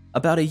eventually.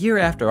 About a year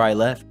after I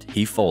left,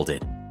 he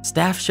folded.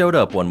 Staff showed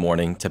up one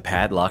morning to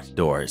padlocked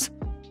doors.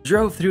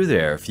 Drove through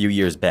there a few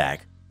years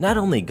back. Not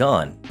only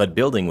gone, but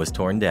building was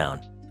torn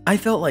down. I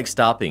felt like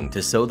stopping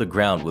to sow the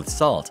ground with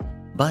salt,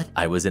 but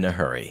I was in a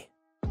hurry.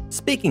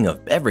 Speaking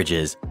of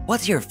beverages,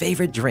 what's your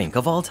favorite drink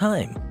of all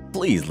time?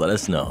 Please let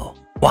us know.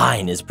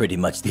 Wine is pretty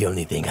much the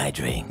only thing I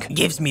drink.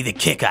 Gives me the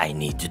kick I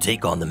need to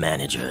take on the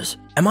managers.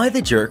 Am I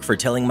the jerk for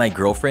telling my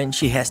girlfriend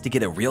she has to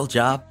get a real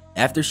job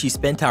after she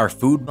spent our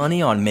food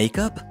money on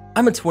makeup?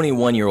 I'm a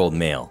 21-year-old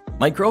male.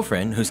 My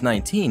girlfriend, who's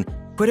 19,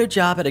 quit her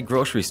job at a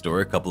grocery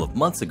store a couple of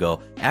months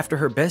ago after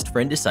her best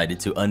friend decided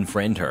to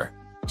unfriend her.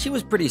 She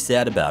was pretty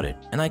sad about it,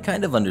 and I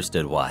kind of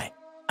understood why.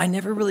 I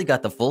never really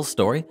got the full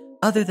story,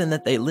 other than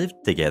that they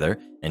lived together,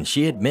 and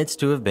she admits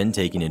to have been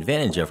taking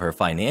advantage of her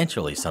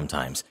financially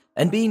sometimes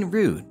and being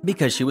rude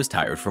because she was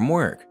tired from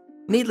work.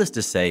 Needless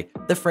to say,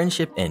 the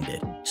friendship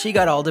ended. She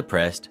got all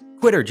depressed,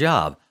 quit her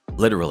job,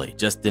 literally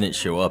just didn't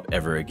show up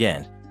ever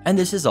again. And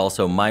this is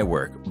also my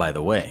work, by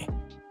the way.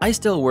 I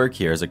still work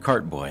here as a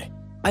cart boy.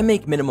 I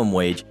make minimum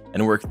wage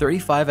and work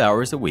 35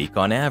 hours a week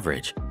on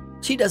average.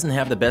 She doesn't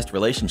have the best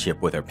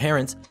relationship with her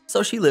parents,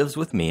 so she lives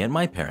with me and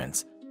my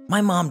parents. My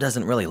mom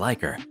doesn't really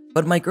like her,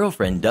 but my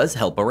girlfriend does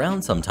help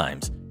around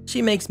sometimes.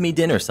 She makes me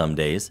dinner some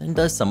days and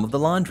does some of the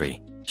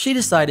laundry. She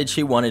decided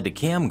she wanted a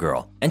cam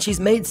girl, and she's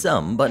made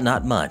some, but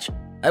not much.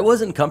 I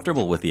wasn't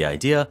comfortable with the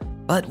idea,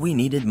 but we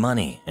needed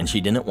money and she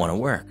didn't want to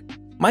work.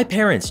 My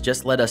parents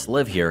just let us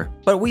live here,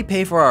 but we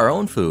pay for our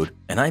own food,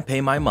 and I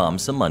pay my mom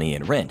some money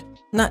in rent,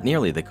 not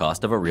nearly the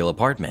cost of a real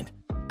apartment.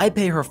 I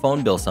pay her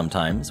phone bill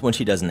sometimes when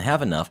she doesn't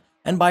have enough,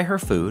 and buy her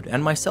food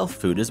and myself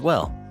food as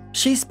well.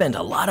 She spent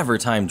a lot of her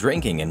time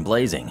drinking and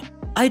blazing.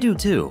 I do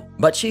too,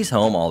 but she's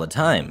home all the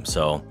time,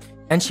 so…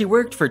 And she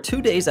worked for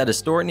 2 days at a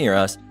store near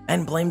us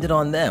and blamed it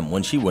on them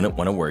when she wouldn't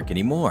want to work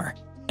anymore.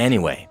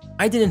 Anyway,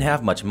 I didn't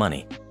have much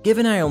money.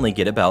 Given I only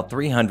get about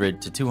 $300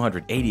 to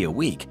 $280 a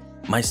week,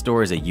 my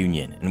store is a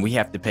union and we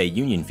have to pay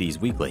union fees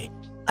weekly.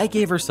 I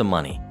gave her some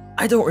money.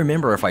 I don't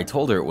remember if I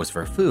told her it was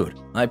for food.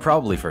 I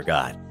probably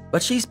forgot.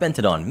 But she spent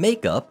it on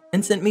makeup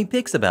and sent me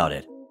pics about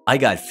it. I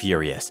got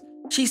furious.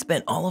 She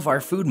spent all of our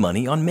food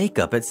money on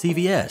makeup at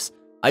CVS.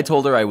 I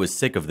told her I was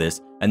sick of this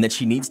and that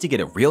she needs to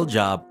get a real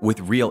job with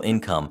real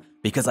income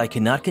because I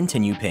cannot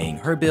continue paying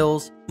her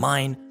bills,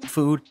 mine,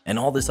 food, and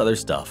all this other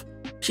stuff.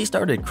 She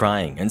started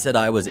crying and said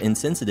I was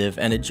insensitive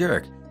and a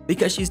jerk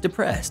because she's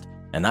depressed.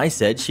 And I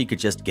said she could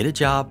just get a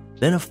job,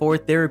 then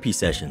afford therapy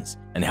sessions,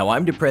 and how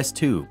I'm depressed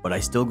too, but I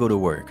still go to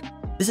work.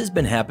 This has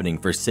been happening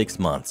for 6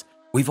 months.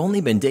 We've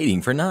only been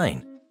dating for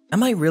 9.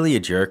 Am I really a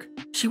jerk?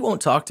 She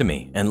won't talk to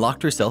me and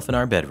locked herself in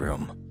our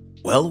bedroom.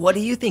 Well, what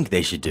do you think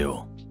they should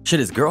do? Should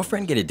his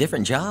girlfriend get a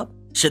different job?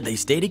 Should they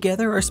stay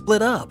together or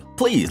split up?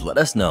 Please let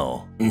us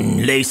know.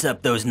 Lace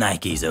up those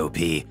Nikes,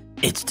 OP.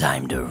 It's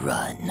time to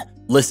run.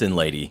 Listen,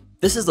 lady,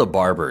 this is a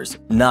barber's,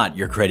 not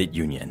your credit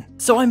union.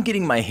 So I'm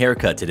getting my hair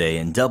cut today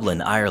in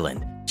Dublin,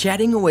 Ireland,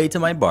 chatting away to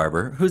my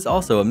barber, who's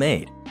also a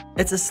maid.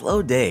 It's a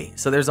slow day,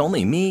 so there's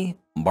only me,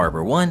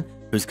 Barber 1,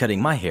 who's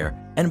cutting my hair,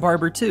 and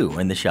Barber 2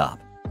 in the shop.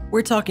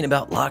 We're talking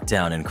about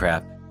lockdown and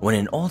crap when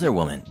an older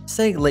woman,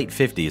 say late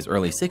 50s,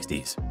 early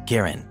 60s,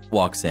 Karen,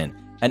 walks in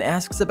and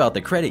asks about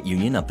the credit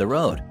union up the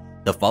road.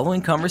 The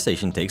following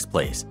conversation takes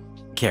place.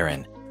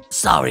 Karen: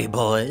 Sorry,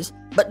 boys,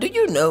 but do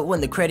you know when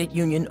the credit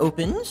union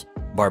opens?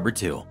 Barber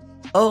 2: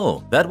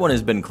 Oh, that one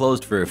has been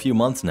closed for a few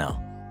months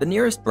now. The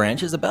nearest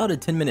branch is about a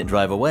 10-minute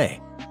drive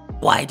away.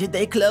 Why did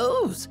they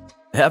close?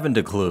 Haven't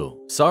a clue.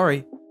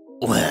 Sorry.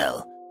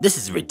 Well, this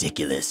is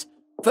ridiculous.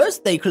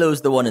 First they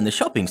closed the one in the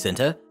shopping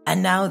center,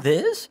 and now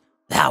this?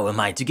 How am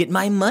I to get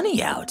my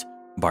money out?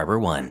 Barber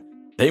 1: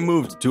 They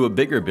moved to a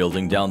bigger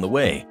building down the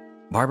way.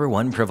 Barber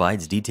 1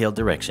 provides detailed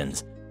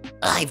directions.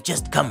 I've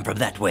just come from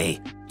that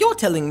way. You're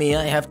telling me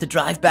I have to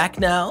drive back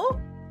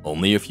now?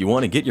 Only if you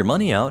want to get your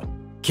money out.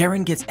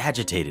 Karen gets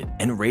agitated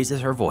and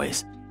raises her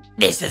voice.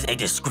 This is a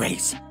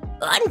disgrace.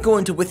 I'm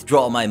going to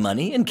withdraw my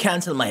money and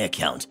cancel my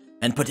account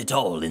and put it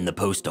all in the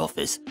post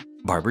office.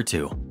 Barber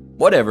 2: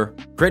 Whatever.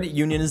 Credit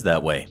union is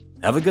that way.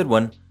 Have a good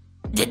one.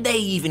 Did they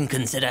even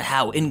consider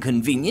how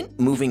inconvenient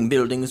moving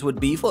buildings would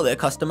be for their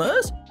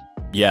customers?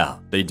 Yeah,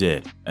 they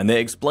did. And they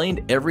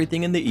explained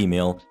everything in the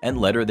email and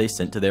letter they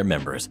sent to their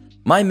members.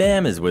 My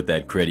ma'am is with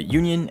that credit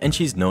union and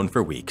she's known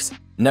for weeks.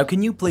 Now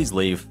can you please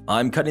leave?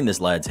 I'm cutting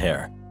this lad's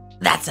hair.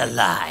 That's a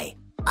lie.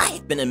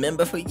 I've been a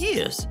member for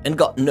years and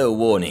got no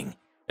warning.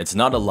 It's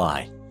not a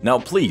lie. Now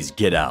please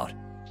get out.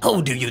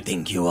 Who do you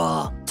think you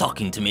are,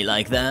 talking to me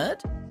like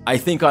that? I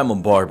think I'm a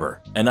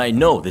barber, and I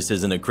know this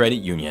isn't a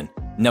credit union.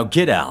 Now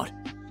get out.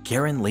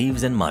 Karen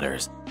leaves and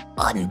mutters,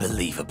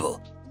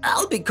 Unbelievable.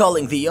 I'll be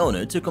calling the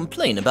owner to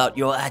complain about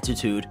your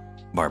attitude.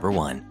 Barber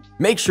 1.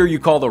 Make sure you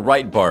call the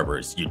right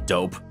barbers, you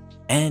dope.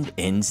 And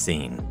end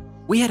scene.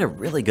 We had a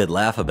really good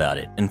laugh about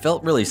it and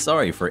felt really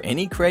sorry for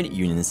any credit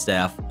union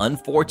staff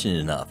unfortunate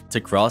enough to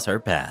cross our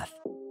path.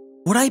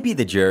 Would I be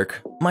the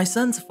jerk? My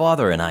son's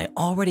father and I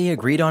already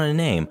agreed on a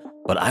name,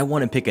 but I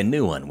want to pick a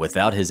new one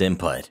without his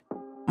input.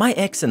 My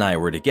ex and I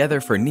were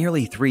together for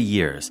nearly 3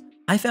 years.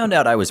 I found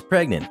out I was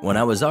pregnant when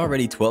I was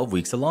already 12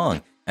 weeks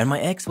along, and my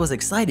ex was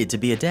excited to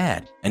be a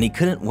dad, and he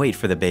couldn't wait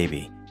for the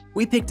baby.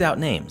 We picked out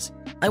names.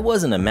 I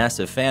wasn't a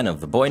massive fan of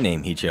the boy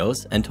name he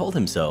chose and told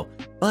him so,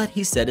 but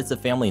he said it's a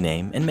family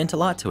name and meant a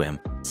lot to him,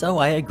 so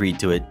I agreed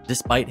to it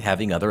despite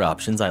having other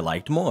options I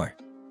liked more.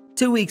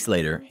 2 weeks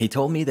later, he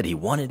told me that he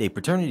wanted a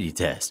paternity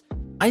test.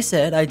 I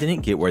said I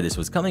didn't get where this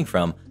was coming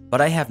from,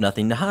 but I have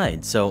nothing to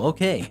hide, so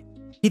okay.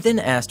 He then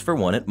asked for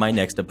one at my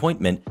next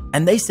appointment,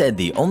 and they said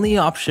the only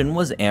option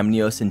was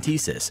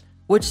amniocentesis,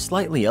 which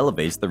slightly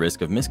elevates the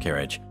risk of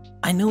miscarriage.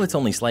 I know it's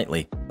only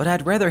slightly, but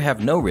I'd rather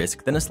have no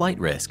risk than a slight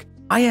risk.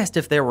 I asked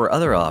if there were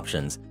other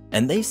options,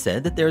 and they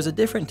said that there's a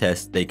different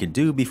test they could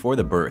do before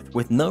the birth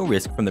with no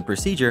risk from the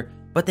procedure,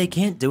 but they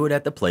can't do it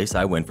at the place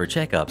I went for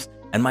checkups,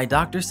 and my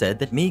doctor said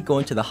that me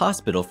going to the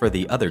hospital for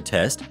the other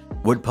test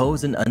would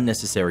pose an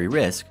unnecessary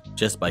risk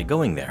just by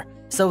going there,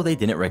 so they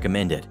didn't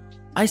recommend it.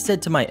 I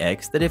said to my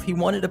ex that if he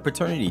wanted a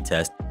paternity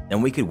test,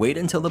 then we could wait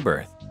until the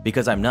birth,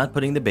 because I'm not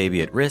putting the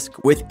baby at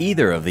risk with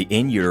either of the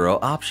in utero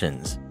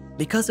options.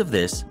 Because of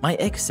this, my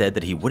ex said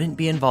that he wouldn't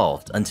be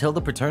involved until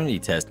the paternity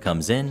test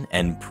comes in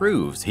and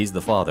proves he's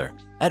the father,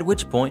 at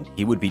which point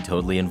he would be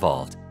totally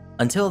involved.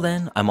 Until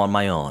then, I'm on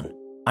my own.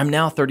 I'm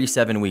now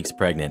 37 weeks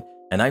pregnant,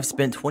 and I've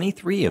spent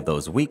 23 of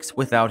those weeks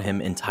without him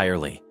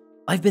entirely.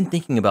 I've been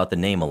thinking about the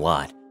name a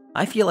lot.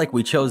 I feel like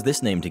we chose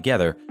this name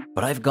together,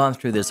 but I've gone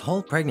through this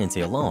whole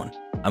pregnancy alone.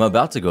 I'm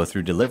about to go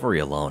through delivery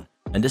alone,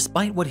 and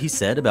despite what he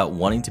said about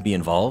wanting to be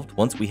involved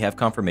once we have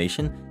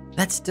confirmation,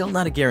 that's still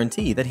not a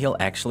guarantee that he'll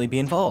actually be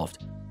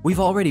involved.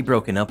 We've already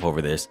broken up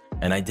over this,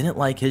 and I didn't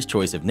like his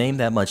choice of name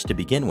that much to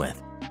begin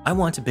with. I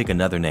want to pick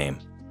another name.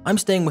 I'm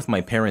staying with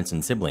my parents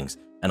and siblings,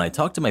 and I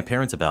talked to my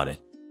parents about it.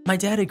 My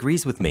dad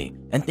agrees with me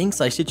and thinks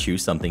I should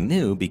choose something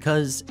new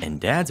because, in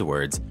Dad's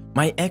words,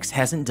 my ex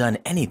hasn't done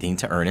anything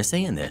to earn a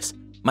say in this.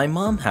 My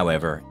mom,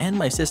 however, and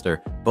my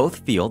sister both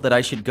feel that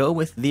I should go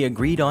with the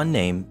agreed-on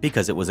name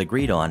because it was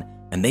agreed on,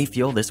 and they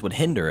feel this would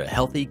hinder a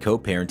healthy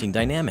co-parenting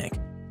dynamic.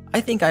 I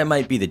think I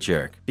might be the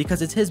jerk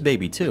because it's his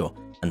baby too,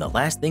 and the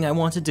last thing I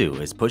want to do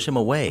is push him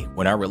away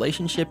when our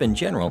relationship in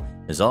general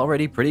is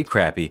already pretty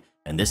crappy,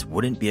 and this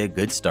wouldn't be a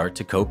good start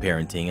to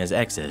co-parenting as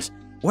exes.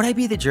 Would I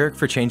be the jerk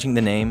for changing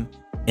the name?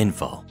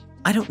 Info.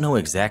 I don't know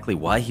exactly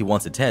why he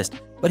wants a test,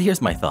 but here's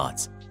my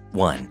thoughts.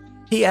 1.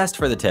 He asked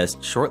for the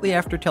test shortly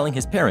after telling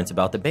his parents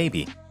about the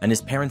baby, and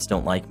his parents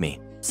don't like me,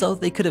 so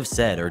they could have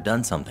said or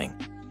done something.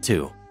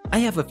 2. I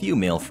have a few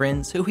male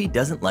friends who he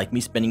doesn't like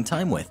me spending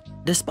time with,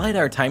 despite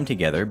our time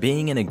together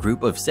being in a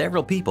group of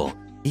several people,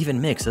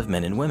 even mix of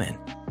men and women.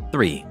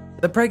 3.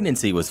 The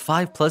pregnancy was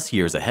 5+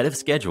 years ahead of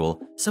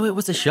schedule, so it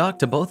was a shock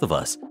to both of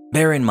us.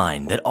 Bear in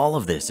mind that all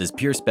of this is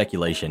pure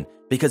speculation,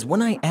 because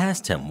when I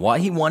asked him why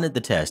he wanted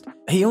the test,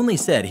 he only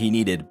said he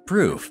needed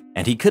proof,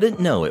 and he couldn't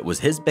know it was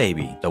his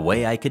baby the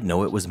way I could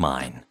know it was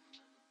mine.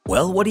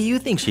 Well, what do you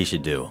think she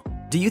should do?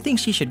 Do you think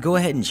she should go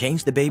ahead and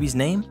change the baby's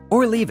name,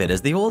 or leave it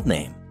as the old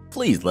name?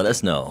 Please let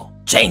us know.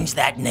 Change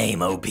that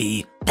name, OP.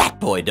 That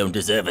boy don't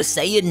deserve a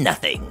say in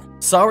nothing.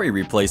 Sorry,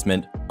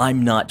 replacement.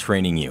 I'm not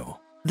training you.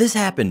 This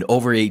happened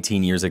over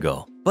 18 years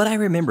ago, but I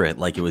remember it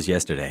like it was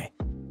yesterday.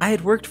 I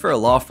had worked for a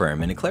law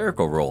firm in a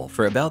clerical role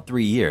for about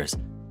 3 years.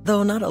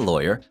 Though not a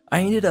lawyer,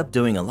 I ended up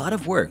doing a lot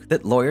of work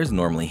that lawyers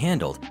normally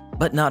handled,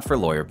 but not for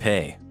lawyer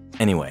pay.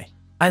 Anyway,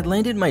 I'd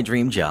landed my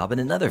dream job in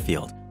another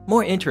field.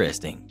 More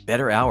interesting,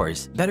 better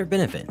hours, better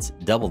benefits,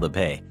 double the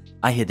pay.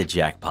 I hit the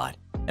jackpot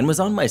and was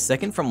on my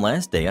second from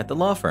last day at the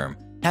law firm,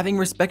 having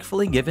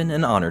respectfully given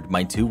and honored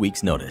my 2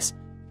 weeks notice.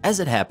 As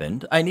it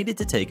happened, I needed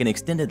to take an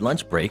extended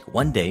lunch break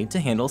one day to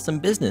handle some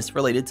business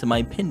related to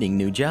my pending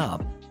new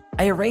job.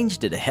 I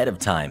arranged it ahead of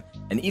time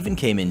and even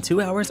came in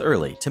 2 hours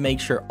early to make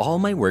sure all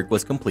my work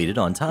was completed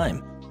on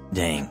time.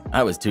 Dang,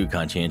 I was too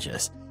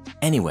conscientious.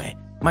 Anyway,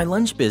 my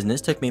lunch business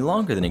took me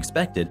longer than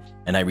expected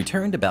and I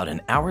returned about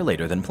an hour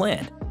later than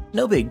planned.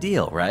 No big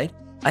deal, right?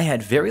 I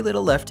had very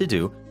little left to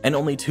do and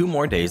only 2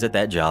 more days at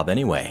that job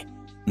anyway.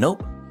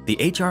 Nope,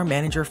 the HR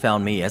manager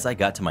found me as I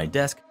got to my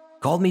desk,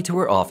 called me to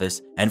her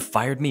office, and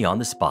fired me on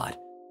the spot.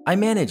 I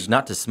managed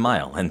not to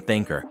smile and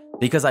thank her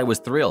because I was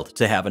thrilled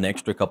to have an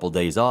extra couple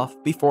days off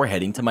before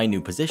heading to my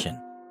new position.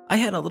 I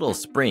had a little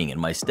spring in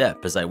my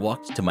step as I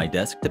walked to my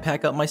desk to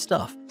pack up my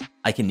stuff.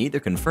 I can neither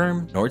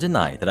confirm nor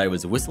deny that I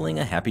was whistling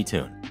a happy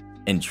tune.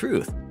 In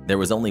truth, there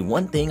was only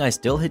one thing I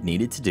still had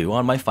needed to do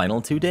on my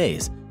final 2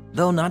 days.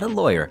 Though not a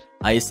lawyer,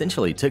 I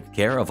essentially took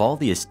care of all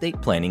the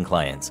estate planning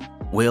clients,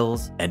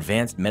 wills,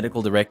 advanced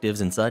medical directives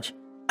and such.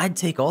 I'd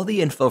take all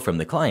the info from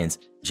the clients,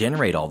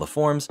 generate all the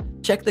forms,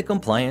 check the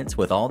compliance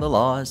with all the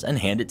laws, and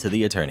hand it to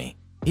the attorney.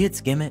 He'd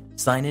skim it,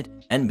 sign it,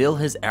 and bill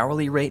his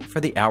hourly rate for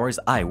the hours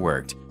I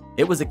worked.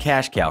 It was a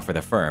cash cow for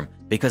the firm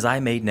because I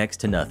made next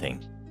to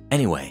nothing.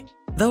 Anyway,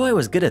 though I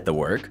was good at the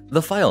work, the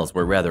files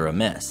were rather a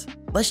mess.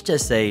 Let's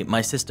just say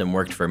my system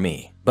worked for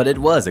me, but it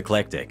was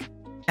eclectic.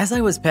 As I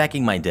was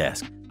packing my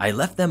desk, I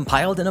left them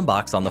piled in a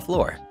box on the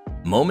floor.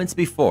 Moments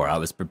before I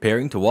was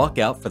preparing to walk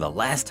out for the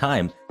last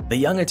time, the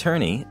young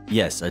attorney,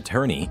 yes,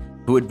 attorney,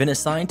 who had been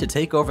assigned to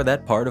take over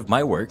that part of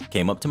my work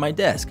came up to my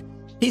desk.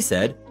 He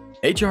said,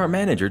 "HR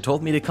manager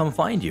told me to come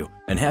find you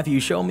and have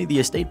you show me the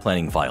estate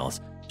planning files.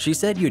 She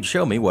said you'd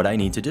show me what I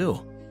need to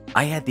do."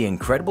 I had the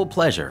incredible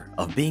pleasure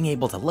of being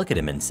able to look at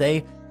him and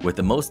say, with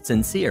the most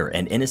sincere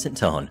and innocent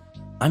tone,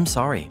 "I'm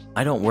sorry,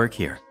 I don't work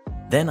here."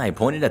 Then I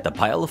pointed at the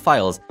pile of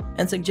files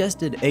and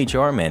suggested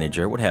HR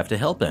manager would have to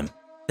help him.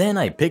 Then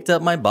I picked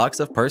up my box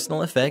of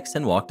personal effects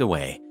and walked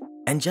away.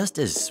 And just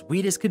as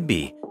sweet as could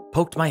be,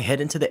 poked my head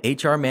into the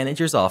HR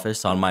manager's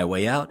office on my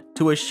way out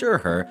to assure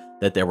her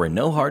that there were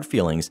no hard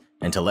feelings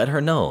and to let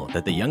her know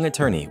that the young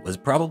attorney was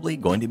probably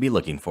going to be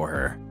looking for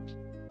her.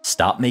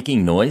 Stop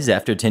making noise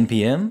after 10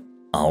 p.m.?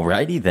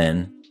 Alrighty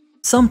then.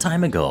 Some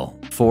time ago,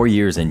 4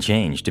 years and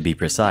change to be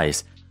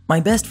precise, my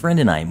best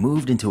friend and I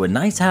moved into a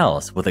nice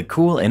house with a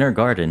cool inner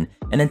garden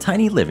and a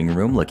tiny living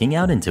room looking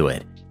out into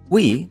it.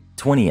 We,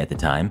 20 at the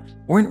time,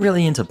 weren't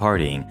really into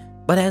partying,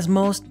 but as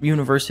most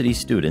university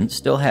students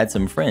still had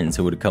some friends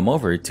who would come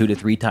over 2 to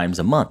 3 times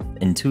a month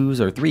in 2s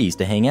or 3s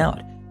to hang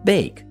out,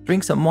 bake,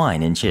 drink some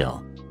wine and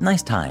chill.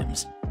 Nice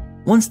times.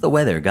 Once the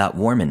weather got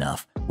warm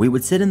enough, we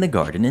would sit in the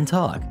garden and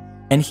talk.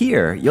 And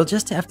here, you'll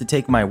just have to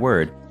take my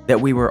word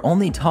that we were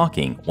only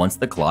talking once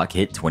the clock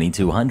hit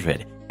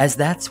 2200, as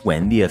that's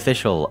when the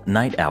official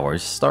night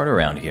hours start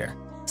around here.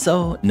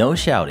 So, no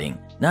shouting,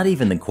 not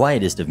even the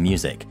quietest of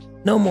music,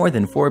 no more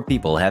than 4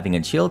 people having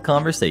a chill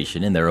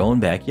conversation in their own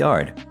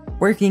backyard.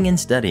 Working and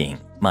studying,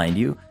 mind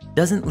you,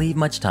 doesn't leave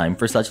much time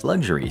for such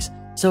luxuries,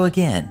 so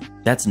again,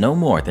 that's no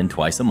more than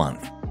twice a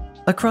month.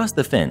 Across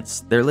the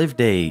fence, there lived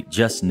a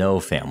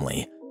just-no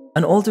family.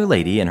 An older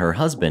lady and her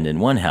husband in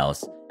one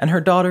house, and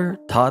her daughter,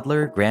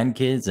 toddler,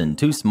 grandkids, and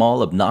 2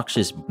 small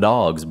obnoxious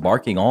dogs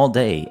barking all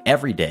day,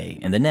 every day,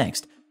 in the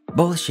next,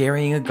 both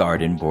sharing a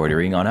garden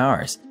bordering on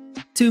ours.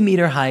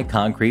 2-meter-high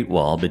concrete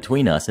wall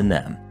between us and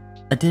them.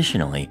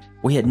 Additionally,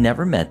 we had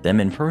never met them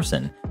in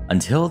person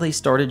until they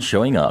started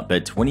showing up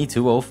at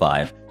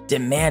 22:05,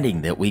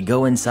 demanding that we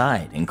go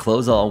inside and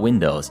close all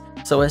windows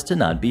so as to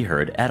not be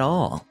heard at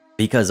all.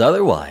 Because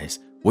otherwise,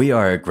 we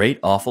are a great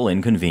awful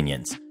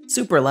inconvenience,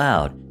 super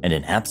loud, and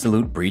an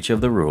absolute breach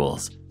of the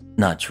rules.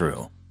 Not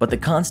true, but the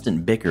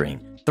constant bickering,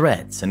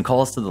 threats, and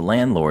calls to the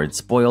landlord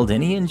spoiled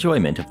any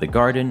enjoyment of the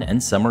garden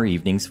and summer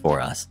evenings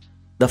for us.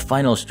 The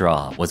final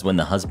straw was when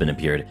the husband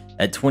appeared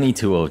at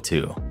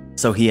 22:02.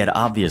 So he had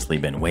obviously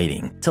been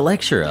waiting to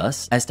lecture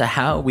us as to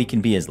how we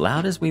can be as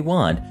loud as we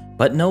want,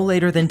 but no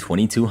later than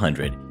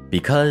 2200,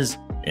 because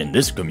in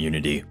this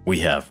community, we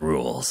have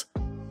rules.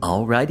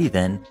 Alrighty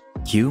then,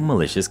 cue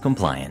malicious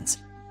compliance.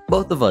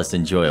 Both of us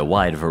enjoy a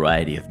wide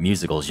variety of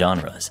musical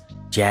genres: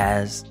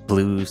 jazz,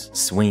 blues,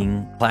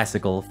 swing,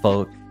 classical,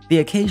 folk, the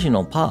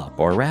occasional pop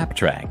or rap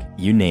track,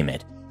 you name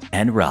it,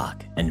 and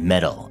rock and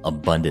metal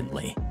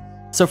abundantly.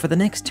 So for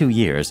the next 2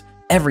 years,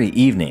 every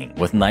evening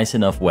with nice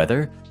enough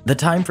weather, the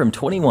time from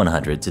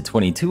 2100 to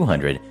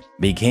 2200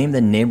 became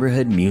the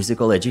neighborhood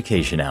musical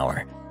education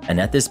hour. And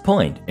at this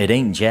point, it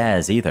ain't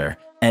jazz either,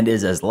 and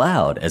is as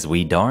loud as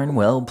we darn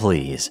well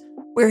please.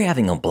 We're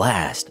having a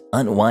blast,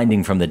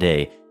 unwinding from the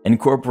day,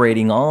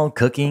 incorporating all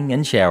cooking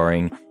and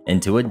showering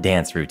into a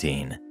dance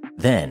routine.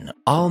 Then,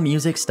 all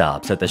music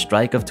stops at the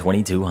strike of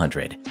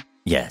 2200.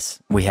 Yes,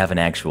 we have an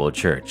actual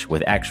church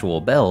with actual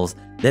bells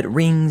that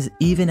rings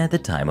even at the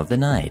time of the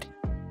night.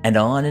 And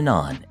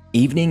on,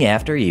 evening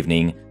after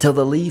evening, till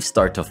the leaves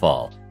start to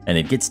fall, and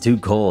it gets too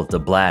cold to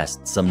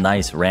blast some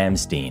nice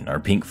Rammstein or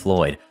Pink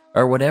Floyd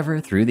or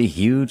whatever through the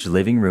huge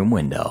living room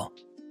window.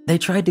 They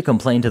tried to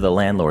complain to the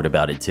landlord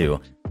about it too,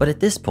 but at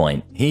this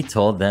point, he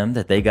told them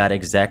that they got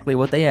exactly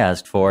what they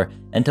asked for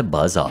and to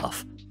buzz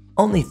off.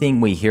 Only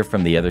thing we hear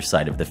from the other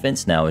side of the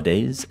fence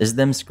nowadays is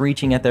them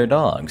screeching at their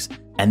dogs,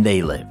 and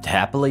they lived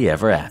happily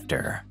ever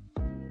after.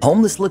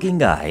 Homeless-looking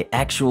guy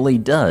actually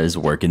does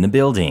work in the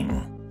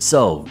building.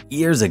 So,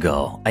 years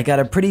ago, I got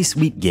a pretty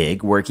sweet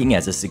gig working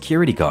as a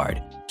security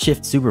guard,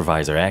 shift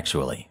supervisor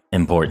actually,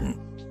 important,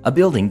 a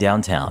building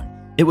downtown.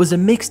 It was a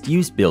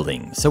mixed-use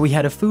building, so we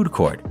had a food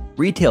court,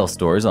 retail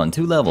stores on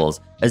 2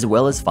 levels, as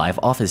well as 5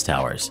 office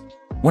towers.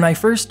 When I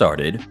first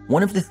started,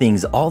 one of the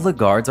things all the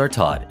guards are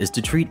taught is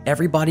to treat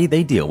everybody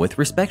they deal with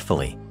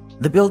respectfully.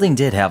 The building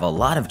did have a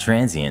lot of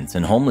transients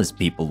and homeless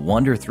people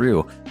wander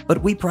through,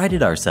 but we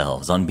prided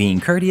ourselves on being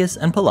courteous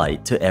and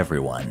polite to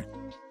everyone.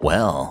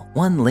 Well,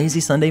 one lazy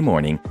Sunday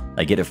morning,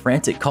 I get a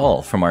frantic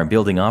call from our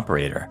building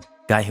operator,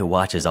 guy who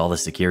watches all the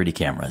security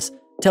cameras,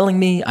 telling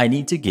me I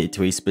need to get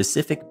to a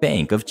specific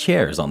bank of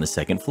chairs on the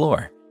 2nd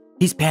floor.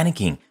 He's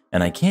panicking,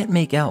 and I can't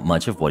make out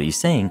much of what he's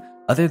saying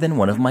other than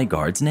one of my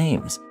guards'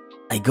 names.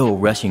 I go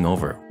rushing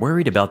over,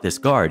 worried about this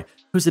guard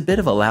who's a bit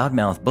of a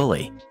loudmouth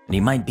bully and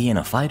he might be in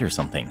a fight or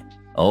something.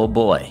 Oh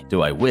boy,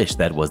 do I wish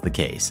that was the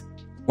case.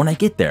 When I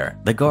get there,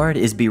 the guard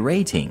is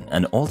berating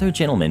an older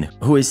gentleman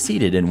who is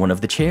seated in one of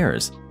the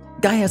chairs.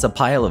 Guy has a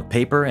pile of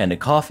paper and a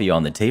coffee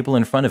on the table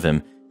in front of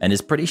him and is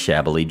pretty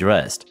shabbily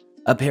dressed.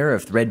 A pair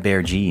of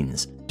threadbare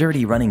jeans,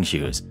 dirty running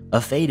shoes,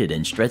 a faded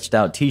and stretched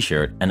out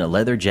t-shirt, and a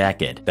leather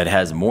jacket that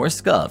has more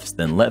scuffs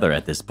than leather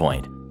at this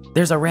point.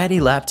 There's a ratty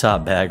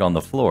laptop bag on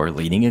the floor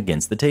leaning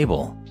against the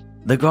table.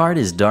 The guard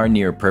is darn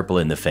near purple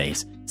in the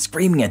face,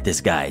 screaming at this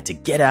guy to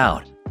get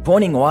out,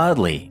 pointing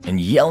wildly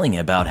and yelling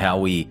about how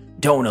we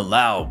don't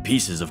allow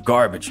pieces of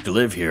garbage to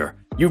live here.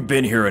 You've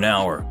been here an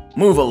hour.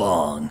 Move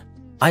along.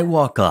 I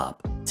walk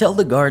up, tell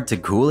the guard to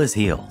cool his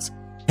heels.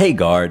 Hey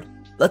guard,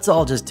 let's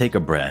all just take a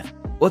breath.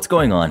 What's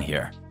going on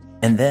here?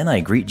 And then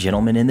I greet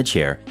gentleman in the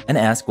chair and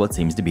ask what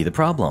seems to be the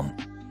problem.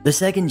 The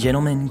second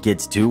gentleman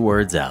gets 2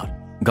 words out.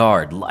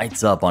 Guard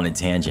lights up on a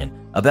tangent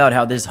about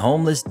how this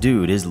homeless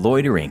dude is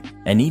loitering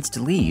and needs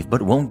to leave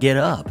but won't get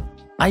up.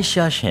 I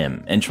shush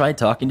him and try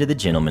talking to the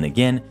gentleman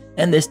again,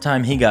 and this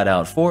time he got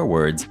out 4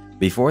 words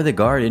before the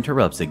guard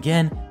interrupts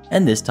again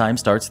and this time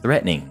starts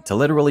threatening to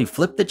literally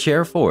flip the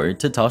chair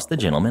forward to toss the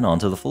gentleman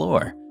onto the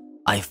floor.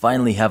 I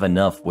finally have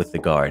enough with the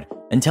guard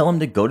and tell him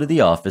to go to the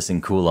office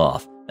and cool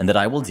off and that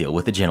I will deal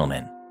with the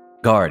gentleman.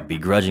 Guard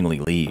begrudgingly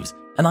leaves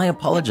and I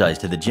apologize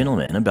to the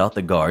gentleman about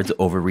the guard's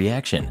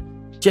overreaction.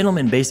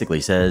 Gentleman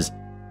basically says,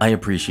 I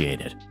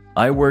appreciate it.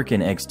 I work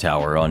in X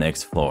tower on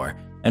X floor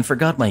and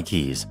forgot my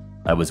keys.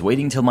 I was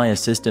waiting till my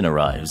assistant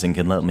arrives and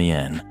can let me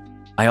in.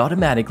 I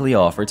automatically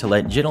offer to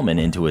let gentleman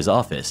into his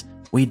office.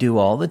 We do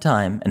all the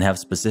time and have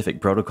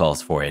specific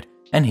protocols for it,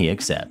 and he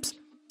accepts.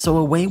 So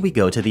away we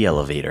go to the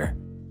elevator.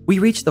 We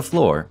reach the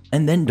floor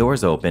and then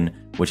doors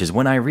open, which is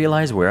when I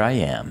realize where I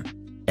am.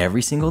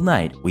 Every single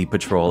night, we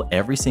patrol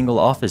every single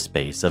office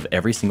space of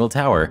every single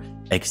tower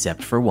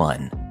except for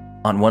one.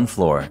 On one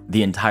floor,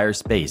 the entire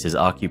space is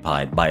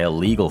occupied by a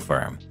legal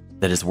firm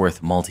that is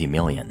worth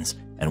multi-millions,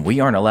 and we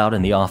aren't allowed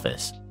in the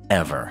office,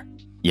 ever.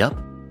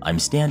 Yup, I'm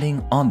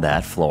standing on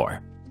that floor.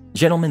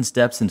 Gentleman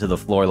steps into the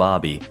floor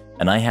lobby,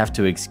 and I have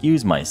to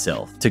excuse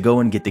myself to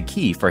go and get the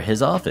key for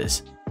his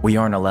office. We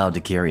aren't allowed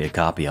to carry a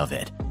copy of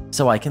it,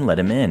 so I can let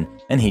him in,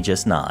 and he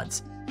just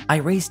nods. I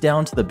race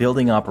down to the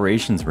building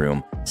operations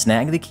room,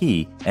 snag the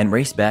key, and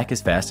race back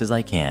as fast as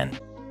I can.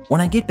 When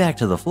I get back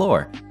to the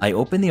floor, I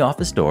open the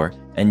office door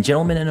and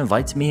gentleman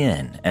invites me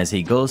in as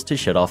he goes to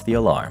shut off the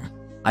alarm.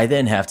 I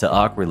then have to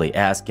awkwardly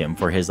ask him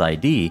for his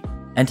ID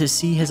and to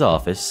see his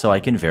office so I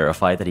can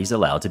verify that he's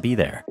allowed to be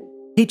there.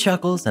 He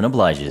chuckles and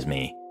obliges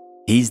me.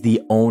 He's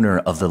the owner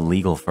of the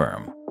legal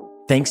firm.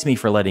 Thanks me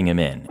for letting him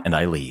in, and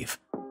I leave.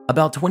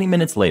 About 20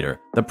 minutes later,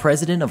 the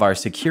president of our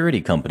security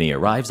company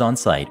arrives on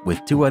site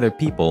with 2 other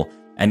people,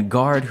 and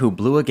guard who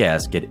blew a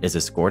gasket is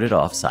escorted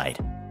off site.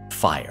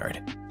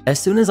 Fired. As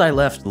soon as I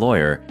left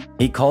lawyer,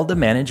 he called the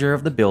manager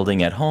of the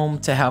building at home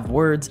to have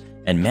words,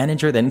 and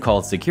manager then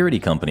called security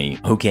company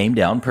who came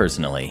down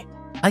personally.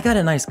 I got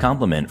a nice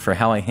compliment for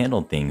how I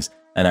handled things,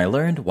 and I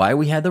learned why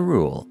we had the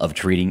rule of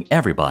treating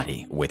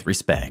everybody with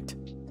respect.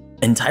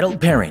 Entitled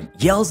parent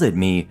yells at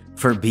me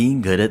for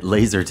being good at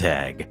laser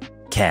tag.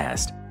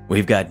 Cast.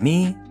 We've got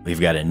me,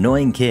 we've got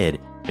annoying kid,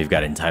 we've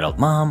got entitled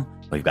mom,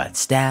 we've got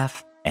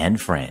staff,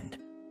 and friend.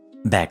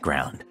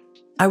 Background.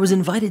 I was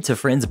invited to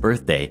friend's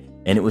birthday,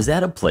 and it was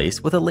at a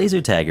place with a laser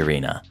tag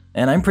arena,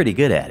 and I'm pretty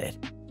good at it.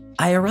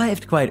 I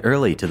arrived quite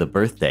early to the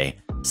birthday,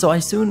 so I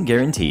soon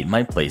guaranteed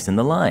my place in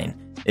the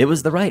line. It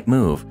was the right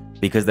move,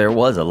 because there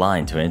was a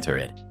line to enter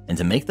it, and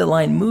to make the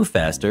line move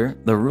faster,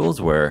 the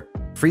rules were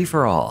free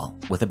for all,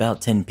 with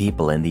about 10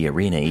 people in the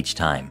arena each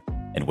time,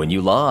 and when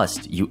you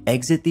lost, you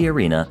exit the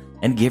arena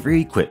and give your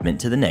equipment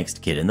to the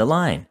next kid in the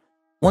line.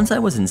 Once I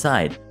was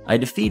inside, I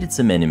defeated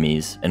some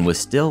enemies and was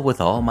still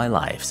with all my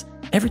lives.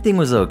 Everything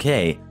was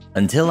okay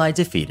until I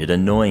defeated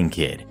annoying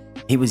kid.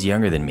 He was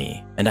younger than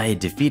me, and I had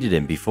defeated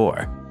him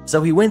before,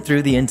 so he went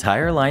through the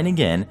entire line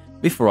again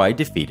before I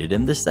defeated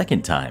him the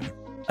second time.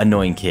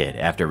 Annoying kid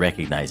after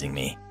recognizing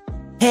me.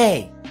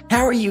 Hey,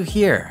 how are you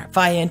here if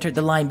I entered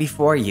the line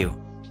before you?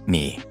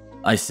 Me.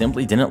 I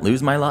simply didn't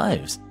lose my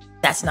lives.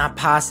 That's not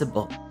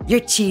possible. You're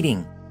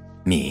cheating.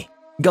 Me.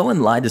 Go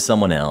and lie to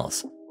someone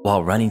else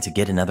while running to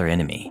get another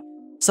enemy.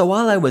 So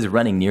while I was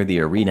running near the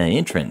arena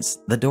entrance,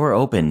 the door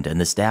opened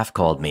and the staff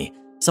called me.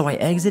 So I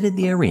exited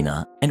the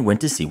arena and went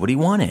to see what he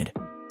wanted.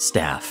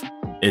 Staff.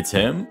 It's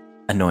him?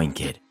 Annoying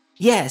kid.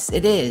 Yes,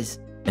 it is.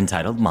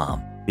 Entitled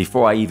mom.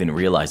 Before I even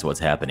realized what's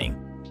happening.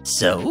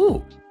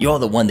 So, you're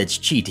the one that's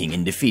cheating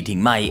and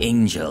defeating my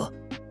angel.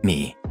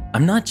 Me.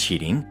 I'm not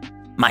cheating.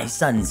 My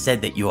son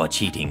said that you're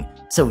cheating,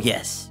 so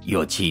yes,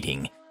 you're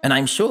cheating. And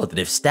I'm sure that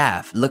if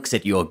staff looks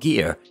at your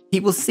gear,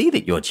 he will see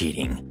that you're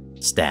cheating.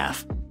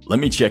 Staff. Let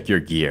me check your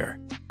gear.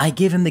 I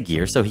give him the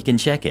gear so he can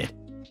check it.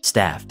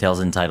 Staff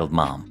tells entitled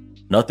mom.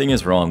 Nothing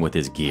is wrong with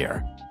his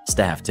gear.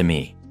 Staff to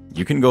me.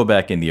 You can go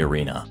back in the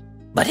arena.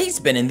 But he's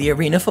been in the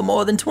arena for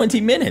more than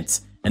 20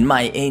 minutes, and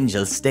my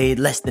angel stayed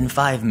less than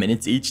 5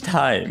 minutes each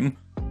time.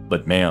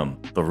 But ma'am,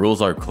 the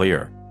rules are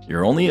clear.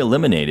 You're only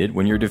eliminated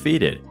when you're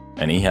defeated,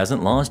 and he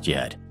hasn't lost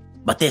yet.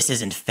 But this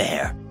isn't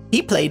fair.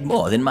 He played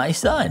more than my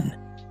son.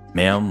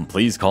 Ma'am,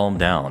 please calm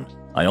down.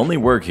 I only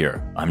work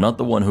here. I'm not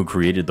the one who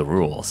created the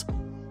rules.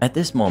 At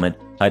this moment,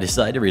 I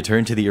decide to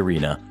return to the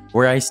arena,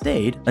 where I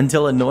stayed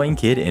until Annoying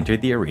Kid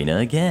entered the arena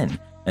again,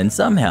 and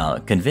somehow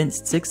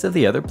convinced 6 of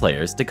the other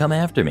players to come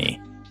after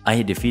me. I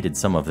had defeated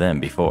some of them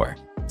before.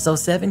 So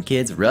 7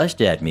 kids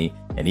rushed at me,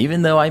 and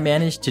even though I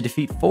managed to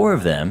defeat 4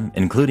 of them,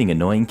 including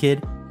Annoying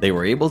Kid, they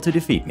were able to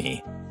defeat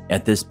me.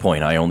 At this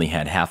point, I only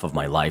had half of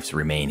my lives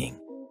remaining.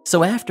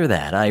 So after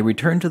that, I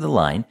returned to the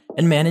line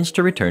and managed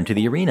to return to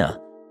the arena.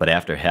 But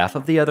after half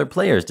of the other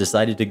players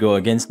decided to go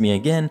against me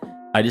again,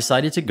 I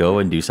decided to go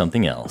and do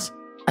something else.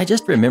 I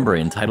just remember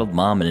Entitled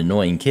Mom and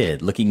Annoying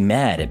Kid looking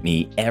mad at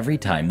me every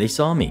time they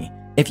saw me.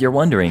 If you're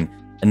wondering,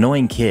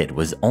 Annoying Kid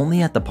was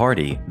only at the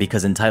party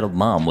because Entitled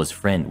Mom was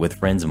friend with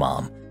Friend's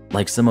mom.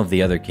 Like some of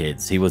the other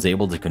kids, he was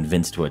able to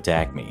convince to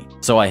attack me,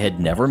 so I had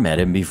never met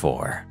him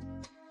before.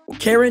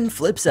 Karen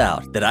flips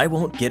out that I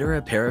won't get her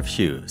a pair of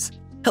shoes.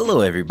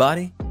 Hello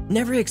everybody,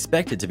 never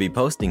expected to be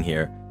posting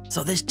here,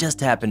 so this just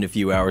happened a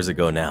few hours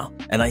ago now,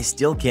 and I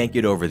still can't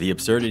get over the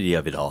absurdity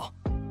of it all.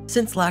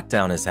 Since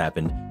lockdown has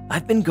happened,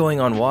 I've been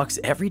going on walks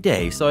every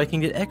day so I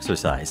can get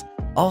exercise,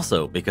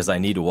 also because I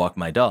need to walk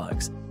my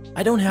dogs.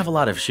 I don't have a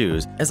lot of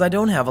shoes as I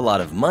don't have a lot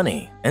of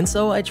money, and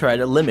so I try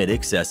to limit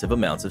excessive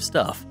amounts of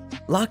stuff.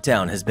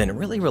 Lockdown has been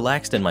really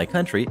relaxed in my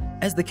country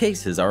as the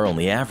cases are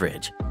only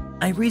average.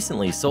 I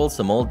recently sold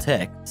some old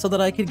tech so that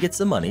I could get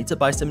some money to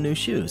buy some new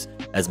shoes,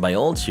 as my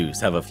old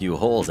shoes have a few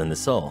holes in the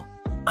sole.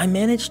 I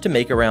managed to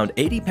make around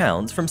 80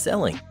 pounds from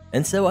selling,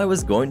 and so I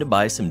was going to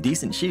buy some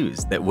decent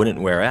shoes that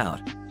wouldn't wear out.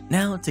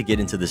 Now to get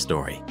into the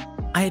story.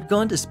 I had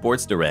gone to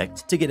Sports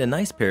Direct to get a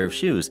nice pair of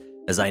shoes,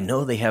 as I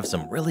know they have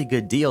some really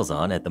good deals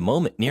on at the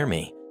moment near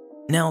me.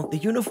 Now, the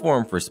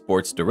uniform for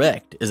Sports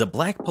Direct is a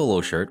black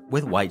polo shirt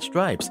with white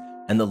stripes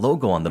and the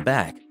logo on the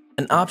back,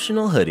 an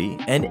optional hoodie,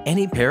 and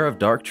any pair of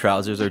dark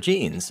trousers or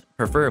jeans,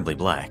 preferably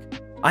black.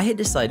 I had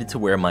decided to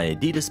wear my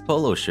Adidas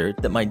polo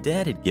shirt that my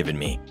dad had given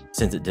me,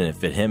 since it didn't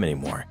fit him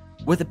anymore,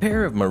 with a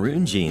pair of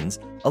maroon jeans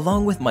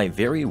along with my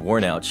very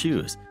worn-out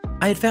shoes.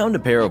 I had found a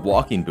pair of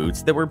walking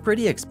boots that were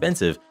pretty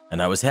expensive,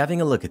 and I was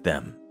having a look at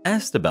them,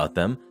 asked about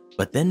them,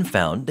 but then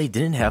found they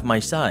didn't have my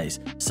size,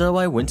 so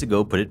I went to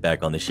go put it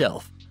back on the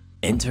shelf.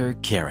 Enter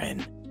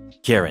Karen.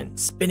 Karen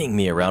spinning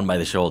me around by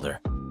the shoulder.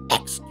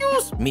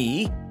 Excuse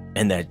me?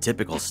 In that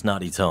typical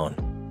snotty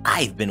tone.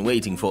 I've been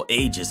waiting for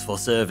ages for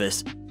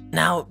service.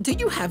 Now, do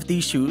you have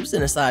these shoes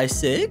in a size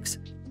 6?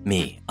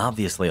 Me,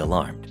 obviously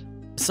alarmed.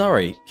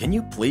 Sorry, can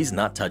you please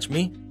not touch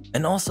me?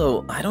 And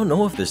also, I don't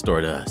know if this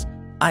store does.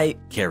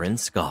 Karen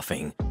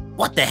scoffing.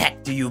 What the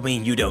heck do you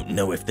mean you don't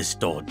know if the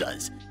store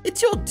does?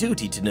 It's your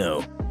duty to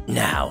know.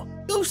 Now,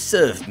 go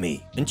serve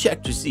me and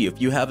check to see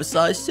if you have a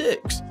size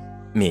 6.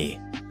 Me,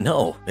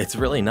 no, it's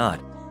really not.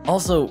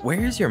 Also,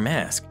 where's your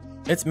mask?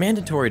 It's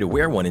mandatory to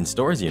wear one in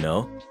stores, you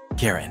know.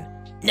 Karen.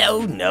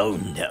 No.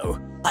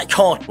 I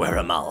can't wear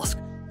a mask.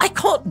 I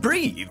can't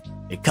breathe.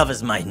 It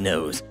covers my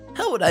nose.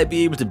 How would I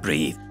be able to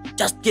breathe?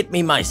 Just get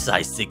me my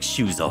size 6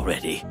 shoes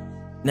already.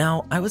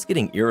 Now, I was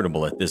getting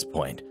irritable at this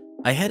point.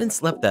 I hadn't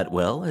slept that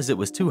well as it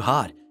was too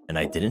hot and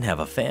I didn't have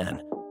a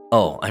fan.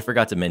 Oh, I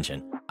forgot to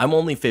mention, I'm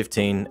only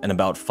 15 and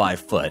about 5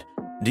 foot.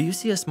 Do you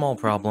see a small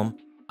problem?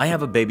 I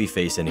have a baby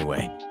face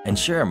anyway, and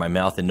sure, my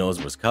mouth and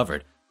nose was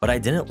covered, but I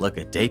didn't look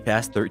a day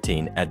past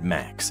 13 at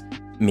max.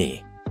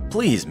 Me.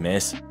 Please,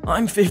 miss.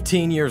 I'm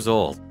 15 years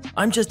old.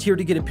 I'm just here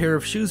to get a pair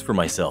of shoes for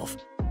myself.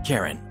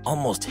 Karen,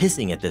 almost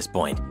hissing at this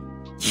point.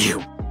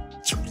 You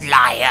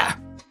liar!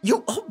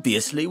 You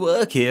obviously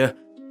work here.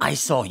 I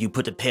saw you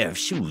put a pair of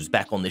shoes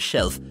back on the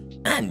shelf,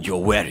 and you're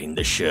wearing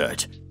the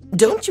shirt.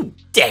 Don't you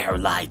dare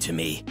lie to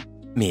me.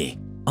 Me.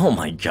 Oh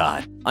my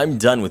god, I'm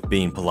done with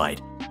being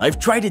polite. I've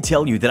tried to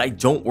tell you that I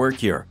don't work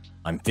here.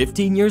 I'm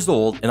 15 years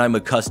old and I'm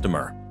a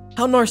customer.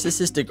 How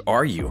narcissistic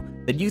are you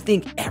that you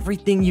think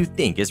everything you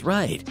think is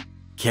right?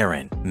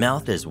 Karen,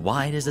 mouth as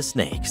wide as a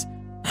snake's.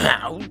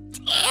 How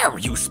dare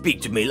you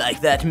speak to me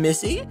like that,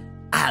 missy?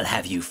 I'll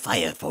have you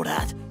fired for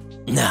that.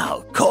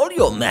 Now, call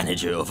your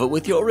manager over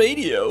with your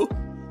radio.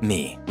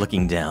 Me,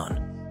 looking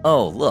down.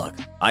 Oh, look,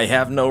 I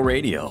have no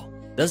radio.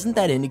 Doesn't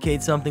that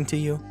indicate something to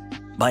you?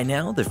 By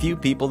now, the few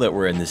people that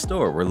were in the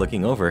store were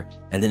looking over,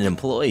 and an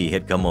employee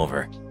had come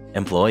over.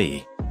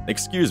 Employee.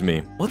 Excuse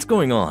me, what's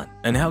going on,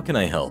 and how can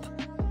I help?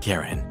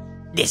 Karen.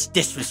 This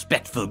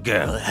disrespectful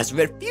girl has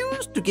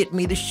refused to get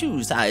me the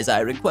shoe size I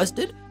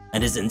requested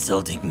and is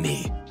insulting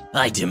me.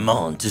 I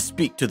demand to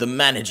speak to the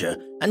manager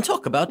and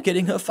talk about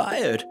getting her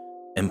fired.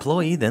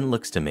 Employee then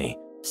looks to me,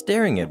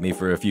 staring at me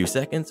for a few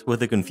seconds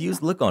with a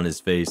confused look on his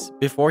face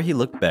before he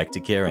looked back to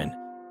Karen.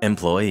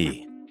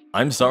 Employee.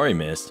 I'm sorry,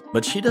 miss,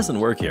 but she doesn't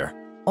work here.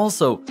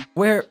 Also,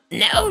 where—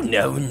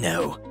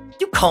 No.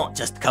 You can't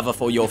just cover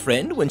for your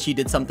friend when she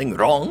did something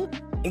wrong.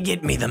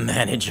 Get me the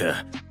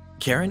manager.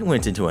 Karen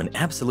went into an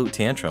absolute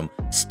tantrum,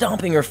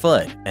 stomping her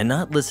foot and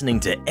not listening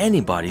to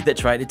anybody that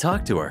tried to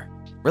talk to her.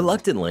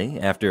 Reluctantly,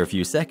 after a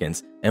few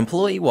seconds,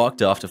 employee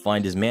walked off to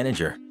find his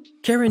manager.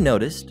 Karen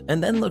noticed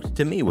and then looked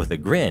to me with a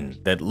grin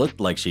that looked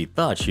like she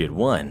thought she had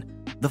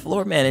won. The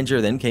floor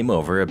manager then came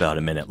over about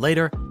a minute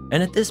later,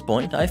 and at this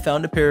point I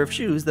found a pair of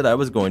shoes that I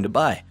was going to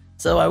buy,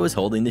 so I was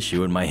holding the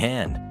shoe in my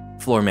hand.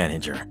 Floor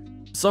manager: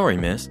 "Sorry,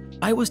 miss,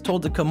 I was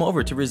told to come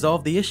over to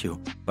resolve the issue,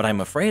 but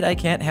I'm afraid I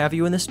can't have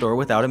you in the store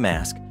without a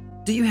mask.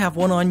 Do you have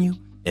one on you?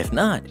 If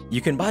not,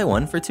 you can buy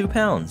one for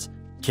 £2.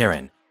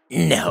 Karen: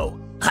 No,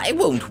 I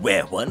won't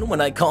wear one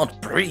when I can't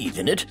breathe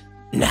in it.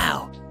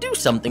 Now, do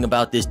something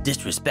about this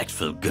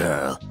disrespectful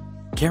girl.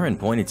 Karen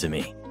pointed to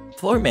me.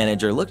 Floor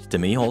manager looked to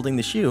me holding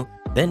the shoe,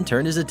 then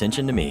turned his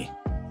attention to me.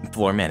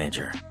 Floor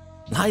manager: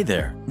 "Hi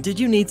there, did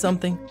you need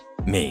something?"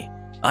 Me: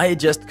 "I had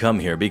just come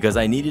here because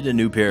I needed a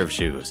new pair of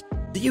shoes.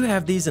 Do you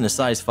have these in a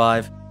size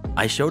 5?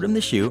 I showed him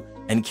the shoe,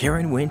 and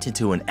Karen went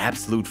into an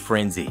absolute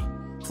frenzy.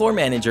 Floor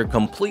manager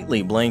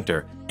completely blanked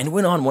her and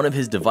went on one of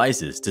his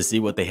devices to see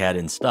what they had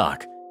in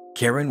stock.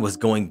 Karen was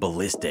going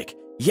ballistic,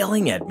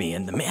 yelling at me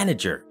and the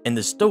manager and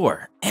the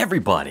store,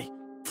 everybody.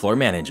 Floor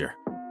manager: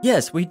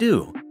 "Yes, we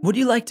do. Would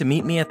you like to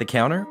meet me at the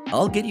counter?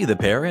 I'll get you the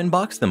pair and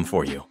box them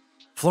for you."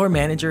 Floor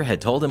manager had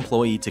told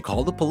employee to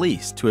call the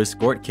police to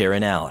escort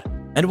Karen out.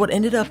 And what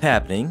ended up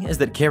happening is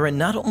that Karen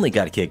not only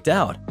got kicked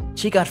out,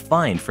 she got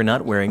fined for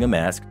not wearing a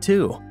mask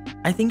too.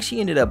 I think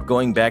she ended up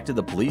going back to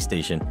the police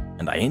station,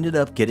 and I ended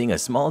up getting a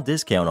small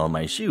discount on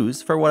my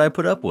shoes for what I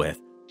put up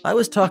with. I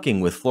was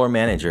talking with floor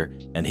manager,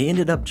 and he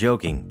ended up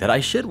joking that I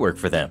should work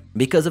for them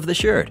because of the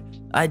shirt.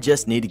 I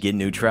just need to get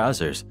new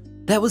trousers.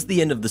 That was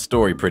the end of the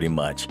story pretty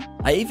much.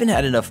 I even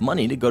had enough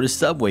money to go to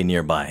Subway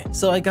nearby,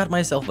 so I got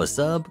myself a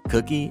sub,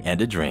 cookie,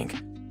 and a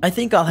drink. I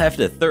think I'll have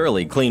to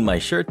thoroughly clean my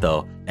shirt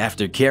though,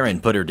 after Karen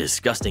put her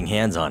disgusting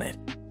hands on it.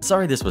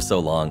 Sorry this was so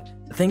long.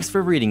 Thanks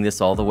for reading this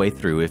all the way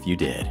through if you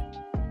did.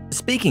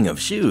 Speaking of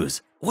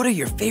shoes, what are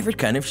your favorite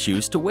kind of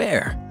shoes to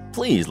wear?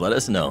 Please let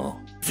us know.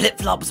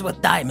 Flip-flops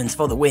with diamonds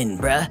for the win,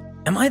 bruh.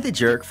 Am I the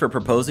jerk for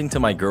proposing to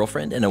my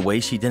girlfriend in a way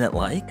she didn't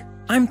like?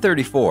 I'm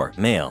 34,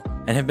 male,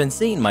 and have been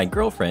seeing my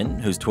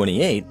girlfriend, who's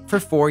 28, for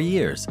 4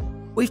 years.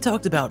 We've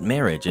talked about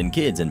marriage and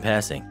kids in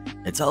passing.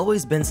 It's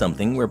always been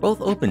something we're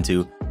both open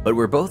to, but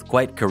we're both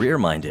quite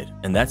career-minded,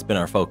 and that's been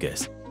our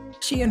focus.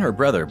 She and her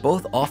brother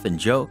both often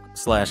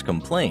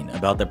joke/complain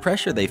about the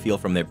pressure they feel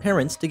from their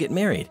parents to get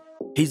married.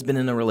 He's been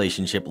in a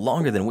relationship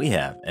longer than we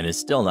have and is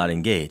still not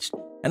engaged.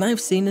 And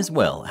I've seen as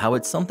well how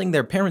it's something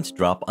their parents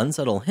drop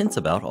unsubtle hints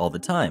about all the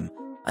time.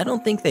 I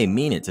don't think they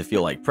mean it to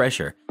feel like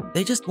pressure.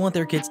 They just want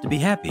their kids to be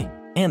happy,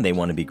 and they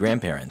want to be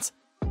grandparents.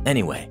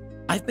 Anyway,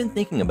 I've been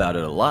thinking about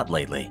it a lot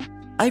lately.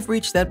 I've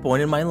reached that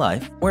point in my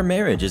life where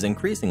marriage is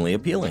increasingly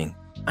appealing.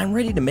 I'm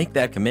ready to make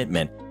that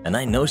commitment, and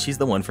I know she's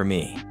the one for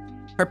me.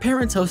 Her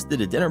parents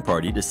hosted a dinner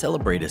party to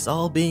celebrate us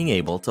all being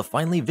able to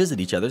finally visit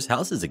each other's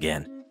houses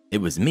again. It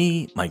was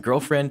me, my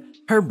girlfriend,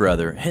 her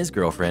brother, his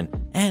girlfriend,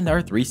 and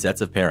our 3 sets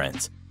of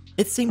parents.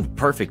 It seemed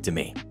perfect to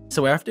me,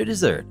 so after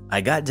dessert,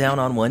 I got down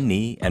on one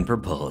knee and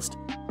proposed.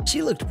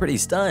 She looked pretty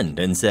stunned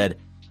and said,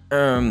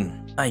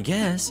 I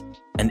guess,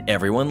 and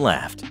everyone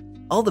laughed.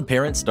 All the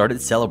parents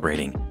started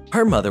celebrating.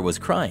 Her mother was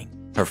crying.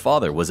 Her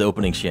father was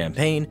opening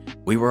champagne.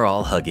 We were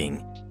all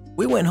hugging.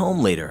 We went home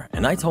later,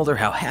 and I told her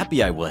how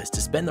happy I was to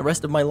spend the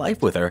rest of my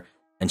life with her,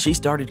 and she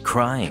started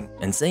crying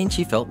and saying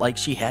she felt like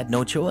she had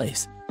no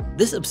choice.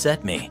 This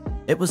upset me.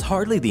 It was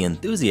hardly the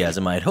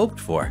enthusiasm I had hoped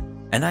for,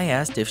 and I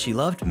asked if she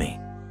loved me.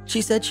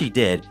 She said she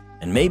did,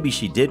 and maybe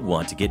she did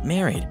want to get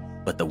married,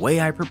 but the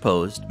way I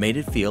proposed made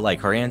it feel like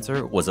her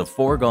answer was a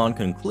foregone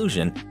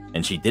conclusion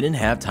and she didn't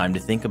have time to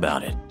think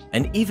about it.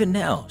 And even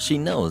now, she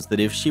knows that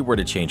if she were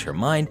to change her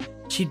mind,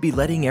 she'd be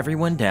letting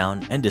everyone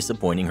down and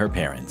disappointing her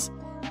parents.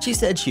 She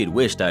said she had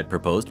wished I'd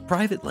proposed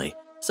privately,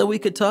 so we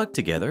could talk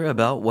together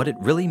about what it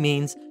really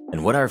means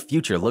and what our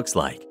future looks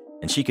like,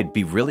 and she could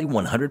be really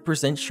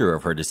 100% sure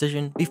of her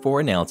decision before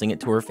announcing it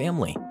to her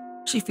family.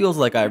 She feels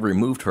like I've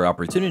removed her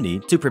opportunity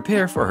to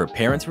prepare for her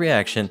parents'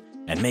 reaction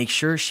and make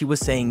sure she was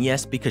saying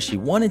yes because she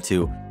wanted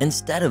to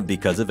instead of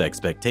because of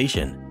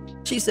expectation.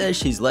 She says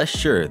she's less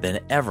sure than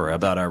ever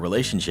about our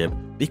relationship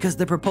because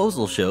the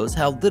proposal shows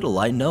how little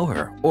I know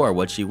her or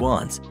what she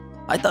wants.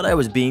 I thought I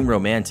was being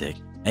romantic,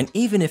 and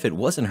even if it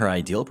wasn't her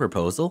ideal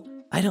proposal,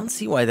 I don't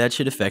see why that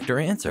should affect her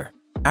answer.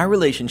 Our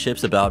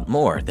relationship's about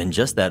more than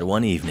just that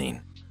one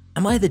evening.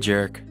 Am I the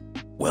jerk?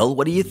 Well,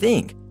 what do you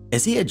think?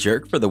 Is he a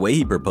jerk for the way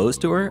he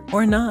proposed to her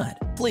or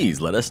not?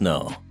 Please let us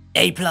know.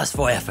 A+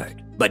 for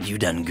effort, but you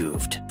done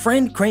goofed.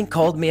 Friend Crank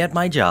called me at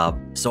my job,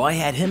 so I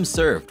had him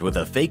served with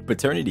a fake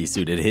paternity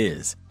suit at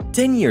his.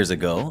 10 years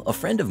ago, a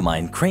friend of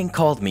mine Crank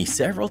called me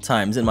several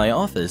times in my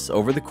office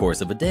over the course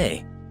of a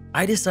day.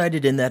 I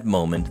decided in that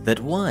moment that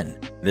 1,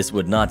 this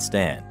would not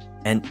stand,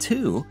 and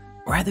 2,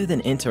 rather than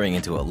entering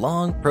into a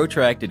long,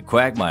 protracted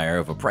quagmire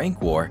of a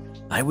prank war,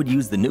 I would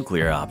use the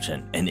nuclear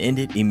option and end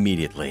it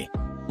immediately.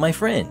 My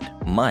friend,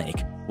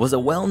 Mike, was a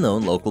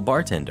well-known local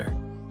bartender.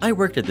 I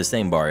worked at the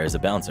same bar as a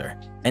bouncer,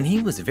 and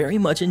he was very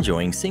much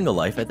enjoying single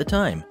life at the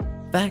time,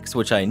 facts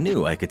which I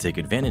knew I could take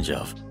advantage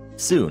of.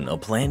 Soon, a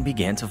plan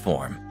began to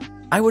form.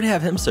 I would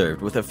have him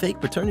served with a fake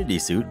paternity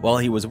suit while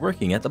he was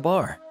working at the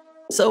bar.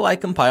 So I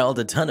compiled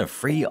a ton of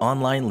free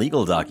online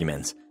legal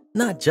documents,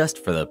 not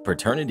just for the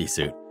paternity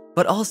suit,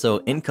 but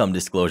also income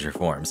disclosure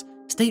forms,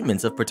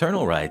 statements of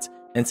paternal rights,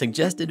 and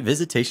suggested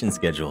visitation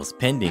schedules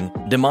pending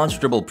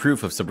demonstrable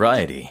proof of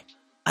sobriety.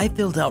 I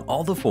filled out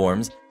all the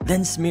forms,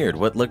 then smeared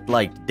what looked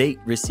like date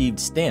received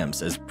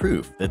stamps as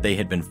proof that they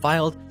had been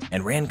filed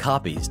and ran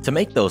copies to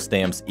make those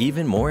stamps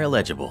even more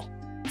illegible.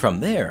 From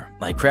there,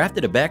 I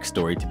crafted a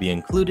backstory to be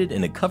included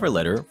in a cover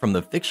letter from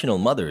the fictional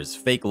mother's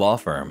fake law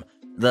firm,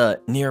 the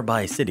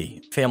Nearby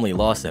City Family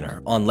Law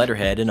Center, on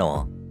letterhead and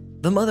all.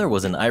 The mother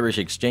was an Irish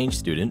exchange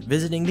student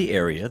visiting the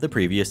area the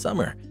previous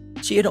summer.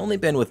 She had only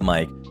been with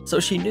Mike, so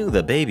she knew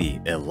the baby,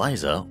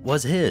 Eliza,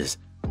 was his.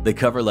 The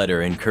cover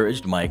letter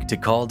encouraged Mike to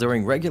call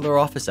during regular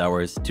office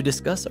hours to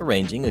discuss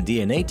arranging a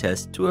DNA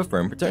test to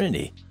affirm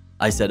paternity.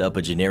 I set up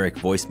a generic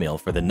voicemail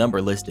for the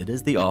number listed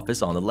as the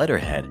office on the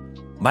letterhead.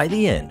 By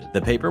the end,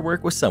 the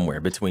paperwork was somewhere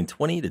between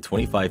 20 to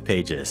 25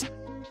 pages.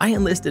 I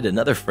enlisted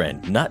another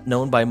friend not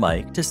known by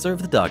Mike to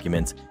serve the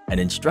documents and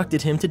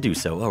instructed him to do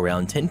so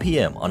around 10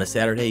 p.m. on a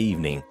Saturday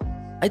evening.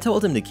 I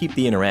told him to keep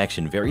the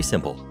interaction very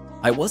simple.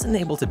 I wasn't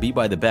able to be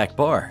by the back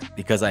bar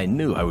because I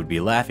knew I would be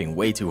laughing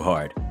way too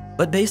hard,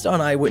 but based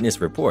on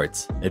eyewitness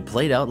reports, it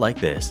played out like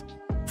this.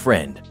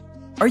 Friend: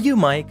 Are you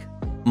Mike?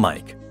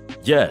 Mike: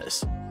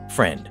 Yes.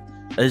 Friend: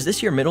 Is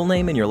this your middle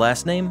name and your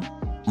last name?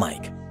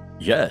 Mike: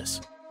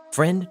 Yes.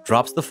 Friend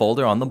drops the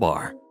folder on the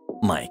bar.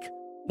 Mike: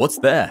 What's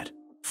that?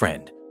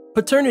 Friend: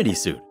 Paternity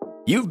suit.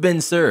 You've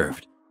been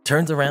served.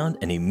 Turns around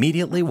and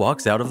immediately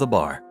walks out of the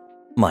bar.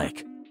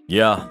 Mike: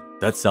 Yeah,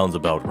 that sounds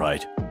about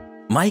right.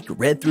 Mike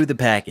read through the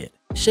packet,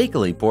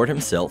 shakily poured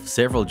himself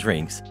several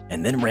drinks,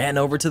 and then ran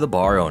over to the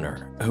bar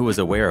owner, who was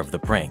aware of the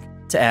prank,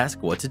 to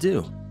ask what to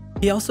do.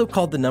 He also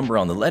called the number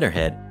on the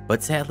letterhead,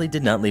 but sadly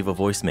did not leave a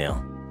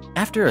voicemail.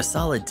 After a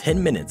solid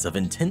 10 minutes of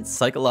intense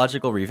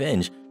psychological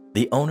revenge,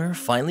 the owner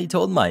finally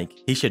told Mike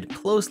he should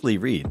closely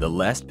read the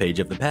last page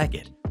of the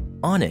packet.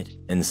 On it,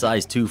 in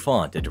size 2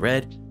 font, it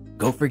read,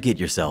 "Go forget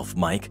yourself,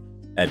 Mike."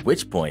 At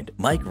which point,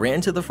 Mike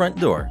ran to the front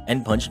door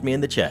and punched me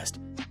in the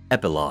chest.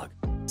 Epilogue.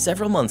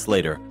 Several months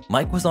later,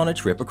 Mike was on a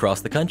trip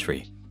across the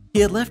country. He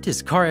had left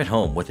his car at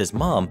home with his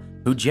mom,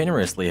 who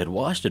generously had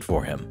washed it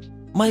for him.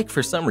 Mike,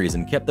 for some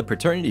reason, kept the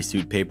paternity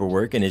suit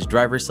paperwork in his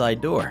driver's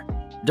side door.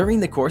 During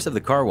the course of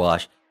the car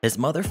wash, his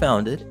mother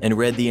found it and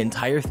read the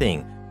entire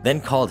thing, then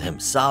called him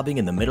sobbing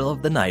in the middle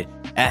of the night,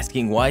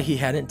 asking why he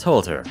hadn't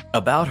told her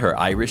about her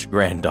Irish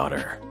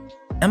granddaughter.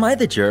 Am I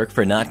the jerk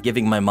for not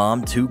giving my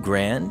mom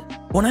 $2,000?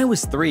 When I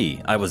was 3,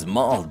 I was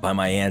mauled by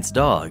my aunt's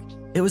dog.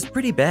 It was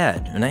pretty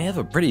bad, and I have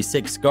a pretty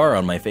sick scar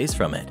on my face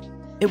from it.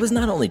 It was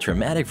not only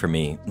traumatic for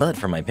me, but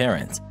for my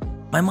parents.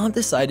 My mom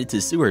decided to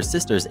sue her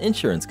sister's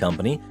insurance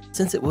company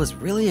since it was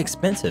really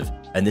expensive,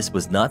 and this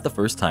was not the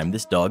first time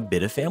this dog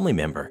bit a family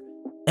member.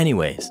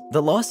 Anyways,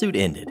 the lawsuit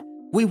ended.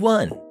 We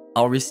won.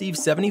 I'll receive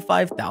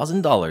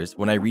 $75,000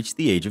 when I reach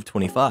the age of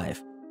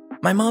 25.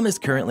 My mom is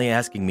currently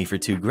asking me for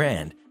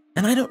 $2,000,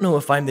 and I don't know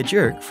if I'm the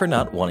jerk for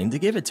not wanting to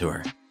give it to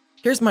her.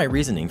 Here's my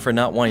reasoning for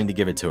not wanting to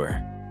give it to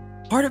her.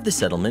 Part of the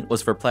settlement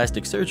was for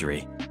plastic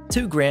surgery.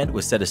 $2,000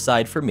 was set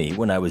aside for me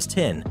when I was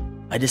 10.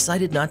 I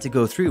decided not to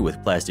go through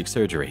with plastic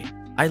surgery.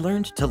 I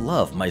learned to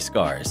love my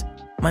scars.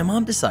 My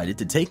mom decided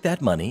to take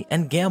that money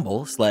and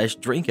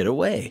gamble/drink it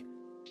away.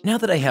 Now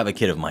that I have a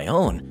kid of my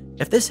own,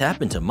 if this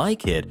happened to my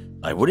kid,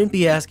 I wouldn't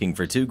be asking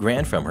for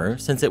 $2,000 from her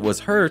since it was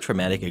her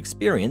traumatic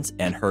experience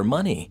and her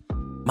money.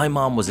 My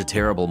mom was a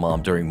terrible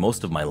mom during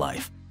most of my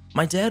life.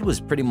 My dad was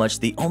pretty much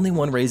the only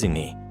one raising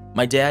me.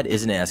 My dad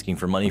isn't asking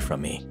for money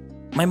from me.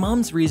 My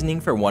mom's reasoning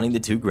for wanting the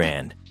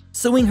 $2,000.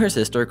 Suing her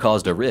sister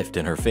caused a rift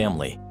in her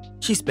family.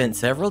 She spent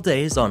several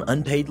days on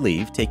unpaid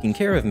leave taking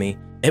care of me.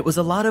 It was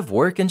a lot of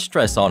work and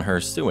stress on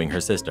her suing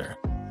her sister.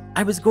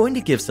 I was going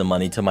to give some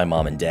money to my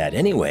mom and dad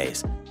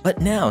anyways,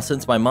 but now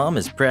since my mom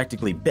is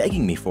practically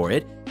begging me for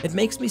it, it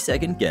makes me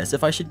second guess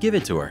if I should give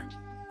it to her.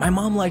 My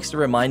mom likes to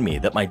remind me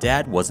that my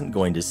dad wasn't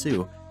going to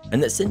sue,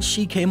 and that since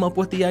she came up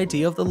with the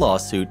idea of the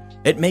lawsuit,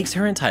 it makes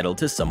her entitled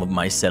to some of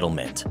my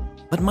settlement.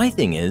 But my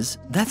thing is,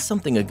 that's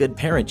something a good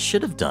parent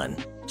should have done.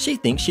 She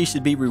thinks she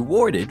should be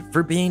rewarded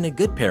for being a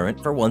good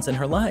parent for once in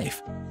her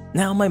life.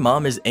 Now my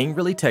mom is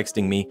angrily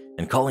texting me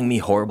and calling me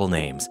horrible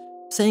names,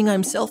 saying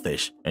I'm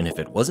selfish, and if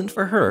it wasn't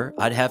for her,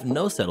 I'd have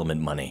no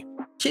settlement money.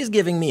 She's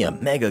giving me a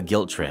mega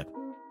guilt trip.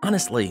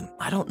 Honestly,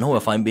 I don't know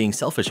if I'm being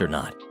selfish or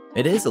not.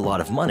 It is a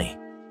lot of money.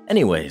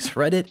 Anyways,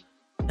 Reddit,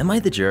 am I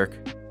the jerk?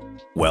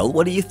 Well,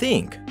 what do you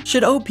think?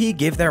 Should OP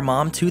give their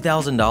mom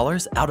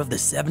 $2,000 out of the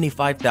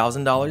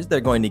 $75,000 they're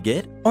going to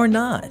get, or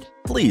not?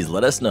 Please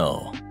let us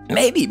know.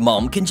 Maybe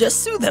mom can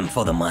just sue them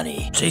for the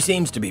money. She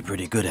seems to be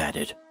pretty good at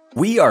it.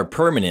 We are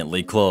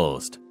permanently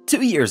closed.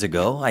 2 years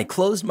ago, I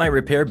closed my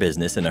repair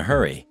business in a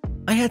hurry.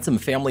 I had some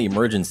family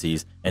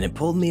emergencies, and it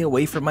pulled me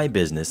away from my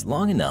business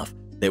long enough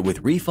that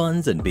with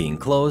refunds and being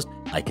closed,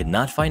 I could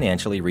not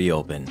financially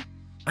reopen.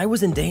 I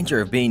was in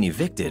danger of being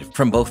evicted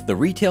from both the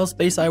retail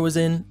space I was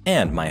in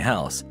and my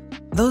house.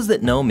 Those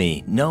that know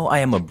me know I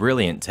am a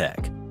brilliant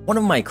tech. One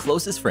of my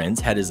closest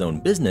friends had his own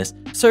business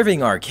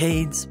serving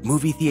arcades,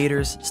 movie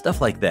theaters, stuff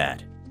like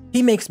that.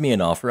 He makes me an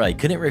offer I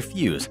couldn't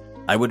refuse.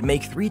 I would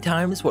make 3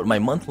 times what my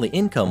monthly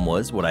income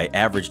was what I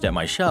averaged at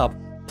my shop,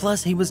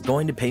 plus he was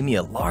going to pay me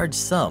a large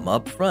sum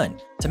up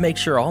front to make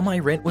sure all my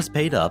rent was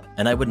paid up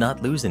and I would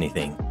not lose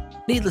anything.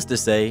 Needless to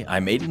say,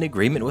 I made an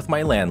agreement with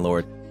my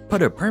landlord,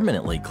 put a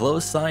permanently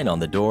closed sign on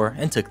the door,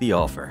 and took the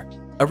offer.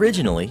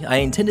 Originally, I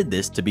intended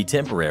this to be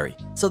temporary,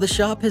 so the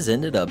shop has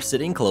ended up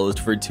sitting closed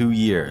for 2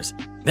 years.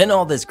 Then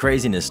all this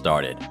craziness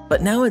started,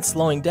 but now it's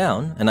slowing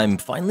down and I'm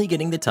finally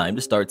getting the time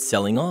to start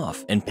selling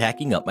off and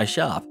packing up my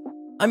shop.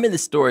 I'm in the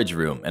storage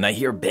room and I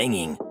hear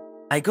banging.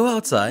 I go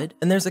outside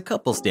and there's a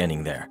couple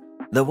standing there.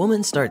 The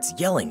woman starts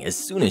yelling as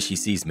soon as she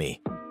sees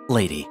me.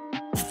 Lady.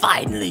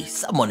 Finally,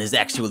 someone is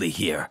actually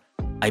here.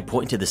 I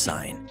point to the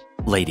sign.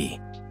 Lady.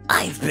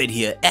 I've been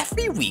here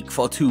every week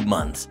for 2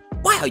 months.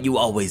 Why are you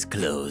always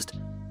closed?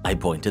 I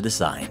point to the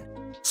sign.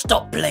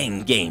 Stop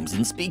playing games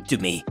and speak to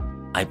me.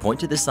 I point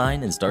to the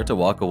sign and start to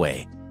walk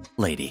away.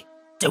 Lady.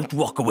 Don't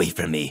walk away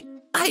from me.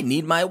 I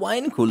need my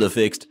wine cooler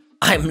fixed.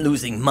 I'm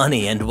losing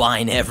money and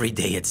wine every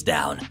day it's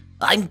down.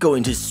 I'm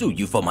going to sue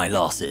you for my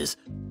losses.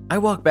 I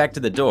walk back to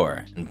the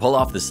door and pull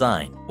off the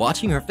sign,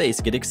 watching her face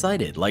get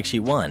excited like she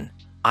won.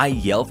 I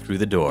yell through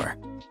the door.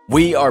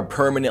 We are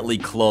permanently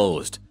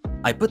closed.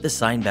 I put the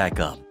sign back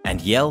up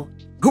and yell,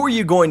 who are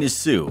you going to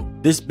sue?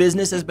 This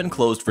business has been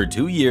closed for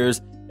 2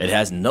 years. It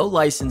has no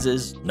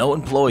licenses, no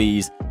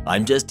employees.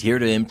 I'm just here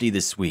to empty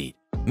the suite.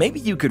 Maybe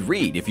you could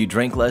read if you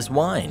drank less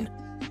wine.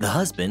 The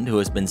husband, who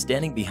has been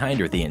standing behind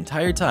her the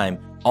entire time,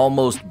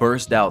 almost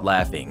burst out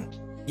laughing.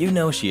 You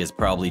know she has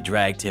probably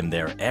dragged him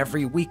there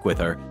every week with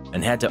her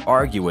and had to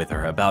argue with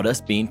her about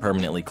us being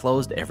permanently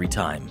closed every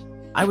time.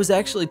 I was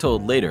actually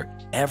told later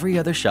every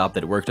other shop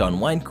that worked on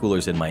wine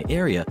coolers in my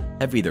area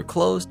have either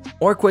closed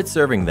or quit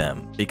serving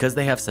them because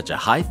they have such a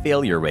high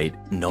failure rate,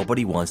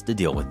 nobody wants to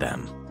deal with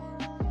them.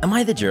 Am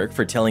I the jerk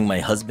for telling my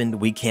husband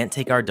we can't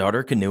take our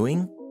daughter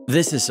canoeing?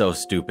 This is so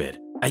stupid.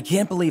 I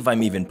can't believe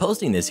I'm even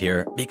posting this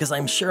here because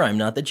I'm sure I'm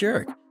not the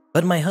jerk.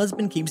 But my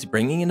husband keeps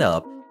bringing it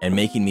up and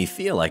making me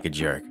feel like a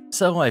jerk,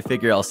 so I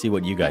figure I'll see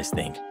what you guys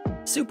think.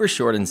 Super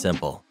short and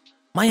simple.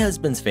 My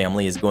husband's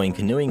family is going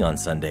canoeing on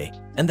Sunday,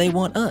 and they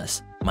want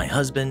us, my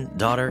husband,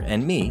 daughter,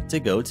 and me, to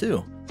go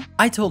too.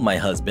 I told my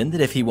husband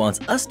that if he wants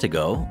us to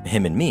go,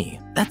 him and me,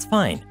 that's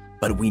fine,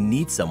 but we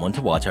need someone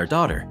to watch our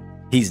daughter.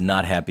 He's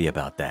not happy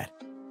about that.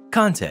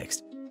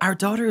 Context: our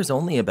daughter is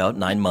only about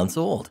 9 months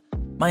old.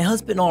 My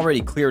husband already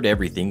cleared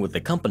everything with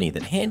the company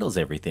that handles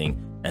everything,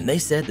 and they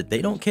said that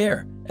they don't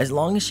care as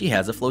long as she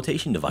has a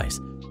flotation device.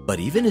 But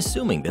even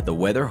assuming that the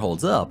weather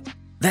holds up,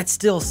 that's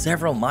still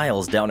several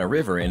miles down a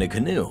river in a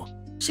canoe.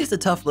 She's a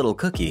tough little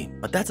cookie,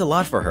 but that's a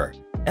lot for her.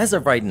 As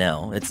of right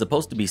now, it's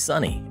supposed to be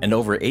sunny and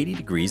over 80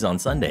 degrees on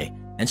Sunday,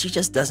 and she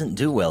just doesn't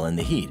do well in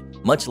the heat,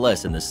 much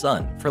less in the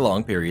sun, for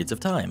long periods of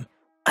time.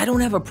 I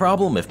don't have a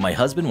problem if my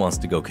husband wants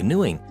to go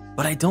canoeing,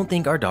 but I don't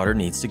think our daughter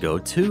needs to go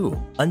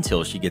too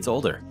until she gets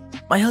older.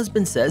 My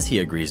husband says he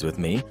agrees with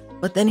me,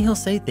 but then he'll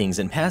say things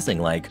in passing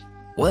like,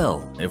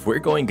 well, if we're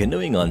going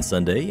canoeing on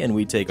Sunday and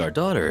we take our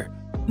daughter,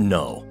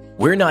 no,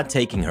 we're not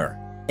taking her.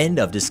 End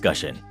of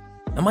discussion.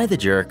 Am I the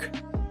jerk?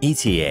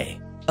 ETA.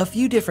 A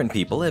few different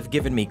people have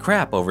given me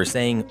crap over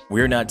saying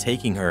we're not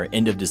taking her,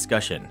 end of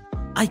discussion.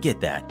 I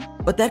get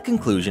that, but that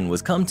conclusion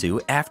was come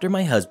to after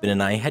my husband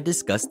and I had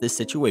discussed this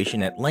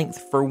situation at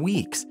length for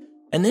weeks.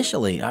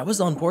 Initially, I was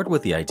on board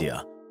with the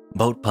idea.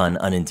 Boat pun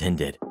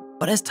unintended.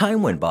 But as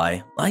time went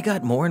by, I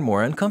got more and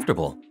more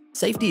uncomfortable.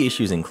 Safety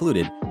issues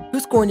included,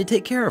 who's going to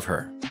take care of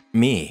her?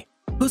 Me.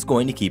 Who's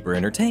going to keep her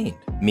entertained?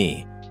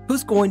 Me.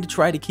 Who's going to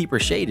try to keep her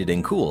shaded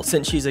and cool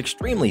since she's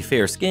extremely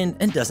fair-skinned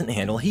and doesn't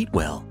handle heat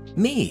well?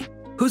 Me.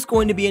 Who's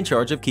going to be in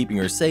charge of keeping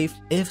her safe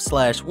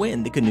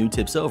if/when the canoe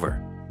tips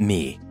over?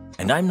 Me.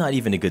 And I'm not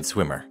even a good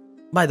swimmer.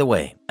 By the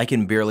way, I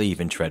can barely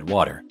even tread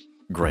water.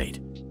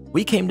 Great.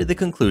 We came to the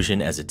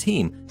conclusion as a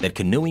team that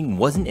canoeing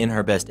wasn't in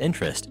her best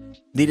interest.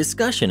 The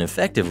discussion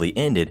effectively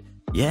ended,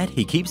 yet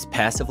he keeps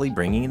passively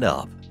bringing it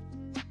up.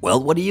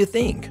 Well, what do you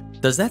think?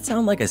 Does that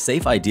sound like a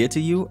safe idea to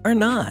you or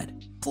not?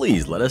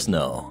 Please let us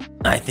know.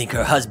 I think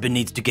her husband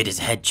needs to get his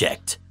head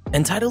checked.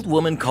 Entitled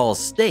woman calls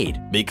state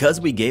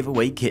because we gave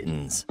away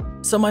kittens.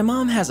 So my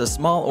mom has a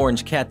small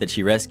orange cat that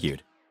she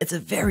rescued. It's a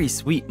very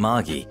sweet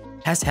Moggy,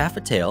 has half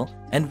a tail,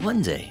 and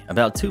one day,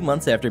 about 2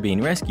 months after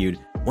being rescued,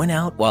 went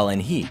out while in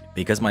heat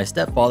because my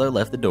stepfather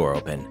left the door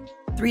open.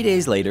 3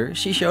 days later,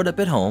 she showed up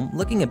at home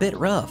looking a bit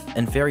rough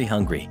and very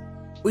hungry.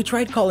 We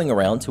tried calling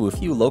around to a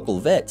few local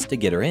vets to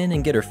get her in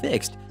and get her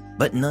fixed,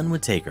 but none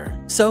would take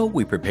her. So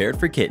we prepared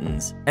for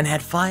kittens and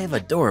had 5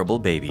 adorable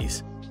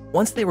babies.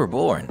 Once they were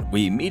born,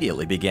 we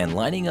immediately began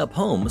lining up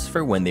homes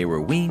for when they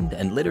were weaned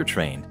and litter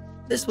trained.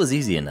 This was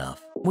easy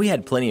enough. We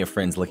had plenty of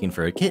friends looking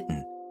for a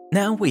kitten.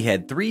 Now we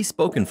had 3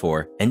 spoken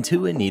for and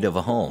 2 in need of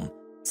a home.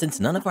 Since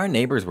none of our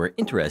neighbors were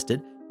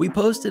interested, we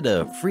posted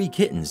a free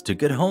kittens to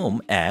good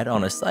home ad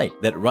on a site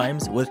that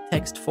rhymes with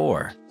text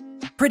for.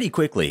 Pretty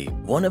quickly,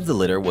 one of the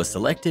litter was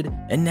selected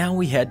and now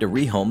we had to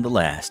rehome the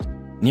last.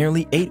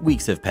 Nearly 8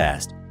 weeks have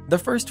passed. The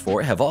first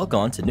 4 have all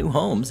gone to new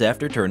homes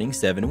after turning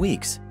 7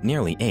 weeks,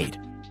 nearly 8.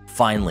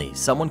 Finally,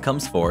 someone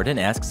comes forward and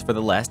asks for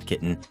the last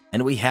kitten,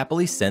 and we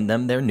happily send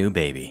them their new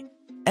baby.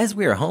 As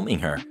we are homing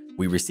her,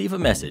 we receive a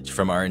message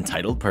from our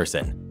entitled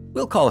person.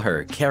 We'll call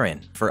her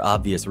Karen for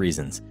obvious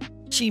reasons.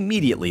 She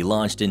immediately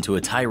launched into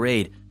a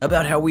tirade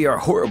about how we are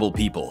horrible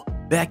people,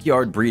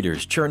 backyard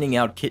breeders churning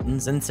out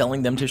kittens and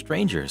selling them to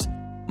strangers.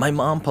 My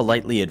mom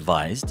politely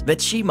advised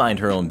that she mind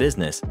her own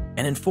business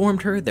and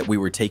informed her that we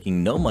were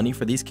taking no money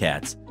for these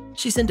cats.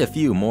 She sent a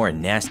few more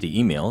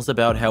nasty emails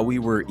about how we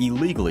were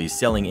illegally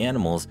selling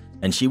animals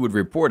and she would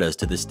report us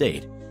to the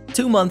state.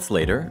 2 months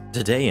later,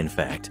 today in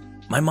fact,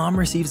 my mom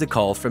receives a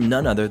call from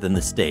none other than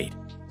the state.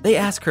 They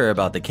ask her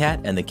about the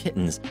cat and the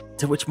kittens,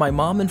 to which my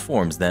mom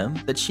informs them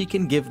that she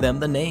can give them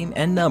the name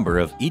and number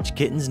of each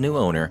kitten's new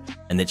owner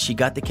and that she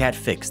got the cat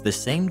fixed the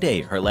same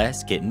day her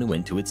last kitten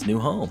went to its new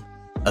home.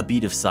 A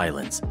beat of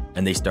silence,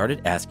 and they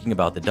started asking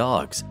about the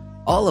dogs,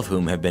 all of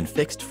whom have been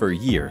fixed for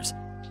years.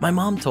 My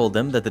mom told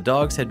them that the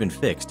dogs had been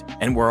fixed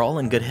and were all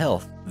in good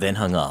health, then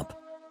hung up.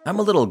 I'm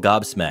a little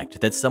gobsmacked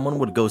that someone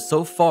would go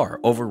so far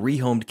over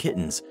rehomed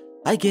kittens.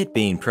 I get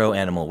being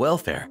pro-animal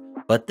welfare,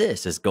 but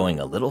this is going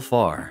a little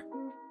far.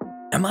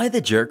 Am I the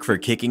jerk for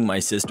kicking my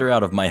sister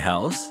out of my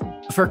house?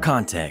 For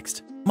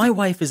context, my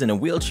wife is in a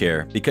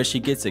wheelchair because she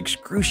gets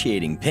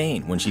excruciating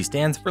pain when she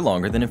stands for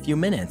longer than a few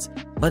minutes,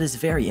 but is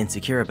very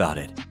insecure about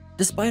it.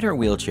 Despite her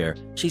wheelchair,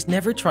 she's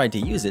never tried to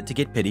use it to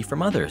get pity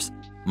from others.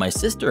 My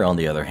sister, on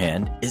the other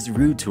hand, is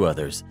rude to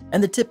others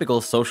and the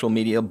typical social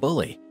media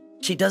bully.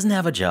 She doesn't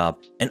have a job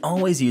and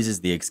always uses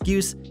the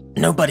excuse,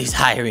 "Nobody's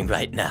hiring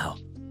right now,"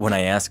 when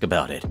I ask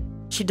about it.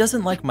 She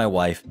doesn't like my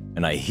wife,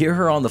 and I hear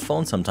her on the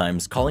phone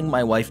sometimes calling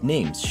my wife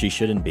names she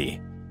shouldn't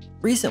be.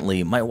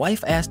 Recently, my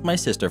wife asked my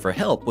sister for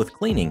help with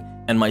cleaning,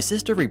 and my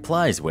sister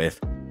replies with,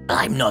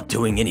 "I'm not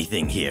doing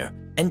anything here,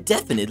 and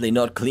definitely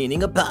not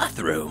cleaning a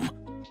bathroom."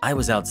 I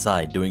was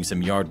outside doing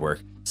some yard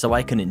work, so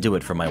I couldn't do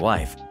it for my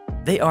wife.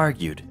 They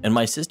argued, and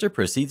my sister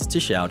proceeds to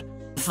shout,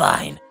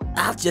 "Fine,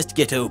 I'll just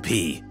get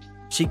OP."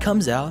 She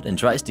comes out and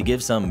tries to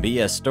give some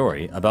BS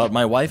story about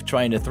my wife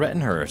trying to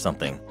threaten her or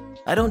something.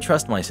 I don't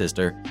trust my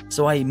sister,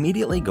 so I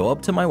immediately go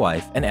up to my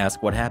wife and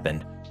ask what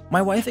happened.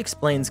 My wife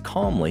explains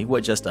calmly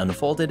what just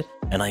unfolded,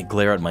 and I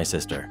glare at my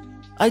sister.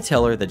 I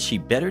tell her that she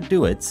better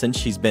do it since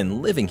she's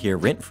been living here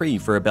rent-free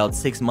for about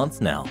 6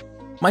 months now.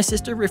 My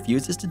sister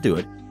refuses to do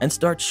it and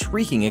starts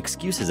shrieking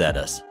excuses at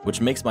us,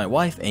 which makes my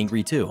wife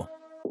angry too.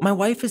 My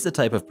wife is the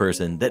type of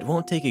person that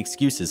won't take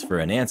excuses for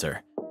an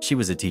answer. She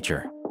was a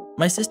teacher.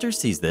 My sister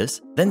sees this,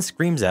 then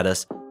screams at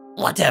us,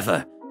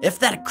 "Whatever, if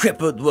that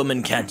crippled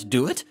woman can't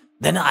do it,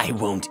 then I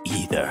won't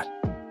either."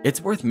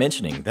 It's worth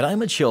mentioning that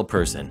I'm a chill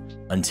person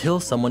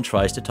until someone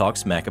tries to talk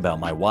smack about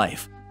my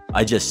wife.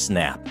 I just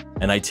snap,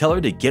 and I tell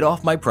her to get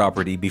off my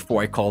property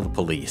before I call the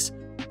police.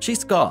 She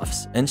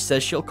scoffs and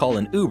says she'll call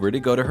an Uber to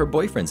go to her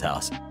boyfriend's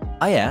house.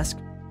 I ask,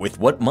 "With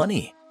what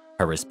money?"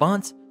 Her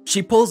response,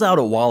 she pulls out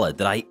a wallet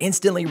that I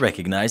instantly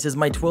recognize as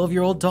my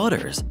 12-year-old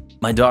daughter's.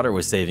 My daughter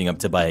was saving up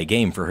to buy a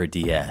game for her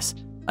DS.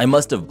 I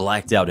must have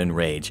blacked out in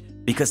rage,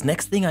 because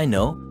next thing I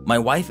know, my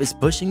wife is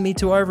pushing me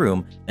to our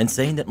room and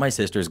saying that my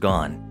sister's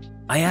gone.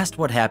 I asked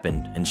what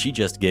happened, and she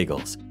just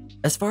giggles.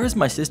 As far as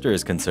my sister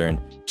is concerned,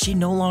 she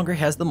no longer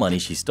has the money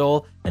she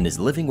stole and is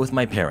living with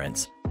my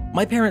parents.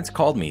 My parents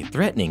called me,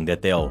 threatening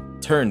that they'll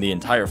turn the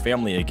entire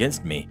family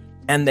against me,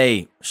 and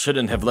they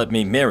shouldn't have let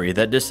me marry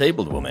that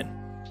disabled woman.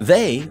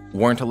 They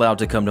weren't allowed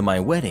to come to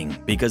my wedding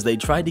because they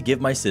tried to give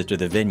my sister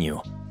the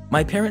venue.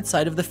 My parents'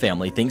 side of the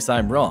family thinks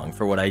I'm wrong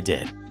for what I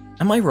did.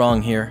 Am I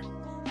wrong here?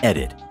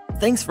 Edit.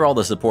 Thanks for all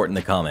the support in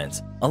the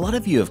comments. A lot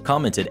of you have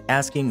commented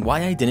asking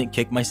why I didn't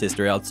kick my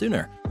sister out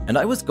sooner, and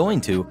I was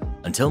going to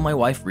until my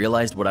wife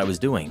realized what I was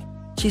doing.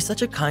 She's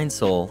such a kind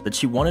soul that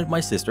she wanted my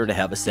sister to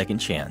have a second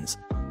chance.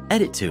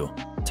 Edit 2.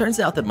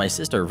 Turns out that my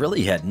sister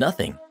really had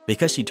nothing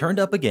because she turned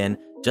up again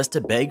just to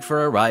beg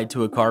for a ride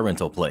to a car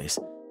rental place.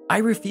 I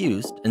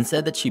refused and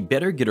said that she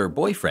better get her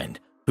boyfriend,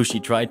 who she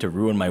tried to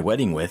ruin my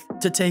wedding with,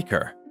 to take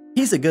her.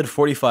 He's a good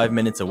 45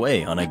 minutes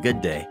away on a good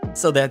day,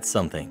 so that's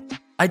something.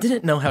 I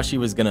didn't know how she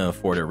was gonna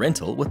afford a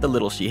rental with the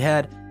little she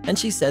had, and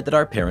she said that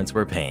our parents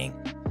were paying.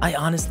 I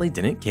honestly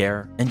didn't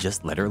care and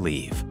just let her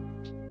leave.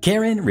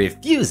 Karen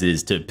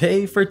refuses to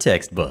pay for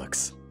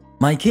textbooks.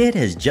 My kid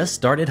has just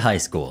started high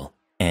school,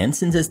 and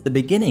since it's the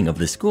beginning of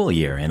the school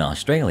year in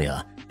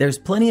Australia, there's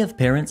plenty of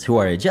parents who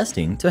are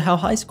adjusting to how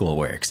high school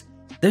works.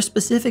 There's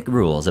specific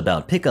rules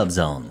about pickup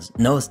zones,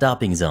 no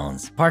stopping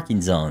zones,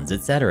 parking zones,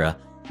 etc.,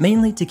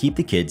 mainly to keep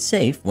the kids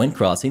safe when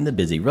crossing the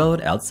busy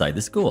road outside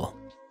the school.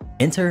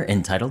 Enter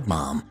entitled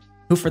mom,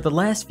 who for the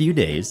last few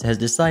days has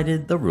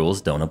decided the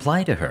rules don't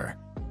apply to her.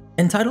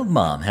 Entitled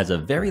mom has a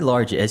very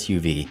large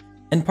SUV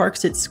and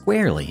parks it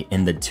squarely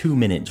in the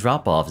 2-minute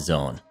drop-off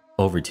zone,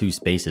 over 2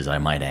 spaces I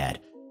might add,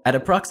 at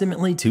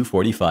approximately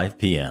 2:45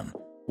 p.m.,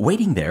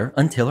 waiting there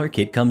until her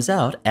kid comes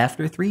out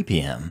after 3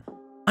 p.m.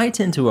 I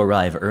tend to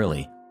arrive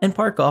early and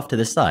park off to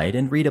the side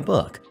and read a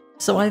book,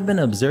 so I've been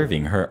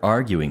observing her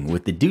arguing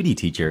with the duty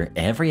teacher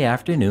every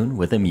afternoon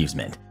with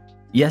amusement.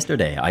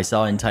 Yesterday, I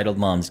saw Entitled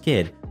Mom's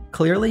kid,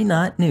 clearly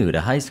not new to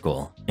high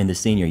school, in the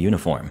senior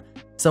uniform,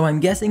 so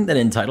I'm guessing that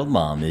Entitled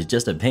Mom is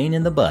just a pain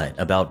in the butt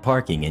about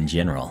parking in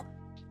general.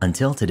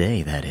 Until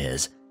today, that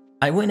is.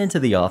 I went into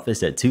the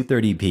office at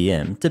 2:30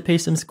 p.m. to pay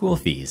some school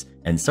fees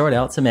and sort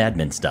out some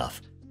admin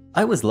stuff.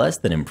 I was less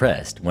than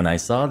impressed when I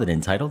saw that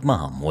Entitled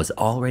Mom was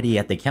already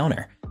at the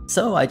counter,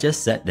 so I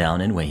just sat down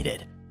and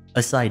waited.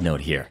 A side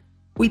note here,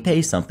 we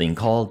pay something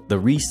called the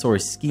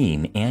resource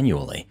scheme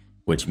annually,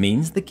 which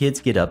means the kids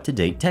get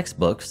up-to-date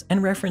textbooks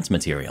and reference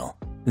material.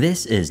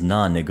 This is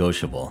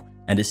non-negotiable,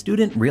 and a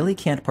student really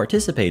can't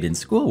participate in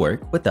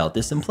schoolwork without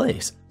this in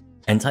place.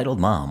 Entitled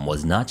Mom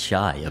was not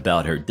shy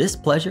about her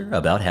displeasure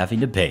about having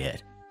to pay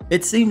it.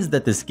 It seems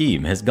that the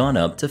scheme has gone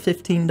up to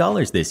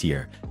 $15 this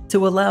year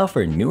to allow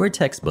for newer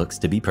textbooks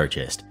to be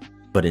purchased.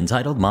 But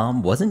Entitled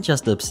Mom wasn't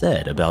just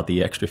upset about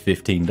the extra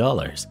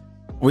 $15.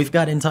 We've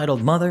got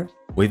Entitled Mother,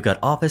 we've got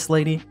Office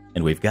Lady,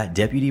 and we've got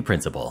Deputy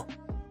Principal.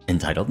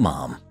 Entitled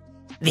Mom.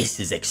 This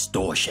is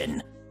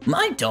extortion.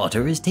 My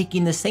daughter is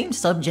taking the same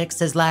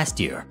subjects as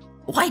last year.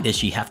 Why does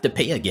she have to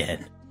pay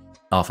again?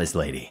 Office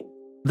Lady.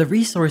 The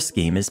resource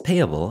scheme is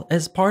payable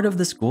as part of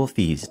the school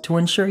fees to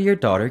ensure your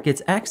daughter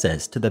gets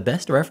access to the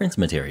best reference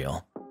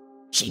material.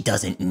 She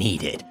doesn't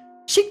need it.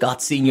 She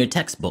got senior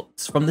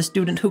textbooks from the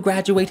student who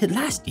graduated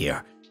last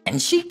year,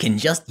 and she can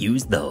just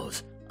use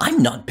those.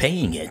 I'm not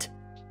paying it.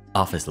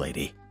 Office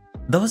Lady.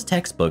 Those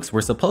textbooks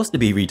were supposed to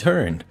be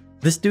returned.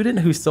 The student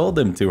who sold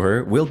them to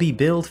her will be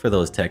billed for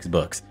those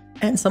textbooks,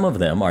 and some of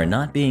them are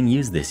not being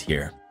used this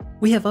year.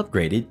 We have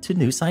upgraded to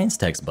new science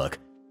textbook.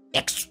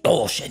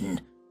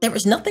 Extortion. There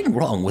is nothing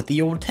wrong with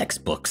the old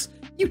textbooks.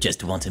 You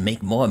just want to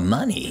make more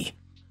money.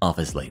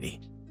 Office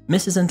Lady.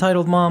 Mrs.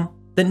 Entitled Mom,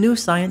 the new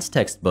science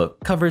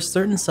textbook covers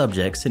certain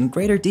subjects in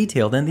greater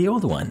detail than the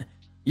old one.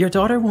 Your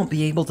daughter won't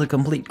be able to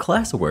complete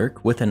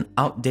classwork with an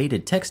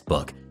outdated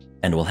textbook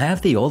and will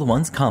have the old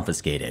ones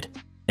confiscated.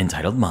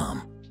 Entitled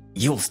Mom.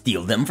 You'll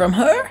steal them from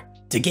her?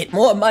 To get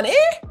more money?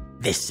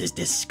 This is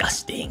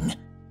disgusting.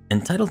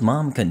 Entitled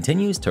Mom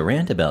continues to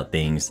rant about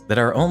things that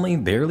are only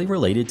barely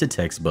related to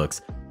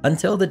textbooks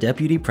until the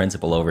Deputy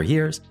Principal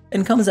overhears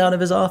and comes out of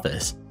his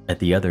office at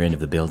the other end of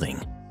the building.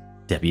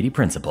 Deputy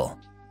Principal.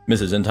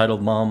 Mrs.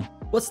 Entitled Mom,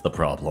 what's the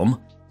problem?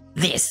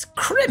 This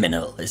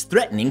criminal is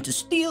threatening to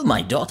steal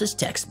my daughter's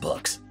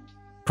textbooks.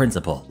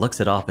 Principal looks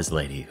at Office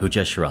Lady, who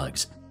just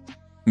shrugs.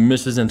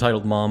 Mrs.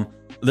 Entitled Mom,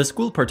 the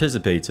school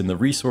participates in the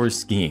resource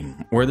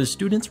scheme where the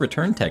students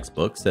return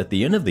textbooks at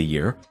the end of the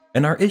year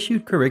and are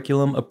issued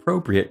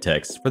curriculum-appropriate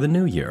texts for the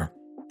new year.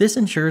 This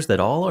ensures that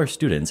all our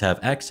students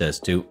have access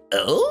to—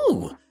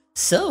 Oh,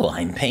 so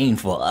I'm paying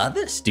for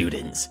other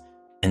students.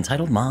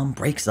 Entitled Mom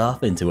breaks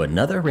off into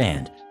another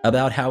rant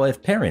about how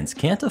if parents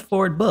can't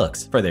afford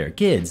books for their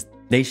kids,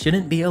 they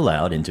shouldn't be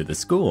allowed into the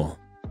school.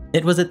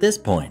 It was at this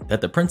point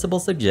that the principal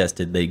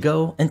suggested they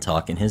go and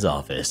talk in his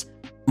office.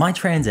 My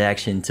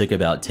transaction took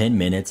about 10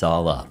 minutes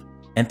all up,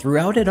 and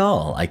throughout it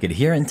all, I could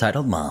hear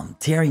Entitled Mom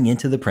tearing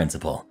into the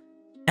principal.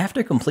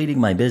 After completing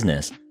my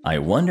business, I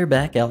wander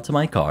back out to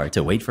my car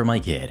to wait for my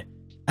kid.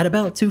 At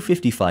about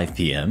 2:55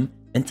 p.m.,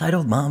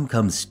 Entitled Mom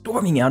comes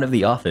storming out of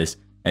the office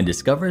and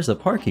discovers a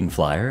parking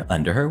flyer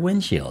under her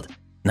windshield.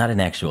 Not an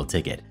actual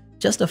ticket,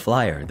 just a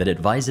flyer that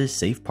advises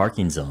safe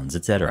parking zones,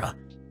 etc.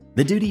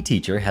 The duty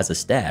teacher has a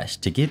stash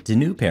to give to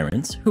new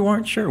parents who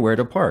aren't sure where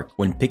to park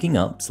when picking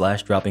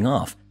up/dropping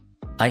off.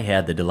 I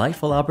had the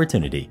delightful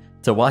opportunity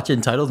to watch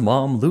Entitled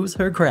Mom lose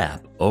her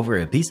crap over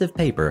a piece of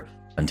paper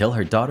until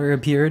her daughter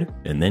appeared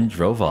and then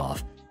drove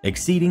off,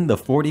 exceeding the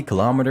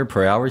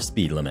 40-km/h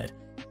speed limit.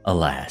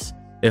 Alas,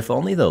 if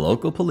only the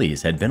local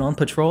police had been on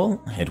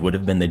patrol, it would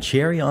have been the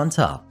cherry on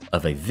top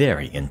of a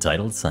very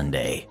entitled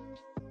Sunday.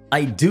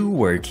 I do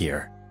work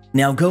here.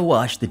 Now go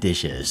wash the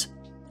dishes.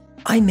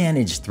 I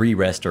manage 3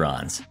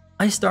 restaurants.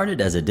 I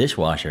started as a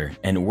dishwasher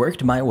and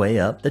worked my way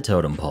up the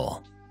totem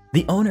pole.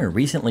 The owner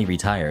recently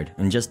retired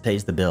and just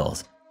pays the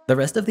bills. The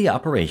rest of the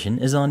operation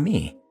is on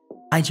me.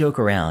 I joke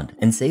around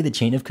and say the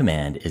chain of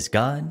command is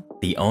God,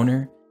 the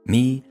owner,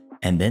 me,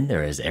 and then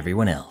there is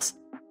everyone else.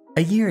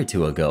 A year or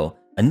two ago,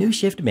 a new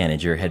shift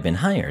manager had been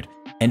hired,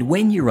 and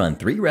when you run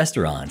 3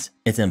 restaurants,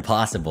 it's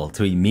impossible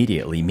to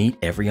immediately meet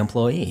every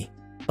employee.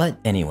 But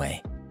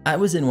anyway, I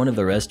was in one of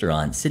the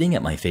restaurants sitting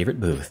at my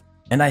favorite booth,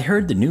 and I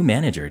heard the new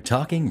manager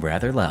talking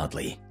rather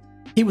loudly.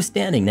 He was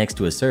standing next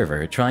to a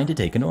server trying to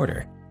take an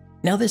order.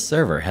 Now this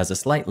server has a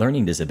slight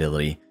learning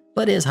disability,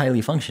 but is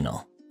highly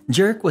functional.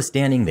 Jerk was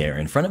standing there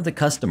in front of the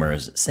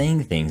customers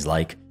saying things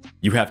like,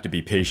 "You have to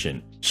be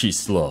patient, she's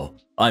slow,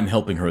 I'm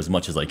helping her as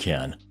much as I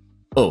can.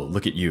 Oh,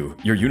 look at you,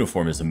 your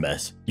uniform is a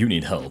mess, you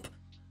need help."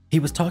 He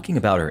was talking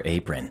about her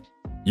apron.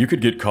 "You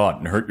could get caught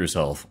and hurt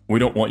yourself, we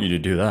don't want you to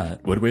do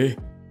that, would we?"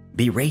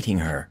 Berating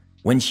her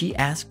when she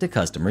asked a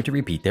customer to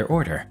repeat their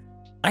order.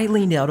 I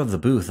leaned out of the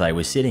booth I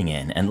was sitting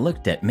in and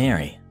looked at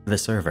Mary, the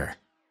server.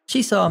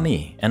 She saw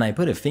me, and I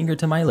put a finger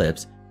to my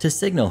lips to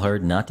signal her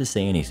not to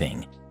say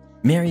anything.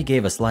 Mary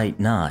gave a slight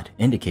nod,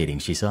 indicating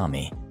she saw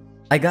me.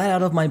 I got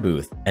out of my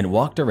booth and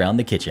walked around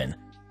the kitchen.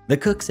 The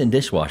cooks and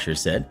dishwashers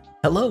said,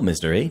 "Hello,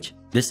 Mr. H.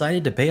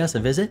 Decided to pay us a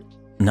visit?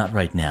 Not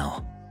right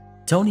now."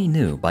 Tony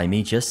knew by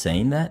me just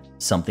saying that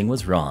something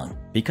was wrong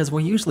because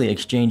we usually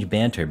exchange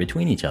banter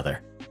between each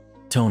other.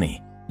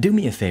 "Tony, do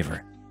me a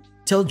favor.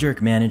 Tell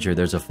Jerk Manager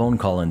there's a phone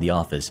call in the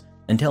office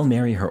and tell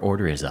Mary her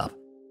order is up."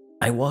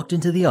 I walked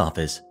into the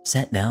office,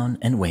 sat down,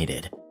 and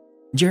waited.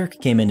 Jerk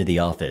came into the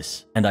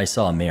office, and I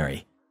saw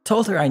Mary.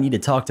 Told her I need to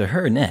talk to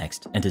her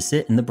next and to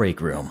sit in the break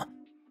room.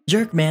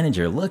 Jerk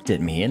Manager looked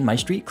at me in my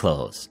street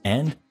clothes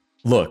and,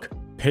 "Look,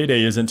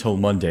 payday isn't till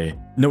Monday.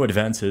 No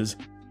advances."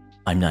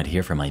 "I'm not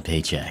here for my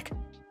paycheck."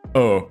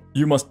 "Oh,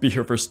 you must be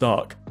here for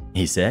stock,"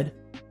 he said.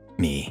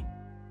 Me.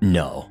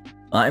 "No,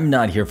 I'm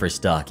not here for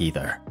stock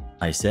either,"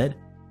 I said.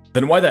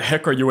 "Then why the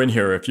heck are you in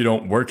here if you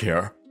don't work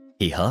here?"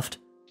 He huffed.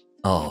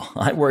 "Oh,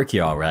 I work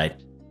here all right.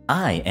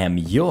 I am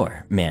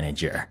your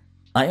manager.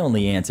 I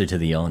only answer to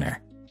the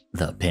owner."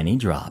 The penny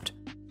dropped.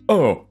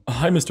 "Oh,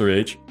 hi, Mr.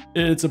 H.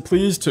 It's a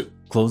please to—"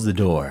 "Close the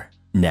door.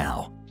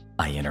 Now,"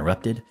 I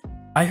interrupted.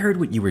 "I heard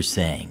what you were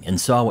saying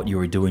and saw what you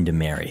were doing to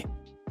Mary.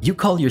 You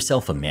call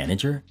yourself a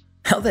manager?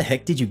 How the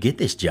heck did you get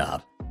this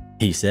job?"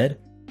 He said.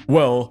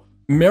 "Well,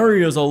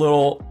 Mary is a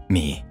little—"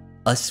 Me.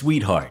 "A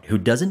sweetheart who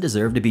doesn't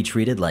deserve to be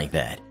treated like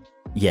that.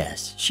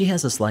 Yes, she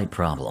has a slight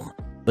problem,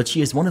 but she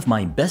is one of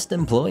my best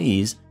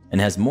employees and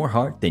has more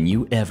heart than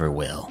you ever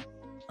will.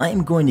 I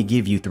am going to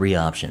give you 3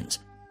 options.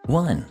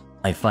 1,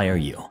 I fire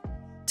you.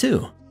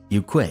 2,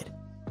 you quit.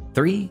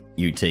 3,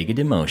 you take a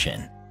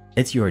demotion.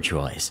 It's your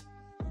choice."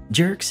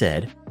 Jerk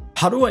said,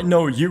 "How do I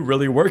know you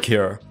really work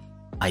here?"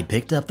 I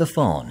picked up the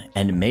phone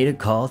and made a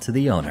call to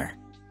the owner.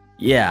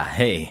 "Yeah,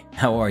 hey,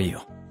 how are you?"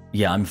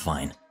 "Yeah, I'm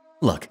fine.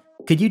 Look,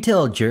 could you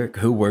tell Jerk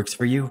who works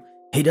for you?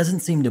 He doesn't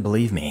seem to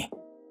believe me."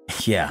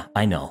 "Yeah,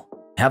 I know.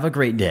 Have a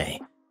great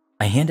day."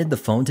 I handed the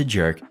phone to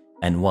Jerk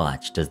and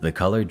watched as the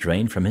color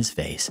drained from his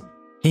face.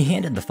 He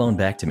handed the phone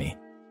back to me.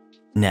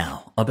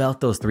 "Now,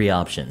 about those 3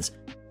 options.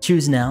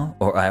 Choose now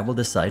or I will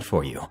decide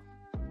for you."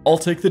 "I'll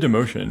take the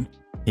demotion,"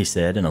 he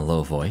said in a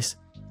low voice.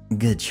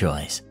 "Good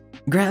choice.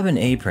 Grab an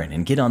apron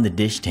and get on the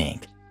dish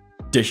tank."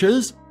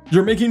 "Dishes?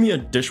 You're making me a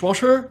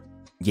dishwasher?"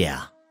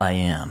 "Yeah, I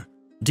am.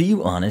 Do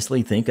you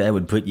honestly think I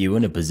would put you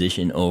in a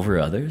position over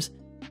others?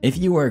 If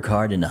you work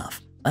hard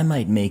enough, I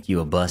might make you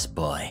a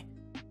busboy."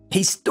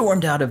 He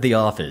stormed out of the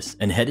office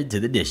and headed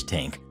to the dish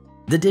tank.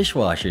 The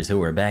dishwashers who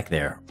were back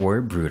there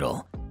were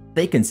brutal.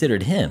 They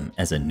considered him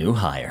as a new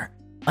hire.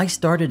 I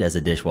started as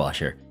a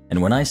dishwasher, and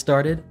when I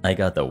started, I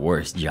got the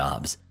worst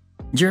jobs.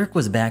 Jerk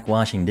was back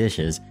washing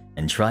dishes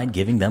and tried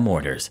giving them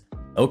orders.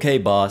 "Okay,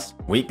 boss,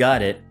 we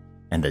got it."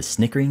 And the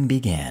snickering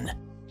began.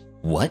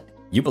 "What?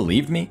 You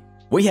believed me?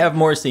 We have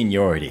more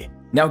seniority.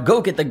 Now go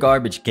get the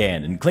garbage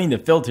can and clean the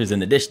filters in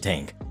the dish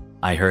tank,"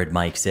 I heard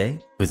Mike say,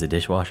 who's a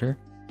dishwasher.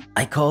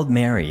 I called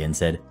Mary and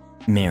said,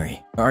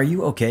 "Mary, are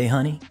you okay,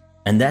 honey?"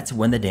 And that's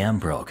when the dam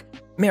broke.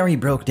 Mary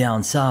broke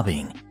down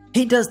sobbing.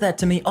 "He does that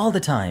to me all the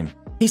time.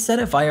 He said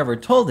if I ever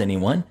told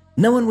anyone,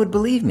 no one would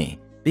believe me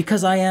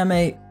because I am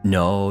a—"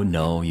 No,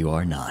 you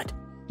are not.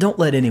 Don't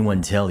let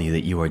anyone tell you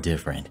that you are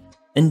different.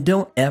 And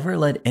don't ever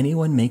let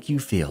anyone make you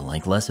feel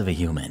like less of a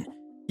human.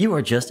 You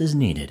are just as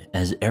needed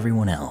as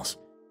everyone else.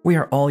 We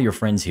are all your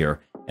friends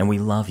here and we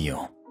love you,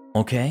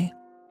 okay?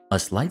 A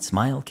slight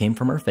smile came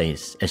from her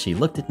face as she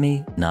looked at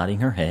me, nodding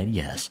her head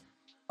yes.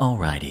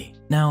 "Alrighty,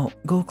 now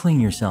go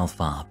clean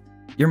yourself up.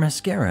 Your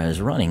mascara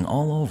is running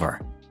all over.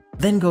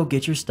 Then go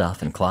get your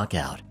stuff and clock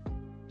out."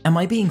 "Am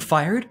I being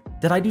fired?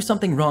 Did I do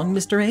something wrong,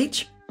 Mr.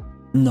 H?"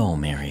 "No,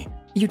 Mary,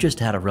 you just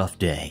had a rough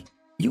day.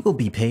 You will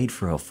be paid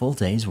for a full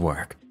day's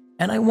work,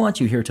 and I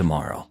want you here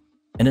tomorrow.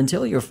 And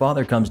until your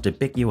father comes to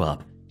pick you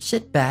up,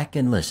 sit back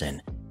and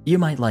listen. You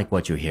might like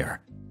what you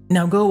hear.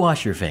 Now go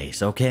wash your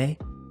face, okay?"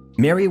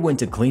 Mary went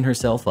to clean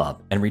herself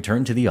up and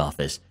returned to the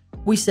office.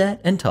 We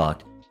sat and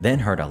talked, then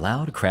heard a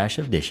loud crash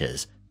of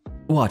dishes.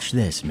 "Watch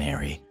this,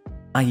 Mary,"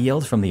 I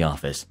yelled from the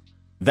office.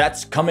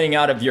 "That's coming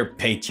out of your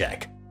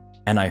paycheck."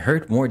 And I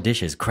heard more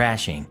dishes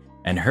crashing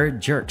and heard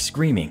Jerk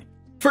screaming,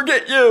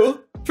 "Forget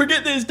you!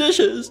 Forget these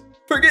dishes!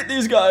 Forget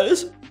these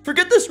guys!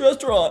 Forget this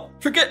restaurant!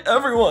 Forget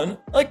everyone!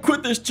 I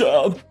quit this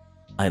job!"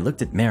 I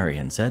looked at Mary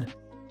and said,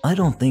 "I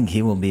don't think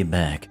he will be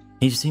back.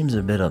 He seems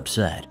a bit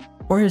upset.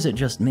 Or is it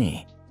just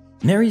me?"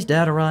 Mary's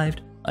dad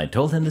arrived. I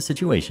told him the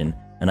situation,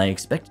 and I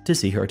expect to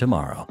see her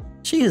tomorrow.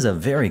 She is a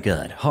very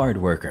good, hard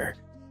worker.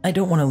 I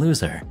don't want to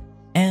lose her.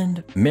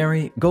 And,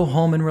 Mary, go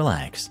home and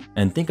relax,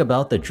 and think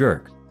about the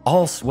jerk,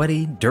 all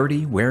sweaty,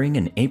 dirty, wearing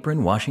an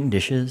apron, washing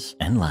dishes,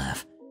 and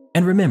laugh.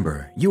 And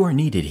remember, you are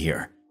needed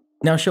here.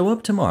 Now show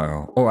up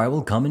tomorrow, or I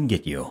will come and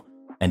get you.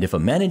 And if a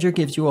manager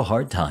gives you a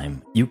hard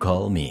time, you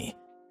call me."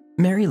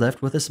 Mary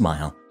left with a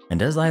smile,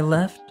 and as I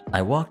left,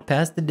 I walked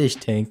past the dish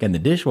tank and the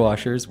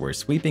dishwashers were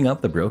sweeping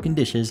up the broken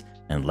dishes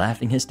and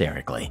laughing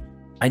hysterically.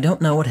 I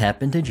don't know what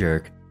happened to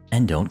Jerk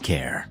and don't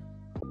care.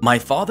 My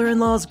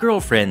father-in-law's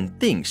girlfriend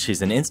thinks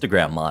she's an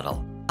Instagram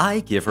model. I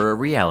give her a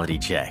reality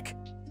check.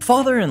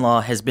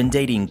 Father-in-law has been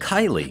dating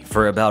Kylie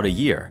for about a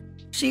year.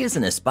 She is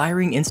an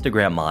aspiring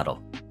Instagram model.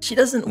 She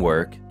doesn't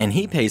work and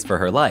he pays for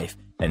her life,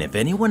 and if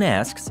anyone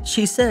asks,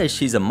 she says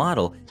she's a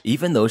model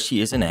even though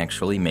she isn't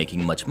actually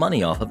making much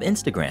money off of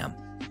Instagram.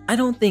 I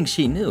don't think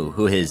she knew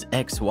who his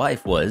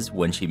ex-wife was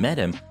when she met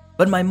him,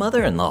 but my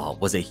mother-in-law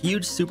was a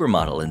huge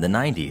supermodel in the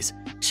 90s.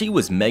 She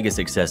was mega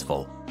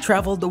successful,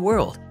 traveled the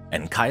world,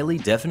 and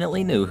Kylie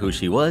definitely knew who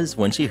she was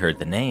when she heard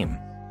the name.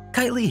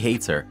 Kylie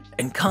hates her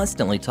and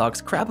constantly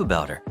talks crap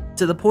about her,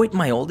 to the point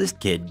my oldest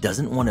kid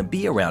doesn't want to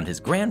be around his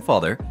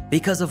grandfather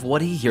because of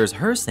what he hears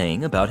her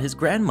saying about his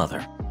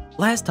grandmother.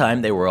 Last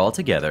time they were all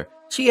together,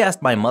 she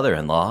asked my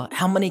mother-in-law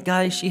how many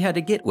guys she had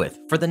to get with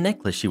for the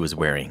necklace she was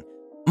wearing.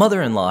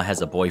 Mother-in-law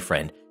has a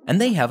boyfriend and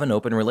they have an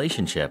open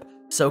relationship,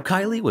 so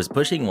Kylie was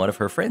pushing one of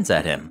her friends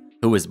at him,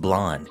 who is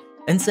blonde,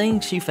 and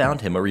saying she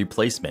found him a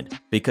replacement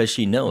because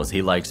she knows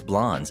he likes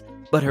blondes,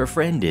 but her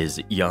friend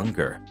is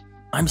younger.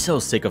 I'm so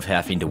sick of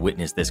having to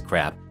witness this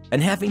crap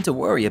and having to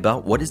worry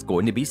about what is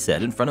going to be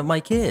said in front of my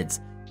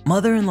kids.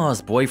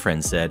 Mother-in-law's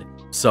boyfriend said,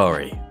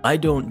 "Sorry, I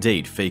don't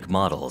date fake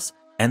models,"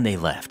 and they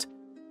left.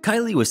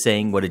 Kylie was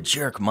saying what a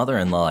jerk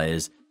mother-in-law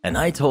is, and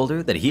I told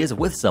her that he is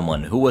with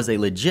someone who was a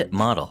legit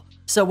model,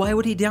 so why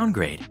would he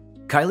downgrade?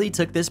 Kylie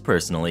took this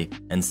personally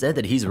and said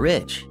that he's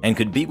rich and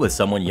could be with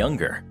someone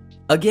younger.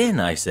 Again,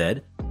 I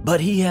said,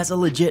 but he has a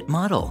legit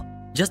model.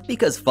 Just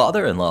because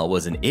father-in-law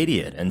was an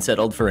idiot and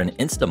settled for an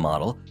Insta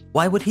model,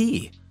 why would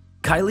he?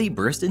 Kylie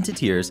burst into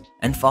tears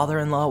and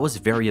father-in-law was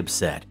very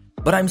upset,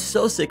 but I'm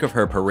so sick of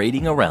her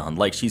parading around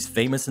like she's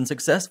famous and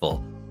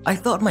successful. I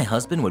thought my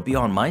husband would be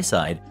on my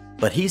side,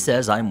 but he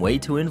says I'm way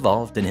too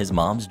involved in his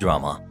mom's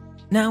drama.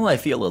 Now I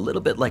feel a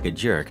little bit like a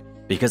jerk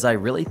because I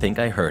really think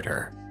I hurt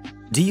her.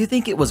 Do you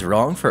think it was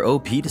wrong for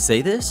OP to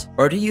say this?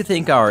 Or do you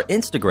think our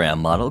Instagram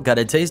model got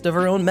a taste of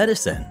her own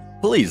medicine?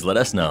 Please let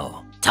us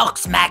know. Talk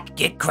smack,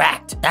 get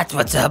cracked. That's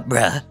what's up,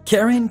 bruh.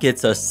 Karen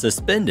gets us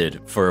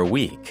suspended for a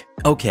week.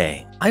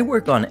 Okay, I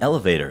work on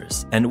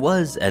elevators and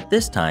was, at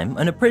this time,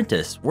 an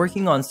apprentice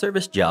working on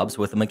service jobs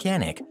with a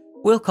mechanic.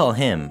 We'll call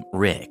him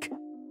Rick.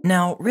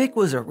 Now, Rick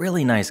was a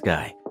really nice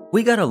guy.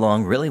 We got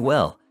along really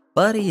well,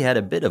 but he had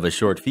a bit of a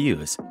short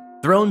fuse.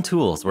 Thrown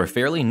tools were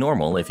fairly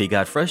normal if he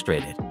got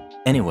frustrated.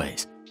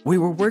 Anyways, we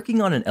were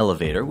working on an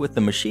elevator with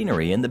the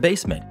machinery in the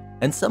basement,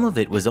 and some of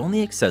it was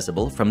only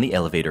accessible from the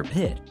elevator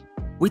pit.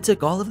 We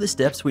took all of the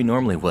steps we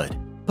normally would,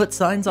 put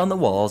signs on the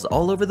walls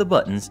all over the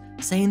buttons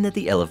saying that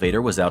the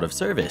elevator was out of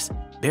service,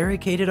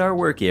 barricaded our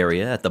work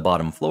area at the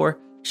bottom floor,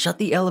 shut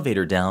the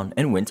elevator down,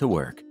 and went to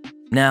work.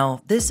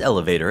 Now, this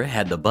elevator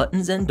had the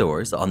buttons and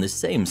doors on the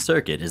same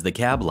circuit as the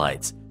cab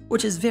lights,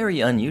 which is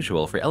very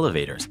unusual for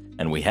elevators,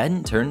 and we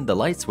hadn't turned the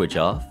light switch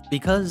off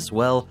because,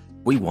 well,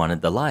 we wanted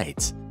the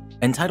lights.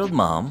 Entitled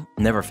Mom,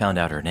 never found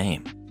out her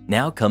name,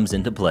 now comes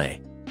into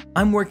play.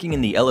 I'm working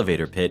in the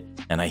elevator pit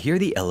and I hear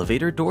the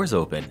elevator doors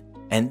open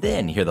and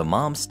then hear the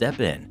mom step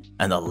in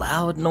and the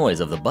loud noise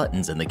of the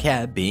buttons in the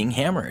cab being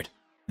hammered.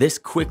 This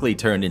quickly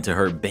turned into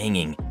her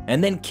banging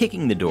and then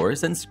kicking the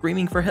doors and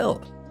screaming for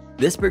help.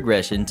 This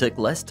progression took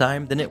less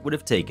time than it would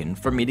have taken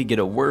for me to get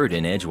a word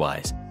in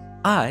edgewise.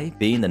 I,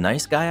 being the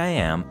nice guy I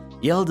am,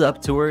 yelled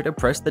up to her to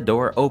press the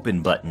door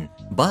open button,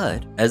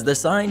 but as the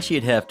sign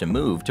she'd have to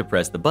move to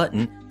press the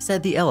button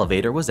said the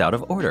elevator was out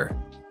of order.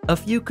 A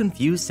few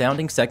confused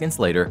sounding seconds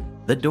later,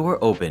 the door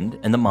opened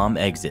and the mom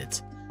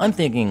exits. I'm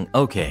thinking,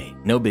 okay,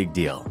 no big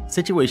deal,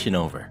 situation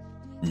over.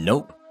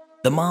 Nope.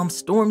 The mom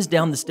storms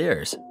down the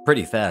stairs,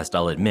 pretty fast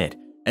I'll admit,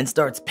 and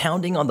starts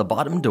pounding on the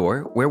bottom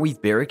door where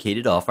we've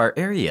barricaded off our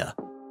area.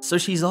 So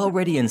she's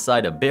already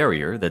inside a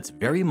barrier that's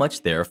very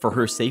much there for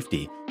her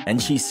safety, and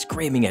she's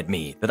screaming at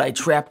me that I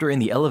trapped her in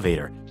the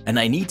elevator and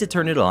I need to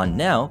turn it on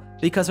now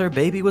because her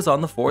baby was on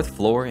the 4th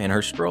floor in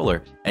her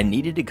stroller and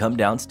needed to come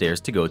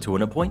downstairs to go to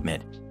an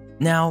appointment.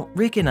 Now,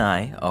 Rick and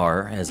I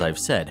are, as I've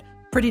said,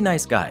 pretty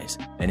nice guys,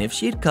 and if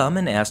she'd come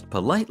and asked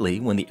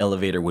politely when the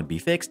elevator would be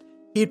fixed,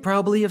 he'd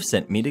probably have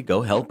sent me to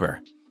go help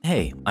her.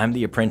 Hey, I'm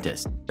the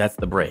apprentice, that's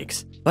the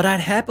breaks, but I'd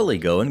happily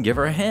go and give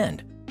her a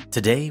hand.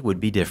 Today would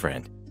be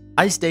different.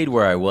 I stayed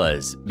where I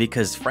was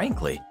because,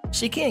 frankly,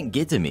 she can't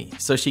get to me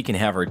so she can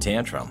have her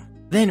tantrum.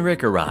 Then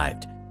Rick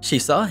arrived. She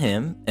saw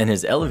him and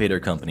his elevator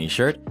company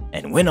shirt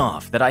and went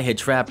off that I had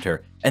trapped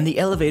her and the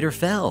elevator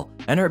fell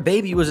and her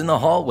baby was in the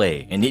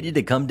hallway and needed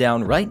to come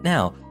down right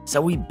now,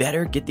 so we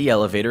better get the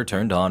elevator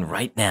turned on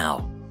right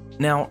now.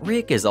 Now,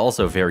 Rick is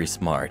also very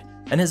smart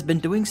and has been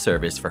doing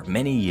service for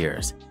many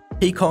years.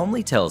 He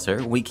calmly tells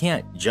her we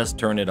can't just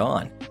turn it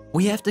on.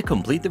 We have to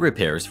complete the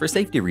repairs for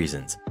safety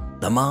reasons.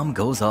 The mom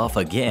goes off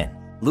again,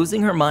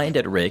 losing her mind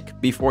at Rick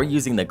before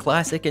using the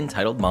classic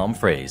entitled mom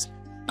phrase,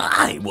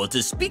 "I want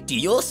to speak to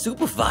your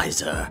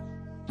supervisor."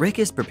 Rick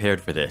is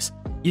prepared for this.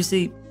 You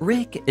see,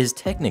 Rick is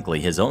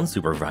technically his own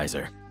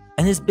supervisor,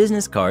 and his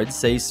business cards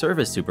say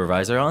service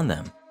supervisor on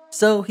them.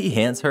 So he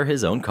hands her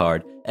his own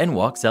card and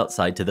walks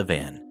outside to the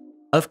van.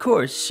 Of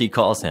course, she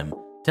calls him,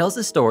 tells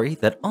a story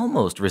that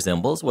almost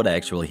resembles what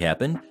actually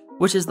happened,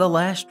 which is the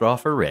last straw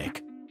for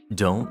Rick.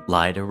 Don't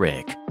lie to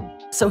Rick.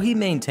 So he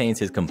maintains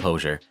his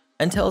composure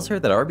and tells her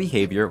that our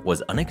behavior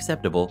was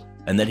unacceptable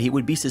and that he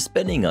would be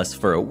suspending us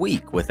for a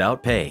week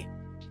without pay.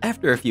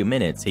 After a few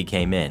minutes, he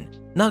came in.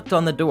 knocked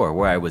on the door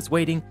where I was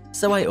waiting,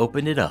 so I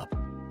opened it up.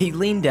 He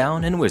leaned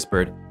down and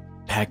whispered,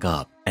 "Pack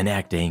up and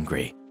act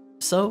angry."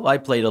 So I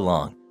played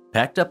along,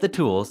 packed up the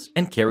tools,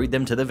 and carried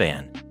them to the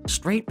van,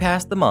 straight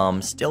past the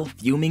mom still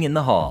fuming in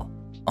the hall.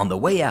 On the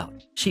way out,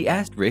 she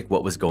asked Rick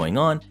what was going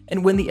on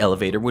and when the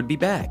elevator would be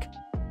back.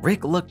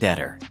 Rick looked at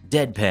her,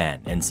 deadpan,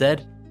 and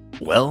said,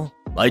 "Well,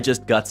 I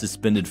just got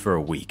suspended for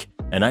a week,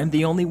 and I'm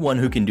the only one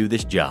who can do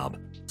this job.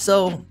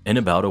 So, in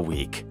about a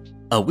week."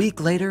 A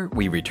week later,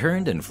 we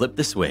returned and flipped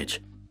the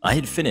switch. I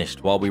had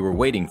finished while we were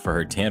waiting for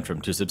her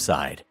tantrum to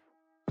subside.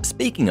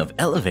 Speaking of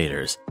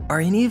elevators, are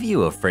any of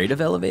you afraid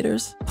of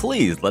elevators?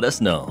 Please let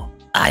us know.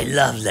 I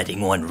love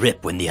letting one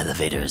rip when the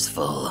elevator is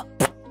full.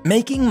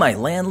 Making my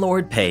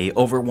landlord pay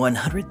over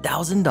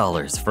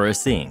 $100,000 for a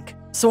sink.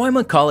 So I'm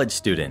a college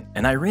student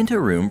and I rent a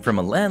room from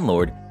a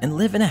landlord and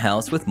live in a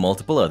house with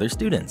multiple other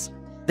students.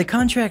 The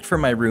contract for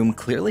my room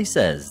clearly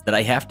says that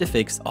I have to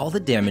fix all the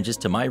damages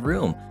to my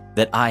room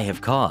that I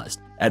have caused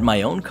at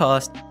my own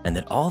cost, and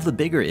that all the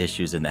bigger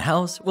issues in the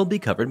house will be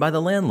covered by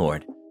the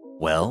landlord.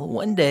 Well,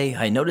 one day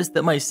I noticed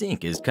that my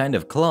sink is kind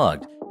of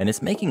clogged and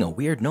it's making a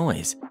weird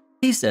noise.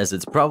 He says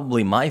it's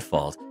probably my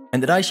fault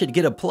and that I should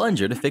get a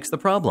plunger to fix the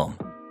problem.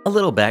 A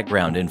little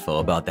background info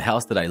about the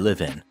house that I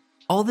live in.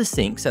 All the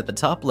sinks at the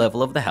top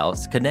level of the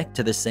house connect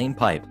to the same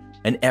pipe,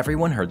 and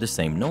everyone heard the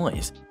same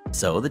noise.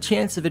 So the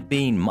chance of it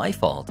being my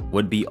fault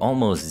would be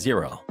almost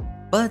zero.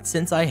 But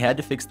since I had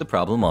to fix the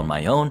problem on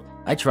my own,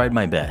 I tried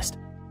my best.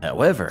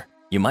 However,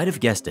 you might have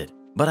guessed it,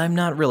 but I'm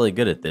not really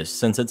good at this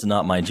since it's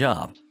not my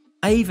job.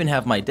 I even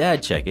have my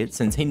dad check it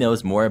since he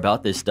knows more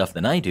about this stuff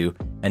than I do,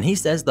 and he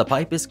says the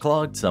pipe is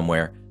clogged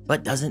somewhere,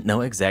 but doesn't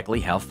know exactly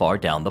how far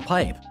down the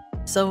pipe.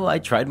 So I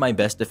tried my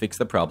best to fix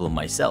the problem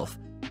myself,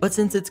 but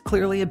since it's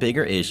clearly a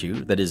bigger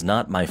issue that is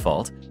not my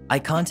fault, I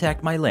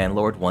contact my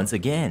landlord once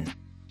again.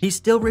 He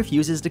still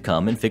refuses to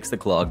come and fix the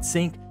clogged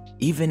sink,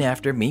 even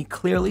after me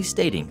clearly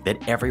stating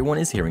that everyone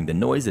is hearing the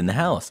noise in the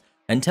house,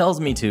 and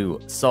tells me to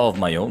solve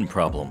my own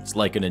problems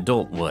like an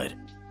adult would.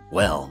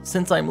 Well,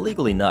 since I'm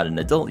legally not an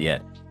adult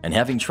yet, and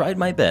having tried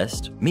my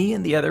best, me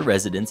and the other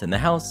residents in the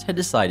house had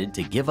decided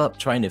to give up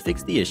trying to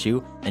fix the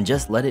issue and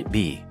just let it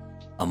be.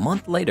 A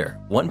month later,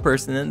 one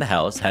person in the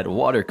house had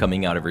water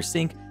coming out of her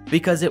sink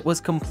because it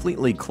was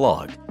completely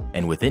clogged,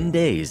 and within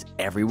days,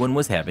 everyone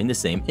was having the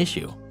same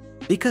issue.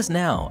 Because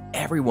now,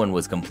 everyone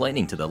was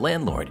complaining to the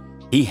landlord,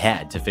 he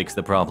had to fix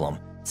the problem,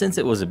 since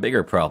it was a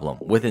bigger problem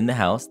within the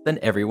house than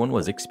everyone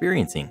was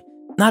experiencing.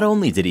 Not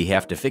only did he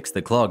have to fix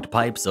the clogged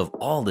pipes of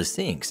all the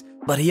sinks,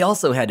 but he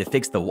also had to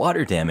fix the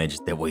water damage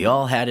that we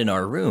all had in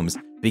our rooms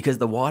because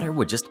the water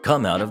would just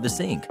come out of the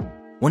sink.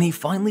 When he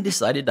finally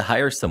decided to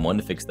hire someone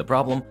to fix the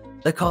problem,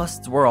 the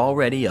costs were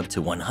already up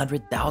to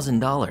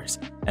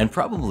 $100,000, and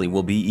probably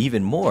will be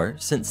even more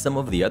since some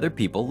of the other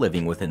people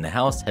living within the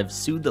house have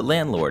sued the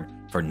landlord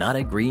for not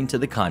agreeing to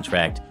the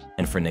contract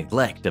and for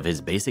neglect of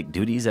his basic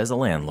duties as a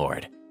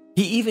landlord.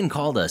 He even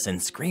called us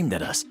and screamed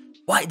at us,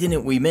 "Why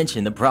didn't we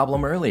mention the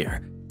problem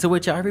earlier?" To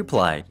which I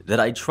replied that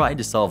I tried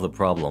to solve the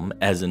problem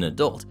as an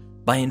adult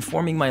by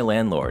informing my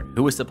landlord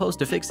who was supposed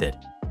to fix it,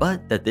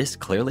 but that this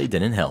clearly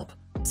didn't help.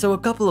 So a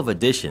couple of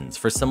additions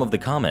for some of the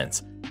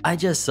comments. I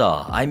just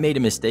saw I made a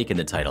mistake in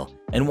the title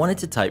and wanted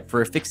to type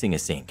for fixing a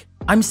sink.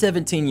 I'm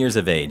 17 years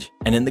of age,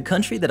 and in the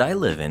country that I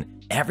live in,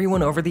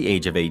 everyone over the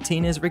age of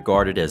 18 is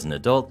regarded as an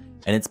adult,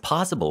 and it's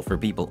possible for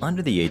people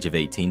under the age of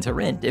 18 to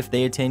rent if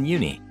they attend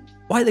uni.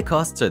 Why the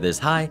costs are this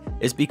high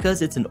is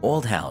because it's an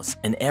old house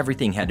and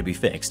everything had to be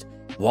fixed.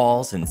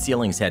 Walls and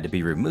ceilings had to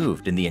be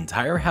removed in the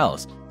entire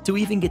house to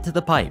even get to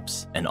the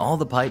pipes, and all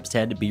the pipes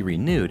had to be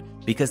renewed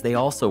because they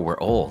also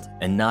were old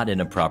and not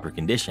in a proper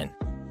condition.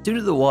 Due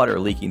to the water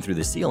leaking through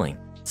the ceiling,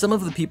 some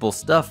of the people's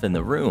stuff in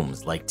the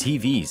rooms, like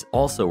TVs,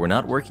 also were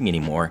not working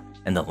anymore,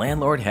 and the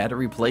landlord had to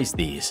replace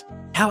these.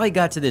 How I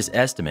got to this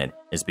estimate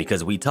is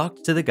because we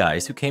talked to the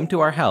guys who came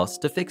to our house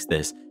to fix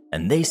this,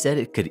 and they said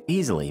it could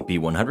easily be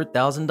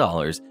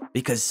 $100,000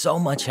 because so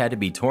much had to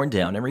be torn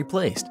down and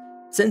replaced.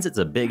 Since it's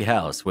a big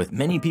house with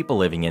many people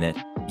living in it,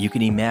 you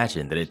can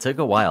imagine that it took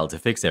a while to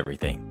fix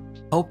everything.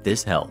 Hope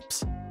this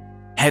helps.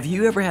 Have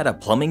you ever had a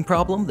plumbing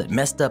problem that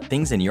messed up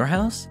things in your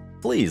house?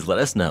 Please let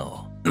us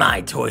know.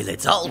 My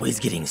toilet's always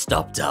getting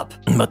stopped up,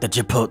 but the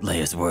Chipotle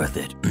is worth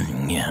it.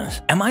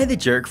 Yes. Am I the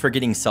jerk for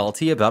getting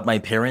salty about my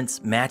parents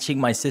matching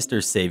my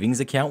sister's savings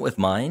account with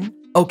mine?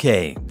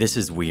 Okay, this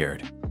is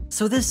weird.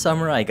 So this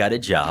summer I got a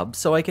job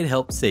so I could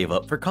help save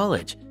up for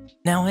college.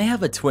 Now I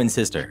have a twin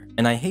sister,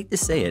 and I hate to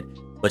say it,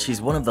 but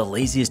she's one of the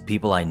laziest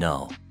people I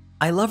know.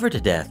 I love her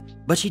to death,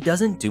 but she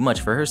doesn't do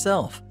much for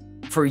herself.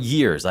 For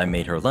years I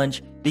made her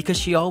lunch because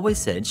she always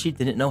said she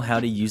didn't know how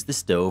to use the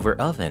stove or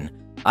oven.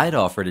 I'd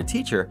offer to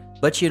teach her,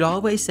 but she'd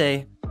always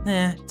say,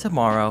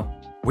 tomorrow.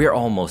 We're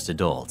almost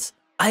adults.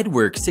 I'd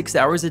work 6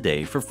 hours a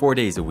day for 4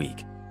 days a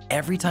week.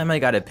 Every time I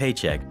got a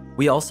paycheck,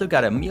 we also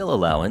got a meal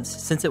allowance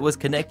since it was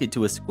connected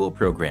to a school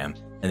program,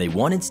 and they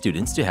wanted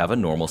students to have a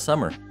normal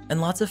summer,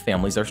 and lots of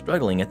families are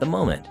struggling at the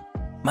moment.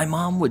 My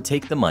mom would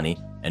take the money,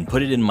 and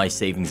put it in my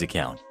savings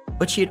account,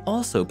 but she had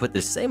also put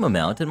the same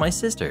amount in my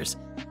sister's.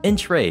 In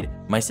trade,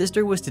 my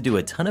sister was to do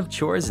a ton of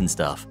chores and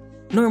stuff.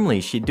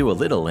 Normally, she'd do a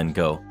little and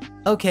go,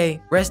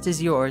 "Okay, rest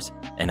is yours,"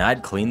 and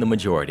I'd clean the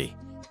majority.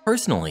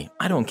 Personally,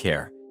 I don't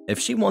care. If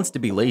she wants to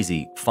be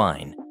lazy,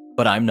 fine,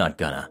 but I'm not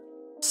gonna.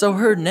 So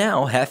her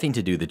now having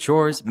to do the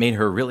chores made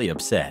her really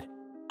upset.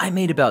 I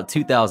made about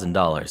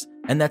 $2,000,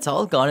 and that's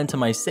all gone into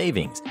my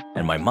savings,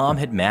 and my mom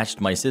had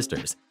matched my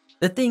sister's.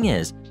 The thing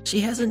is,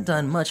 she hasn't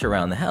done much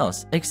around the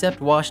house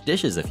except wash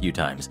dishes a few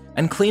times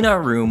and clean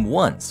our room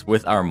once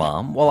with our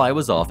mom while I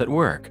was off at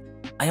work.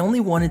 I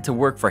only wanted to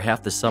work for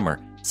half the summer,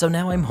 so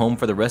now I'm home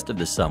for the rest of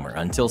the summer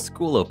until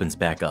school opens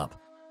back up.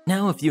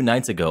 Now, a few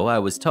nights ago, I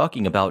was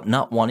talking about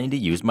not wanting to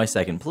use my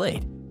second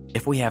plate.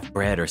 If we have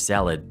bread or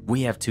salad,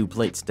 we have 2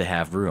 plates to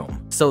have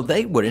room, so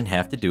they wouldn't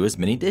have to do as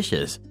many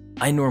dishes.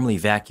 I normally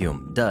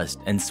vacuum, dust,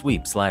 and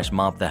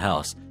sweep/mop the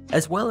house,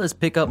 as well as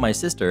pick up my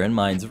sister and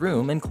mine's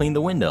room and clean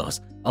the windows,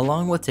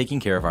 along with taking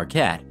care of our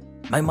cat.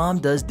 My mom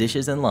does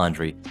dishes and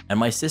laundry, and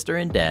my sister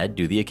and dad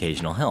do the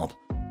occasional help.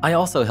 I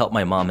also help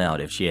my mom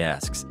out if she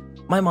asks.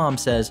 My mom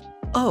says,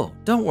 "Oh,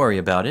 don't worry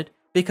about it,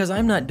 because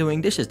I'm not doing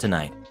dishes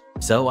tonight."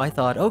 So I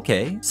thought,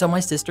 okay, so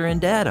my sister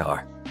and dad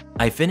are.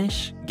 I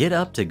finish, get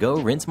up to go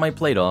rinse my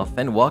plate off,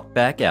 and walk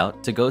back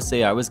out to go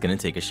say I was gonna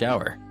take a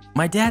shower.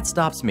 My dad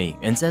stops me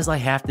and says I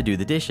have to do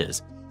the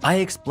dishes. I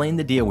explain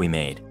the deal we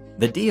made.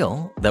 The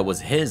deal that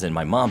was his and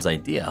my mom's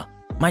idea.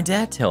 My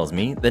dad tells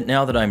me that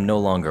now that I'm no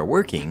longer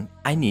working,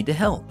 I need to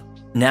help.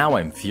 Now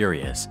I'm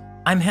furious.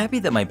 I'm happy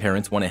that my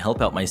parents want to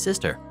help out my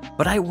sister,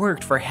 but I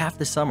worked for half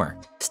the summer,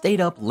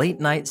 stayed up late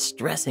nights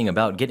stressing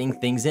about getting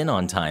things in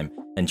on time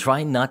and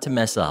trying not to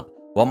mess up,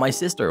 while my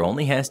sister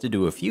only has to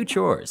do a few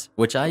chores,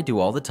 which I do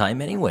all the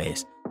time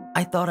anyways.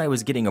 I thought I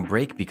was getting a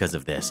break because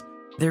of this.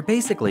 They're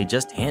basically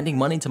just handing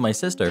money to my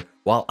sister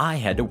while I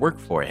had to work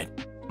for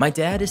it. My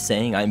dad is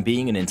saying I'm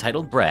being an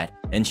entitled brat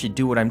and should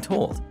do what I'm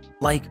told,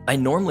 like I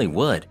normally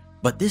would,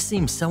 but this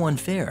seems so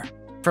unfair.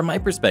 From my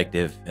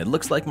perspective, it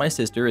looks like my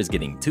sister is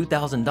getting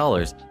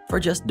 $2,000 for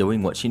just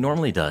doing what she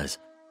normally does,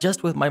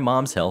 just with my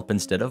mom's help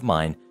instead of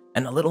mine,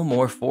 and a little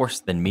more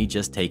force than me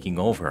just taking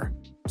over.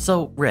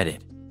 So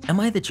Reddit, am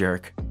I the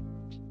jerk?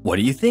 What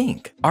do you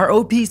think? Are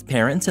OP's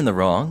parents in the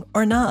wrong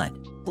or not?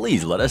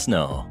 Please let us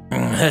know.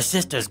 Her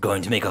sister's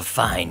going to make a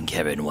fine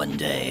Karen one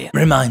day.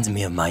 Reminds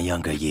me of my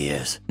younger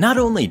years. Not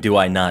only do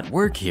I not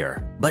work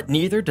here, but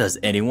neither does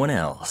anyone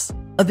else.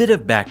 A bit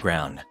of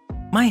background.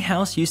 My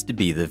house used to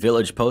be the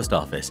village post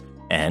office,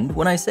 and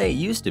when I say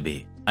used to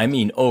be, I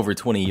mean over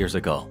 20 years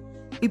ago.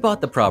 We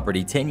bought the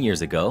property 10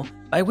 years ago,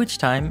 by which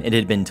time it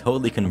had been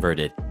totally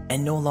converted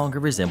and no longer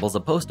resembles a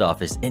post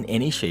office in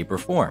any shape or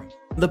form.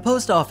 The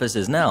post office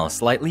is now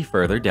slightly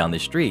further down the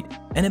street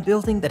in a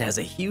building that has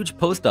a huge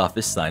post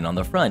office sign on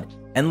the front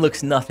and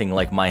looks nothing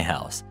like my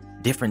house.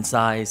 Different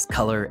size,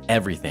 color,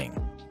 everything.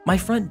 My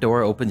front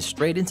door opens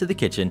straight into the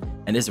kitchen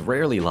and is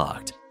rarely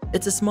locked.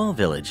 It's a small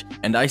village,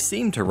 and I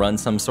seem to run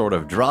some sort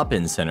of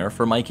drop-in center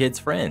for my kids'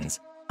 friends.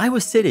 I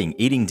was sitting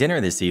eating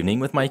dinner this evening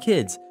with my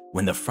kids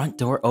when the front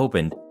door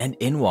opened and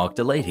in walked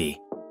a lady.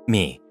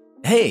 Me.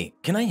 "Hey,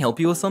 can I help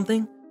you with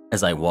something?"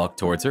 As I walked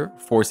towards her,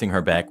 forcing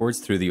her backwards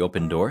through the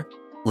open door.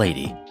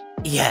 Lady.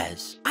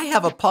 Yes, I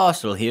have a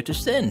parcel here to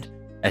send.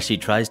 As she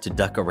tries to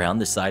duck around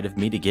the side of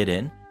me to get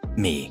in.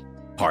 Me.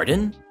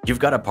 Pardon? You've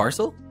got a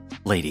parcel?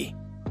 Lady.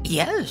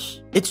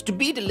 Yes, it's to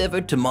be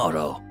delivered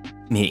tomorrow.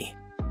 Me.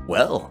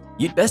 Well,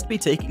 you'd best be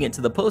taking it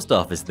to the post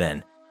office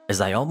then,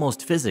 as I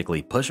almost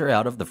physically push her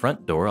out of the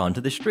front door onto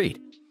the street.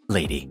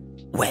 Lady.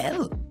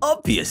 Well,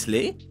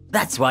 obviously,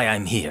 that's why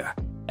I'm here.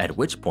 At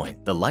which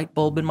point, the light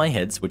bulb in my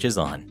head switches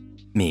on.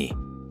 Me.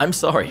 I'm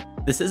sorry,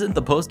 this isn't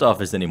the post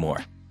office anymore.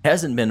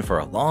 Hasn't been for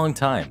a long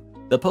time.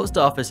 The post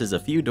office is a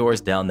few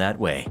doors down that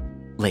way.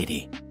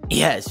 Lady.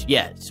 Yes,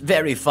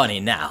 very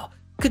funny now.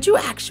 Could you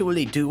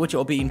actually do what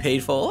you're being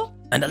paid for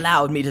and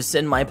allow me to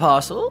send my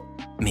parcel?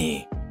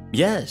 Me.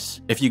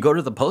 Yes, if you go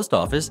to the post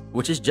office,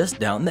 which is just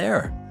down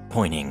there.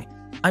 Pointing.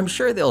 I'm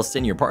sure they'll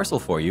send your parcel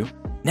for you.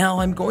 Now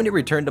I'm going to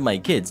return to my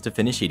kids to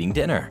finish eating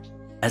dinner.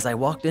 As I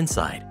walked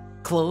inside,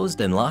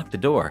 closed and locked the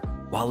door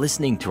while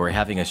listening to her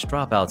having a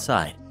strop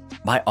outside.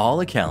 By all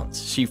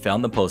accounts, she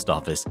found the post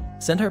office,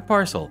 sent her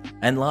parcel,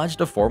 and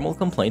lodged a formal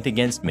complaint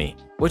against me,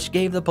 which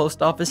gave the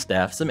post office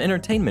staff some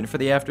entertainment for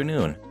the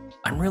afternoon.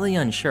 I'm really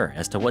unsure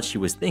as to what she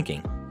was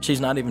thinking.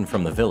 She's not even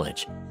from the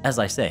village. As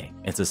I say,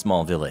 it's a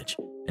small village.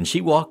 And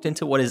she walked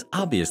into what is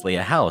obviously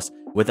a house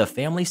with a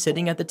family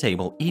sitting at the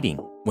table eating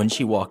when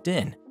she walked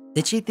in.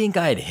 Did she think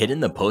I had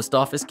hidden the post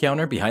office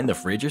counter behind the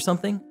fridge or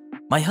something?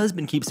 My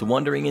husband keeps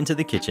wandering into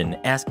the kitchen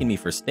asking me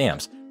for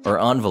stamps or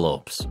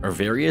envelopes or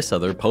various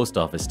other post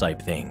office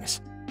type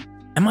things.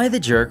 Am I the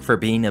jerk for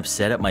being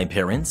upset at my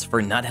parents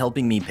for not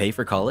helping me pay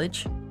for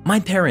college? My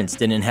parents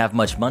didn't have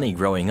much money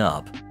growing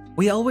up.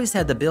 We always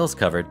had the bills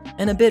covered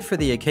and a bit for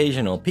the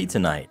occasional pizza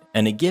night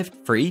and a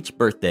gift for each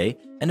birthday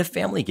and a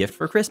family gift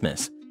for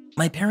Christmas.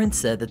 My parents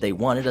said that they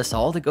wanted us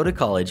all to go to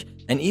college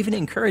and even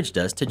encouraged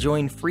us to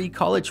join free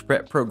college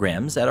prep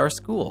programs at our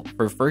school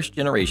for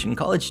first-generation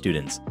college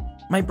students.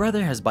 My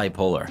brother has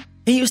bipolar.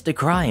 He used to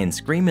cry and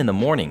scream in the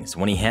mornings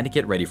when he had to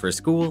get ready for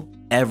school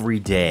every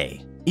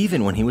day,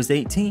 even when he was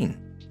 18.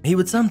 He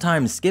would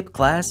sometimes skip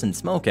class and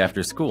smoke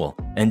after school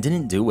and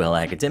didn't do well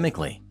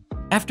academically.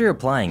 After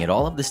applying at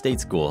all of the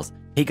state schools,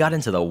 he got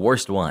into the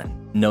worst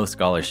one, no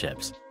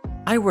scholarships.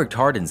 I worked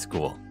hard in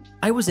school.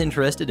 I was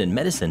interested in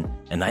medicine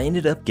and I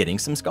ended up getting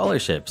some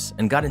scholarships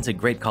and got into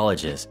great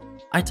colleges.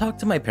 I talked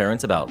to my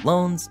parents about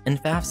loans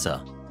and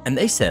FAFSA, and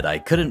they said I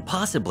couldn't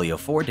possibly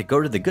afford to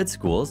go to the good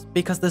schools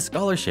because the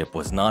scholarship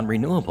was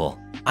non-renewable.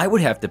 I would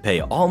have to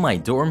pay all my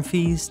dorm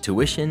fees,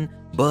 tuition,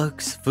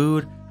 books,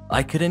 food.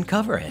 I couldn't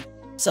cover it.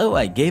 So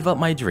I gave up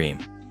my dream.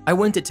 I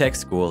went to tech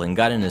school and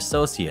got an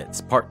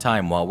associate's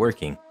part-time while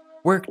working,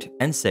 worked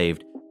and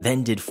saved,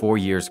 then did 4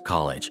 years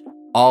college,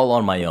 all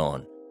on my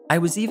own. I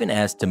was even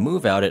asked to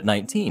move out at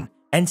 19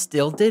 and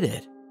still did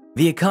it.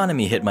 The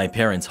economy hit my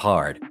parents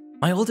hard.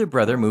 My older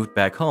brother moved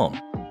back home.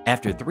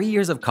 After 3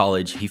 years of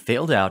college, he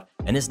failed out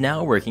and is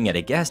now working at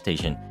a gas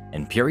station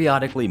and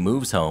periodically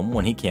moves home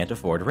when he can't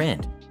afford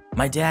rent.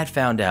 My dad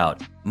found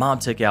out Mom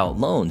took out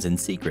loans in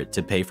secret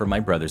to pay for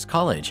my brother's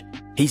college.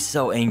 He's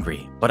so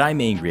angry, but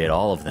I'm angry at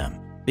all of them.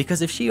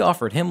 Because if she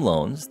offered him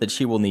loans that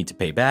she will need to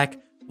pay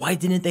back, why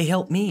didn't they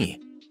help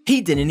me?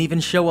 He didn't even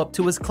show up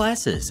to his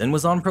classes and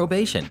was on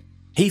probation.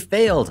 He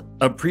failed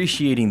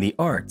appreciating the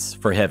arts,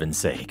 for heaven's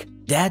sake.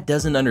 Dad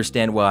doesn't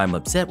understand why I'm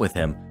upset with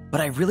him, but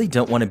I really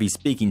don't want to be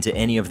speaking to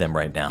any of them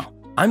right now.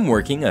 I'm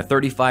working a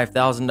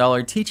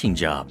 $35,000 teaching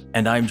job,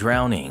 and I'm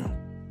drowning.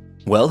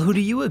 Well, who do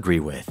you agree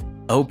with?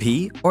 OP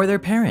or their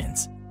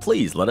parents?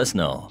 Please let us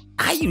know.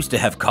 I used to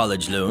have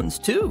college loans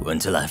too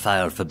until I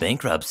filed for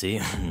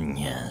bankruptcy.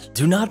 Yes.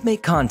 Do not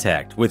make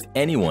contact with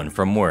anyone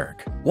from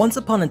work. Once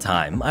upon a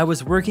time, I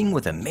was working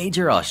with a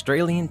major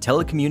Australian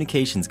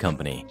telecommunications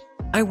company.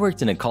 I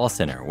worked in a call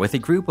center with a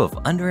group of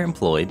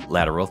underemployed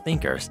lateral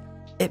thinkers.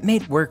 It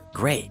made work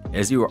great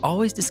as we were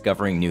always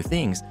discovering new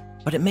things,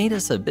 but it made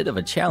us a bit of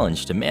a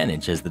challenge to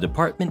manage as the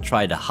department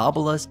tried to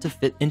hobble us to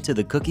fit into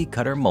the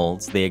cookie-cutter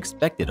molds they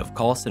expected of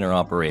call center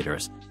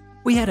operators.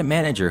 We had a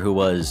manager who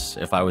was,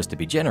 if I was to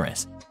be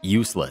generous,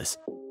 useless.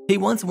 He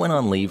once went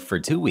on leave for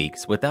 2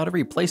 weeks without a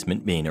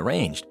replacement being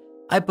arranged.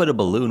 I put a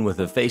balloon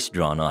with a face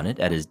drawn on it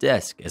at his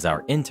desk as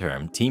our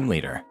interim team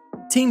leader.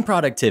 Team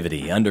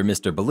productivity under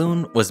Mr.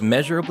 Balloon was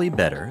measurably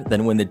better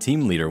than when the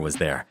team leader was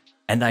there,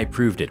 and I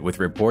proved it with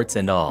reports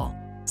and all.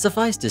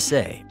 Suffice to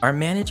say, our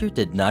manager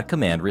did not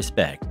command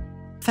respect.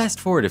 Fast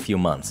forward a few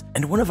months,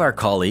 and one of our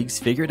colleagues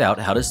figured out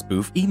how to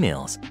spoof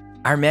emails.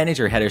 Our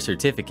manager had a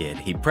certificate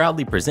he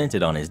proudly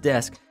presented on his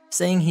desk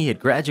saying he had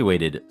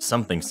graduated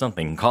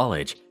something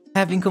college,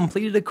 having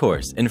completed a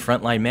course in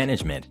frontline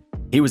management.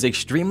 He was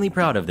extremely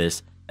proud of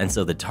this, and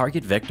so the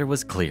target vector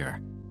was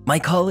clear. My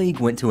colleague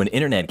went to an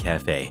internet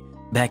cafe,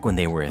 back when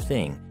they were a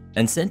thing,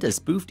 and sent a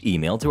spoofed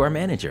email to our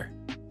manager.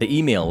 The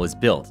email was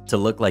built to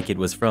look like it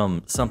was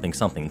from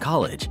something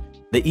college.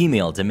 The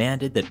email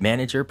demanded that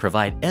manager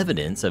provide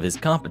evidence of his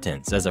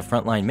competence as a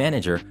frontline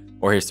manager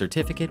or his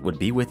certificate would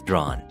be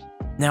withdrawn.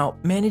 Now,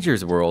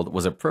 manager's world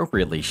was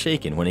appropriately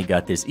shaken when he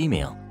got this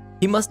email.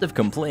 He must have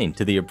complained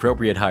to the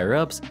appropriate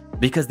higher-ups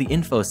because the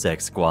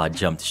InfoSec squad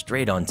jumped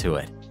straight onto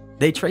it.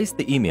 They traced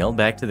the email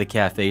back to the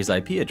cafe's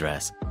IP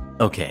address.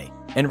 Okay,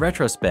 in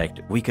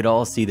retrospect, we could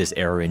all see this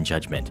error in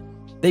judgment.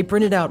 They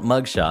printed out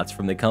mugshots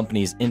from the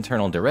company's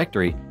internal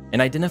directory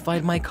and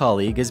identified my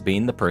colleague as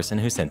being the person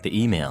who sent the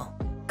email.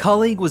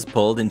 Colleague was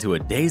pulled into a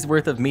day's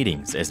worth of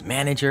meetings as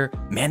manager,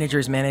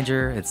 manager's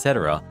manager,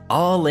 etc.,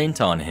 all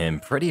leant on him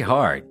pretty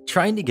hard,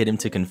 trying to get him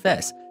to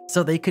confess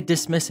so they could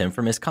dismiss him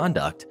for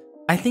misconduct.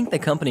 I think the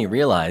company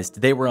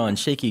realized they were on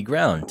shaky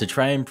ground to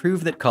try and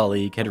prove that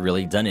colleague had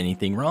really done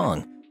anything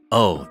wrong.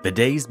 Oh, the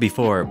days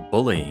before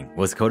bullying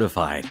was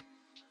codified.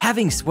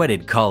 Having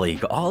sweated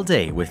colleague all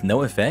day with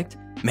no effect,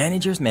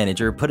 manager's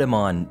manager put him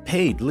on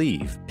paid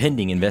leave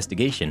pending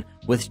investigation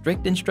with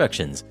strict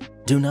instructions: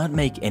 do not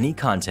make any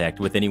contact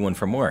with anyone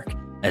from work,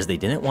 as they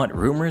didn't want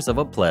rumors of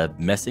a pleb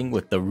messing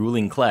with the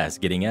ruling class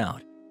getting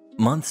out.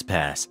 Months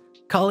pass.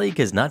 Colleague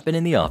has not been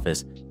in the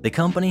office. The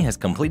company has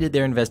completed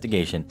their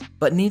investigation,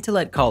 but need to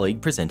let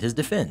colleague present his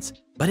defense.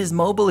 But his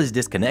mobile is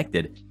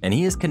disconnected, and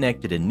he has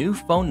connected a new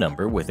phone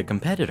number with a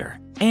competitor.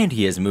 And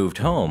he has moved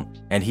home,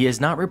 and he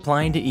is not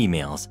replying to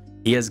emails.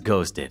 He has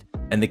ghosted,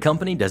 and the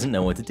company doesn't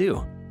know what to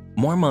do.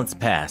 More months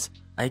pass.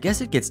 I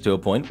guess it gets to a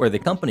point where the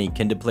company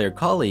can declare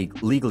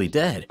colleague legally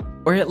dead,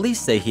 or at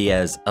least say he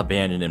has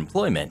abandoned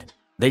employment.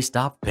 They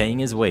stop paying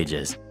his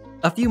wages.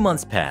 A few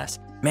months pass.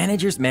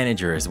 Manager's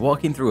manager is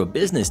walking through a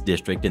business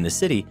district in the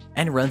city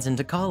and runs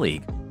into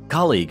colleague.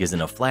 Colleague is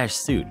in a flash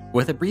suit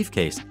with a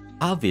briefcase,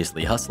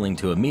 obviously hustling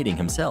to a meeting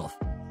himself.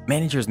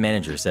 Manager's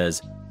manager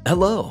says,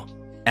 "Hello,"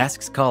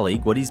 asks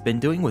colleague what he's been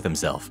doing with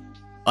himself.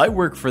 "I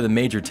work for the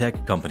major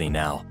tech company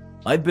now.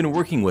 I've been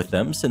working with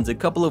them since a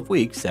couple of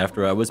weeks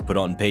after I was put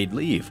on paid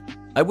leave.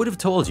 I would have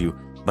told you,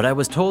 but I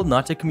was told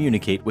not to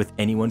communicate with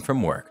anyone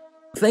from work.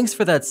 Thanks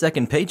for that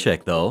second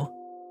paycheck though."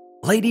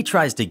 Lady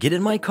tries to get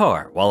in my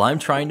car while I'm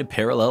trying to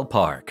parallel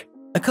park.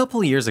 A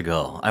couple years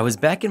ago, I was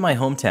back in my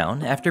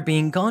hometown after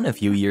being gone a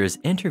few years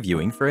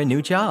interviewing for a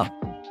new job.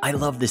 I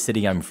love the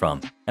city I'm from,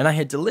 and I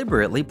had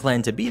deliberately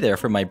planned to be there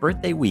for my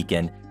birthday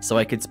weekend so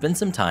I could spend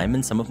some time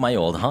in some of my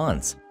old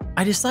haunts.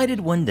 I decided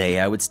one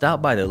day I would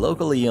stop by the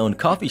locally owned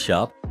coffee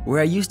shop where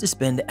I used to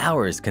spend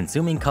hours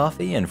consuming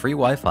coffee and free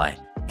Wi-Fi,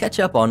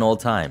 catch up on old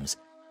times.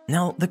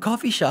 Now, the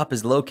coffee shop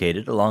is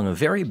located along a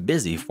very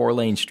busy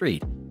 4-lane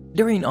street.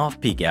 During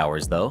off-peak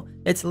hours, though,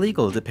 it's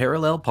legal to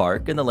parallel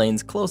park in the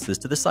lanes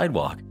closest to the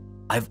sidewalk.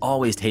 I've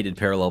always hated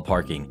parallel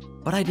parking,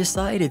 but I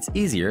decide it's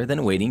easier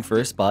than waiting for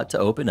a spot to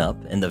open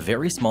up in the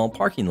very small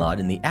parking lot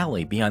in the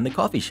alley behind the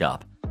coffee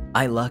shop.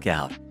 I luck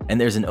out, and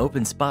there's an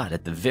open spot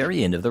at the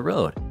very end of the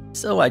road,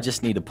 so I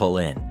just need to pull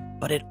in.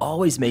 But it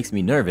always makes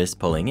me nervous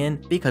pulling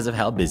in because of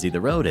how busy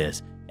the road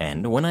is,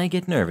 and when I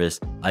get nervous,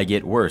 I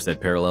get worse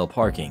at parallel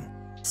parking.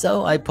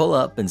 So I pull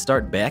up and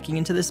start backing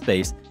into the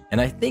space, and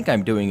I think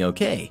I'm doing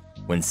okay,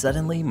 when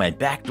suddenly my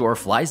back door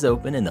flies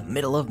open in the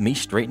middle of me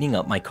straightening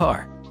up my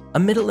car. A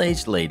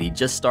middle-aged lady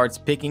just starts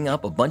picking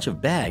up a bunch of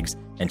bags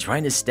and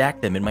trying to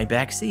stack them in my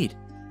back seat.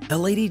 The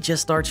lady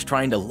just starts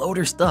trying to load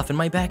her stuff in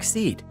my back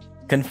seat.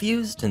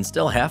 Confused and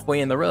still halfway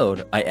in the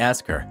road, I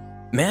ask her,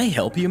 "May I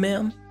help you,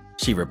 ma'am?"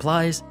 She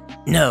replies,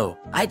 No,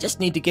 I just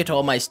need to get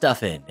all my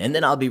stuff in, and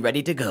then I'll be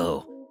ready to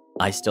go.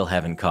 I still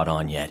haven't caught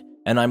on yet,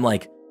 and I'm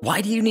like,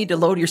 "Why do you need to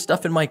load your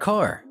stuff in my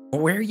car?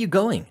 Where are you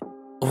going?"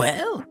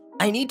 Well,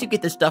 I need to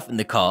get the stuff in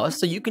the car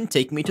so you can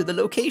take me to the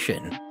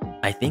location.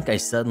 I think I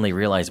suddenly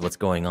realize what's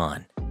going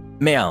on.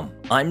 "Ma'am,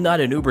 I'm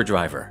not an Uber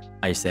driver,"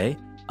 I say.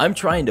 "I'm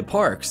trying to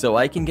park so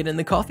I can get in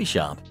the coffee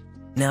shop."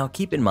 Now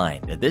keep in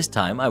mind, at this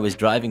time I was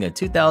driving a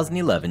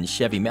 2011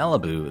 Chevy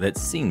Malibu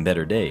that's seen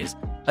better days.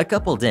 A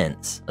couple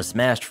dents, a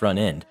smashed front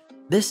end.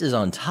 This is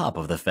on top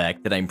of the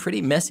fact that I'm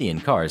pretty messy in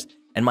cars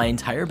and my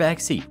entire back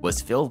seat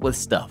was filled with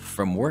stuff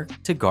from work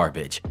to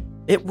garbage.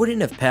 It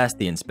wouldn't have passed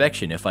the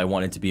inspection if I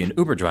wanted to be an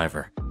Uber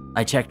driver.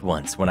 I checked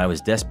once when I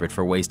was desperate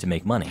for ways to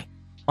make money.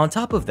 On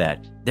top of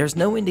that, there's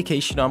no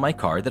indication on my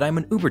car that I'm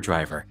an Uber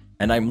driver,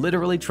 and I'm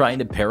literally trying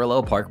to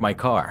parallel park my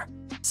car.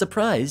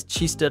 Surprised,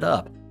 she stood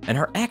up, and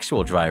her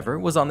actual driver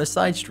was on the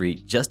side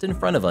street just in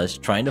front of us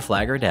trying to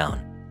flag her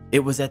down. It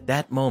was at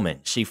that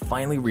moment she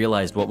finally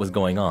realized what was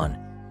going on.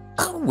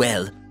 Oh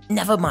well,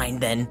 never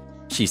mind then,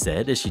 she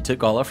said as she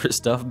took all of her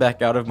stuff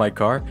back out of my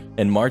car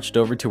and marched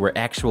over to her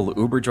actual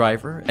Uber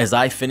driver as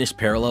I finished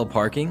parallel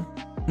parking.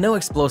 No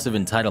explosive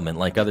entitlement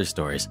like other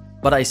stories,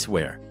 but I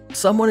swear,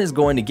 someone is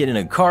going to get in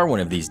a car one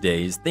of these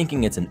days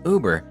thinking it's an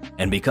Uber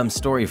and become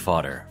story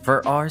fodder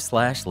for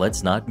rSlash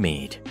let's not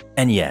meet.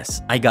 And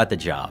yes, I got the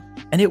job,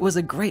 and it was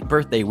a great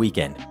birthday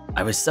weekend.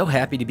 I was so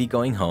happy to be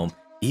going home,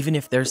 even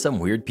if there's some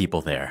weird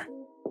people there.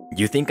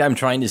 You think I'm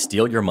trying to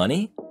steal your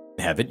money?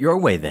 Have it your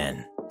way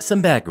then.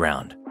 Some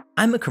background.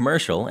 I'm a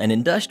commercial and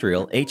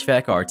industrial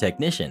HVAC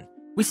technician.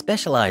 We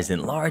specialize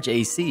in large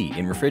AC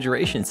and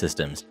refrigeration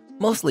systems,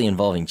 mostly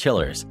involving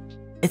chillers.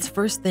 It's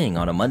first thing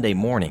on a Monday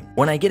morning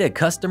when I get a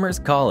customer's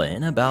call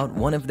in about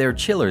one of their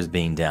chillers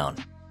being down.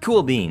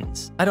 Cool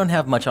beans. I don't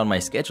have much on my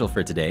schedule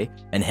for today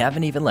and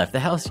haven't even left the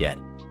house yet.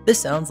 This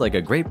sounds like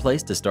a great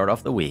place to start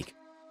off the week.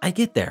 I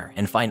get there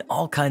and find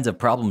all kinds of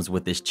problems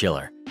with this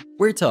chiller.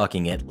 We're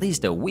talking at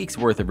least a week's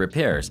worth of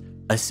repairs,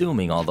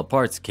 assuming all the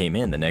parts came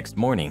in the next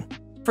morning.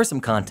 For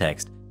some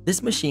context,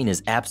 this machine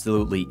is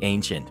absolutely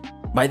ancient.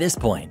 By this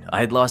point,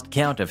 I had lost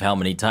count of how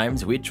many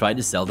times we'd tried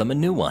to sell them a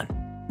new one.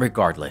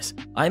 Regardless,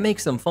 I make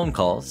some phone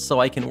calls so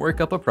I can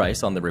work up a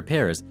price on the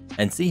repairs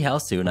and see how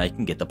soon I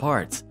can get the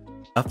parts.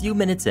 A few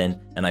minutes in,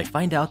 and I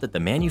find out that the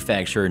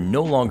manufacturer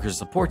no longer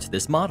supports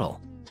this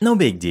model. No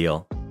big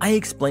deal. I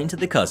explain to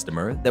the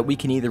customer that we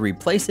can either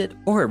replace it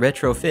or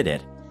retrofit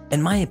it.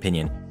 In my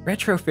opinion,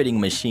 retrofitting a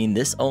machine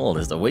this old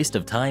is a waste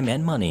of time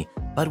and money,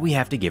 but we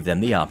have to give them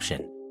the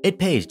option. It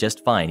pays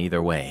just fine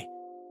either way.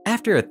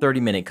 After a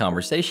 30-minute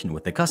conversation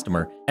with the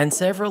customer and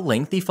several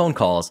lengthy phone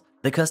calls,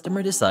 the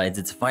customer decides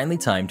it's finally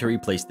time to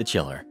replace the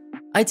chiller.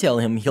 I tell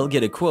him he'll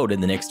get a quote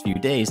in the next few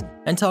days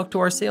and talk to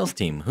our sales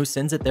team who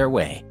sends it their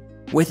way.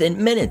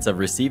 Within minutes of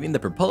receiving the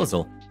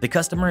proposal, the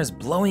customer is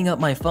blowing up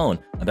my phone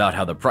about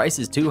how the price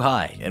is too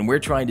high and we're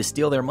trying to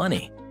steal their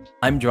money.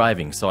 I'm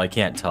driving so I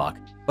can't talk,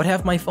 but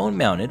have my phone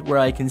mounted where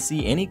I can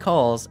see any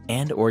calls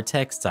and/or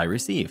texts I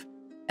receive.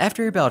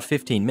 After about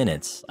 15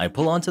 minutes, I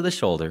pull onto the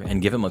shoulder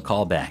and give him a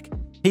call back.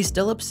 He's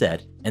still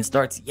upset and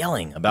starts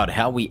yelling about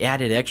how we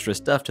added extra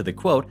stuff to the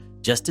quote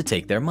just to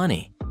take their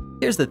money.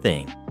 Here's the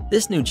thing,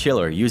 this new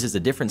chiller uses a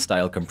different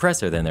style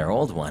compressor than their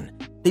old one.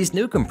 These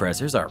new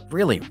compressors are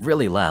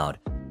really loud.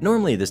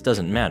 Normally this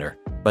doesn't matter,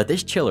 but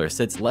this chiller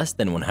sits less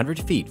than 100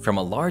 feet from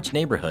a large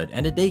neighborhood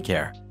and a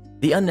daycare.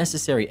 The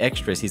unnecessary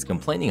extras he's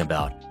complaining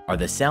about are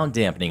the sound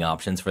dampening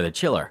options for the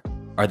chiller.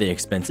 Are they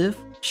expensive?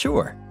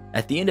 Sure.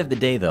 At the end of the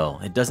day though,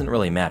 it doesn't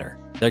really matter.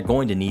 They're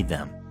going to need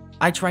them.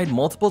 I tried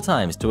multiple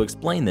times to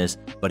explain this,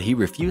 but he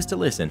refused to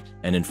listen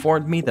and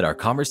informed me that our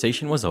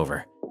conversation was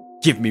over.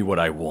 Give me what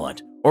I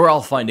want, or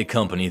I'll find a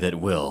company that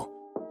will.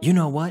 You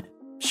know what?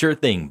 Sure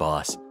thing,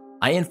 boss.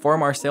 I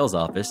inform our sales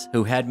office,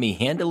 who had me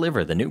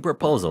hand-deliver the new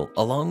proposal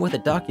along with a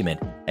document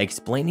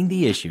explaining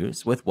the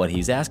issues with what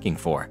he's asking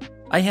for.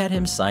 I had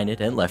him sign it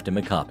and left him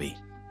a copy.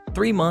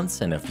 3 months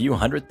and a few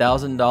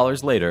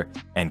 $100,000 later,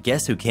 and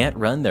guess who can't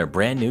run their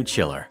brand new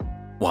chiller?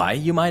 Why,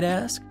 you might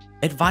ask?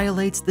 It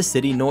violates the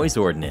city noise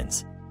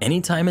ordinance.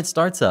 Anytime it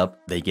starts up,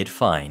 they get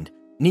fined.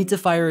 Need to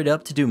fire it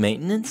up to do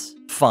maintenance?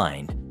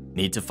 Fined.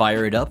 Need to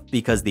fire it up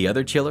because the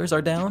other chillers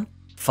are down?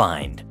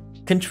 Fined.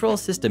 Control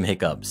system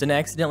hiccups and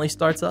accidentally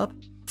starts up?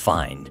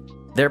 Fined.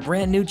 Their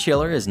brand new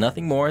chiller is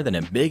nothing more than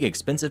a big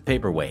expensive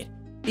paperweight.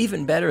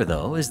 Even better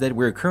though is that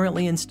we're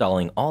currently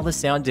installing all the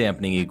sound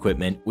dampening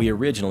equipment we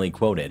originally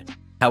quoted.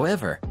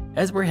 However,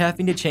 as we're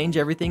having to change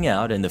everything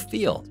out in the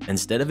field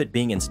instead of it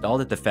being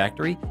installed at the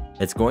factory,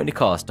 it's going to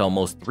cost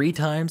almost 3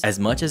 times as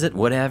much as it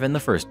would have in the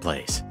first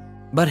place.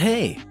 But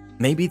hey,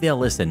 maybe they'll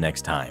listen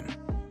next time.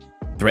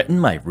 Threaten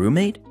my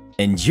roommate?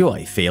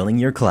 Enjoy failing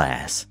your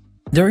class.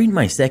 During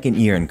my second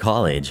year in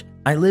college,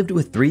 I lived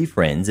with 3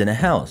 friends in a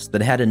house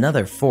that had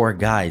another 4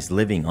 guys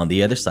living on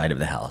the other side of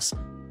the house.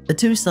 The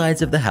 2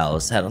 sides of the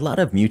house had a lot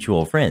of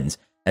mutual friends,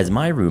 as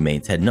my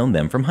roommates had known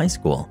them from high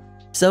school.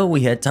 So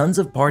we had tons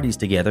of parties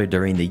together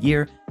during the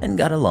year and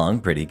got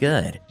along pretty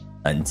good,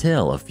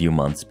 until a few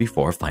months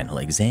before final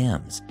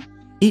exams.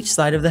 Each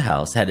side of the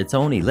house had its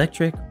own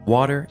electric,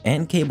 water,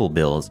 and cable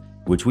bills,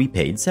 which we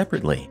paid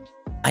separately.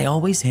 I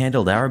always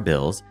handled our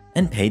bills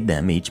and paid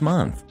them each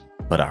month.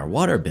 But our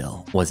water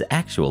bill was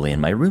actually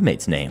in my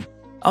roommate's name.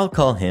 I'll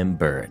call him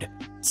Bird.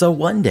 So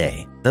one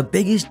day, the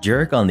biggest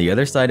jerk on the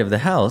other side of the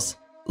house,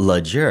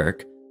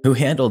 LaJerk, who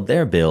handled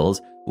their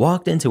bills,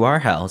 walked into our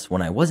house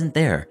when I wasn't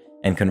there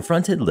and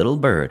confronted little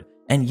Bird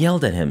and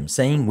yelled at him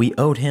saying we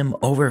owed him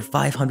over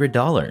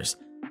 $500.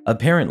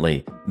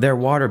 Apparently, their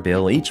water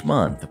bill each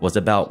month was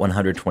about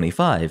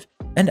 $125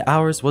 and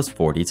ours was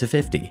 $40 to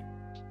 $50.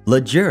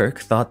 LaJerk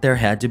thought there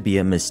had to be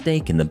a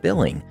mistake in the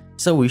billing,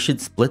 so we should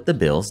split the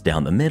bills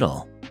down the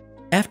middle.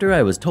 After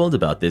I was told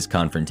about this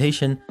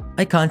confrontation,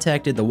 I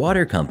contacted the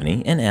water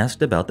company and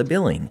asked about the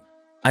billing.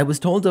 I was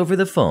told over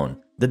the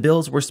phone the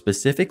bills were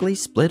specifically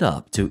split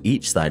up to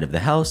each side of the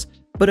house,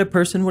 but a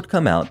person would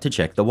come out to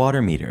check the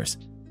water meters.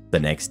 The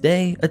next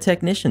day, a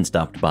technician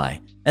stopped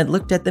by and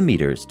looked at the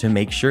meters to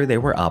make sure they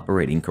were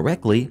operating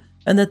correctly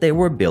and that they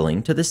were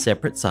billing to the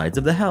separate sides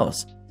of the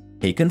house.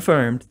 He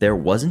confirmed there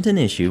wasn't an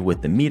issue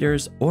with the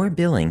meters or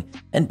billing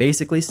and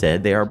basically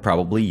said they are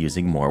probably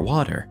using more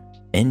water.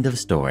 End of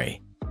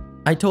story.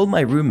 I told my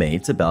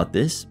roommates about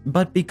this,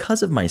 but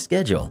because of my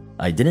schedule,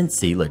 I didn't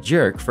see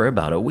LaJerk for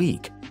about a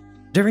week.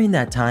 During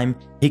that time,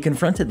 he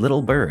confronted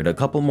little Bird a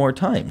couple more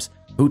times,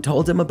 who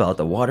told him about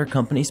the water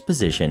company's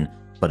position,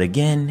 but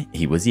again,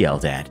 he was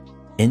yelled at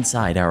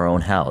inside our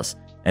own house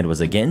and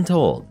was again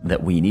told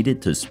that we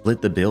needed to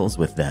split the bills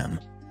with them.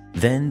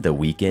 Then the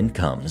weekend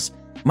comes.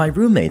 My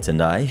roommates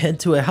and I head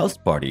to a house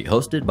party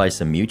hosted by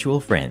some mutual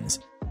friends.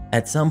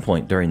 At some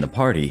point during the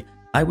party,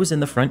 I was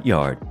in the front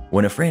yard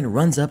when a friend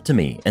runs up to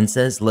me and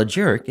says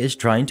LaJerk is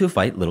trying to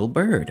fight little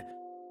Bird.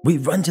 We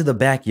run to the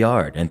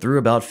backyard and through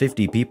about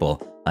 50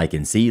 people, I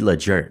can see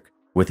LaJerk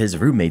with his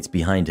roommates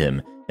behind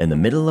him in the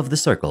middle of the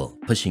circle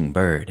pushing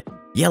Bird,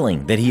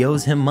 yelling that he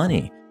owes him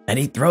money, and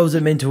he throws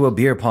him into a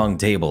beer pong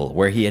table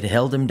where he had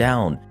held him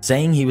down,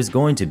 saying he was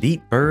going to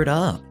beat Bird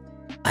up.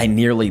 I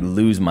nearly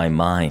lose my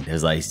mind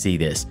as I see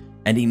this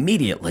and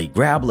immediately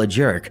grab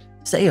LaJerk,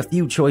 say a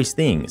few choice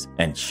things,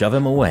 and shove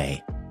him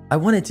away. I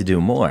wanted to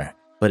do more,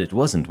 but it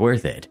wasn't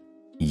worth it.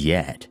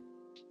 Yet.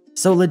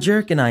 So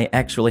LaJerk and I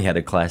actually had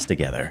a class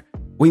together.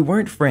 We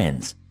weren't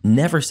friends,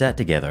 never sat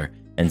together,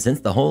 and since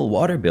the whole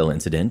water bill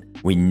incident,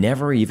 we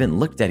never even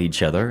looked at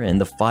each other in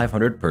the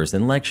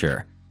 500-person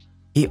lecture.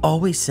 He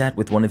always sat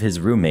with one of his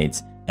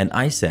roommates, and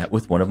I sat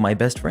with one of my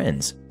best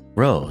friends,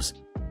 Rose.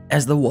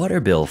 As the water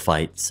bill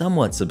fight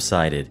somewhat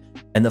subsided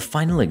and the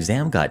final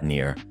exam got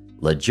near,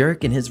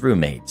 LaJerk and his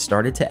roommate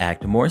started to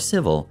act more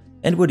civil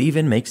and would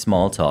even make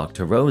small talk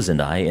to Rose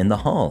and I in the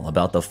hall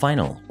about the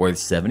final worth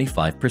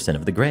 75%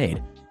 of the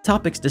grade,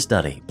 topics to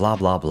study, blah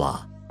blah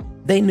blah.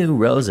 They knew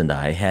Rose and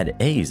I had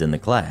A's in the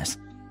class.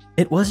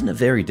 It wasn't a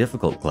very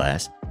difficult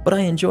class, but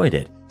I enjoyed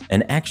it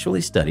and actually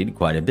studied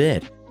quite a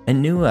bit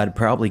and knew I'd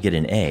probably get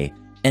an A,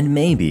 and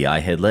maybe I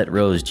had let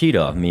Rose cheat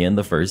off me in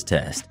the first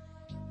test.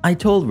 I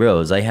told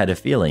Rose I had a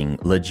feeling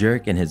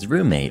LaJerk and his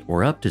roommate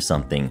were up to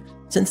something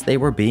since they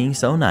were being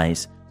so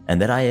nice and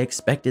that I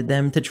expected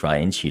them to try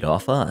and cheat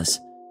off us.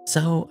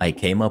 So I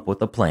came up with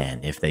a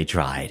plan if they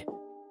tried.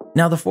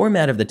 Now the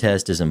format of the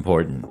test is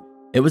important.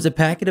 It was a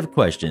packet of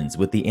questions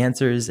with the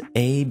answers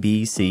A,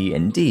 B, C,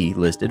 and D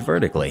listed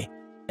vertically,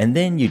 and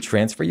then you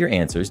transfer your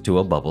answers to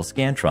a bubble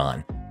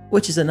Scantron,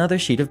 which is another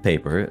sheet of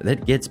paper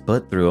that gets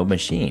put through a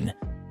machine.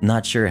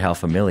 Not sure how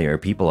familiar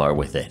people are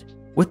with it.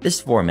 With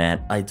this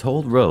format, I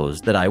told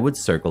Rose that I would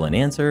circle an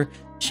answer,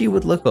 she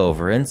would look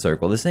over and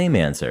circle the same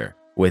answer,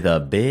 with a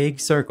big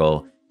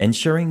circle,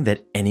 ensuring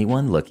that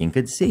anyone looking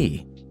could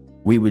see.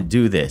 We would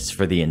do this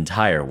for the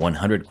entire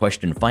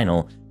 100-question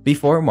final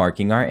before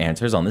marking our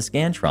answers on the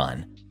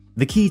Scantron.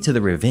 The key to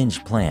the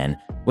revenge plan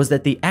was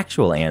that the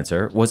actual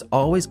answer was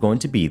always going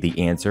to be the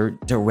answer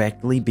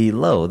directly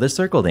below the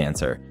circled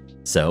answer.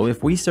 So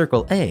if we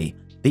circle A,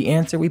 the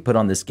answer we put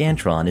on the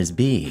Scantron is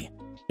B.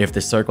 If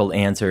the circled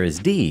answer is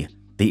D,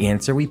 the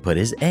answer we put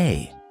is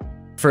A.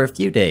 For a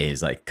few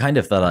days, I kind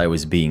of thought I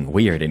was being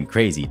weird and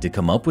crazy to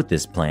come up with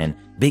this plan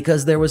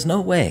because there was no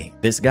way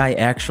this guy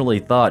actually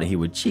thought he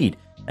would cheat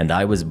and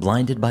I was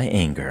blinded by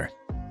anger.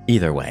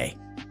 Either way,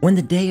 when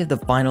the day of the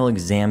final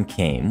exam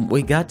came,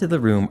 we got to the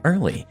room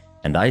early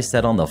and I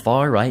sat on the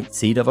far right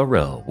seat of a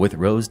row with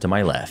Rose to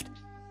my left.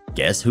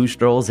 Guess who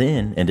strolls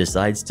in and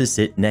decides to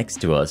sit next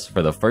to us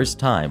for the first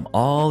time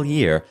all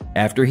year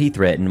after he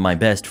threatened my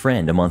best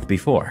friend a month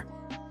before?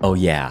 Oh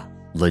yeah,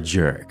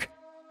 LeJerk.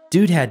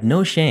 Dude had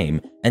no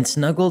shame and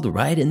snuggled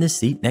right in the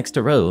seat next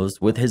to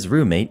Rose with his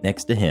roommate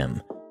next to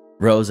him.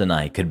 Rose and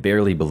I could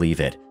barely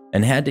believe it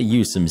and had to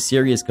use some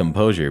serious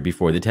composure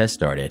before the test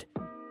started.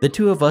 The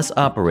two of us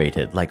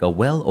operated like a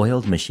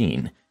well-oiled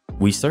machine.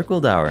 We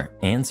circled our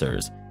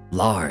answers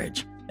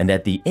large, and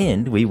at the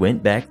end we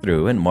went back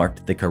through and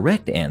marked the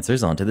correct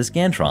answers onto the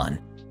Scantron.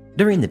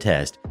 During the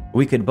test,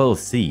 we could both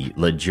see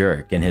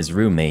LeJerk and his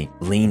roommate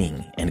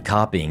leaning and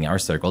copying our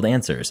circled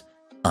answers.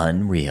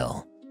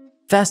 Unreal.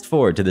 Fast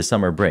forward to the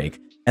summer break,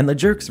 and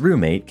LeJerk's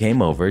roommate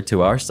came over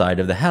to our side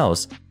of the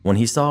house when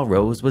he saw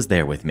Rose was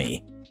there with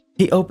me.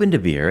 He opened a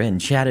beer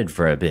and chatted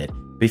for a bit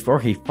before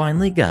he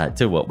finally got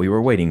to what we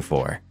were waiting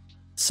for.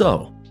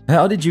 So,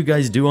 how did you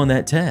guys do on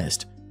that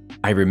test?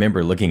 I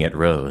remember looking at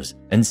Rose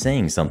and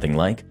saying something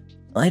like,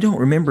 I don't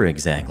remember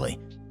exactly,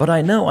 but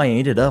I know I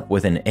ended up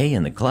with an A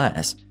in the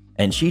class,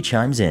 and she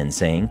chimes in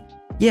saying,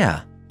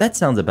 yeah, that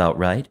sounds about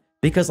right,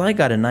 because I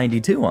got a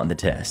 92 on the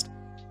test.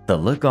 The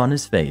look on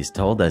his face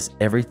told us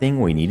everything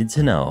we needed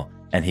to know,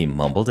 and he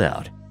mumbled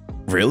out,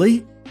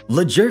 really?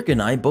 LeJerk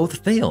and I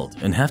both failed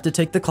and have to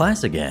take the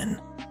class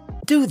again.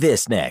 Do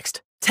this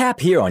next.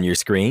 Tap here on your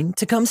screen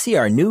to come see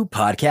our new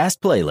podcast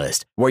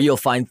playlist, where you'll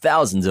find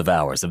thousands of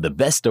hours of the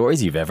best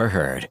stories you've ever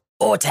heard.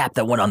 Or tap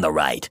the one on the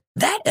right.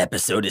 That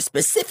episode is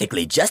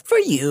specifically just for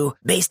you,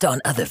 based on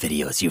other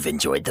videos you've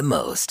enjoyed the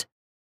most.